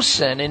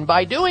oxytocin, and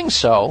by doing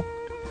so,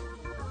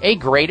 a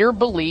greater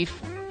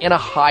belief in a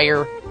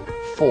higher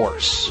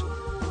force,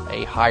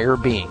 a higher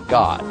being,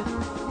 God.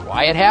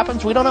 Why it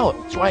happens, we don't know.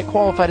 That's why it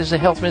qualified as the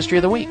health mystery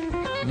of the week.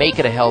 Make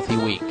it a healthy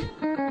week.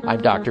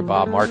 I'm Dr.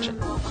 Bob Martin.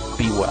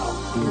 Be well.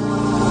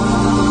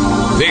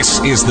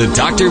 This is the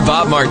Dr.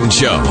 Bob Martin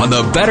Show on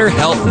the Better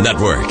Health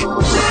Network.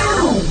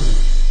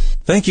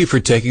 Thank you for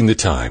taking the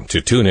time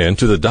to tune in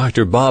to the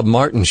Dr. Bob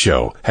Martin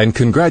Show, and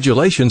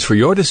congratulations for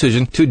your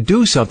decision to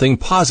do something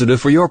positive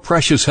for your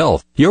precious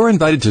health. You're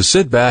invited to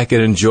sit back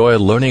and enjoy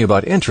learning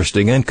about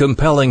interesting and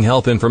compelling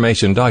health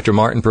information Dr.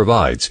 Martin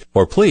provides.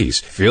 Or please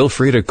feel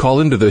free to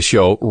call into the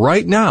show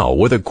right now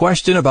with a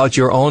question about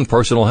your own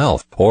personal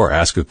health, or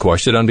ask a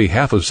question on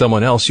behalf of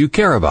someone else you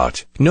care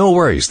about. No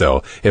worries,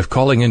 though. If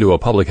calling into a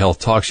public health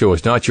talk show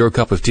is not your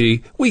cup of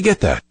tea, we get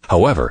that.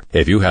 However,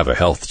 if you have a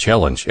health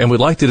challenge and would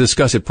like to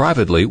discuss it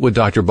privately with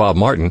Dr. Bob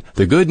Martin,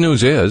 the good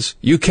news is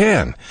you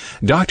can.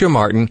 Dr.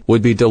 Martin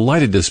would be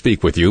delighted to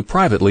speak with you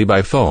privately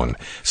by phone.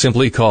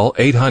 Simply call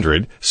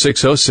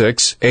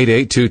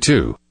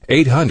 800-606-8822.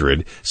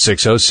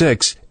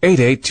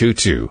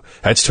 800-606-8822.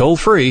 That's toll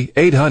free,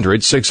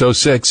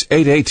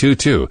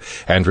 800-606-8822,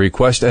 and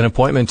request an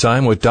appointment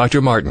time with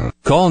Dr. Martin.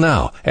 Call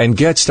now and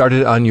get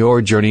started on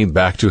your journey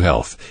back to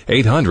health.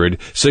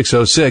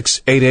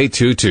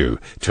 800-606-8822.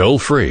 Toll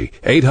free,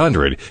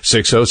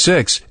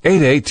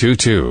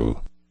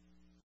 800-606-8822.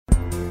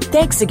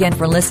 Thanks again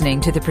for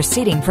listening to the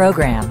preceding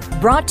program,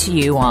 brought to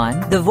you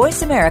on the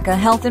Voice America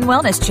Health and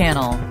Wellness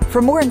Channel.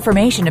 For more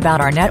information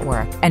about our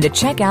network and to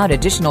check out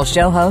additional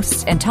show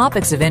hosts and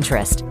topics of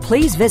interest,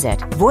 please visit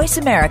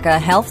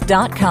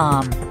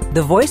voiceamericahealth.com.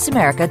 The Voice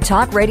America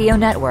Talk Radio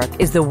Network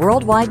is the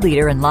worldwide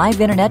leader in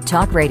live Internet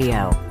talk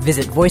radio.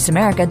 Visit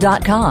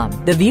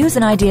voiceamerica.com. The views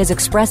and ideas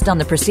expressed on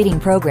the preceding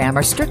program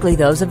are strictly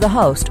those of the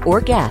host or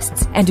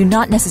guests and do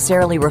not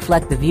necessarily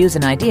reflect the views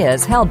and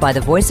ideas held by the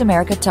Voice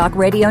America Talk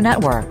Radio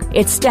Network,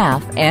 its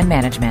staff, and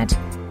management.